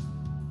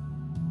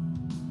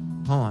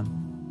 Hold on.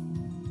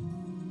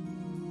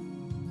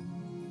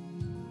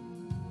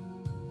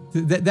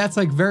 That's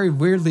like very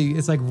weirdly,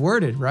 it's like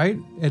worded, right?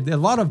 A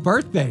lot of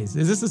birthdays.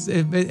 Is this,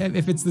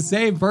 if it's the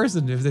same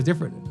person, if they're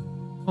different?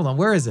 Hold on,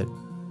 where is it?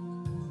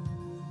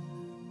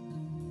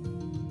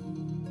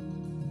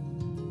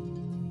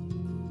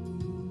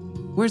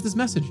 Where's this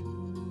message?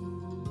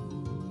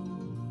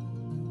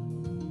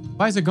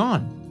 Why is it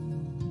gone?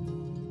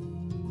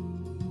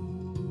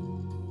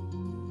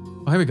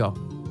 Oh, here we go.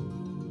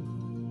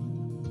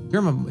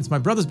 Jerma, it's my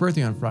brother's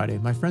birthday on Friday.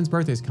 My friend's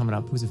birthday is coming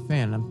up, who's a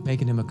fan, and I'm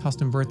making him a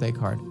custom birthday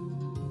card.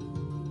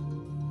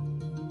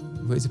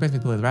 He's expecting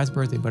me to play the Rad's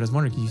birthday, but I was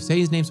wondering, can you say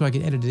his name so I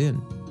can edit it in?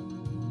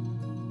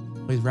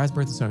 Play the Rad's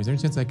birthday song. Is there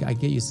any chance I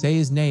get you say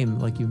his name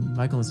like you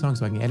Michael in the song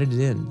so I can edit it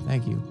in?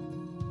 Thank you.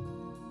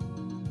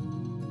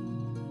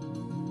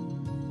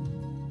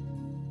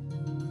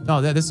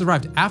 No, this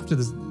arrived after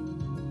this.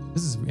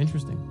 This is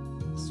interesting.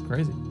 This is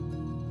crazy.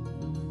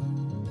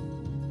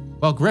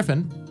 Well,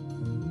 Griffin,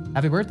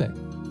 happy birthday.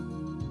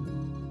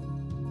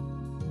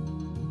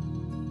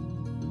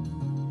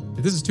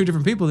 If this is two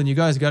different people, then you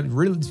guys got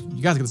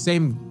the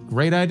same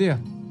great idea.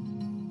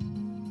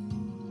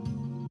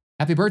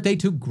 Happy birthday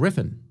to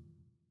Griffin.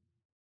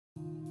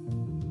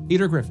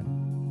 Peter Griffin.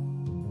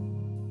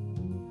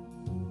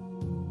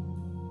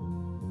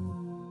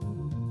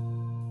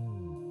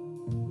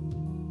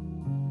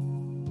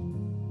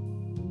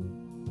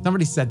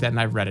 Somebody said that and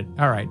I read it.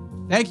 All right.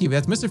 Thank you.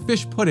 That's Mr.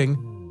 Fish Pudding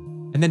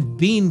and then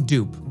Bean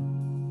Dupe.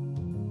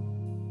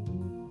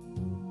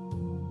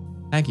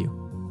 Thank you.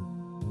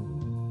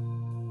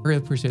 Really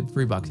appreciate the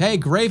 $3. Hey,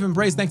 Grave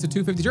Embrace, thanks to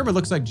 250. Jerma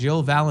looks like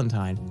Jill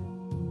Valentine.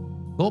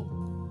 Cool.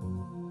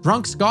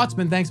 Drunk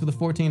Scotsman, thanks for the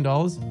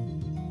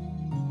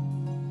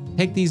 $14.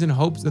 Take these in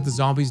hopes that the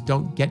zombies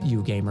don't get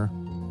you, gamer.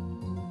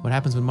 What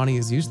happens when money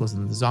is useless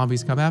and the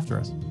zombies come after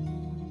us?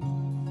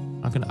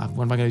 What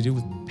am I gonna do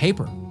with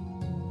paper?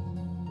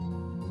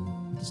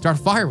 Start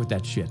a fire with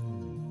that shit.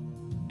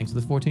 Thanks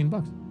for the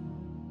 $14.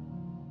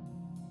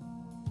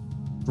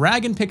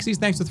 Dragon Pixies,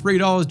 thanks to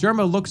 $3.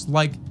 Jerma looks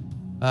like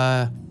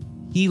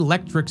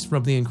Electrix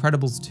from The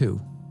Incredibles 2.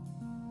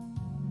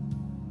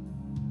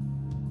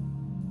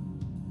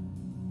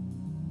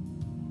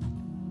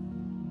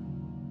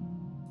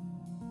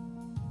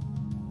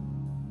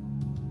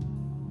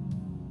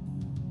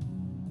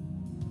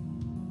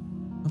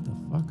 What the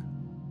fuck?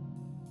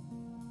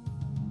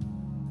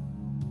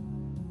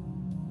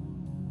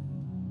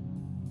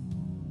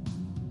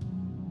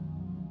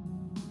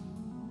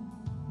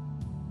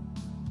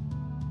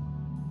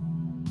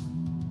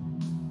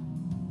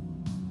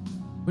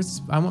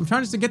 I'm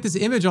trying just to get this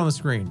image on the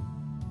screen.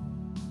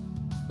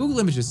 Google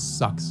Images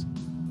sucks.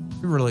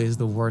 It really is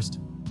the worst.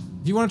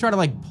 If you want to try to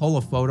like pull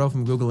a photo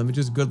from Google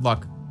Images, good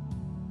luck.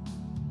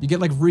 You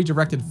get like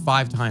redirected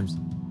 5 times.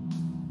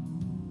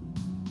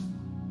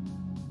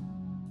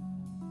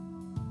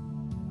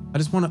 I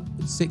just want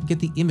to get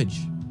the image.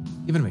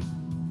 Give it to me.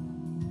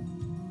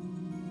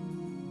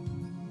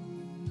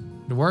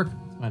 Did it work?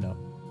 Let's find out.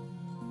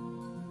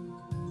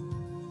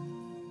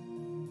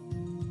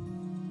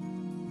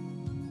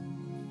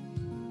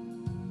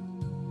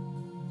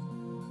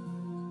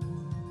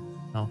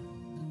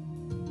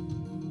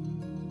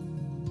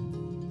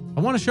 I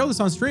want to show this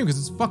on stream because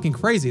it's fucking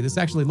crazy. This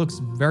actually looks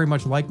very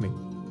much like me.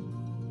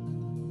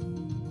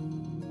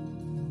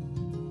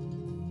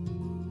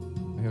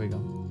 Here we go.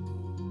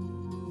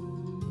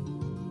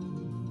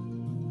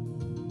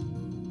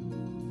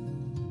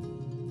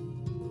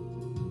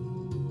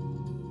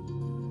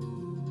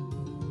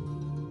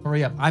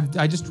 Hurry up.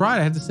 I just tried.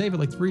 I had to save it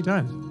like 3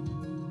 times.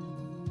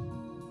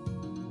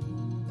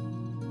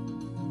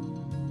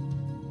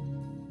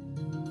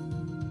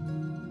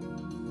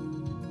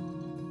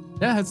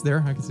 Yeah, it's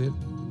there. I can see it.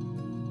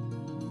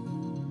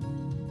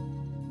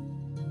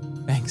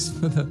 Thanks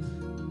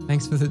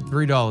for the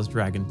 $3,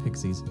 Dragon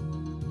Pixies.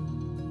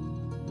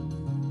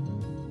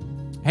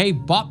 Hey,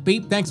 Bop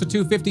Beep, thanks for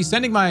 $2.50.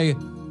 Sending my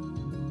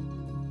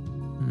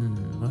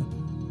what?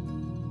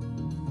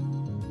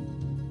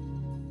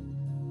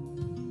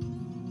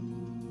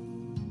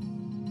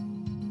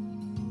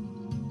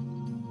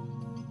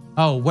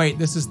 Oh, wait,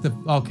 this is the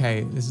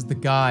okay, this is the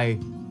guy.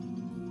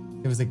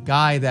 There was a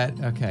guy that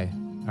okay.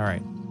 All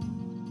right.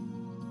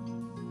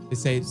 They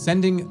say,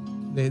 sending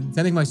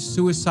my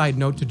suicide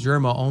note to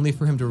Jerma only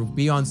for him to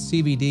be on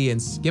CBD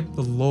and skip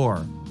the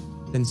lore,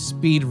 then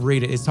speed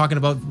read it. It's talking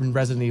about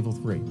Resident Evil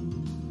 3.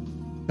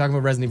 Talking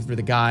about Resident Evil 3,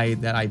 the guy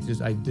that I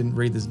didn't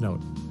read this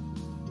note.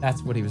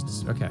 That's what he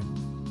was, okay.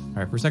 All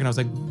right, for a second I was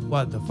like,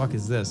 what the fuck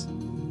is this?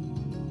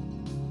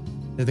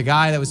 The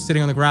guy that was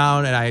sitting on the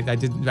ground and I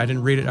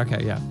didn't read it.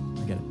 Okay, yeah,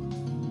 I get it.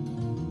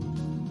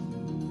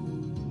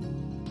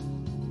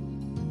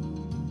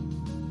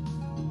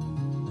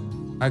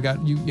 I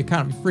got you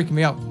kind of freaking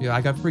me out. Yeah,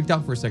 I got freaked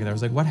out for a second. I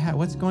was like,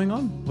 what's going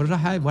on? What did I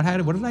have? What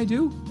did I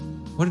do?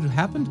 What had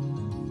happened?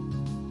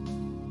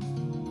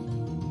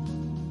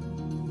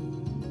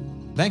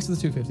 Thanks for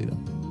the 250 though.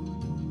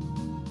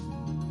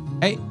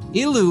 Hey,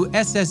 Ilu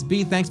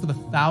SSB, thanks for the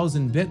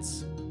 1,000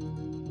 bits.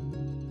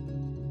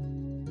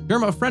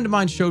 Jerma, a friend of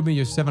mine showed me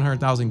your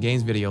 700,000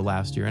 games video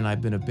last year, and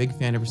I've been a big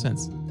fan ever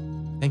since.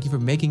 Thank you for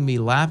making me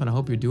laugh, and I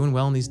hope you're doing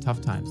well in these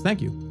tough times.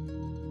 Thank you.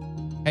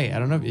 Hey, I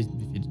don't know if you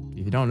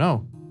don't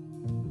know.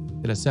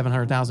 Did a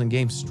 700,000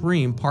 game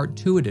stream part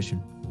 2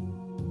 edition.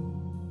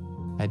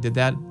 I did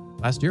that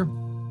last year.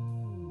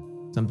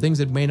 Some things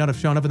that may not have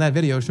shown up in that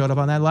video showed up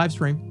on that live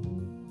stream.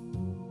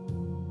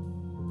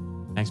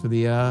 Thanks for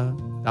the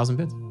 1,000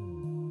 bits.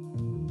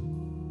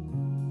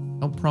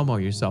 Don't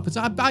promo yourself. It's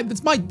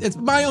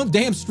my own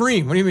damn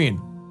stream. What do you mean?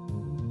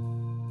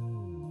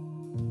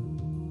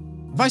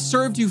 If I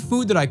served you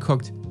food that I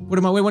cooked,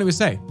 what do we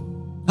say?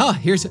 Huh,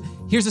 here's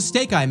a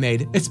steak I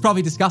made. It's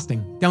probably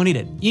disgusting. Don't eat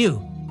it. Ew.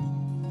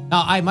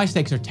 My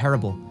steaks are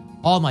terrible.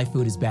 All my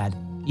food is bad.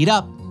 Eat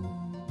up.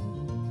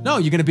 No,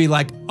 you're gonna be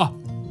like, oh,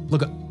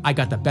 look, I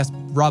got the best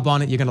rub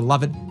on it. You're gonna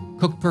love it.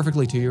 Cooked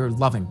perfectly to your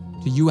loving.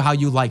 To you how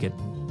you like it.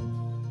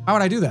 How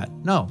would I do that?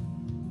 No.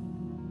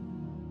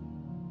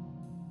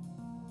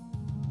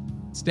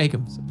 Steak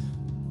 'em.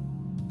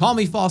 Call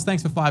me false,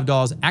 thanks for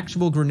 $5.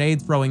 Actual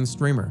grenade throwing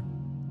streamer.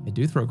 I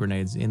do throw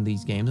grenades in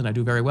these games, and I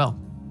do very well.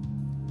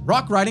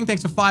 Rock riding,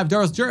 thanks for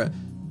 $5.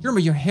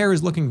 Jerma, your hair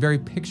is looking very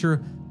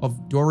picture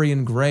of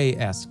Dorian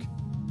Gray-esque.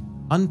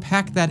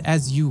 Unpack that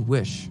as you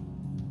wish.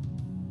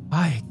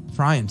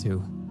 Trying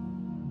to.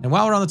 And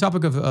while we're on the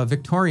topic of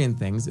Victorian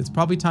things, it's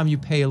probably time you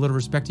pay a little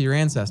respect to your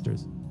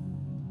ancestors.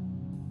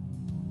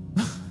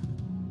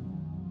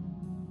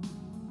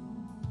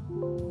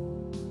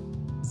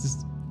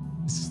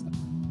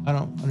 I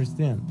don't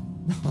understand.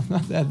 No,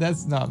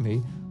 that's not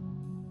me.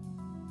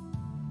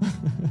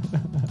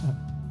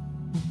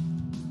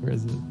 Where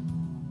is it?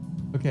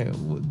 Okay,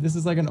 this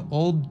is like an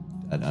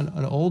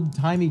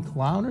old-timey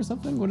clown or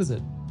something? What is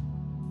it?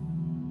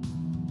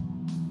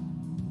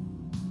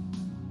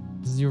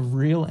 This is your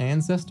real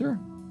ancestor?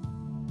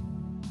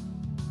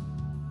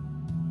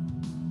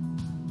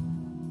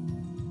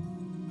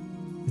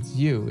 It's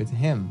you. It's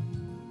him.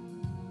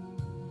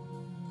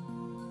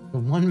 The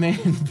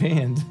one-man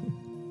band.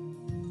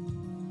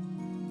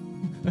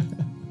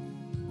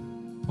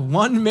 A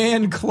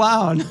one-man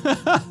clown.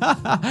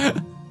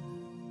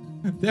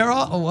 They're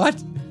all...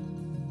 What?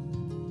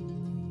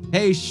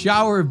 Hey,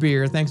 Shower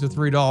Beer, thanks for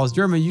 $3.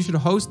 Jerma, you should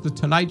host the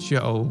Tonight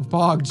Show.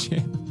 Pog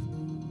Champ.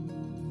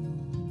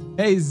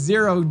 Hey,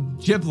 Zero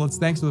Giblets,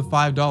 thanks for the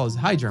 $5.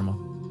 Hi, Jerma. I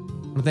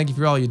want to thank you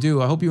for all you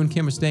do. I hope you and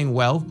Kim are staying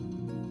well.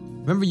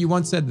 Remember you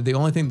once said that the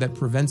only thing that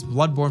prevents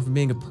Bloodborne from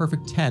being a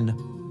perfect 10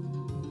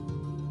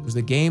 was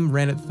the game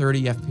ran at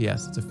 30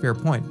 FPS. It's a fair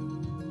point.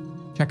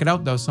 Check it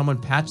out, though. Someone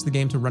patched the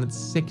game to run at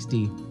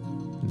 60,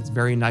 and it's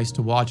very nice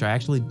to watch. I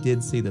actually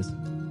did see this.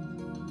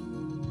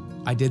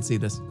 I did see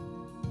this.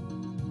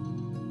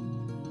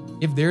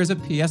 If there's a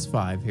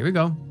PS5, here we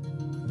go.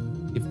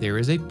 If there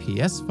is a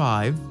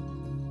PS5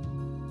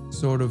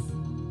 sort of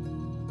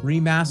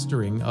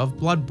remastering of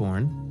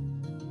Bloodborne,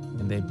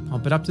 and they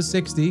pump it up to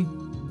 60,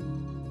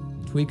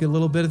 tweak a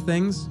little bit of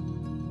things,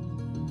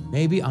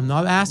 maybe, I'm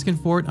not asking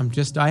for it, I'm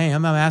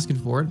asking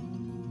for it.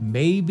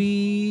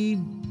 Maybe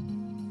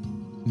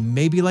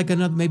like a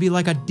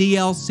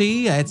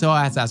DLC. That's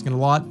asking a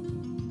lot.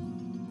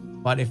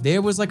 But if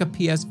there was like a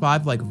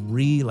PS5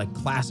 like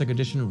classic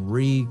edition,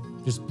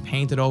 just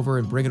paint it over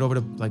and bring it over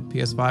to like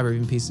PS5 or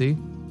even PC,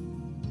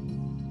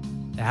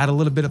 add a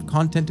little bit of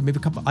content and maybe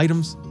a couple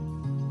items,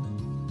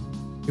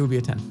 it would be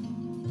a 10.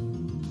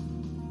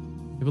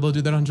 Maybe they'll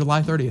do that on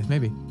July 30th,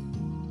 maybe.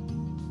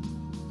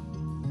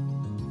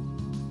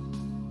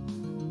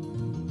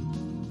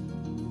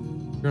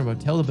 Remember,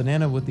 tell the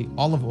banana with the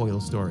olive oil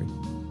story.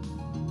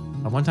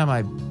 One time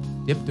I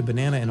dipped a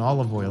banana in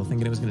olive oil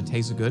thinking it was going to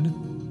taste good,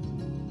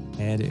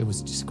 and it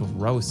was just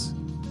gross.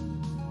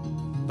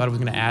 Thought it was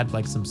going to add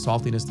like some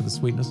saltiness to the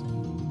sweetness,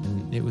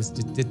 and it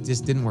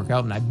just didn't work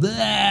out, and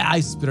I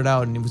spit it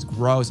out, and it was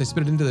gross. I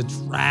spit it into the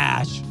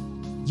trash.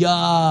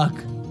 Yuck.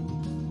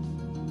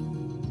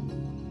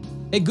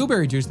 Hey,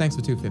 Gooberry Juice, thanks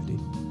for $2.50.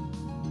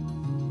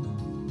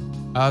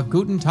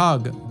 Guten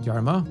Tag,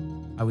 Jerma.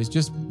 I was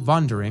just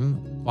wondering,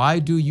 why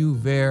do you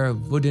wear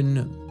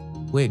wooden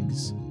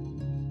wigs?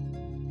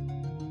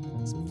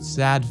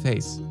 Sad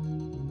face.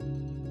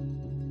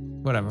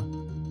 Whatever.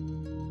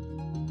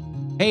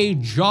 Hey,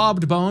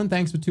 Jobbed Bone,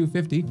 thanks for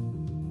 $2.50.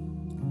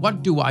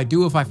 What do I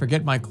do if I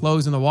forget my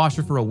clothes in the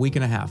washer for a week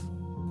and a half?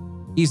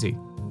 Easy.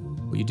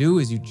 What you do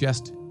is you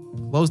just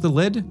close the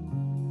lid,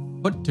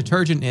 put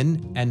detergent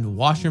in, and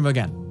wash them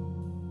again.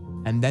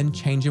 And then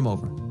change them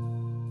over.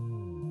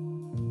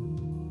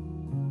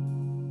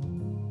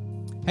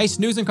 Hey,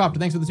 Snoozing Copter,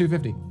 thanks for the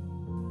 $2.50.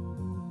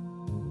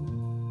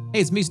 Hey,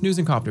 it's me,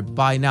 Snoozing Copter.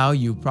 By now,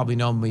 you probably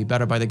know me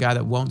better by the guy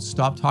that won't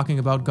stop talking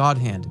about God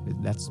Hand.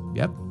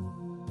 Yep.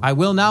 I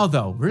will now,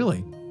 though.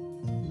 Really?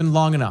 Been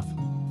long enough.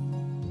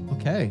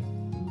 Okay.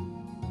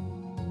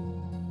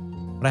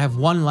 But I have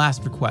one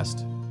last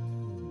request.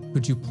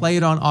 Could you play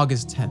it on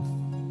August 10th?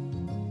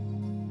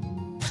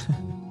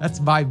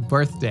 That's my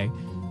birthday.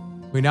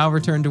 We now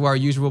return to our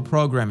usual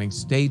programming.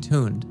 Stay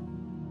tuned.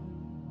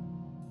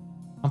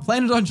 I'm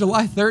playing it on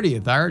July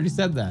 30th. I already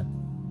said that.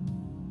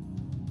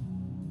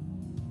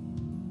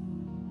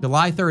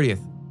 July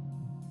 30th.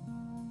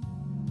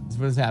 This is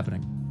what is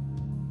happening.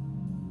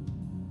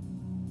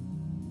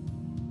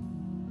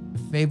 The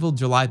fabled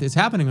July... It's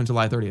happening on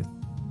July 30th.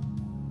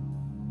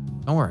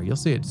 Don't worry. You'll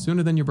see it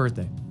sooner than your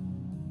birthday.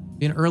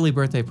 Be an early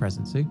birthday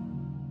present, see?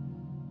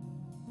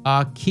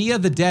 Kia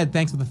the Dead,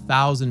 thanks for the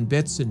 1,000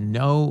 bits.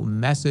 No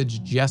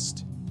message,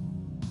 just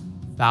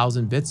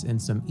 1,000 bits. And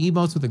some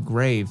emotes with a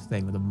grave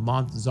thing, with a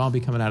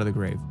zombie coming out of the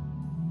grave.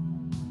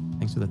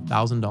 Thanks for the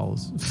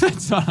 $1,000.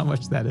 That's not how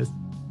much that is.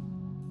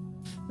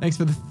 Thanks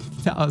for the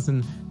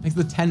 1,000. Thanks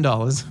for the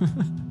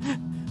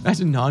 $10.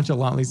 Imagine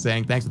nonchalantly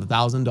saying thanks for the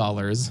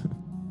 $1,000.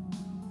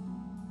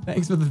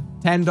 Thanks for the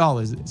 $10.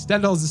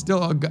 $10 is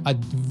still a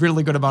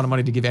really good amount of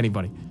money to give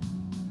anybody.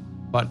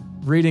 But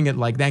reading it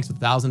like thanks for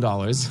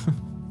 $1,000.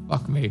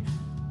 Fuck me.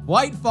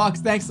 White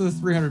Fox, thanks for the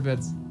 300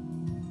 bits.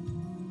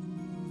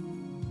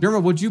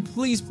 Jerma, would you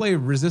please play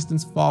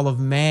Resistance Fall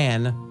of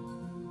Man?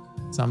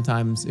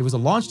 Sometimes. It was a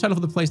launch title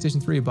for the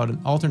PlayStation 3 about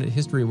an alternate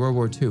history of World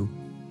War II.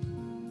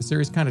 The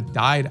series kind of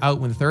died out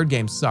when the third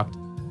game sucked.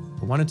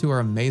 But 1 and 2 are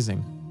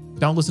amazing.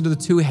 Don't listen to the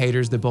 2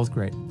 haters. They're both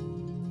great.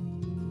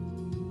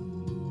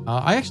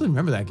 I actually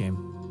remember that game.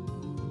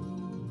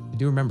 I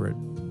do remember it.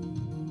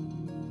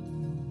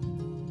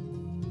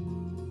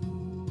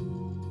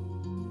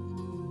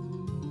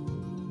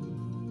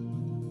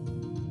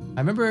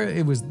 I remember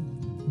it was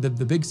the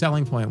big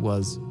selling point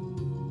was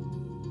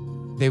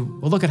well,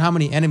 look at how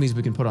many enemies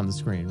we can put on the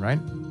screen, right?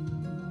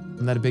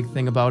 Isn't that a big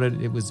thing about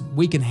it? It was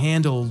we can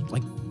handle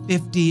like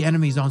 50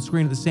 enemies on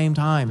screen at the same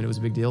time, and it was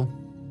a big deal.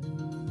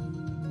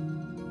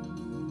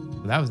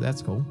 So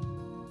that's cool.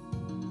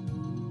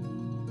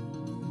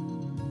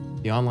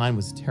 The online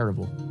was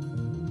terrible.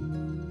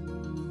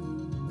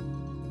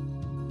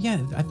 Yeah,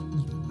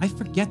 I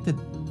forget that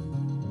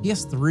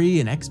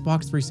PS3 and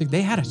Xbox 360,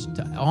 they had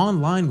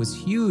online was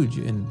huge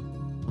on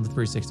the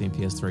 360 and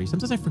PS3.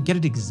 Sometimes I forget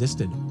it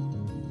existed.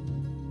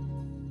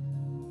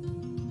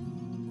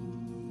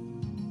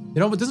 You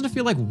know, but doesn't it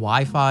feel like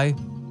Wi-Fi?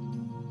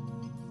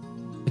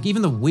 Like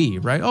even the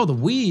Wii, right? Oh, the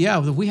Wii, yeah,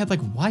 the Wii had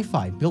like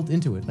Wi-Fi built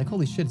into it. Like,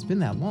 holy shit, it's been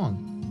that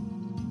long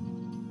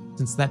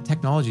since that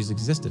technology's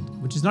existed,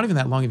 which is not even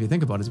that long if you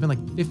think about it. It's been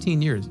like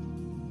 15 years.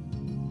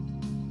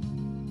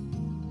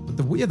 But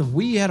the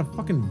Wii had a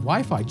fucking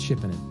Wi-Fi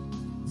chip in it.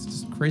 It's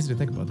just crazy to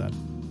think about that.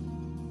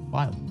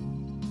 Wild.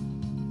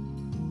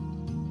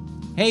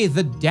 Hey,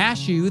 the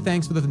Dashu,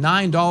 thanks for the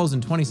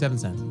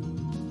 $9.27.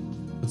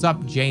 What's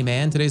up,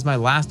 J-Man? Today's my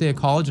last day of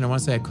college, and I want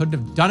to say I couldn't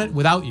have done it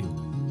without you.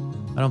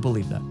 I don't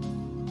believe that.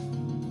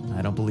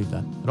 I don't believe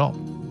that at all.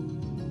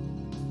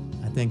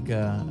 I think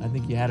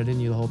you had it in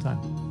you the whole time.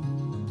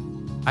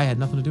 I had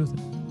nothing to do with it.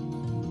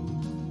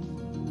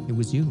 It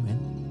was you, man.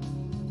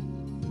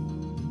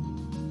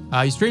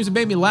 Your streams have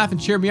made me laugh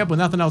and cheer me up when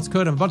nothing else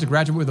could. I'm about to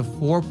graduate with a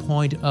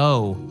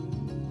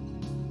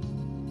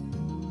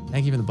 4.0.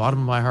 Thank you from the bottom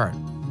of my heart.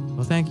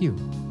 Well, thank you.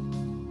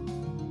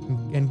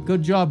 And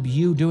good job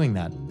you doing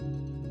that.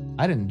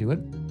 I didn't do it.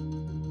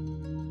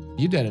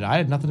 You did it. I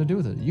had nothing to do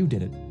with it. You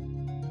did it.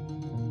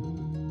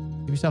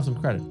 Give yourself some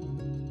credit.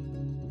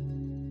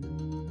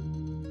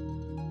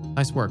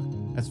 Nice work.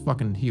 That's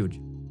fucking huge.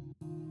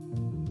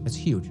 That's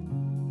huge.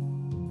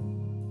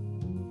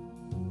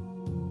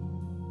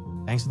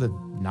 Thanks for the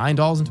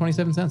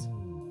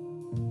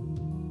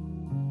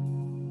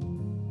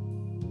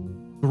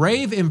 $9.27.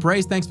 Grave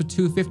Embrace, thanks for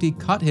 $2.50.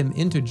 Cut him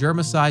into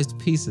Jerma-sized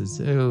pieces.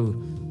 Oh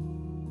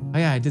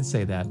yeah, I did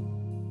say that.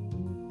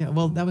 Yeah,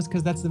 well, that was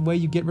because that's the way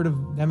you get rid of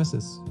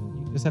Nemesis.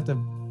 You just have to...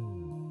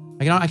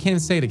 I can't even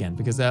say it again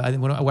because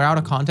we're out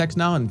of context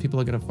now and people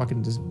are going to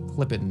fucking just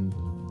clip it and...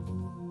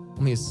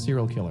 Only a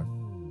serial killer.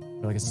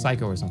 Or like a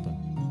psycho or something.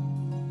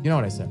 You know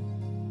what I said.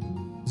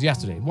 It was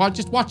yesterday.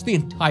 Just watch the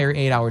entire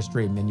 8-hour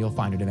stream and you'll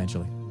find it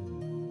eventually.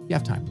 You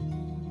have time.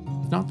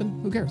 If not, then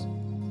who cares?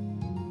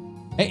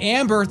 Hey,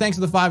 Amber, thanks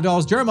for the $5.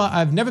 Jerma,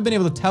 I've never been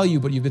able to tell you,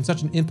 but you've been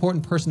such an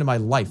important person in my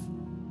life.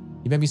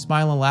 You made me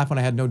smile and laugh when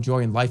I had no joy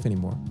in life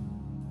anymore.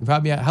 You've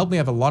helped me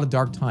have a lot of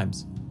dark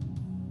times.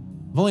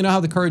 I've only now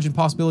had the courage and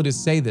possibility to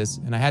say this,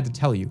 and I had to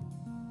tell you.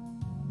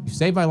 You've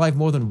saved my life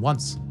more than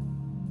once.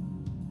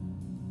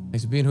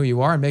 Thanks for being who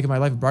you are and making my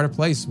life a brighter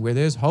place where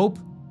there's hope.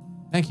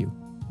 Thank you,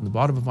 from the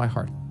bottom of my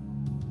heart.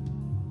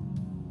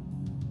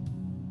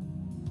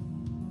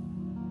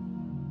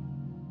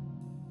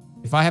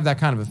 If I have that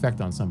kind of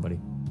effect on somebody,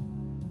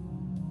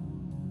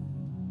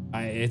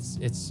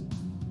 it's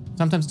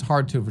sometimes it's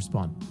hard to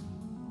respond,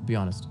 to be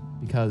honest,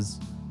 because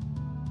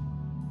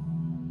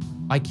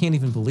I can't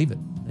even believe it.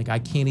 Like I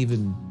can't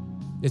even.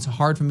 It's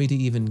hard for me to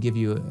even give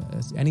you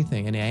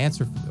anything, any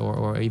answer,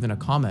 or even a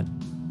comment,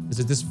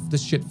 because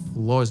this shit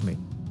floors me.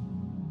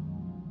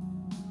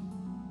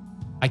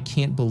 I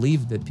can't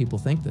believe that people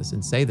think this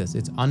and say this.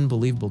 It's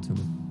unbelievable to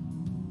me.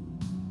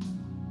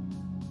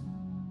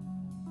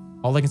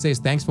 All I can say is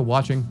thanks for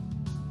watching.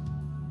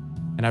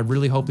 And I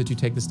really hope that you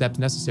take the steps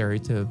necessary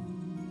to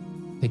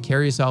take care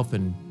of yourself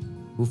and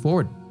move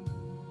forward.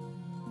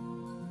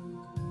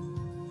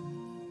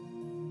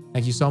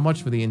 Thank you so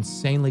much for the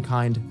insanely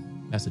kind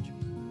message.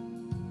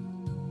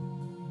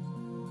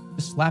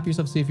 Just slap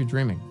yourself, see if you're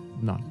dreaming.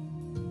 I'm not.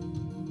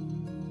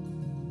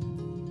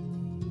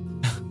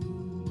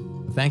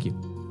 Thank you.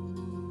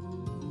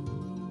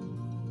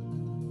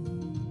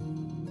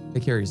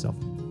 Take care of yourself.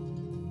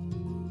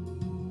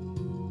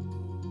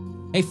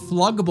 Hey,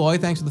 Flug Boy,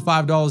 thanks for the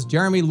 $5.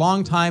 Jeremy,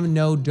 long time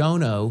no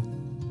dono.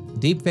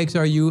 Deepfakes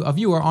of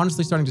you are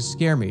honestly starting to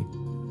scare me.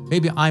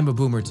 Maybe I'm a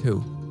boomer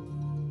too.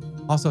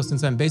 Also,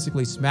 since I'm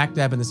basically smack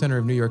dab in the center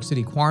of New York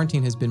City,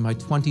 quarantine has been my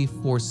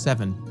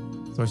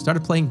 24/7. So I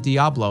started playing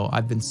Diablo.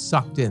 I've been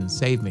sucked in.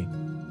 Save me.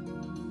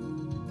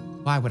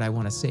 Why would I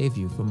want to save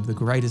you from the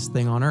greatest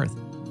thing on earth?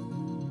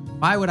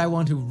 Why would I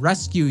want to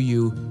rescue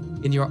you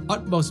in your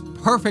utmost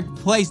perfect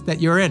place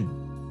that you're in?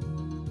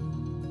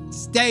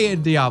 Stay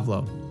in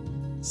Diablo.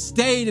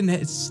 Stay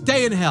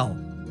in hell.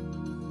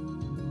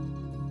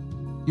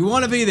 You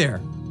want to be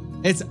there.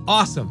 It's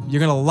awesome.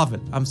 You're going to love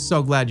it. I'm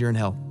so glad you're in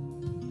hell.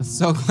 I'm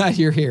so glad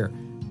you're here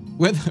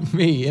with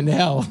me in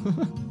hell.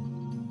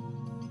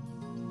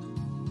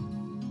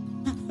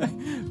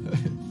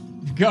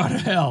 Go to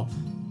hell.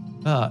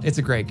 It's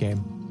a great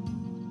game.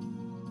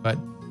 But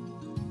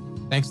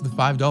thanks for the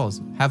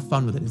 $5. Have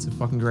fun with it. It's a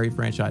fucking great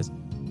franchise.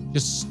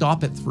 Just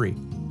stop at 3.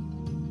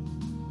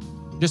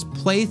 Just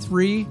play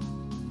 3.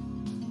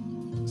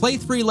 Play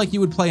 3 like you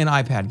would play an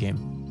iPad game.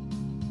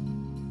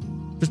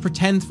 Just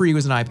pretend 3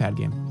 was an iPad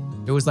game.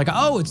 It was like,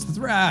 oh, it's the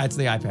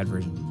iPad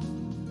version.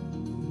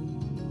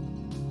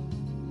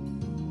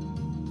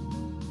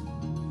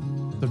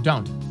 So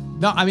don't.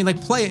 No, I mean, like,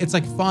 play it. It's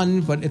like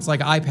fun, but it's like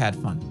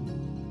iPad fun.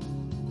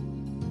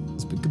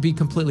 Let's be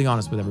completely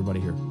honest with everybody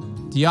here.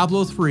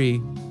 Diablo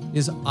 3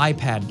 is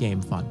iPad game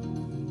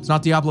fun. It's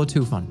not Diablo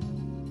 2 fun.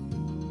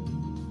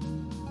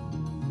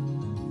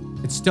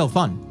 It's still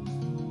fun.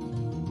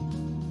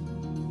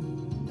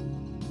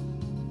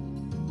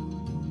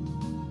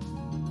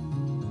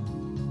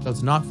 So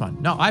it's not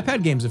fun. No,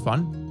 iPad games are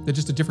fun. They're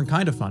just a different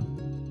kind of fun.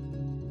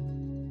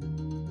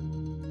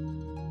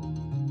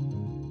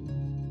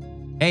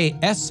 Hey,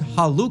 S.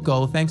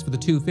 Haluko, thanks for the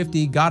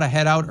 250. Gotta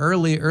head out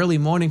early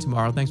morning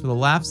tomorrow. Thanks for the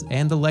laughs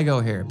and the Lego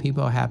hair.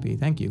 People happy.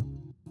 Thank you.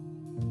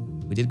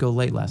 We did go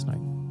late last night.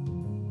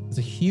 It's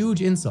a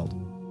huge insult.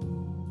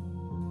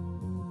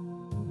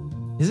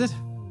 Is it?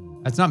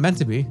 It's not meant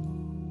to be.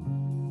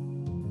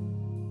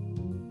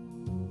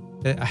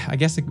 I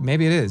guess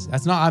maybe it is.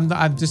 That's not.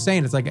 I'm just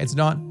saying. It's like it's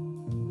not.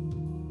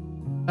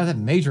 That's a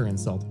major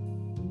insult.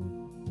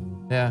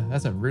 Yeah,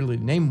 that's a really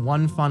name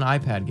one fun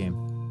iPad game.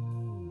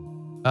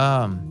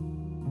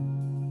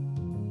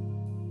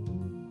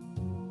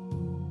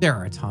 There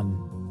are a ton.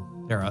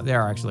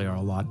 There actually are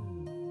a lot.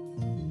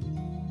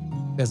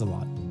 There's a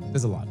lot.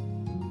 There's a lot.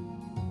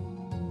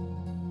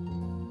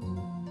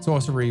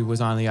 Sorcery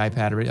was on the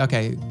iPad.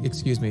 Okay,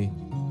 excuse me.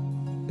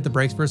 Hit the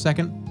brakes for a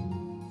second.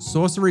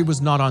 Sorcery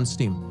was not on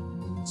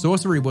Steam.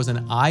 Sorcery was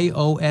an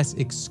iOS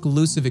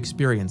exclusive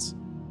experience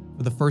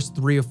for the first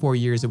 3 or 4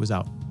 years it was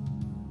out.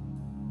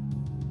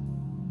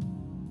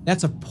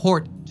 That's a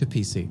port to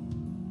PC.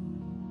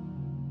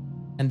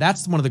 And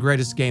that's one of the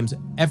greatest games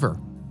ever.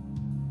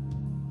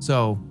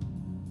 So,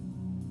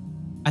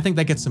 I think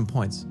that gets some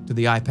points to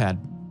the iPad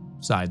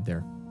side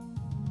there.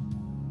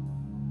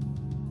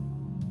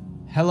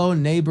 Hello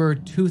Neighbor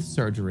Tooth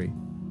Surgery.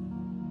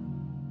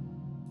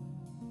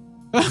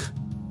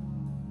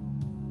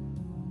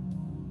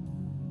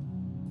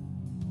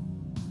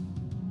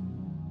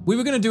 We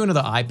were gonna do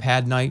another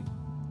iPad night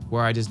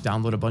where I just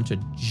download a bunch of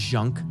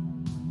junk.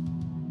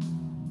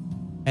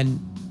 And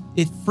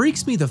it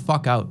freaks me the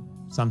fuck out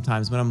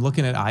sometimes when I'm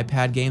looking at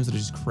iPad games that are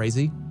just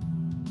crazy.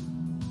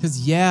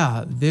 Because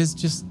yeah, there's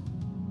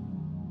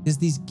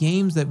these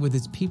games that with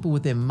these people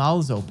with their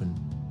mouths open.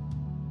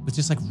 With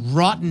just like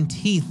rotten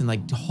teeth and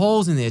like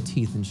holes in their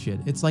teeth and shit.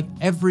 It's like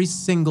every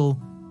single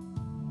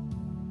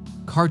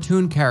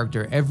cartoon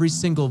character, every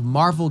single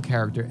Marvel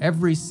character,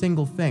 every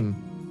single thing.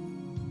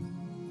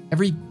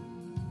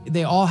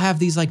 They all have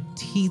these like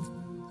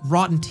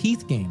rotten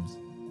teeth games.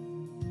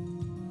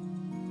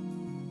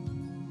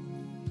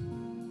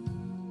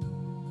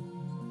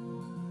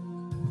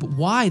 But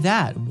why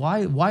that?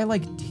 Why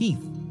like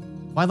teeth?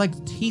 Why like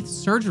teeth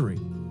surgery?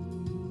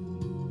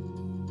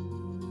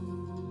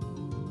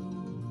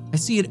 I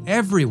see it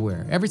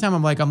everywhere. Every time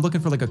I'm looking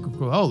for like I'm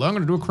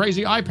gonna do a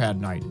crazy iPad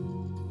night.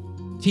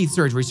 Teeth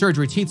surgery,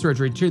 teeth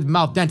surgery,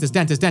 mouth, dentist,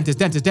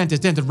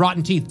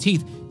 rotten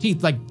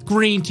teeth, like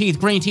green teeth.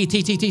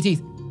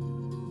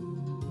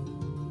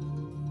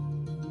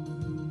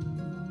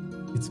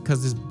 It's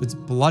because it's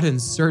blood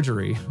and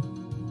surgery.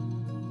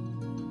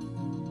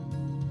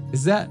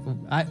 Is that,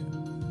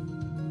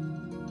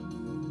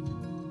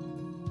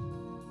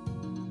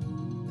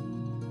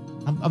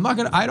 I'm not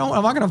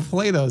gonna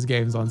play those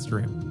games on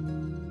stream.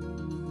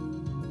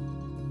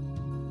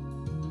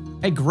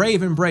 Hey,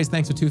 Grave Embrace,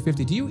 thanks for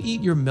 250. Do you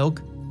eat your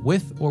milk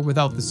with or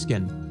without the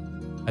skin?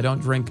 I don't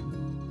drink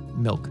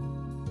milk.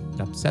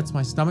 It upsets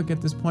my stomach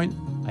at this point.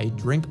 I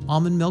drink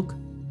almond milk.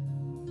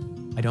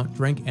 I don't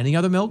drink any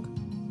other milk.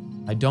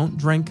 I don't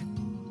drink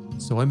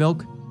soy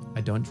milk.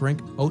 I don't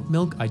drink oat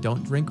milk. I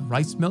don't drink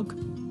rice milk.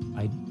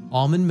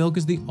 Almond milk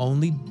is the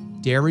only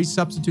dairy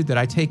substitute that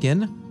I take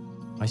in.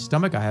 My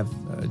stomach, I have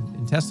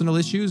intestinal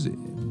issues.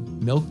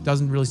 Milk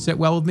doesn't really sit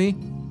well with me.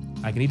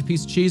 I can eat a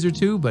piece of cheese or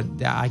two, but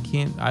I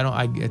can't,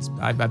 I've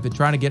been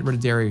trying to get rid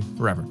of dairy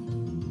forever.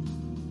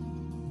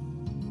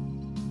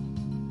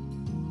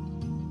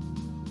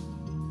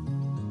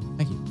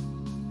 Thank you.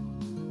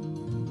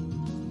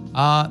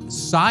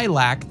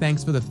 Silac,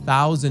 thanks for the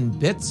 1,000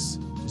 bits.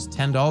 Just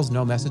 $10,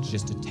 no message,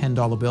 just a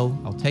 $10 bill.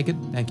 I'll take it,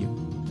 thank you.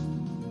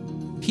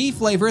 P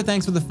Flavor,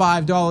 thanks for the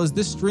 $5.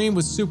 This stream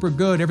was super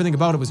good, everything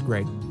about it was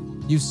great.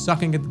 You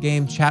sucking at the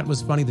game, chat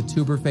was funny, the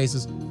tuber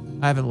faces.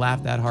 I haven't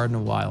laughed that hard in a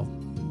while.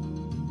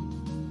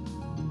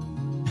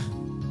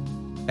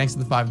 Thanks to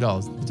the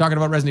 $5. We're talking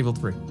about Resident Evil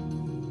 3.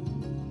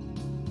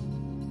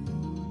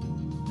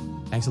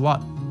 Thanks a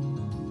lot.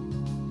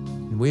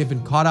 And we have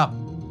been caught up.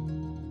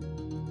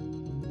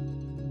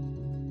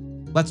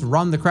 Let's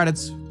run the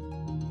credits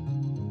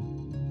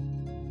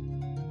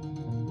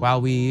while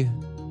we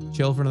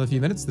chill for another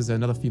few minutes. There's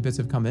another few bits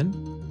have come in.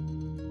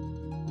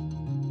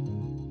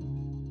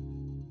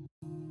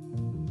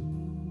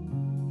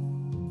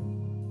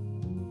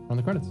 On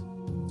the credits.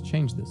 Let's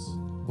change this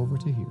over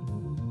to here.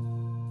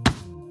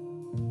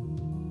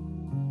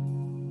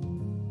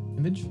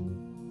 Image.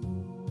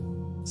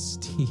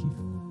 Steve.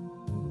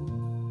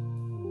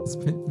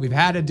 We've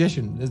had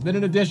addition. There's been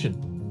an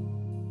addition.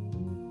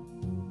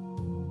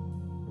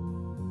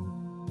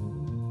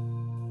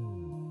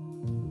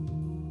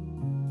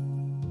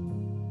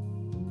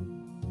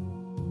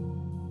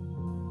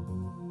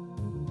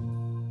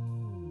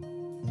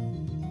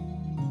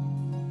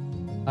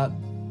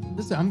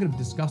 Listen, I'm gonna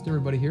disgust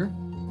everybody here.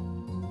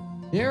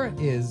 There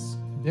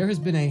has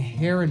been a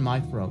hair in my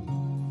throat.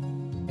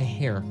 A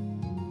hair.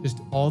 Just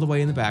all the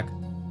way in the back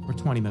for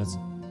 20 minutes.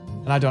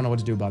 And I don't know what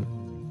to do about it.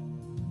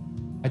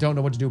 I don't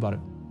know what to do about it.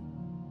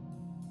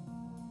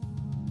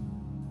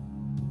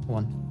 Hold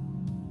on.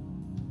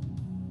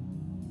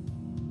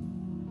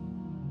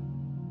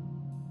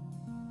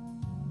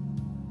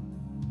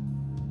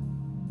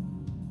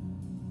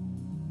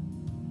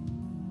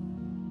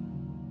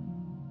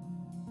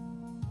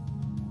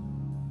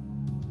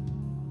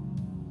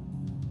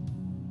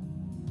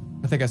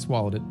 I think I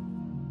swallowed it.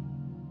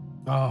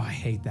 Oh, I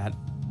hate that.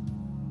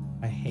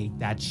 I hate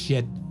that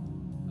shit.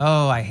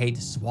 Oh, I hate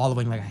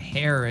swallowing like a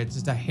hair. It's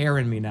just a hair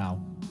in me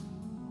now.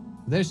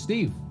 There's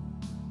Steve.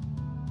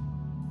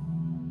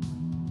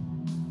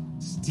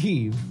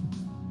 Steve.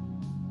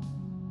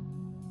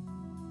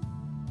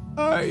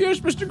 Yes,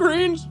 Mr.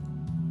 Greens.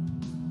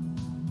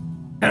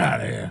 Get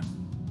out of here.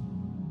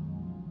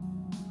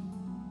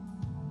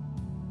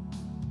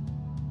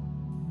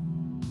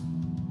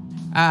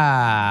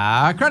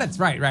 Credits.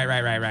 Right. Credits.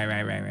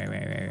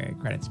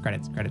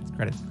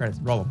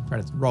 Roll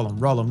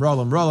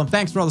them.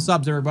 Thanks for all the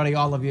subs, everybody.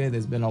 All of you.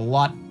 There's been a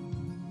lot.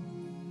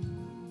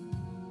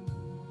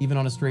 Even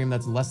on a stream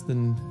that's less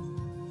than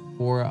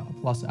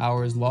 4+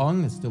 hours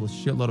long, there's still a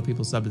shitload of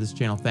people subbed to this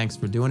channel. Thanks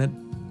for doing it.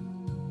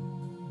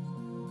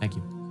 Thank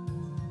you.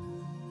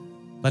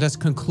 Let us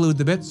conclude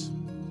the bits.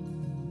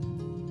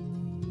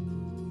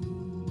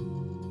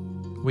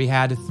 We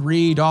had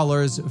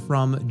 $3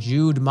 from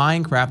Jude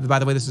Minecraft. By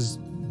the way,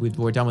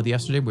 we're done with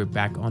yesterday. We're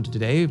back on to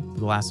today for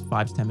the last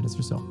 5 to 10 minutes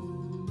or so.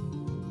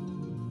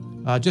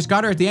 Just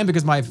got her at the end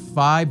because my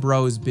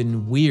fibro's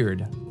been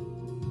weird.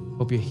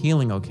 Hope you're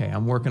healing okay.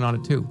 I'm working on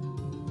it too.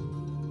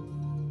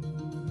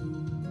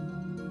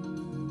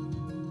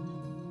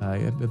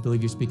 I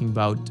believe you're speaking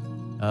about,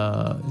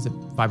 is it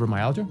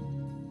fibromyalgia?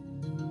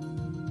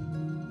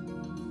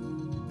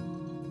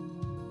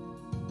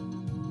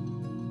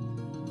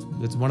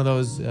 It's one of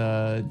those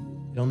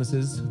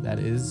illnesses that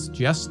is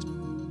just,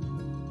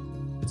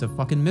 it's a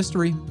fucking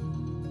mystery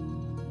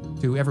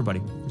to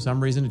everybody. For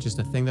some reason, it's just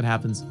a thing that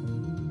happens.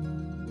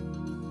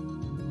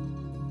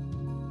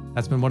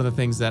 That's been one of the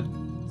things that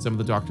some of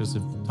the doctors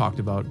have talked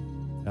about.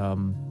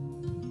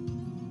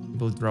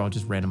 People throw out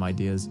just random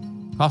ideas.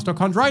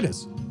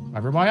 Costochondritis,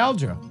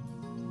 fibromyalgia,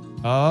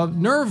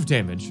 nerve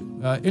damage,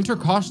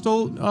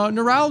 intercostal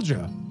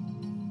neuralgia.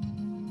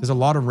 There's a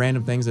lot of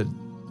random things that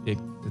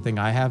the thing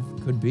I have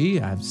could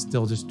be. I'm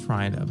still just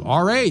trying to.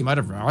 RA, you might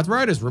have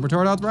arthritis,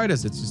 rheumatoid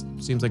arthritis. It just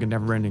seems like a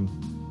never-ending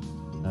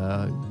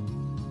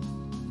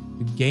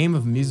game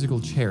of musical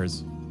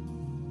chairs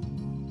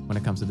when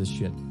it comes to this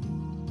shit.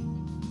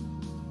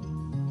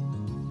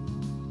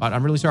 But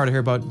I'm really sorry to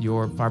hear about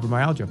your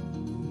fibromyalgia.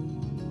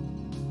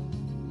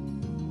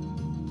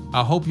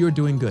 I hope you're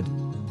doing good.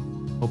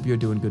 Hope you're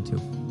doing good too.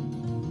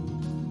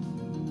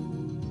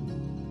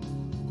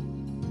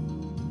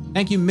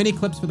 Thank you, Mini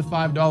Clips, for the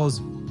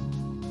 $5.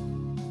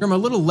 I'm a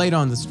little late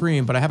on the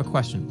stream, but I have a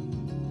question.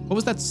 What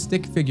was that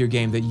stick figure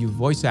game that you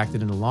voice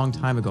acted in a long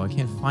time ago? I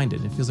can't find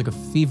it. It feels like a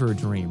fever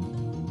dream.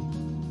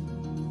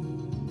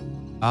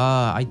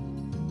 I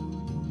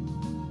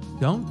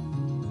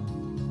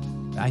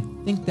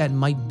think that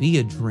might be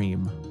a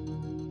dream.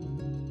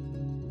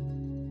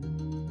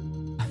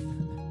 I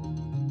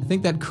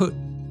think that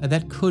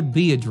could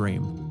be a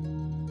dream.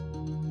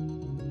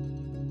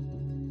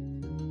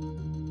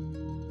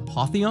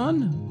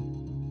 Apotheon?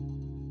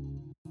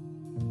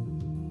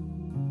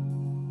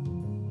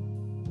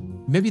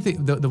 Maybe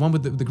the one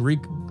with the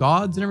Greek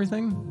gods and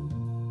everything?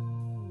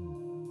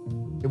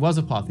 It was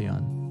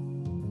Apotheon.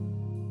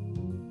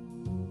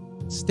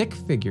 Stick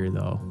figure,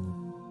 though.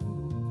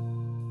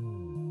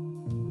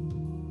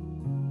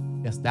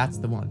 Yes, that's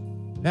the one.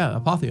 Yeah,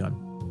 Apotheon.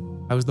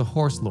 I was the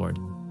horse lord.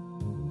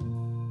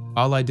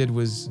 All I did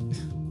was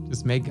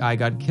just make I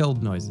got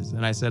killed noises.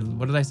 And I said,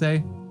 what did I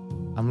say?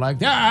 I'm like,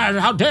 ah,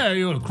 how dare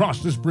you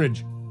cross this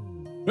bridge?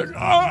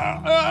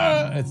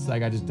 It's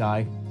like I just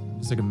die.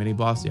 Just like a mini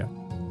boss, yeah.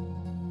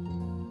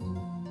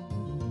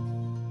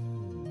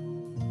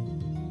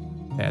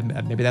 And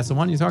maybe that's the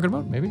one you're talking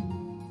about, maybe?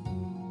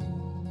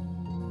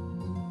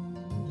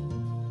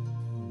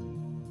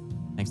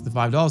 Thanks for the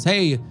 $5.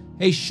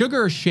 Hey,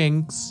 Sugar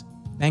Shinks.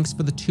 Thanks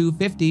for the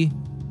 $2.50.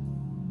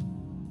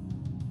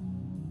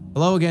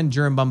 Hello again,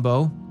 Germ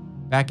Bumbo.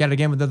 Back at it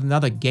again with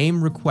another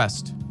game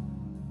request.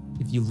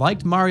 If you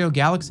liked Mario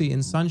Galaxy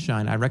in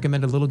Sunshine, I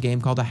recommend a little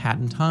game called A Hat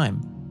in Time.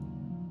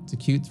 It's a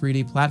cute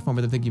 3D platformer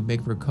that I think you'd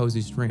make for a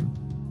cozy stream.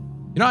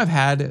 You know, I've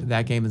had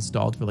that game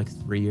installed for like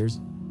 3 years.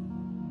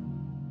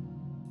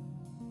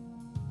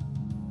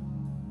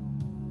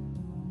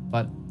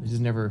 But I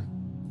just never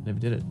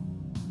did it.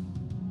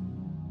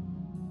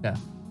 Yeah.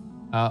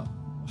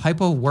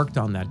 Hypo worked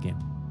on that game.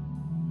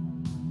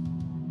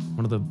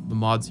 One of the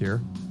mods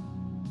here.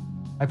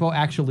 Hypo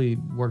actually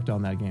worked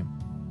on that game.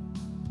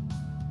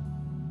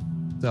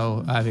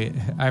 So, I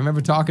mean, I remember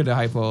talking to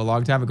Hypo a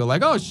long time ago,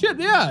 like, oh shit,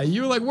 yeah,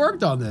 you like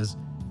worked on this.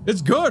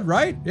 It's good,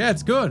 right? Yeah,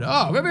 it's good.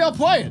 Oh, maybe I'll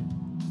play it.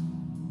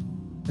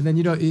 And then,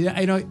 you know,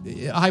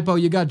 Hypo,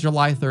 you got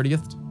July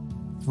 30th,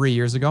 3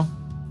 years ago.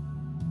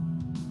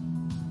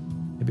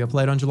 Maybe I'll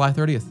play it on July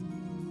 30th.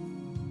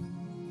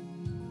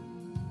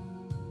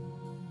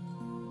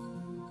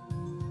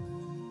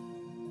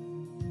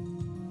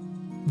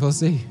 We'll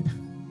see.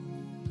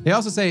 They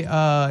also say,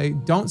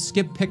 don't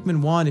skip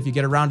Pikmin 1 if you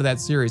get around to that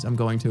series. I'm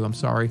going to. I'm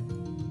sorry.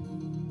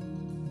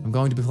 I'm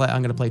going to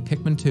play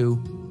Pikmin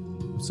 2.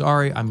 I'm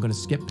sorry. I'm going to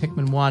skip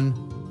Pikmin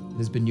 1. It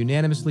has been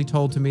unanimously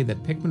told to me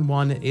that Pikmin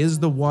 1 is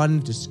the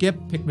one to skip.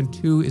 Pikmin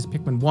 2 is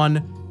Pikmin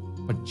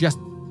 1, but just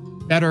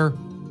better.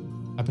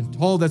 I've been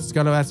told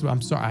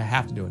I'm sorry. I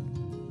have to do it.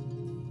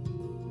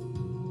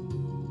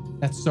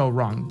 That's so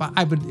wrong. But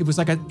it was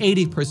like an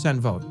 80%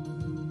 vote.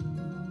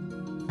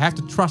 I have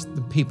to trust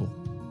the people.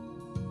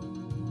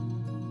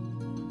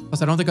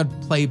 Plus, I don't think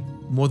I'd play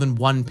more than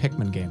one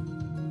Pikmin game.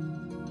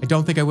 I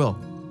don't think I will.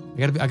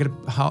 I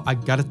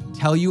gotta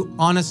tell you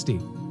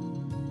honesty.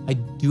 I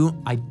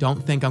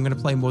don't think I'm gonna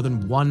play more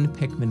than one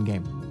Pikmin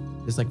game.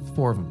 There's like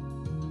 4 of them.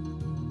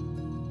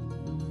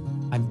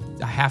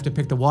 I have to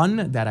pick the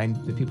one that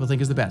people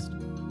think is the best.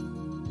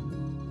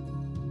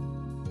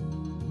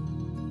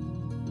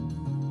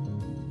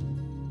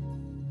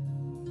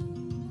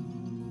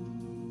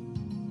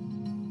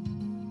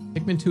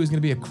 Pikmin 2 is going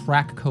to be a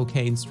crack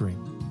cocaine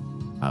stream.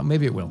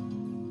 Maybe it will.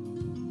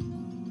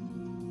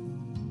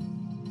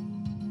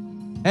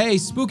 Hey,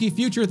 Spooky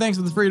Future, thanks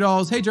for the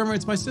 $3. Hey, Jerma,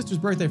 it's my sister's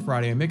birthday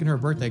Friday. I'm making her a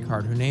birthday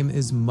card. Her name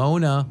is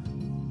Mona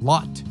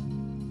Lot.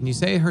 Can you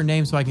say her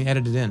name so I can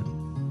edit it in?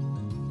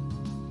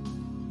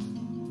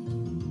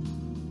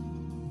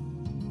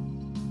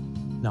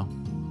 No.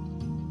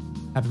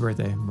 Happy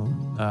birthday,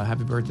 Mona.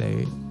 Happy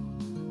birthday.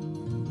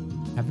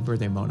 Happy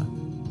birthday, Mona.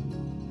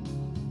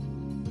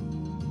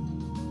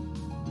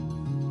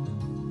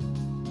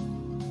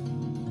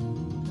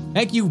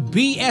 Thank you,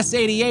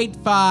 BS88,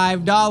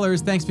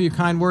 $5. Thanks for your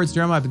kind words,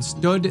 Jerma. I've been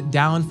stood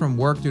down from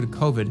work due to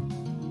COVID.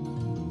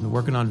 I've been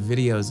working on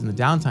videos in the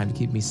downtime to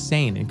keep me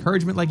sane.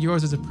 Encouragement like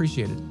yours is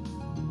appreciated.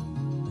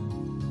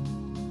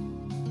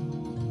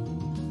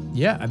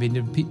 Yeah, I mean,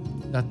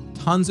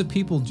 tons of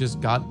people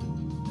just got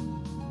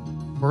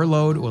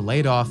furloughed or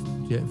laid off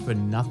for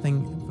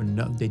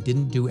nothing. They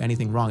didn't do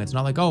anything wrong. It's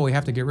not like, oh, we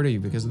have to get rid of you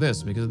because of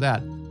this, because of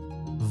that.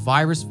 The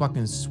virus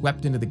fucking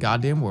swept into the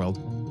goddamn world.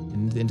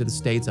 Into the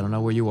States, I don't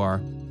know where you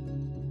are,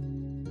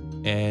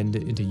 and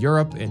into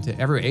Europe, into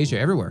Asia,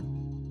 everywhere.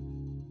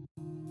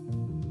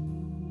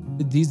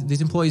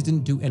 These employees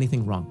didn't do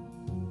anything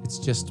wrong. It's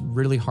just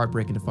really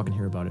heartbreaking to fucking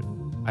hear about it.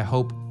 I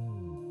hope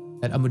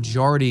that a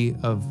majority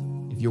of,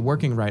 if you're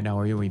working right now,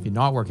 or if you're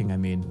not working, I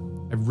mean,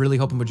 I really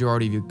hope a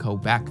majority of you go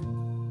back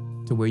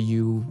to where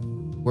you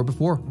were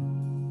before.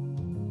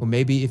 Or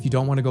maybe if you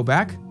don't want to go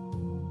back,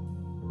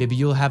 maybe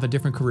you'll have a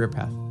different career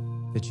path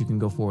that you can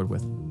go forward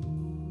with.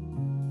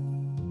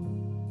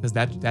 Because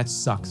that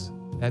sucks.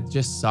 That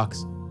just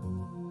sucks.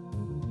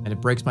 And it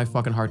breaks my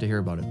fucking heart to hear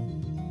about it.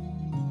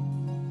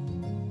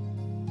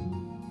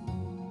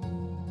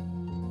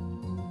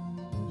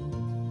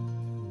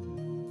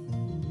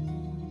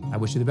 I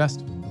wish you the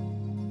best.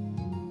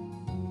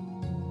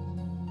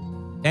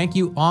 Thank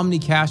you,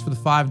 OmniCash, for the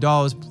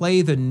 $5.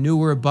 Play the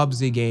newer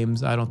Bubsy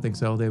games. I don't think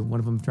so. One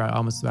of them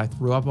I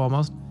threw up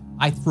almost.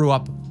 I threw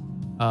up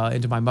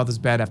into my mother's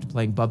bed after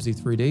playing Bubsy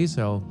 3D,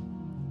 so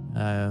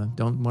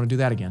don't want to do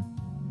that again.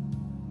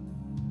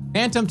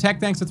 Phantom Tech,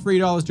 thanks for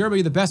 $3. Jerma,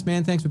 you're the best,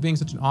 man. Thanks for being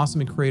such an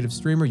awesome and creative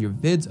streamer. Your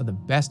vids are the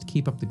best.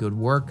 Keep up the good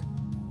work.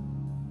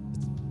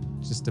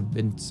 It's just an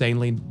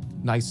insanely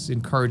nice,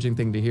 encouraging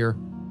thing to hear.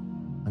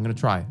 I'm going to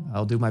try.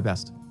 I'll do my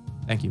best.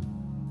 Thank you.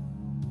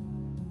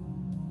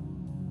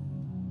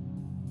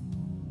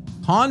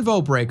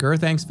 Convo Breaker,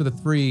 thanks for the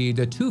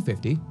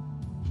 $250.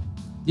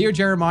 Dear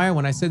Jeremiah,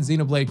 when I said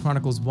Xenoblade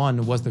Chronicles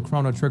 1 was the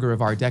Chrono Trigger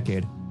of our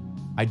decade,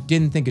 I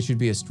didn't think it should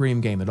be a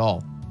stream game at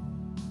all.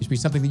 It should be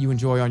something that you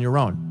enjoy on your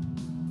own.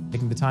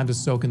 Taking the time to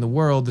soak in the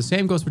world. The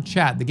same goes for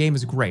chat. The game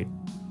is great.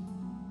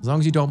 As long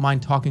as you don't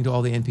mind talking to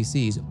all the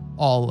NPCs,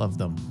 all of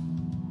them.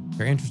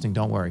 They're interesting,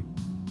 don't worry.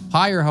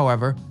 Higher,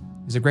 however,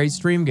 is a great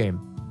stream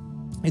game.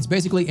 It's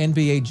basically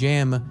NBA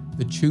Jam,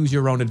 the choose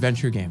your own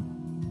adventure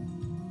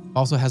game.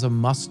 Also has a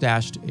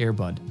mustached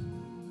Airbud.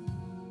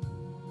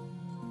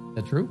 Is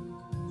that true?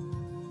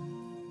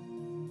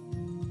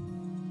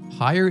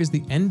 Higher is the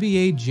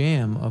NBA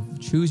Jam of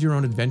choose your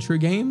own adventure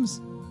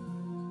games?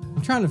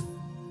 I'm trying to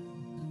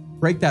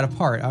break that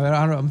apart. I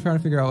don't know. I'm trying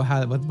to figure out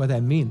what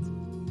that means.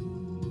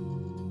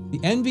 The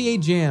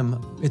NBA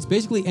Jam, it's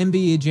basically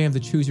NBA Jam, the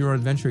choose your own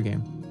adventure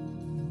game.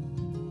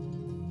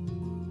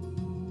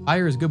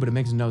 Fire is good, but it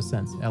makes no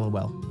sense.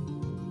 LOL.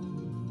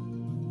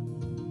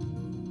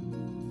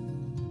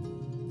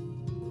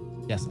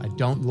 Yes, I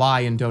don't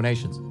lie in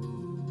donations.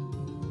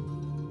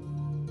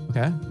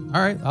 Okay.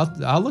 All right.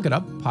 I'll look it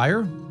up.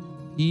 Pyre.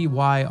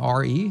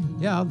 E-Y-R-E.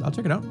 Yeah, I'll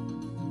check it out.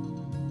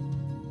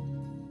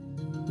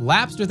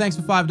 Lapster, thanks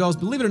for $5.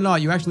 Believe it or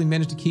not, you actually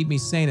managed to keep me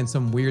sane in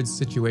some weird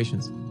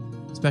situations,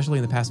 especially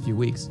in the past few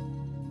weeks.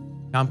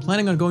 Now, I'm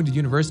planning on going to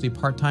university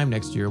part-time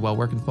next year while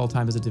working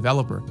full-time as a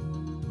developer.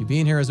 You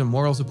being here as a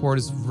moral support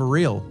is for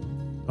real.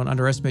 Don't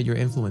underestimate your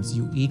influence,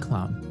 you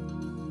e-clown.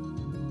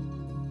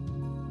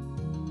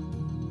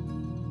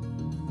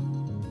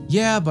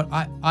 Yeah, but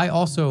I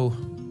also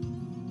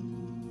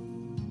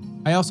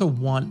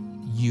want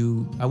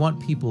you, I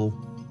want you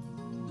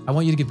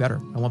to get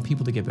better. I want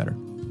people to get better.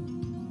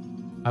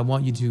 I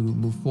want you to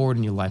move forward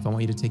in your life. I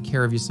want you to take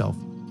care of yourself.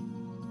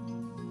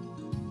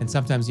 And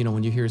sometimes, you know,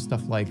 when you hear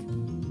stuff like,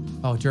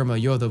 oh,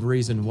 Jerma, you're the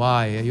reason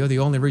why, you're the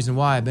only reason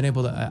why I've been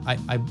able to,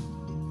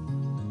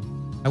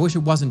 I wish it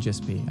wasn't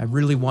just me. I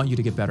really want you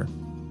to get better.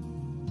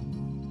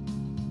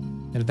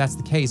 And if that's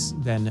the case,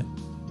 then,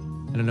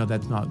 I don't know,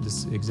 that's not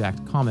this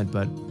exact comment,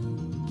 but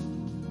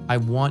I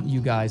want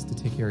you guys to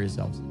take care of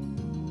yourselves.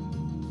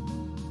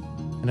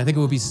 And I think it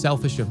would be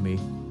selfish of me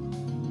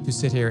to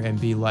sit here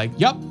and be like,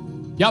 yup,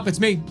 it's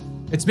me,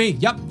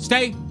 yup,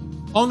 stay,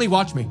 only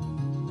watch me.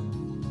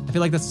 I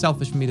feel like that's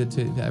selfish for me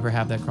to ever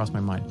have that cross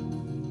my mind.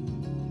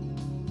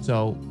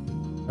 So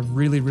I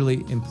really,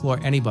 really implore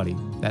anybody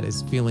that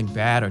is feeling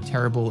bad or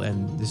terrible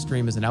and this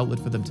stream is an outlet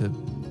for them to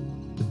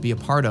be a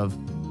part of,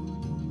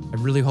 I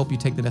really hope you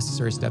take the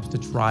necessary steps to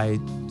try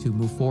to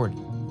move forward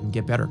and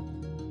get better.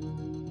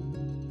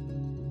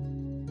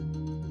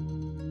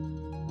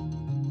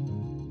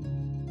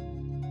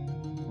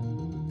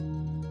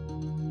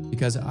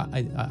 Because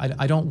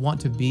I don't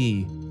want to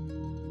be,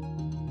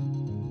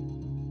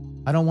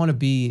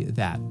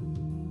 that,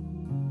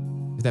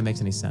 if that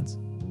makes any sense.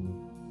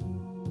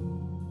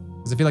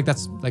 Because I feel like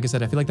that's, like I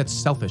said, I feel like that's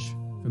selfish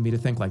for me to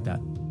think like that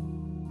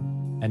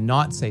and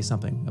not say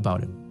something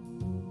about it.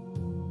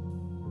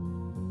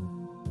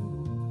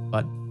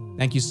 But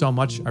thank you so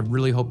much. I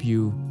really hope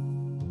you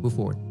move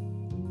forward.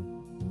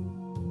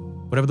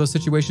 Whatever those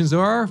situations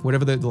are,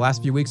 whatever the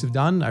last few weeks have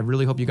done, I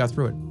really hope you got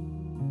through it.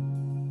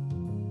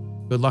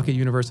 Good luck at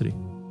university.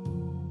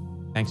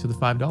 Thanks for the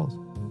 $5.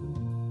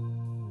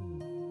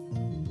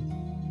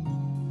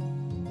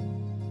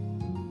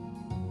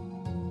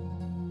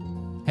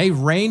 Hey,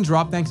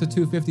 Raindrop, thanks for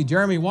 $2.50.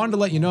 Jeremy, wanted to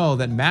let you know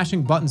that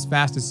mashing buttons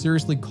fast is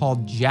seriously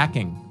called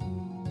jacking.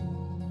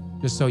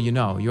 Just so you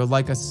know, you're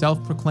like a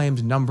self-proclaimed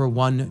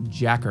 #1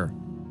 jacker.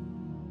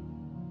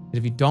 And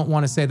if you don't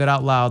want to say that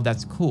out loud,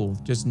 that's cool.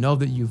 Just know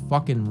that you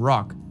fucking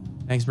rock.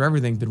 Thanks for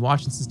everything. Been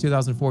watching since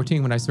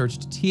 2014 when I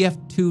searched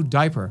TF2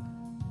 diaper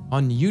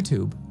on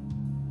YouTube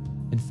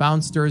and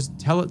found Stir's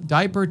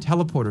diaper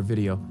teleporter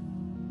video.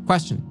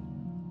 Question: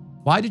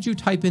 why did you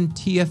type in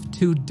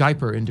TF2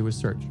 diaper into a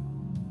search?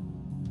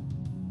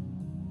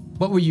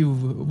 What were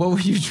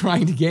you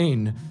trying to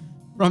gain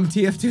from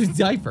TF2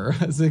 diaper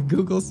as a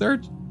Google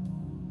search?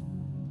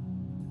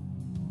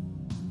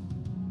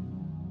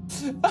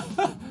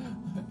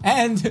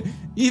 And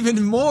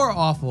even more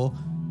awful,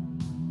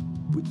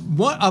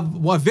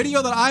 what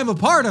video that I'm a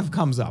part of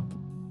comes up.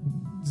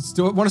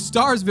 One of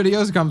Star's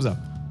videos comes up.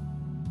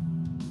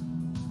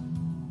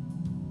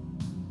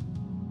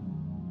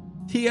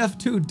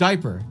 TF2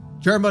 diaper,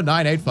 Jerma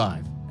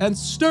 985, and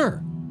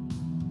Stir,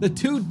 the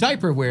two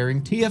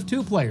diaper-wearing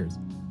TF2 players.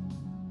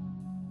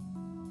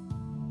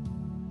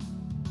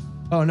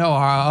 Oh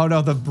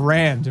no, the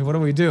brand. What do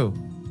we do?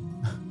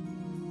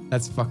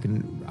 That's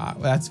fucking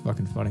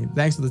funny.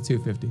 Thanks for the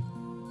 $2.50.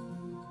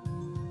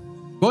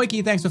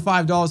 Wacky, thanks for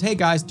 $5. Hey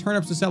guys,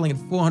 turnips are selling at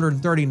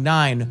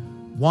 $439.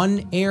 One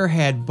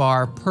airhead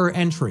bar per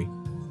entry.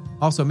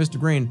 Also, Mr.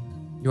 Green,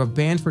 you are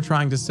banned for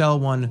trying to sell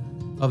one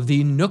of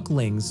the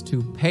Nooklings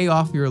to pay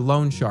off your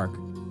loan shark.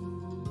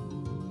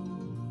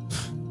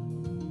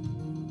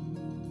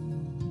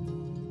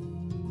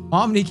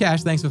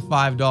 Omnicash, thanks for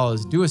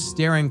 $5. Do a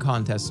staring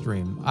contest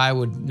stream. I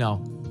would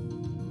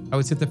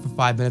sit there for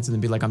 5 minutes and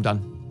then be like, I'm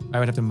done. I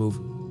would have to move.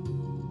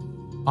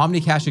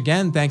 Omnicash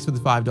again, thanks for the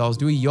 $5.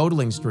 Do a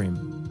yodeling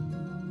stream.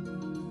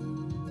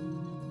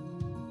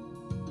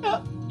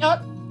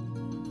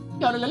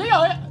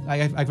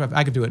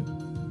 I could do it.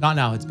 Not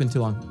now, it's been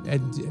too long.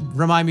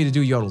 Remind me to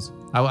do yodels.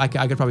 I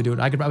could probably do it.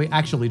 I could probably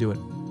actually do it.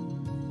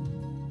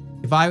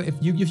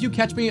 If you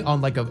catch me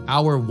on like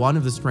hour 1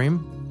 of the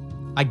stream,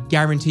 I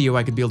guarantee you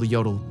I could be able to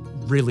yodel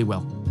really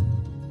well.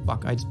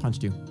 Fuck, I just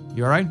punched you.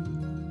 You alright?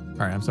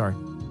 Alright, I'm sorry.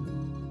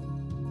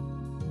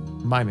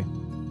 Remind me.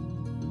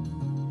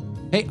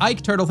 Hey,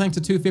 Ike Turtle, thanks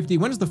to $2.50.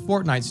 When is the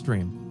Fortnite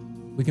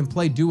stream? We can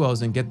play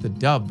duos and get the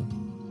dub.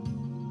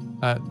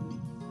 I'll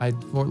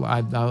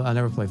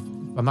never play.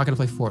 I'm not gonna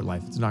play Fort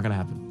Life. It's not gonna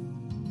happen.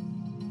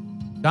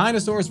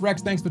 Dinosaurus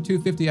Rex, thanks for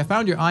 $2.50. I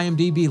found your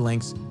IMDb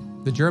links,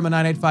 the Jerma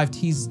 985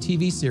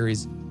 TV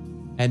series,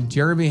 and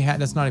Jeremy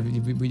that's not even,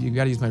 you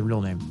gotta use my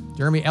real name.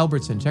 Jeremy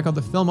Albertson. Check out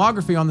the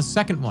filmography on the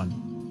second one.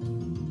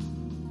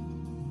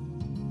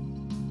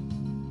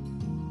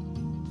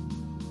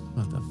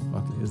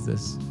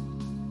 this?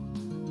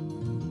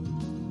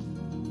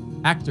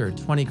 Actor,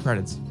 20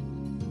 credits.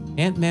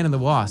 Ant-Man and the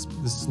Wasp,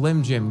 the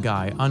Slim Jim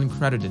guy,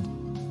 uncredited.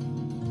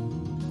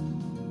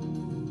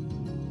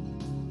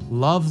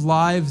 Love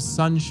Live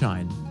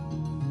Sunshine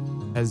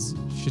as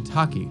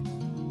Shiitake.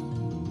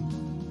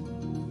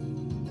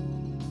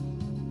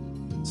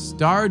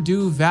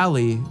 Stardew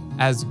Valley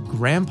as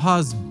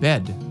Grandpa's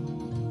Bed.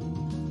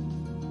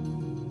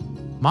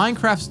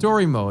 Minecraft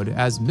Story Mode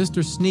as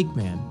Mr.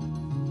 Sneakman.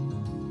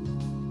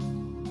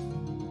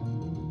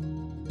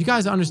 You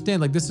guys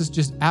understand, like, this is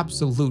just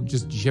absolute,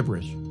 just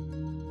gibberish.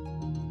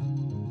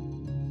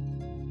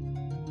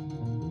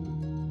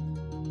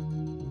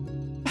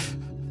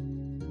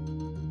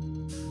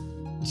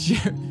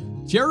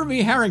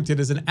 Jeremy Harrington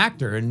is an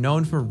actor and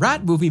known for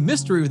Rat Movie,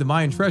 Mystery of the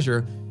Mayan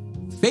Treasure,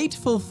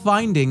 Fateful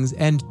Findings,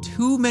 and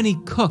Too Many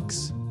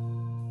Cooks.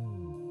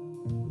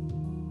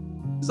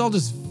 This is all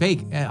just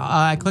fake.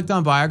 I clicked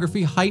on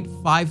biography, height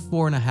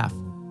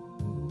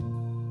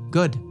 5'4.5".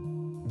 Good.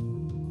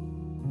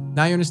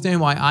 Now you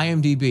understand why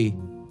IMDb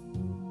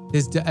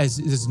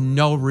there's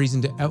no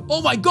reason to.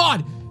 Oh my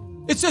God!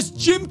 It says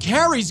Jim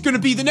Carrey's gonna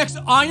be the next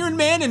Iron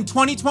Man in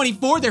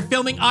 2024. They're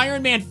filming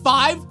Iron Man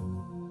 5.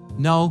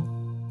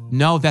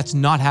 No, that's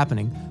not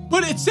happening.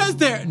 But it says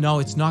there. No,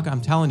 it's not.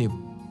 I'm telling you.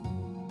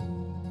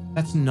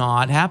 That's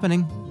not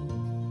happening.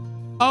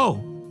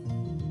 Oh.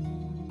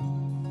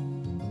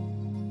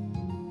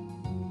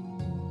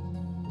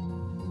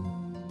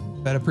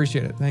 But I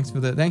appreciate it. Thanks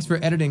for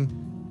editing,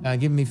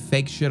 giving me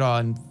fake shit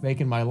on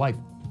faking my life.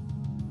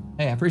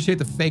 Hey, I appreciate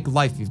the fake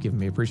life you've given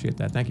me. Appreciate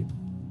that. Thank you.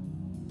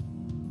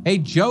 Hey,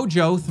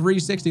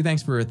 Jojo360,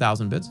 thanks for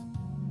 1,000 bits.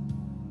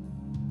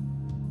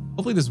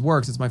 Hopefully this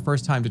works. It's my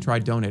first time to try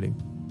donating.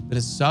 Been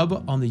a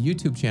sub on the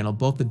YouTube channel,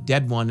 both the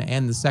dead one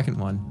and the second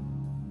one,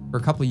 for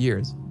a couple of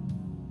years.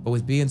 But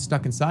with being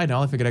stuck inside and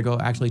all, I figured I'd go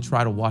actually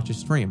try to watch a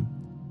stream.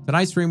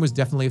 Tonight's stream was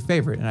definitely a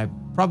favorite, and I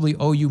probably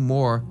owe you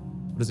more,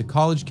 but as a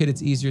college kid,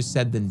 it's easier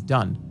said than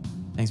done.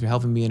 Thanks for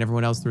helping me and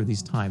everyone else through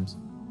these times.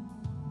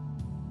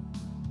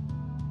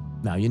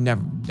 No, you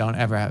never,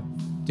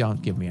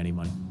 don't give me any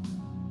money.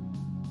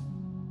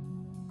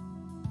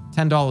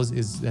 $10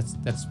 is,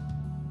 that's,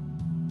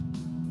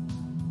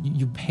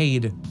 you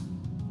paid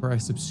for a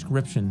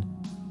subscription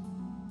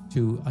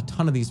to a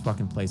ton of these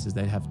fucking places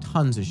that have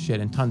tons of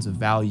shit and tons of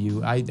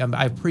value. I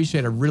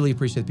really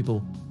appreciate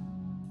people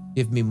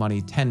give me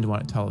money, $10,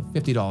 $50,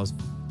 $1,000,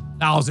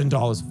 $500,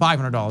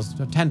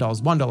 $10,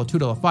 $1,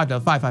 $2,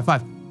 $5,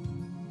 $5.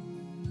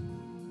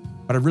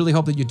 But I really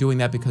hope that you're doing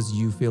that because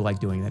you feel like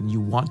doing that and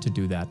you want to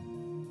do that.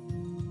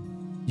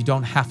 You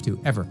don't have to,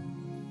 ever.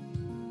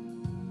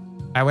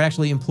 I would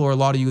actually implore a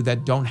lot of you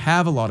that don't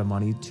have a lot of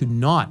money to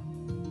not,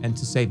 and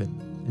to save it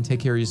and take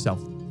care of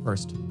yourself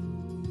first.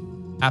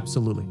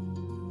 Absolutely.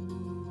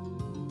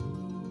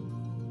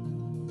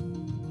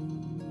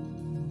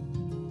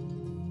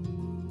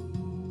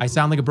 I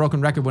sound like a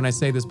broken record when I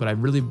say this, but I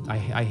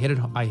hit it,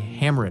 I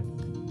hammer it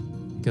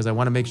because I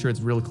want to make sure it's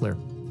real clear.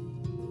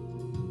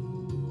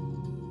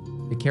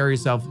 Take care of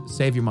yourself,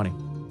 save your money.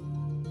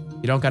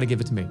 You don't got to give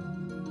it to me.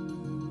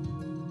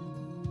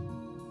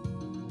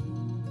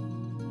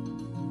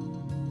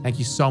 Thank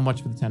you so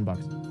much for the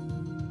 $10.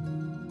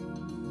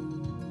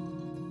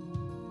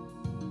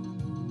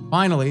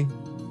 Finally,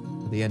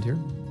 at the end here,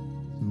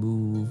 let's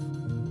move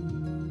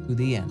to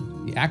the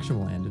end, the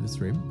actual end of the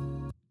stream.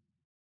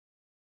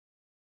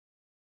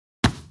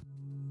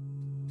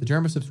 The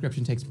Jerma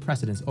subscription takes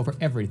precedence over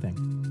everything.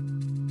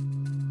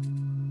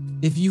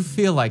 If you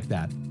feel like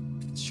that,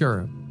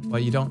 sure,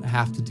 but you don't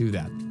have to do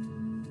that.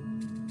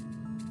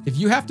 If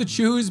you have to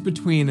choose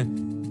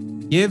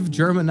between give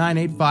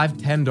Jerma985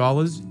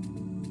 $10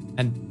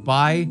 and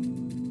buy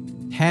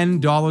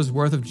 $10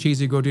 worth of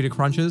cheesy Gordita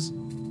Crunches,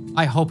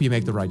 I hope you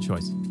make the right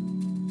choice.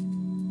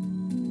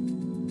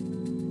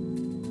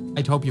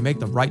 I hope you make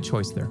the right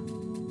choice there.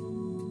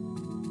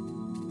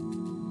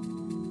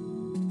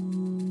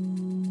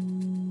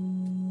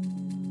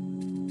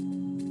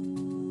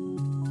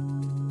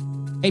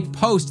 Hey,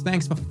 Post,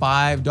 thanks for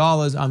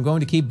 $5. I'm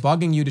going to keep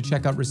bugging you to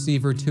check out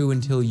Receiver 2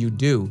 until you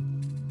do.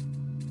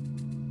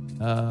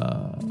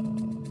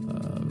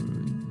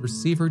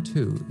 Receiver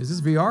 2. Is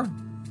this VR?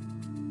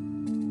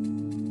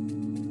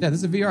 Yeah, this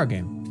is a VR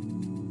game.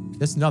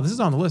 No, this is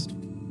on the list.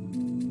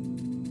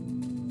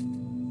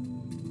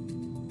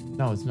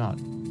 No, it's not.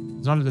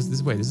 It's not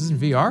this way. This isn't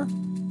VR?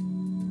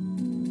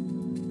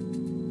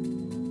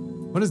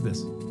 What is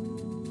this?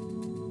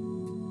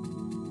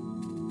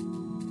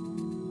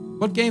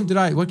 What game do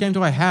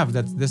I have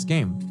that's this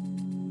game?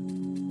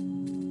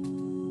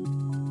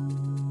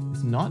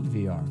 It's not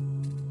VR.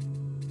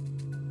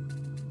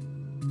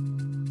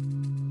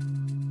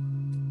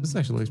 This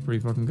actually looks pretty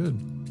fucking good.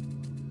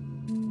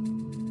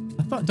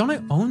 I thought, don't I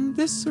own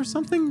this or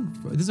something?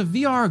 There's a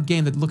VR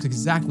game that looks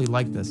exactly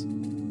like this.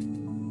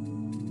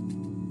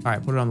 All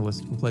right, put it on the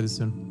list. We'll play this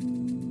soon.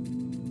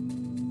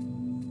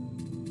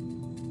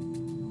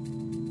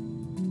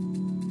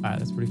 All right,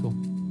 that's pretty cool.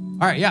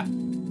 All right, yeah.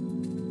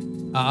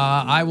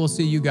 I will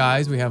see you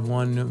guys. We have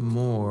one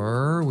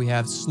more. We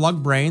have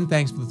Slug Brain.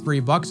 Thanks for the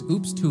 $3.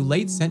 Oops, too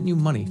late. Sent you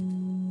money.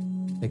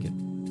 Take it.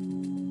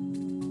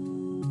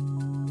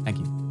 Thank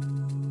you.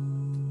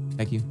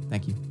 Thank you.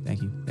 Thank you.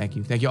 Thank you. Thank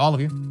you. Thank you, all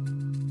of you.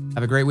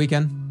 Have a great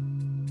weekend.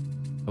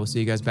 I will see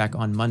you guys back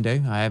on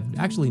Monday. I have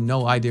actually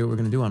no idea what we're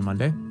going to do on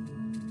Monday.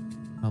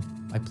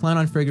 I plan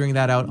on figuring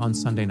that out on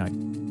Sunday night.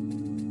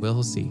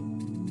 We'll see.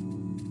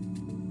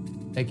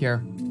 Take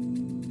care.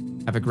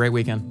 Have a great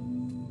weekend.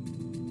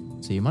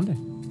 See you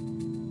Monday.